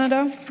of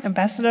Canada.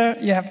 Ambassador,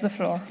 you have the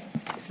floor.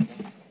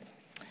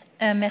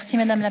 Merci,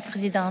 Madame la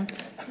Présidente.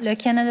 Le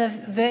Canada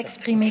veut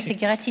exprimer ses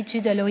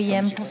gratitudes à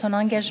l'OIM pour son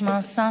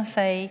engagement sans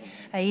faille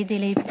à aider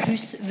les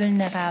plus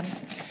vulnérables.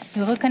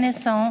 Nous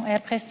reconnaissons et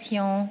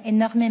apprécions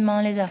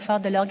énormément les efforts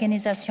de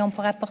l'organisation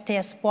pour apporter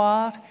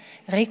espoir,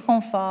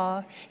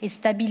 réconfort et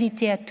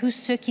stabilité à tous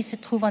ceux qui se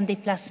trouvent en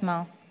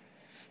déplacement,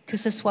 que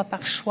ce soit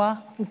par choix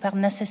ou par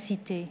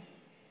nécessité.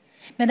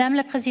 Madame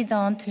la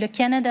Présidente, le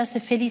Canada se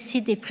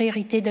félicite des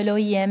priorités de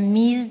l'OIM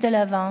mises de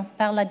l'avant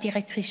par la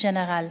directrice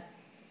générale.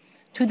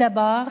 Tout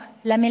d'abord,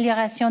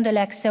 l'amélioration de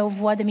l'accès aux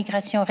voies de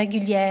migration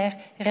régulières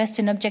reste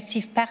un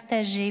objectif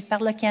partagé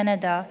par le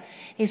Canada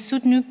et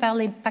soutenu par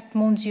les pactes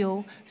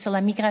mondiaux sur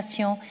la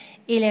migration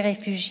et les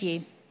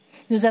réfugiés.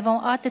 Nous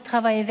avons hâte de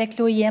travailler avec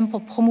l'OIM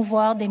pour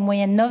promouvoir des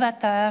moyens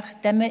novateurs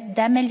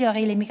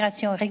d'améliorer les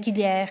migrations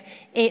régulières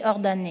et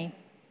ordonnées.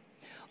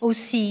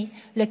 Aussi,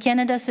 le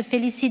Canada se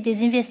félicite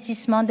des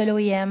investissements de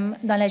l'OIM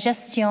dans la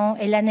gestion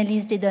et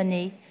l'analyse des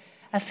données,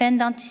 afin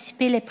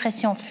d'anticiper les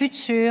pressions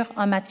futures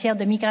en matière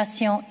de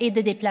migration et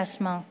de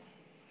déplacement.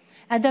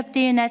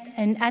 Adopter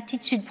une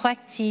attitude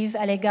proactive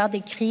à l'égard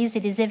des crises et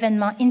des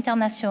événements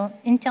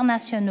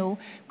internationaux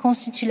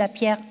constitue la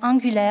pierre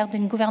angulaire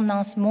d'une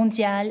gouvernance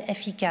mondiale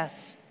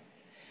efficace.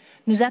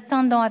 Nous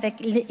attendons avec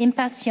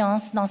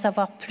impatience d'en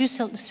savoir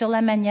plus sur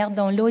la manière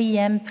dont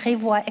l'OIM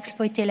prévoit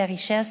exploiter la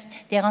richesse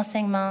des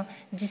renseignements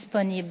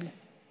disponibles.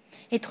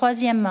 Et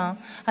troisièmement,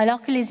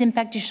 alors que les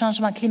impacts du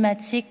changement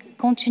climatique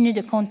continuent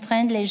de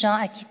contraindre les gens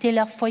à quitter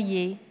leur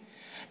foyer,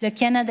 le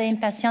Canada est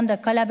impatient de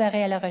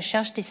collaborer à la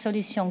recherche des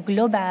solutions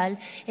globales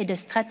et de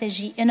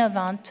stratégies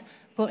innovantes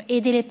pour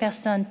aider les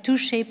personnes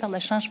touchées par le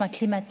changement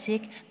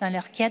climatique dans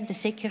leur quête de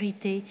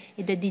sécurité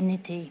et de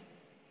dignité.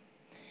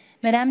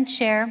 Madame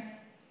Chair,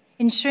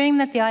 ensuring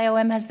that the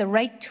IOM has the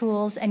right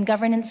tools and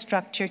governance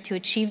structure to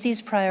achieve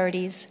these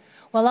priorities,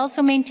 while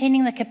also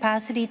maintaining the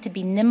capacity to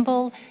be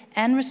nimble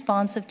and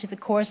responsive to the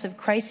course of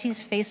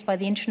crises faced by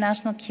the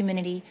international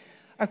community,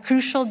 are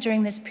crucial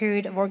during this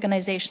period of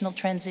organizational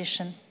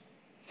transition.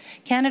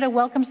 Canada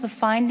welcomes the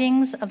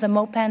findings of the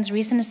MOPAN's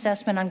recent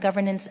assessment on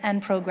governance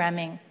and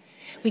programming.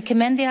 We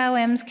commend the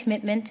IOM's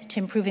commitment to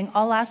improving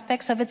all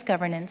aspects of its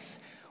governance,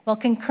 while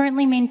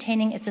concurrently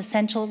maintaining its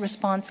essential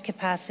response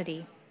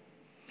capacity.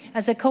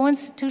 As a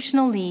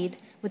co-institutional lead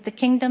with the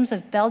Kingdoms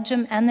of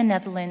Belgium and the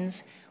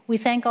Netherlands, we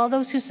thank all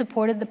those who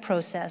supported the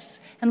process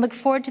and look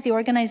forward to the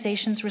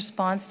organization's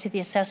response to the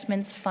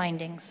assessment's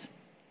findings.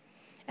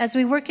 As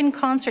we work in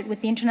concert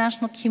with the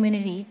international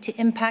community to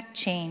impact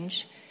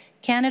change,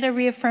 Canada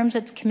reaffirms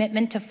its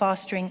commitment to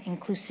fostering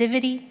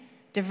inclusivity,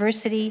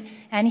 diversity,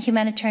 and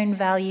humanitarian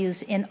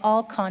values in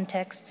all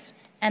contexts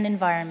and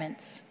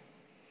environments.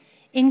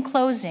 In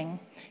closing,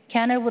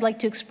 Canada would like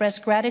to express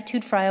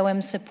gratitude for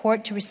IOM's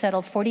support to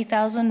resettle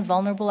 40,000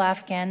 vulnerable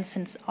Afghans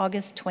since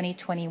August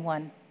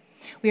 2021.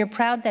 We are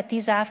proud that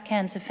these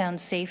Afghans have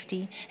found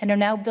safety and are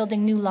now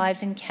building new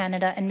lives in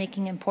Canada and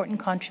making important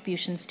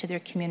contributions to their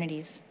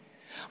communities.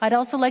 I'd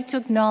also like to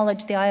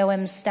acknowledge the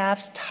IOM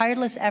staff's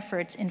tireless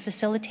efforts in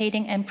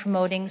facilitating and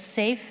promoting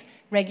safe,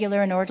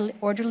 regular, and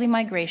orderly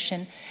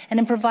migration, and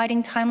in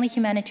providing timely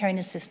humanitarian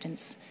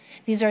assistance.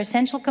 These are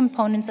essential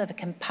components of a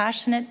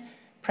compassionate,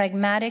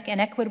 pragmatic,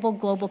 and equitable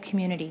global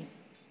community.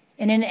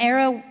 In an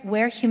era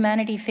where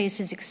humanity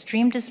faces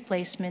extreme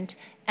displacement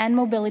and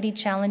mobility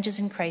challenges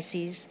and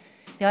crises,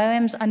 the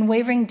IOM's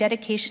unwavering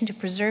dedication to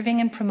preserving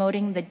and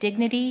promoting the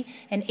dignity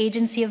and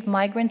agency of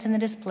migrants and the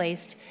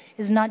displaced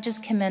is not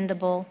just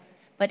commendable,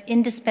 but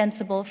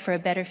indispensable for a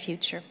better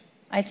future.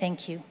 I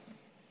thank you.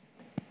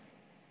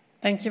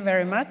 Thank you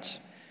very much.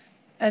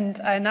 And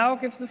I now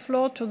give the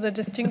floor to the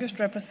distinguished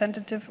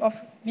representative of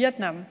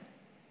Vietnam.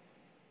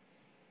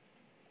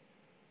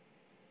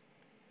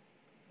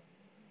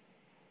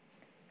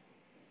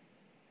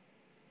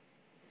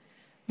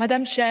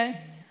 Madam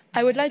Chair,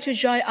 I would like to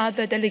join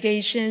other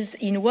delegations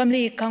in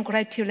warmly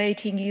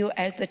congratulating you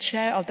as the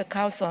Chair of the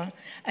Council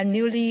and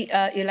newly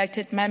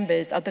elected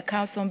members of the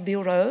Council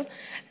Bureau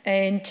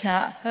and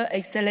Her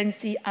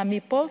Excellency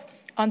Amipo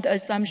on the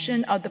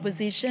assumption of the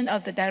position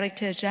of the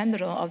Director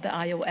General of the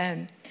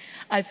IOM.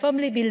 I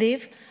firmly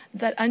believe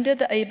that under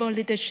the able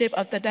leadership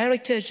of the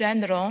Director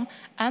General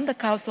and the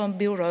Council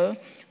Bureau,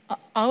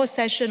 our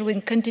session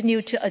will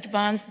continue to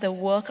advance the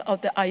work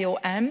of the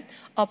IOM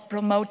of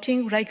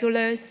promoting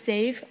regular,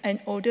 safe, and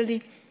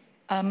orderly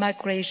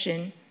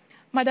migration.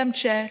 Madam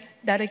Chair,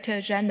 Director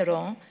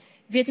General,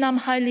 Vietnam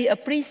highly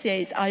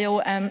appreciates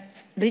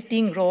IOM's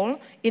leading role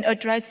in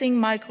addressing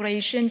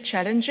migration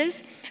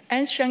challenges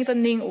and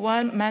strengthening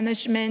one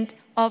management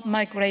of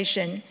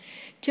migration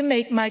to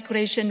make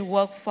migration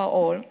work for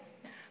all.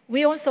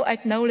 We also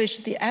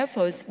acknowledge the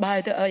efforts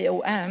by the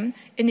IOM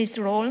in its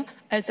role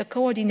as the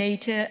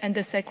coordinator and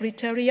the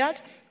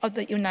secretariat of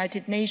the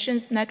United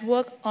Nations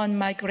Network on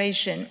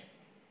Migration.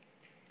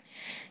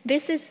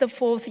 This is the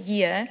fourth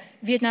year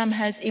Vietnam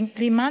has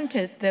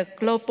implemented the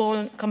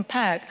Global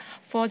Compact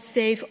for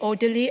Safe,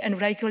 Orderly,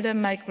 and Regular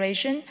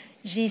Migration,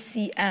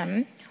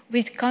 GCM,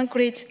 with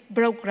concrete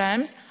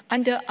programs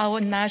under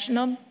our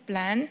national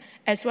plan,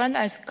 as well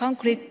as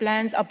concrete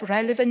plans of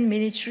relevant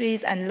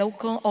ministries and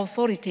local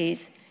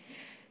authorities.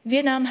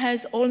 Vietnam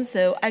has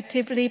also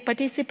actively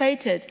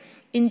participated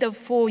in the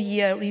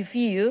 4-year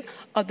review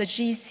of the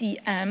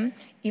GCM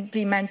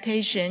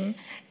implementation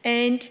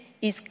and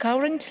is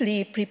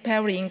currently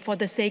preparing for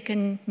the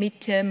second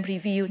midterm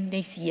review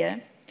next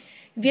year.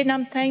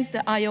 Vietnam thanks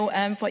the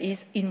IOM for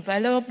its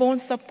invaluable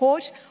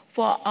support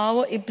for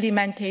our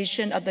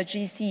implementation of the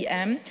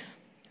GCM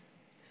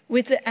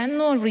with the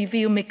annual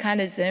review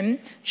mechanism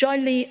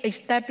jointly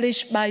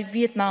established by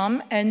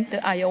Vietnam and the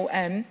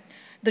IOM.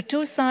 The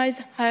two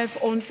sides have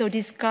also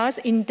discussed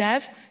in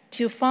depth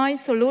to find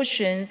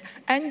solutions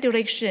and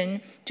direction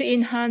to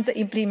enhance the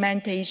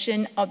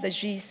implementation of the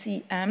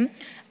GCM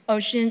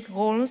Ocean's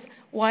goals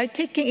while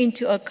taking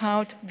into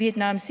account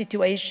Vietnam's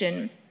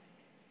situation.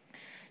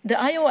 The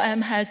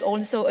IOM has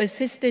also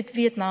assisted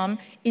Vietnam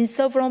in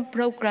several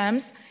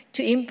programs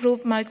to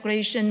improve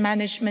migration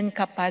management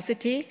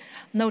capacity,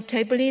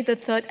 notably the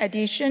third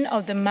edition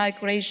of the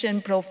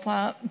migration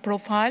profile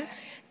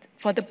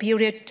for the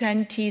period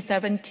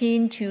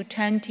 2017 to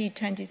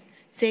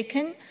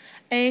 2022,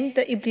 and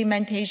the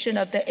implementation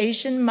of the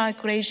Asian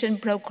Migration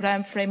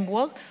Program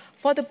Framework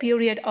for the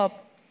period of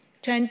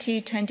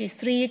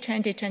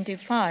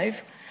 2023-2025.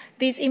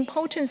 These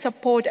important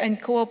support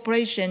and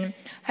cooperation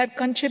have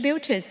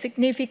contributed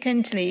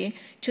significantly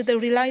to the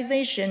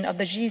realization of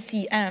the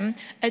GCM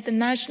at the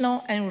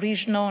national and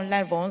regional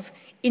levels,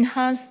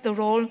 enhanced the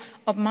role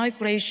of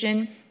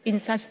migration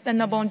in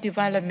sustainable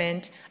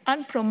development,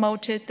 and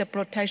promoted the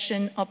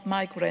protection of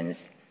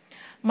migrants.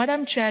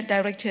 Madam Chair,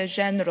 Director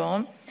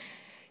General,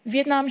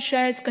 Vietnam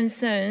shares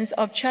concerns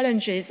of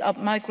challenges of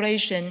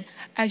migration,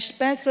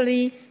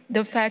 especially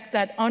the fact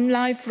that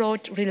online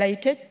fraud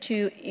related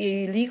to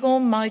illegal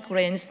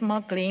migrant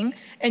smuggling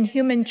and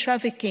human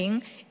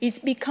trafficking is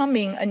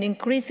becoming an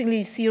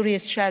increasingly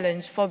serious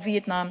challenge for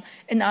Vietnam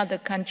and other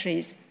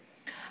countries.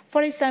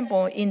 For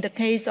example, in the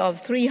case of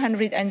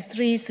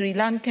 303 Sri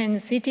Lankan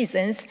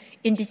citizens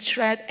in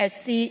distress at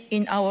sea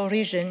in our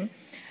region,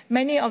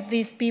 many of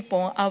these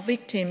people are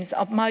victims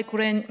of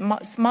migrant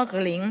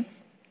smuggling.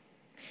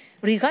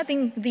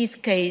 Regarding this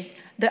case,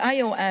 the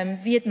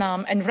IOM,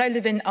 Vietnam, and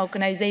relevant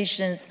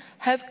organizations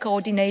have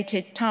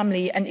coordinated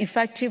timely and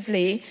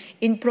effectively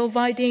in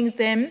providing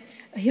them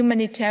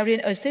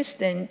humanitarian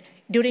assistance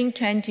during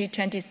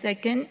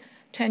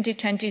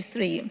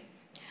 2022-2023.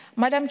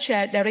 Madam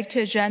Chair,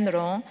 Director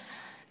General,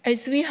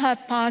 as we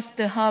have passed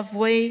the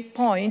halfway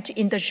point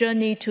in the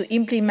journey to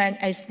implement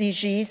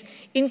SDGs,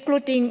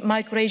 including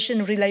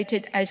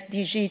migration-related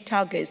SDG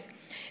targets,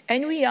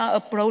 and we are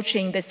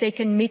approaching the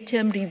second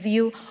midterm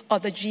review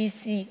of the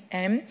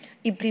GCM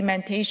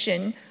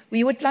implementation,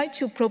 we would like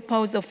to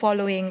propose the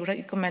following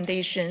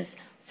recommendations.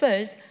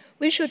 First,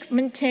 we should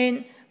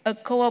maintain a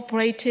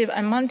cooperative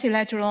and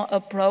multilateral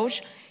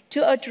approach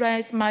to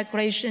address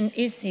migration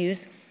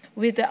issues,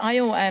 with the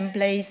IOM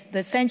plays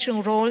the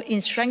central role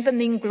in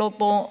strengthening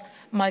global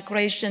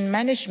migration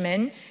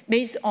management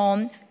based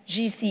on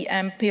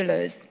GCM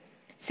pillars.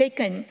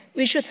 Second,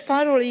 we should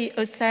thoroughly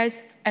assess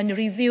and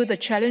review the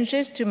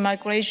challenges to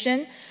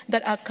migration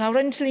that are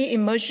currently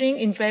emerging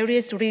in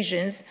various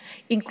regions,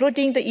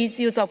 including the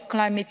issues of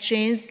climate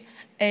change,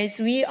 as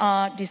we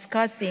are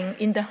discussing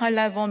in the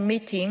high-level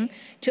meeting,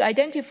 to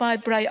identify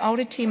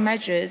priority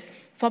measures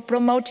for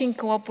promoting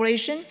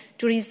cooperation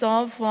to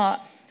resolve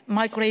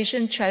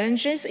migration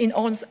challenges in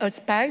all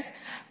aspects,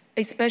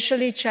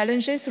 especially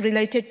challenges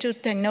related to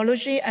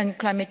technology and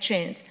climate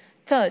change.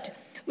 Third,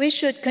 we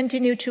should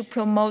continue to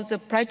promote the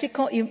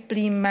practical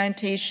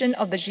implementation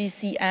of the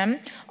GCM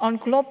on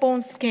global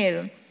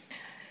scale.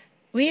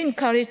 We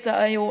encourage the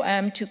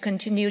IOM to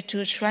continue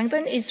to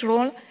strengthen its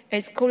role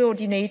as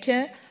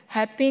coordinator,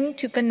 helping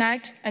to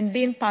connect and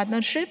build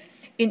partnership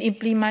in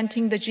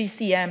implementing the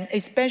GCM,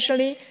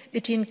 especially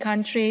between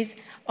countries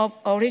of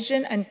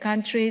origin and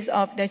countries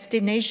of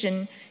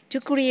destination,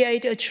 to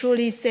create a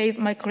truly safe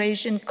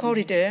migration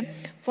corridor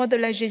for the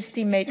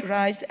legitimate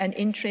rights and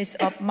interests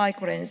of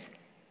migrants.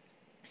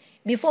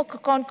 Before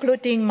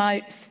concluding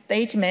my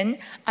statement,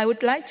 I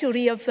would like to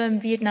reaffirm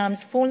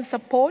Vietnam's full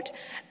support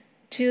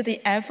to the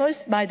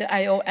efforts by the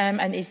IOM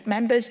and its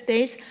member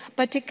states,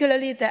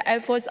 particularly the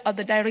efforts of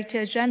the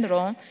Director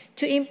General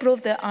to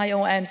improve the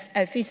IOM's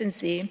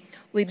efficiency.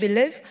 We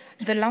believe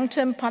the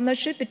long-term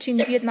partnership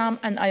between Vietnam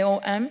and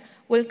IOM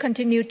will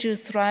continue to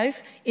thrive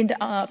in the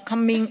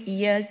coming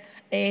years,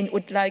 and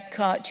would like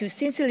to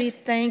sincerely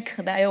thank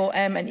the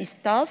IOM and its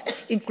staff,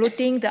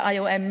 including the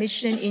IOM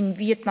mission in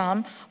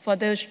Vietnam, for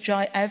those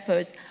joint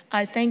efforts.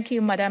 I thank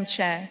you, Madam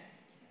Chair.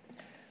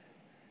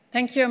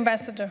 Thank you,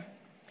 Ambassador.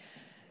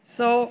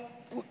 So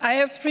I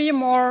have three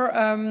more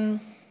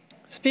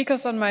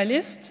speakers on my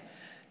list.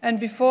 And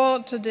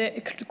before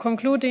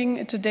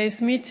concluding today's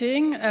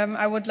meeting,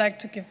 I would like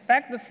to give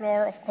back the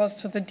floor, of course,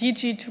 to the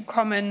DG to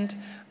comment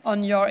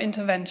on your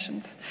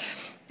interventions.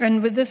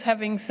 And with this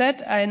having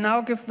said, I now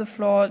give the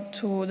floor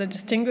to the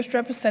distinguished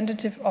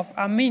representative of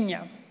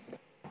Armenia.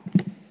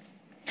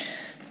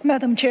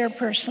 Madam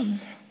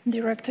Chairperson,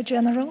 Director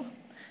General,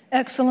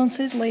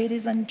 Excellencies,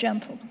 ladies and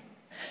gentlemen,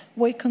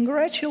 we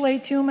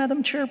congratulate you,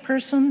 Madam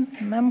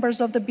Chairperson, members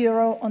of the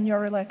Bureau, on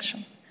your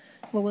election.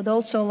 We would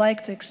also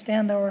like to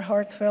extend our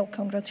heartfelt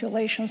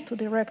congratulations to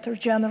Director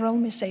General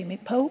Ms. Amy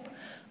Pope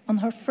on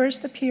her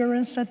first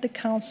appearance at the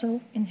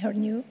Council in her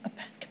new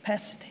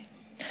capacity.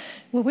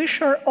 We wish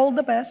her all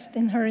the best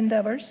in her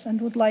endeavors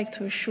and would like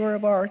to assure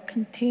of our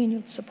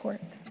continued support.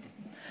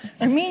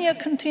 Armenia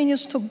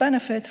continues to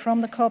benefit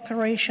from the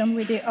cooperation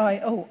with the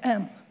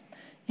IOM.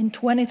 In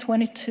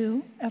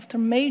 2022, after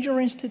major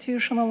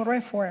institutional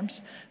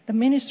reforms, the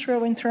Ministry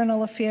of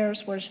Internal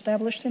Affairs was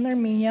established in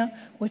Armenia,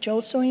 which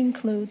also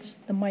includes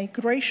the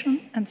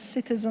Migration and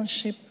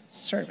Citizenship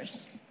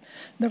Service.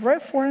 The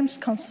reforms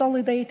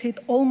consolidated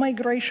all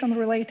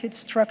migration-related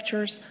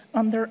structures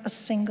under a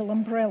single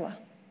umbrella.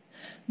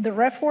 The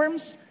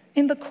reforms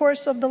in the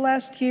course of the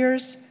last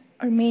years,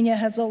 Armenia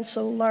has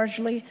also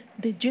largely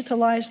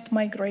digitalized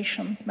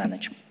migration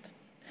management.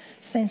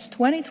 Since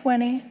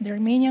 2020, the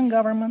Armenian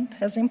government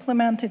has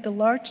implemented the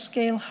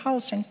large-scale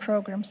housing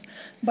programs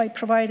by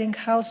providing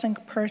housing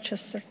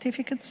purchase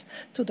certificates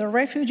to the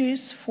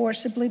refugees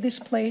forcibly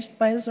displaced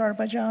by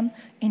Azerbaijan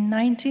in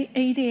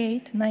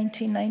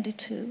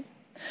 1988-1992.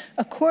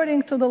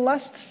 According to the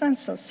last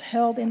census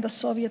held in the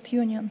Soviet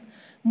Union,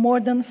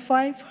 more than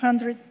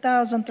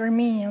 500,000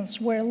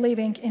 Armenians were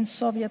living in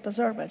Soviet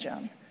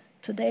Azerbaijan.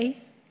 Today,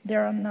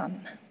 there are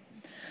none.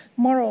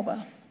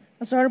 Moreover,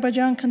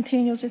 Azerbaijan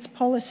continues its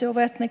policy of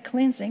ethnic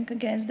cleansing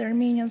against the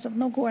Armenians of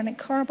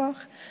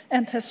Nagorno-Karabakh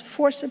and has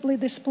forcibly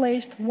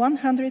displaced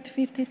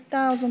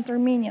 150,000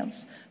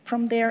 Armenians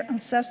from their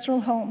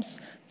ancestral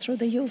homes through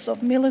the use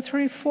of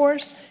military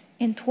force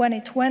in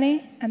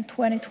 2020 and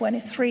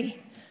 2023.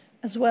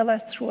 as well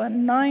as through a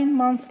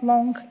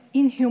 9-month-long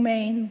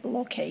inhumane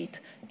blockade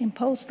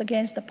imposed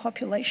against the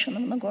population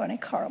of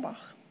Nagorno-Karabakh.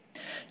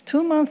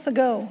 2 months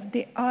ago,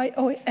 the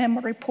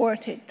IOM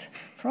reported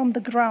from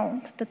the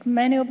ground that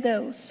many of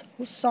those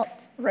who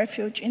sought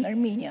refuge in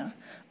Armenia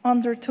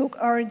undertook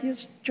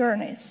arduous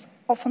journeys,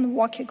 often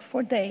walking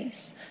for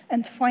days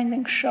and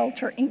finding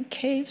shelter in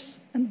caves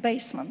and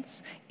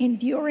basements,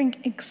 enduring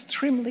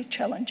extremely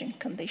challenging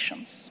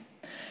conditions.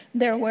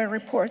 There were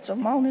reports of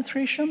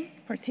malnutrition,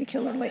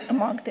 particularly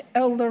among the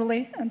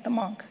elderly and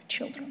among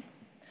children.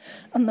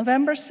 On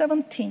November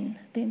 17,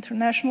 the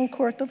International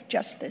Court of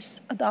Justice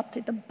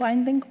adopted a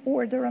binding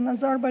order on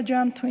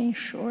Azerbaijan to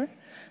ensure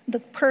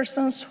that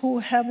persons who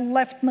have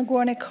left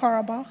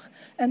Nagorno-Karabakh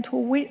and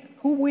who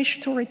wish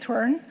to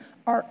return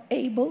are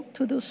able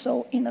to do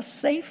so in a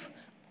safe,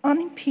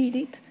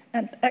 unimpeded,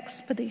 and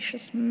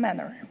expeditious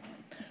manner.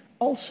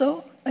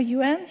 Also, a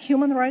UN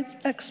human rights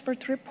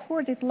expert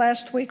reported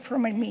last week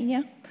from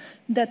Armenia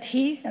that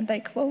he, and I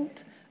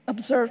quote,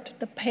 observed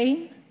the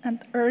pain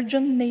and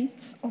urgent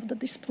needs of the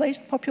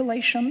displaced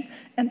population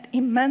and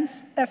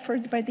immense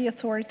efforts by the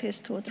authorities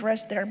to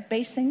address their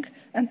basic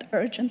and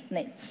urgent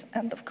needs,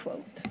 end of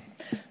quote.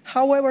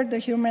 However, the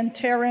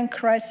humanitarian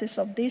crisis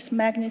of this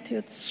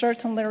magnitude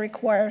certainly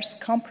requires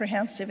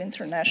comprehensive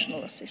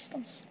international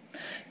assistance.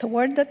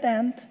 Toward that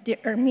end, the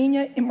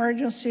Armenia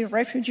Emergency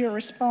Refugee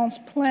Response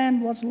Plan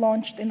was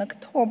launched in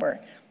October,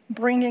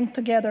 bringing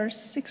together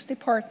 60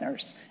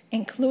 partners,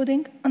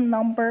 including a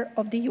number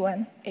of the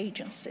UN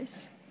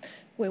agencies.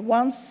 We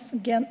once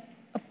again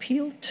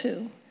appeal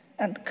to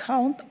and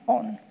count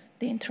on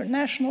the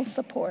international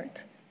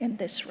support in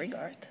this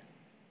regard.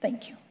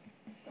 Thank you.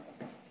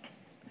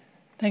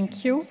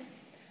 Thank you.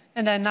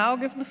 And I now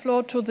give the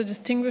floor to the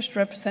distinguished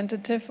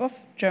representative of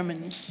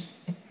Germany.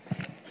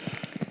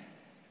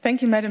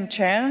 Thank you, Madam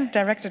Chair,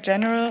 Director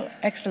General,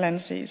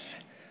 Excellencies.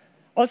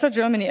 Also,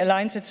 Germany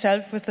aligns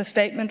itself with the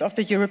statement of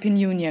the European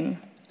Union.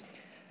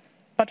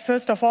 But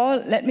first of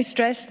all, let me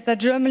stress that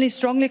Germany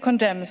strongly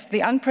condemns the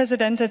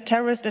unprecedented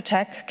terrorist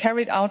attack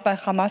carried out by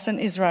Hamas in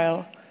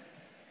Israel.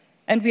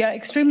 And we are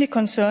extremely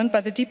concerned by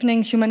the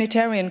deepening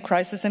humanitarian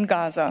crisis in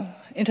Gaza.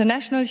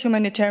 International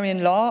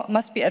humanitarian law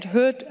must be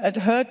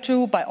adhered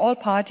to by all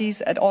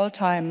parties at all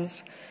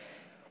times.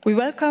 We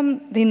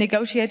welcome the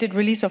negotiated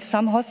release of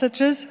some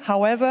hostages.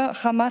 However,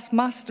 Hamas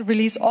must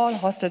release all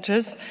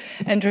hostages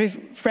and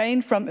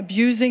refrain from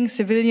abusing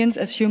civilians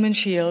as human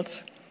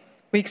shields.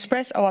 We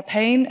express our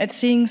pain at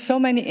seeing so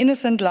many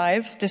innocent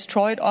lives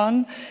destroyed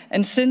on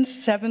and since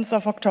 7th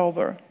of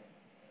October.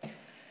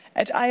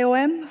 At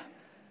IOM,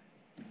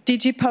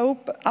 DG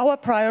Pope, our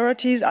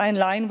priorities are in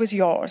line with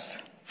yours,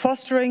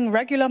 fostering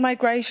regular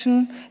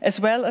migration as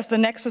well as the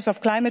nexus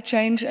of climate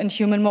change and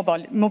human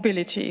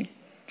mobility.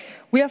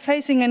 We are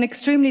facing an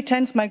extremely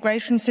tense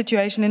migration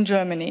situation in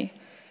Germany.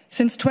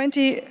 Since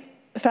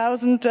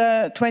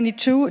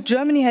 2022,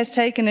 Germany has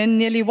taken in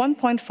nearly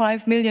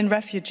 1.5 million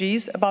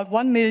refugees, about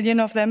 1 million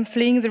of them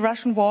fleeing the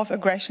Russian war of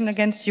aggression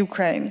against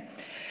Ukraine.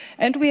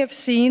 And we have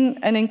seen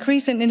an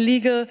increase in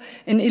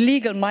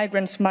illegal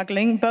migrant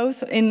smuggling,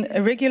 both in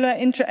irregular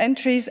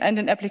entries and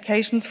in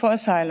applications for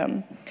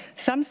asylum.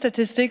 Some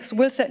statistics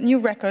will set new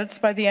records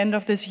by the end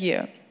of this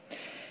year.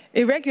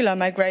 Irregular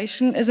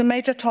migration is a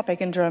major topic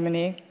in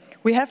Germany.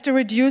 We have to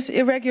reduce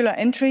irregular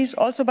entries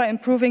also by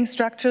improving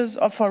structures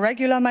for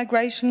regular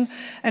migration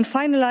and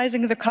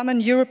finalizing the common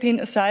European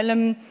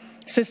asylum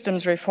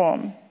systems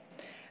reform.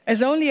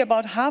 As only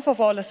about half of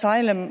all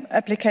asylum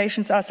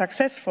applications are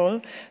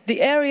successful,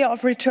 the area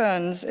of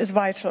returns is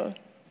vital.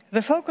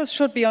 The focus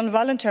should be on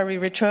voluntary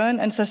return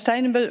and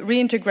sustainable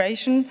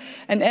reintegration,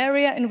 an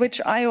area in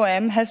which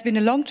IOM has been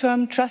a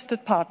long-term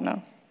trusted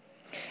partner.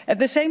 At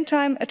the same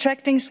time,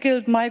 attracting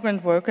skilled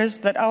migrant workers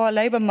that our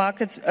labour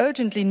markets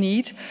urgently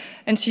need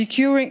and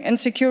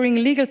securing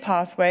legal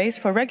pathways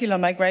for regular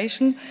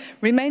migration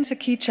remains a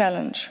key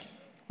challenge.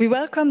 We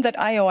welcome that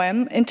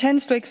IOM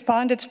intends to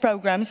expand its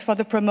programmes for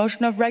the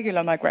promotion of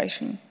regular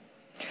migration.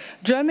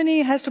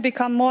 Germany has to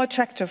become more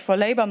attractive for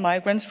labour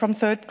migrants from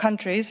third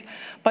countries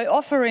by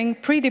offering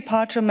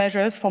pre-departure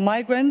measures for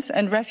migrants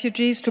and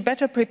refugees to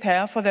better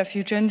prepare for their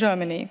future in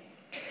Germany.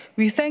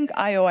 We thank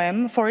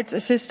IOM for its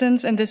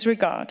assistance in this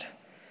regard.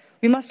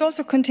 We must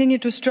also continue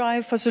to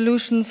strive for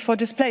solutions for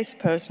displaced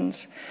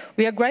persons.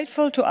 We are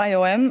grateful to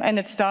IOM and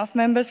its staff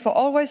members for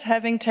always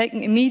having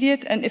taken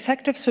immediate and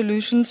effective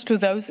solutions to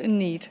those in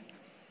need.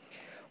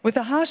 With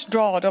the harsh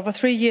drought over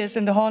 3 years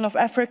in the Horn of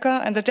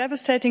Africa and the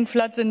devastating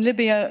floods in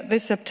Libya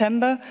this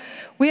September,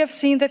 we have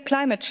seen that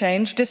climate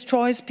change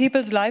destroys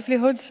people's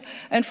livelihoods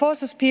and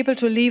forces people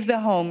to leave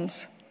their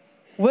homes.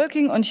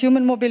 Working on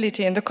human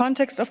mobility in the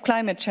context of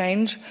climate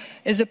change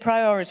is a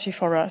priority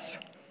for us.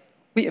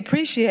 We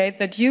appreciate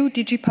that you,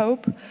 DG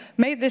Pope,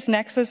 made this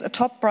nexus a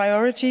top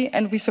priority,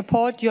 and we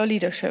support your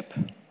leadership.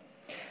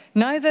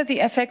 Neither the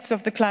effects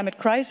of the climate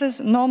crisis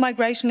nor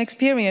migration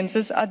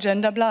experiences are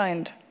gender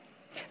blind.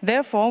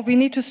 Therefore, we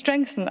need to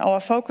strengthen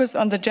our focus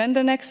on the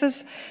gender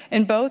nexus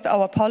in both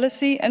our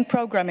policy and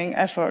programming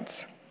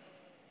efforts.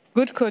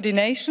 Good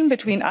coordination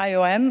between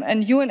IOM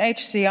and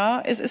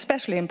UNHCR is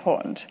especially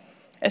important.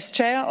 As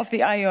chair of the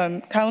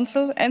IOM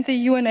Council and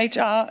the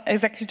UNHCR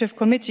Executive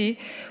Committee,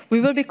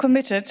 we will be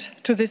committed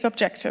to this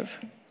objective.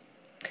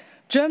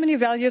 Germany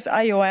values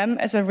IOM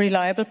as a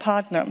reliable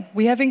partner.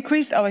 We have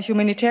increased our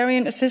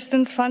humanitarian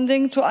assistance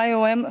funding to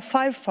IOM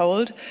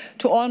fivefold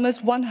to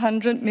almost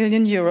 100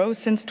 million euros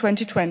since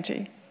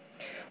 2020.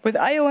 With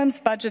IOM's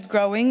budget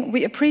growing,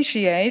 we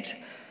appreciate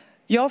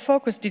your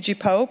focus, DG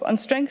Pope, on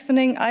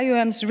strengthening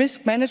IOM's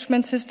risk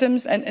management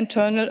systems and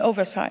internal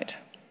oversight.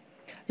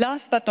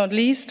 Last but not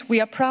least, we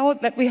are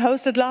proud that we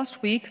hosted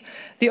last week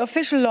the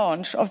official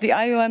launch of the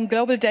IOM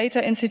Global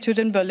Data Institute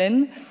in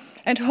Berlin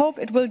and hope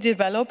it will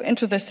develop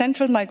into the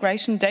central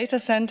migration data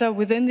center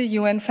within the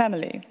UN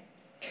family.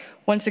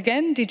 Once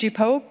again, DG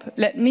Pope,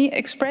 let me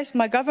express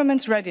my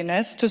government's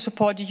readiness to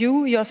support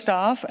you, your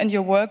staff, and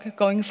your work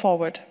going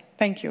forward.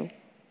 Thank you.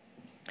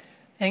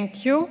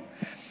 Thank you.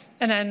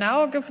 And I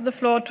now give the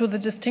floor to the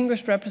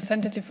distinguished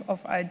representative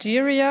of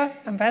Algeria.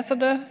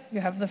 Ambassador, you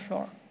have the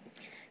floor.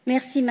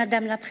 Merci,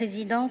 Madame la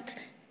Présidente.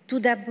 Tout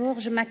d'abord,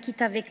 je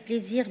m'acquitte avec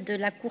plaisir de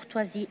la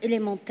courtoisie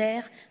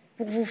élémentaire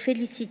pour vous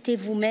féliciter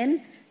vous-même,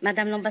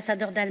 Madame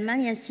l'ambassadeur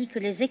d'Allemagne, ainsi que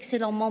les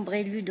excellents membres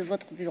élus de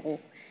votre bureau.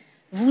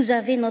 Vous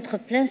avez notre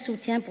plein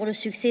soutien pour le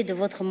succès de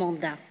votre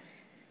mandat.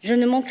 Je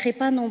ne manquerai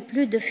pas non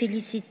plus de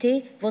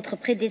féliciter votre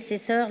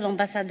prédécesseur,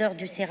 l'ambassadeur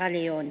du Sierra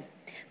Leone.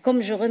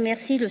 Comme je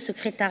remercie le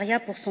secrétariat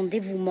pour son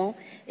dévouement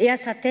et à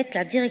sa tête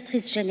la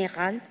directrice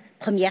générale,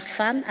 première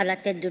femme à la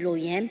tête de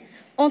l'OIM,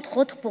 entre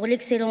autres pour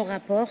l'excellent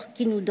rapport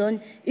qui nous donne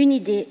une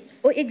idée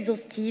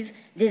exhaustive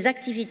des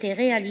activités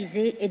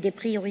réalisées et des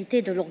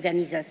priorités de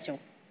l'organisation.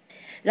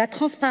 La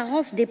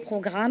transparence des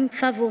programmes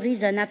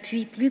favorise un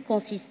appui plus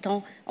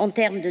consistant en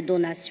termes de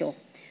donations.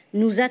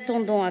 Nous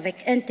attendons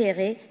avec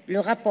intérêt le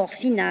rapport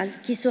final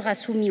qui sera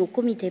soumis au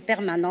comité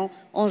permanent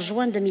en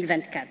juin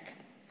 2024.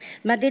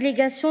 Ma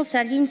délégation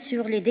s'aligne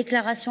sur les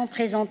déclarations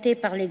présentées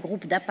par les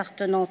groupes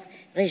d'appartenance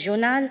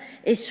régionale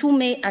et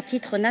soumet à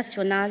titre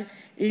national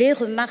les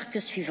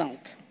remarques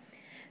suivantes.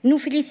 Nous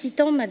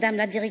félicitons Madame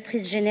la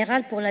Directrice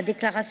Générale pour la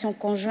déclaration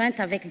conjointe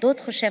avec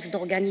d'autres chefs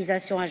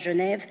d'organisation à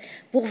Genève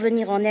pour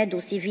venir en aide aux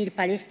civils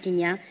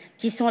palestiniens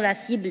qui sont la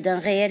cible d'un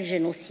réel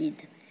génocide.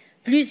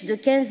 Plus de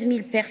 15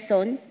 000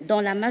 personnes, dont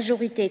la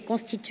majorité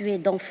constituée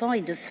d'enfants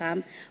et de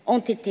femmes, ont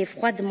été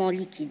froidement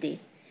liquidées.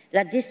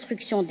 La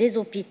destruction des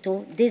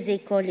hôpitaux, des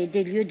écoles et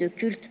des lieux de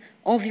culte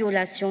en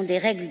violation des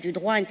règles du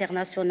droit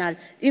international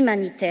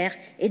humanitaire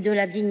et de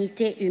la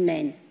dignité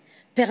humaine.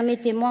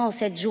 Permettez-moi, en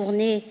cette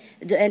journée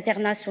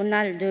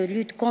internationale de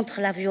lutte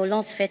contre la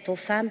violence faite aux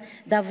femmes,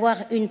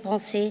 d'avoir une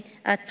pensée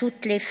à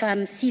toutes les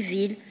femmes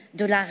civiles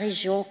de la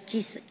région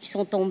qui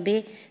sont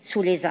tombées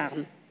sous les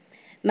armes.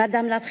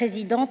 Madame la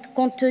Présidente,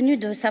 compte tenu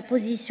de sa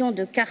position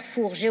de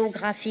carrefour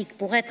géographique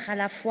pour être à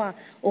la fois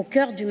au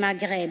cœur du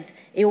Maghreb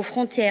et aux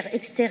frontières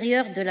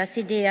extérieures de la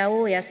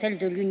CEDEAO et à celles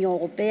de l'Union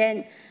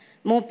européenne,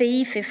 mon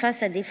pays fait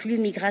face à des flux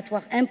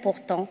migratoires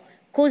importants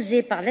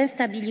causés par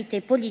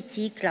l'instabilité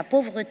politique, la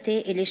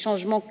pauvreté et les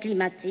changements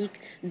climatiques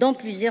dans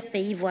plusieurs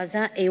pays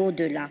voisins et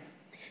au-delà.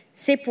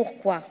 C'est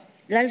pourquoi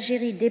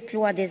l'Algérie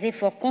déploie des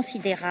efforts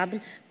considérables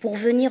pour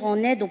venir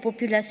en aide aux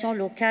populations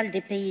locales des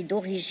pays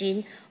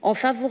d'origine en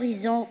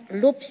favorisant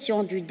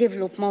l'option du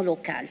développement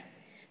local.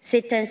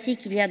 C'est ainsi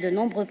qu'il y a de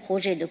nombreux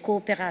projets de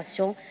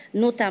coopération,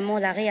 notamment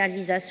la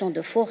réalisation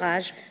de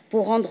forages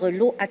pour rendre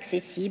l'eau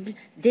accessible,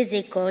 des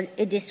écoles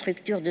et des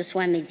structures de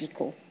soins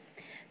médicaux.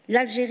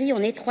 L'Algérie,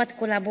 en étroite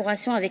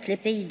collaboration avec les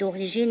pays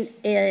d'origine,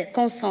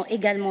 consent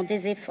également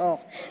des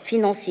efforts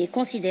financiers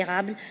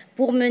considérables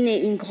pour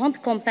mener une grande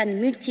campagne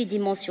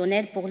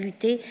multidimensionnelle pour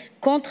lutter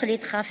contre les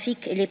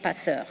trafics et les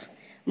passeurs.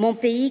 Mon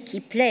pays, qui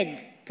plaide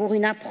pour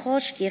une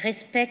approche qui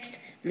respecte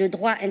le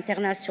droit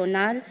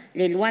international,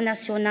 les lois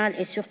nationales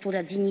et surtout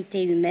la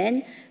dignité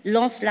humaine,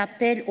 lance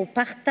l'appel au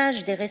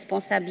partage des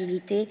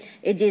responsabilités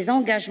et des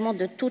engagements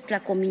de toute la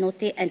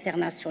communauté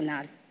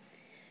internationale.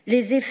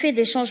 Les effets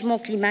des changements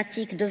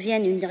climatiques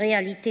deviennent une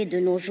réalité de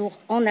nos jours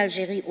en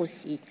Algérie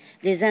aussi.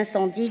 Les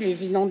incendies,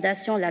 les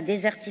inondations, la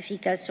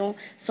désertification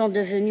sont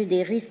devenus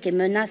des risques et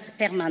menaces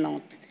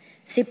permanentes.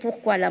 C'est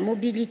pourquoi la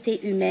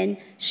mobilité humaine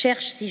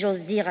cherche, si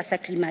j'ose dire, à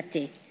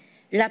s'acclimater.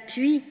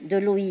 L'appui de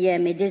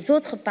l'OIM et des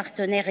autres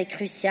partenaires est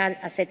crucial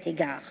à cet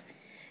égard.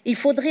 Il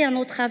faudrait, à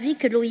notre avis,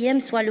 que l'OIM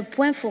soit le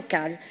point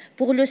focal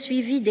pour le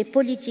suivi des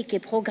politiques et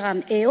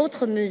programmes et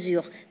autres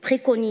mesures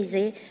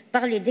préconisées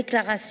par les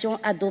déclarations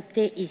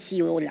adoptées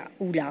ici ou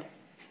là.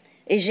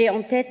 Et j'ai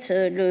en tête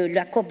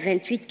la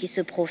COP28 qui se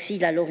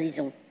profile à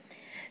l'horizon.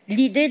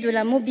 L'idée de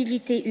la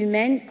mobilité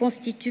humaine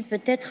constitue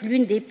peut-être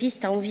l'une des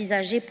pistes à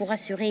envisager pour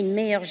assurer une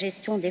meilleure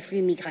gestion des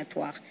flux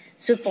migratoires.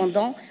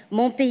 Cependant,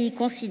 mon pays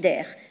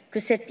considère que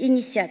cette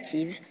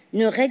initiative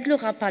ne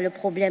réglera pas le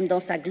problème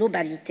dans sa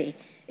globalité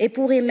et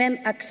pourrait même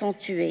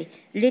accentuer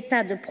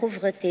l'état de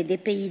pauvreté des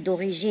pays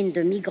d'origine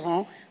de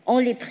migrants en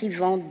les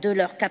privant de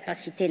leur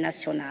capacité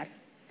nationale.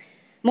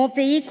 Mon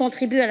pays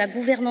contribue à la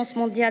gouvernance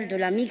mondiale de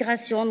la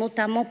migration,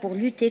 notamment pour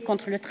lutter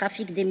contre le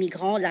trafic des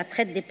migrants, la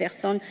traite des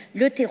personnes,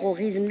 le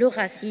terrorisme, le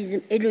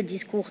racisme et le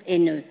discours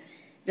haineux.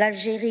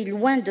 L'Algérie,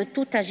 loin de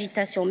toute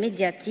agitation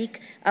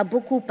médiatique, a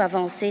beaucoup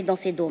avancé dans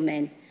ces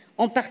domaines,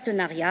 en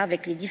partenariat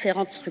avec les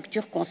différentes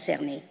structures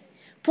concernées.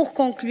 Pour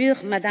conclure,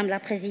 Madame la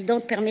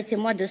Présidente,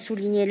 permettez-moi de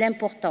souligner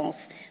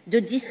l'importance de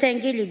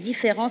distinguer les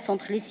différences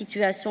entre les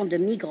situations de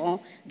migrants,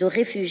 de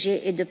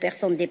réfugiés et de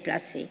personnes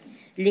déplacées.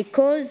 Les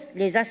causes,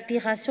 les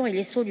aspirations et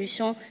les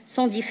solutions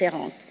sont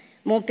différentes.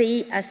 Mon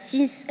pays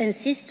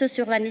insiste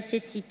sur la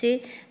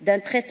nécessité d'un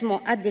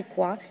traitement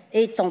adéquat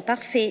et en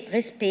parfait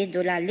respect de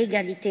la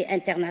légalité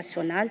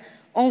internationale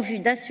en vue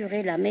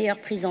d'assurer la meilleure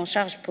prise en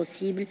charge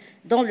possible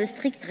dans le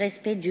strict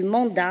respect du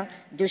mandat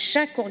de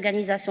chaque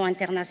organisation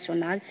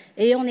internationale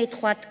et en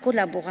étroite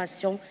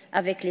collaboration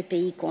avec les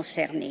pays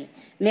concernés.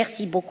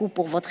 Merci beaucoup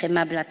pour votre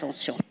aimable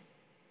attention.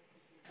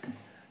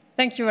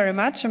 Thank you very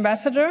much,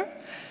 Ambassador.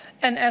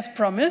 And as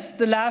promised,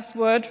 the last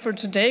word for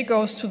today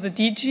goes to the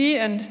DG,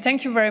 and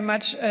thank you very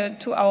much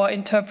to our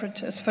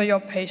interpreters for your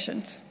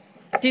patience.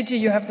 DG,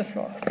 you have the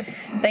floor.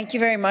 Thank you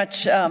very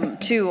much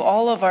to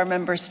all of our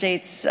member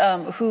states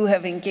who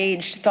have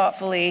engaged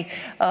thoughtfully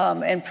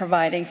in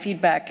providing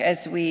feedback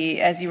as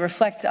you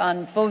reflect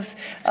on both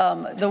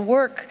the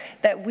work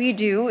that we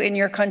do in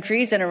your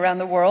countries and around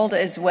the world,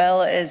 as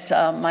well as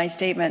my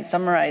statement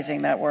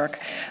summarizing that work.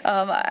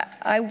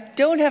 I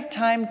don't have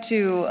time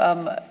to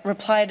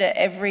reply to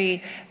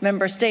every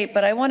member state,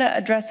 but I want to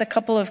address a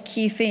couple of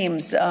key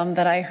themes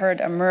that I heard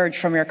emerge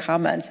from your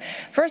comments.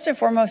 First and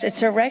foremost, it's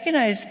to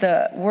recognize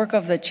the work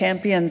of the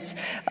champions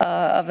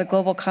of the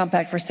Global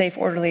Compact for Safe,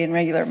 Orderly, and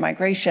Regular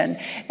Migration,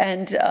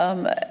 and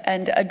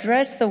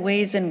address the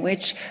ways in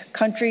which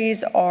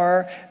countries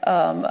are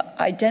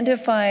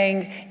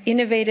identifying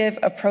innovative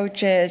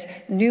approaches,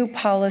 new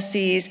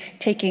policies,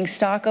 taking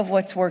stock of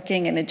what's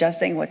working and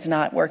adjusting what's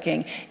not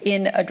working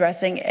in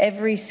addressing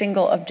every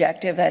single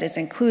objective that is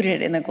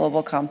included in the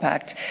Global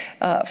Compact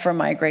for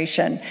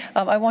migration.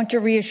 I want to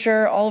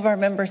reassure all of our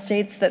member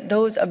states that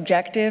those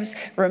objectives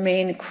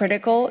remain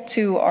critical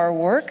to our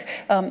work,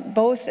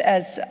 both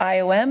as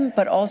IOM,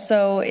 but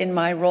also in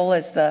my role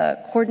as the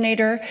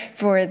coordinator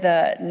for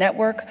the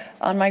network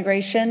on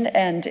migration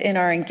and in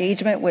our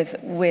engagement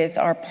with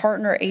our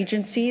partner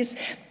agencies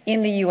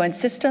in the UN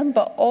system,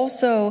 but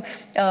also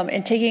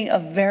in taking a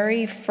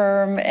very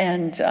firm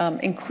and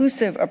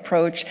inclusive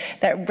approach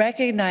that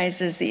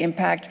recognizes the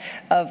impact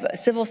of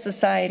civil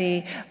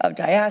society, of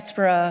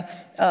diaspora,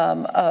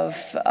 of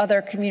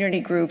other community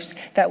groups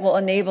that will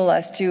enable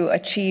us to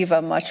achieve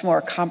a much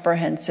more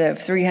comprehensive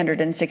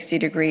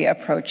 360-degree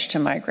approach to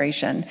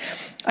migration.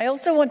 I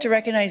also want to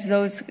recognize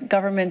those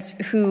governments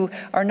who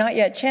are not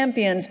yet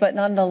champions, but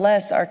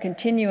nonetheless are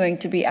continuing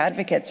to be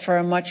advocates for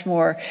a much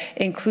more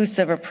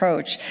inclusive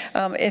approach.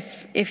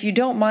 If you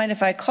don't mind,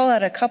 if I call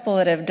out a couple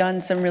that have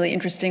done some really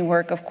interesting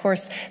work, of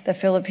course, the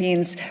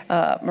Philippines,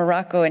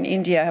 Morocco, and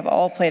India have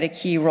all played a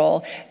key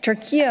role.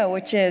 Turkey,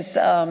 which is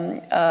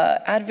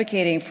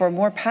advocating for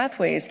more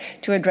pathways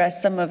to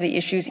address some of the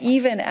issues,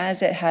 even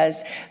as it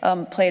has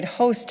played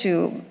host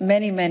to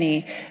many,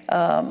 many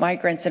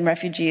migrants and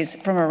refugees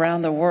from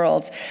around the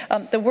world.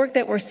 The work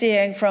that we're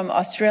seeing from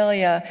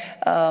Australia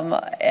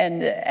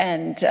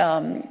and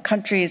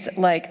countries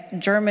like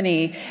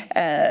Germany,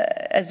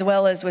 as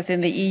well as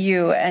within the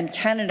EU and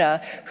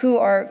Canada, who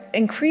are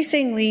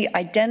increasingly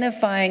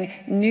identifying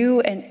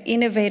new and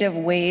innovative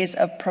ways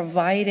of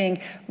providing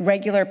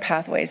regular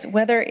pathways,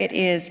 whether it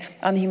is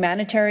on the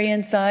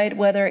humanitarian side,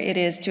 whether it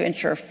is to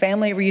ensure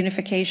family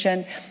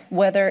reunification,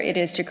 whether it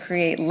is to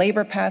create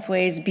labor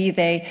pathways, be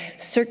they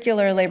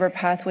circular labor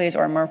pathways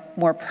or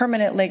more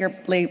permanent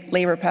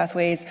labor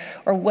pathways,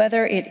 or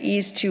whether it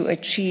is to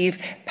achieve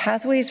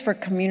pathways for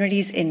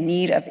communities in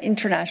need of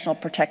international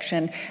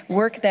protection,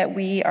 work that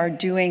we are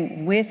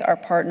doing with our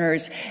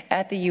partners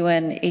at the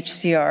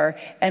UNHCR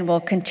and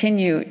will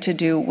continue to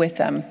do with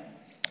them.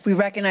 We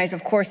recognize,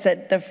 of course,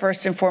 that the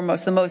first and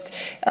foremost, the most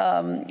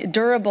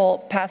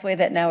durable pathway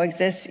that now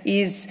exists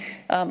is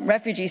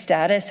refugee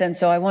status. And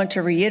so I want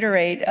to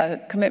reiterate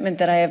a commitment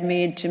that I have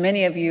made to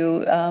many of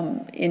you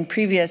in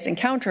previous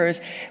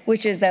encounters,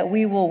 which is that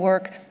we will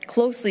work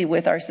closely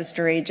with our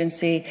sister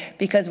agency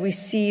because we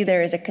see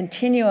there is a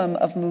continuum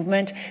of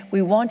movement.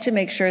 We want to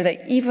make sure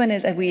that even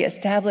as we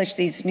establish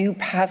these new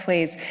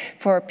pathways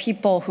for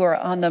people who are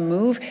on the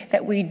move,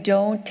 that we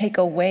don't take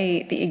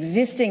away the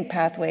existing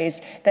pathways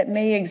that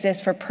may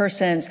exist for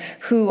persons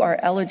who are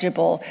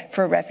eligible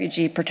for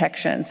refugee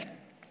protections.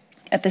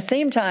 At the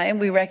same time,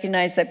 we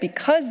recognize that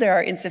because there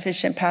are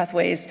insufficient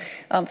pathways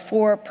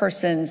for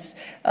persons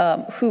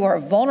who are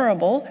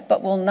vulnerable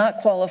but will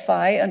not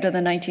qualify under the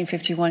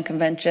 1951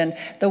 Convention,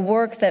 the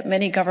work that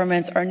many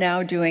governments are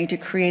now doing to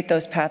create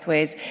those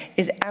pathways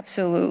is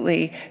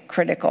absolutely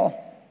critical.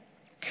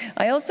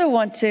 I also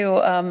want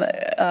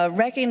to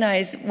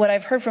recognize what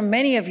I've heard from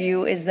many of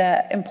you is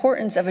the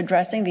importance of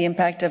addressing the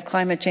impact of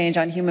climate change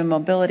on human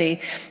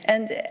mobility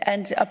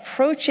and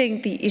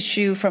approaching the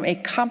issue from a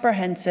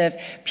comprehensive,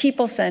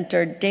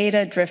 people-centered,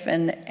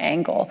 data-driven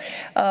angle.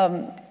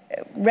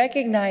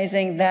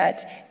 Recognizing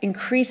that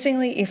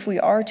increasingly, if we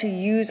are to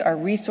use our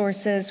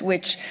resources,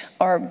 which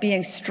are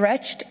being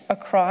stretched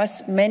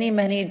across many,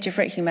 many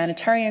different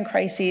humanitarian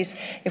crises,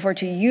 if we're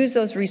to use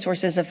those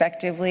resources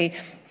effectively,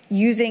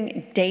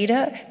 using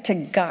data to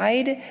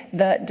guide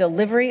the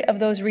delivery of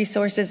those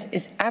resources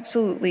is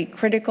absolutely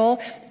critical,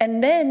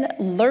 and then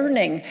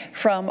learning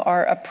from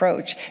our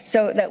approach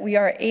so that we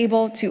are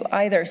able to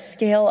either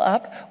scale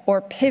up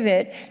or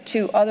pivot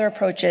to other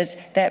approaches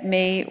that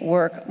may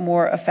work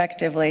more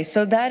effectively.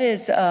 So that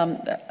is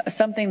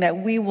something that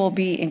we will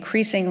be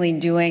increasingly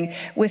doing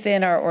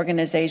within our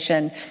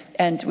organization,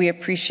 and we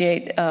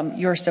appreciate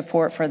your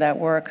support for that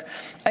work.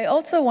 I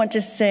also want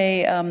to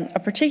say a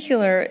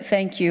particular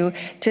thank you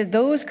to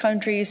those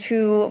countries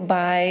who,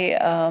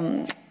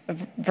 by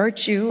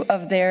virtue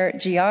of their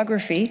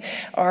geography,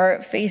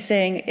 are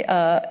facing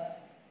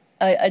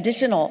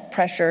additional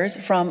pressures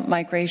from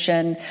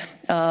migration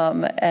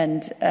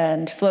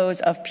and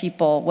flows of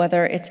people,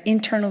 whether it's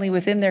internally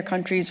within their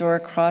countries or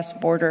across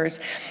borders.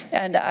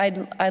 And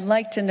I'd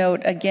like to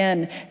note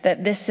again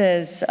that this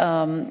is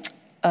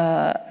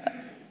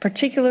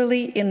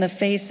particularly in the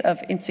face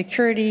of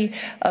insecurity,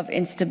 of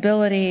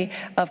instability,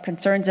 of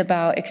concerns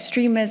about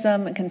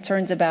extremism, and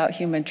concerns about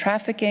human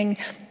trafficking.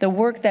 The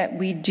work that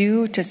we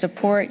do to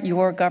support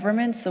your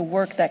governments, the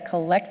work that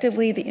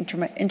collectively the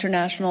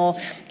international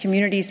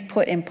communities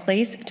put in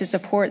place to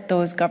support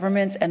those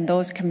governments and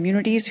those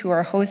communities who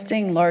are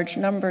hosting large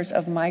numbers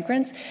of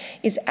migrants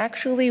is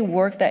actually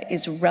work that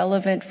is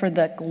relevant for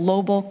the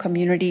global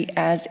community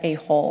as a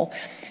whole.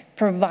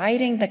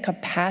 Providing the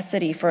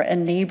capacity for a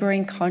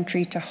neighboring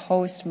country to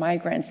host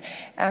migrants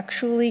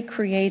actually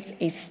creates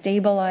a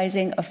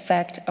stabilizing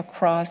effect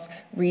across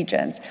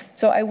regions.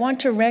 So I want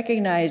to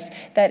recognize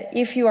that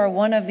if you are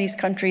one of these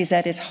countries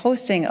that is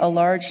hosting a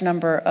large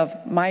number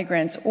of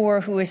migrants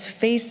or who is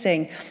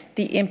facing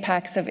the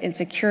impacts of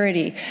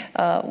insecurity,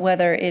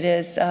 whether it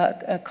is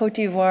Cote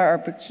d'Ivoire or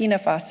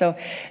Burkina Faso,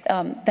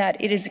 that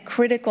it is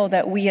critical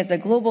that we as a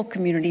global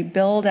community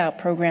build out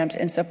programs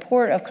in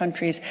support of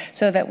countries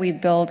so that we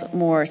build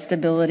more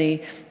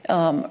stability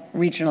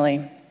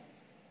regionally.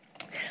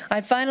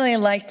 I'd finally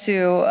like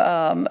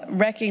to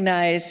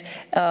recognize,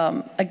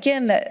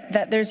 again,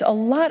 that there's a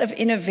lot of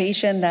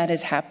innovation that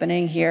is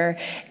happening here,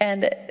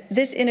 and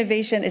this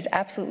innovation is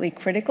absolutely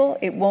critical.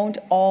 It won't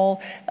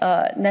all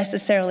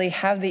necessarily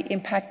have the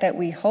impact that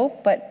we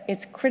hope, but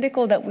it's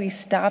critical that we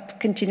stop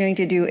continuing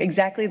to do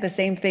exactly the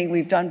same thing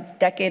we've done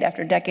decade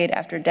after decade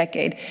after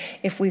decade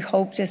if we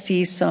hope to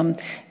see some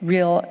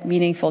real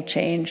meaningful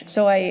change.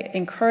 So I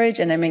encourage,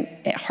 and I'm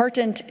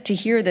heartened to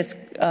hear this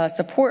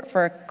support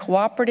for a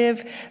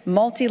cooperative,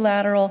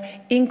 multilateral,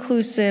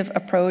 inclusive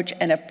approach,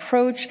 an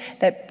approach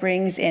that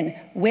brings in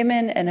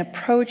women, an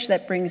approach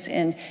that brings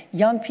in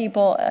young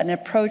people, an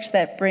approach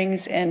that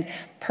brings in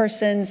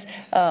persons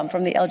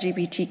from the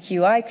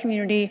LGBTQI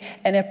community,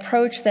 an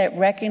approach that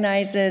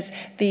recognizes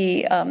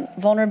the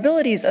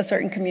vulnerabilities of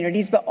certain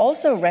communities, but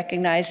also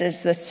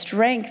recognizes the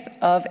strength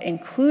of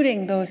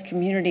including those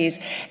communities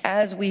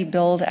as we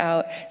build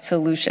out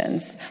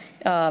solutions.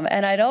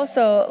 And I'd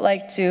also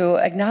like to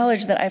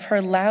acknowledge that I've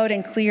heard loud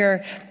and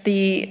clear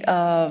the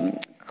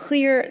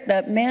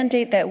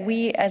mandate that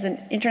we as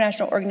an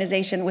international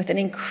organization with an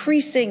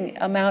increasing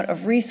amount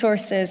of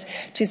resources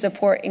to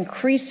support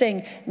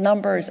increasing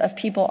numbers of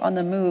people on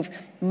the move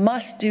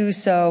must do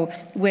so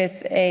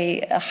with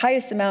a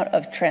highest amount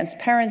of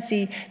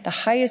transparency, the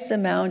highest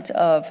amount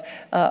of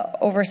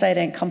oversight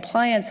and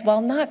compliance,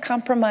 while not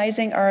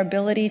compromising our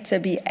ability to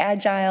be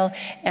agile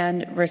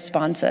and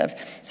responsive.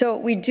 So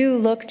we do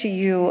look to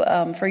you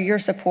for your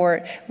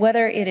support,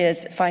 whether it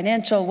is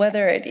financial,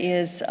 whether it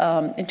is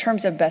in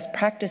terms of best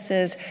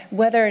practices,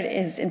 whether it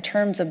is in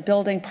terms of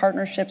building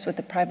partnerships with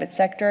the private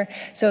sector,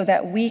 so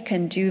that we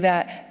can do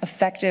that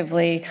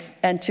effectively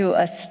and to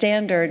a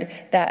standard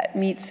that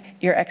meets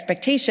your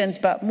expectations,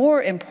 but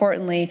more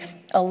importantly,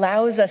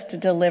 allows us to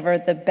deliver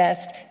the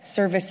best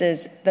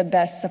services, the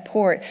best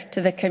support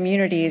to the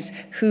communities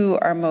who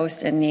are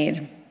most in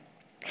need.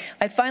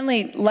 I'd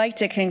finally like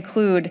to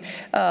conclude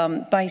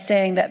by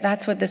saying that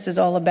that's what this is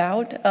all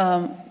about.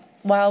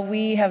 While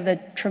we have the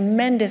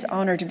tremendous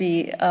honor to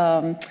be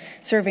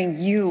serving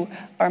you,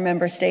 our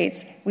member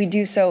states, we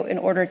do so in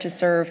order to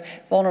serve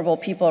vulnerable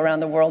people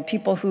around the world,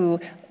 people who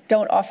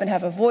don't often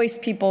have a voice,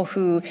 people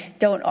who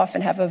don't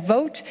often have a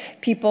vote,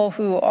 people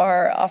who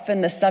are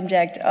often the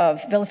subject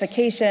of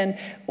vilification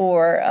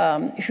or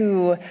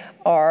who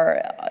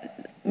are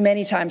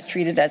many times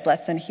treated as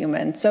less than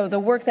human. So the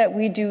work that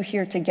we do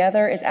here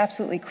together is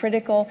absolutely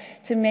critical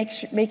to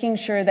making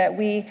sure that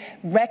we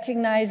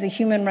recognize the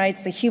human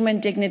rights, the human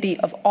dignity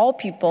of all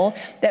people,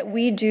 that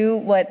we do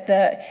what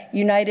the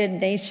United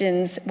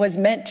Nations was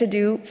meant to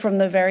do from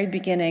the very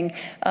beginning.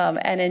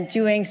 And in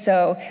doing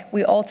so,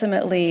 we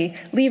ultimately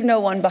leave no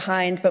one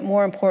behind, but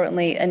more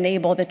importantly,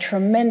 enable the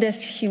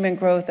tremendous human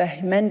growth, the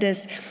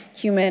tremendous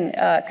human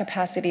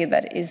capacity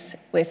that is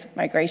with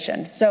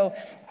migration. So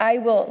I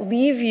will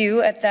leave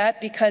you at that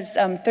because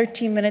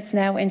 13 minutes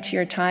now into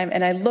your time,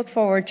 and I look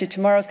forward to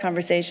tomorrow's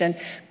conversation.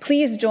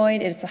 Please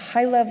join. It's a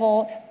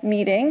high-level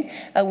meeting.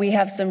 We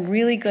have some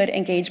really good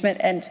engagement,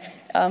 and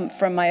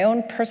from my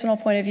own personal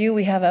point of view,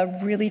 we have a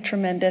really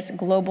tremendous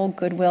global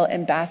goodwill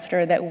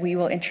ambassador that we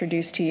will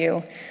introduce to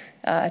you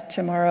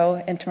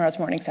tomorrow in tomorrow's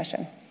morning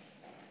session.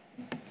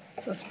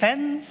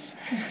 Suspense.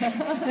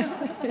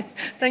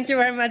 Thank you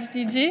very much,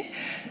 DG.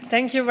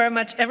 Thank you very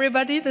much,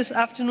 everybody. This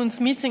afternoon's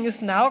meeting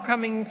is now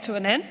coming to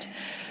an end,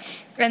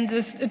 and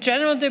this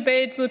general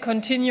debate will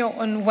continue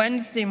on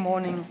Wednesday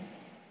morning.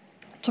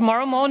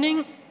 Tomorrow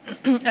morning,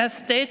 as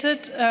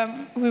stated,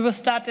 we will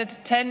start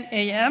at 10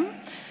 a.m.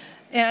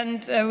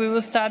 and we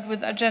will start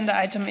with agenda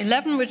item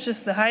 11, which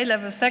is the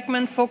high-level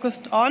segment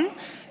focused on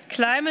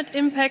climate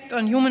impact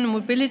on human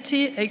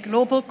mobility, a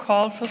global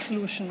call for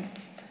solution.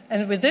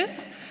 And with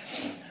this,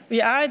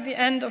 we are at the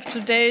end of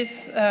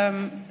today's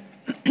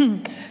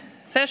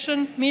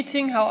session,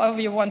 meeting,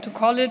 however you want to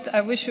call it.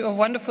 I wish you a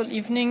wonderful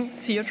evening.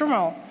 See you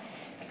tomorrow.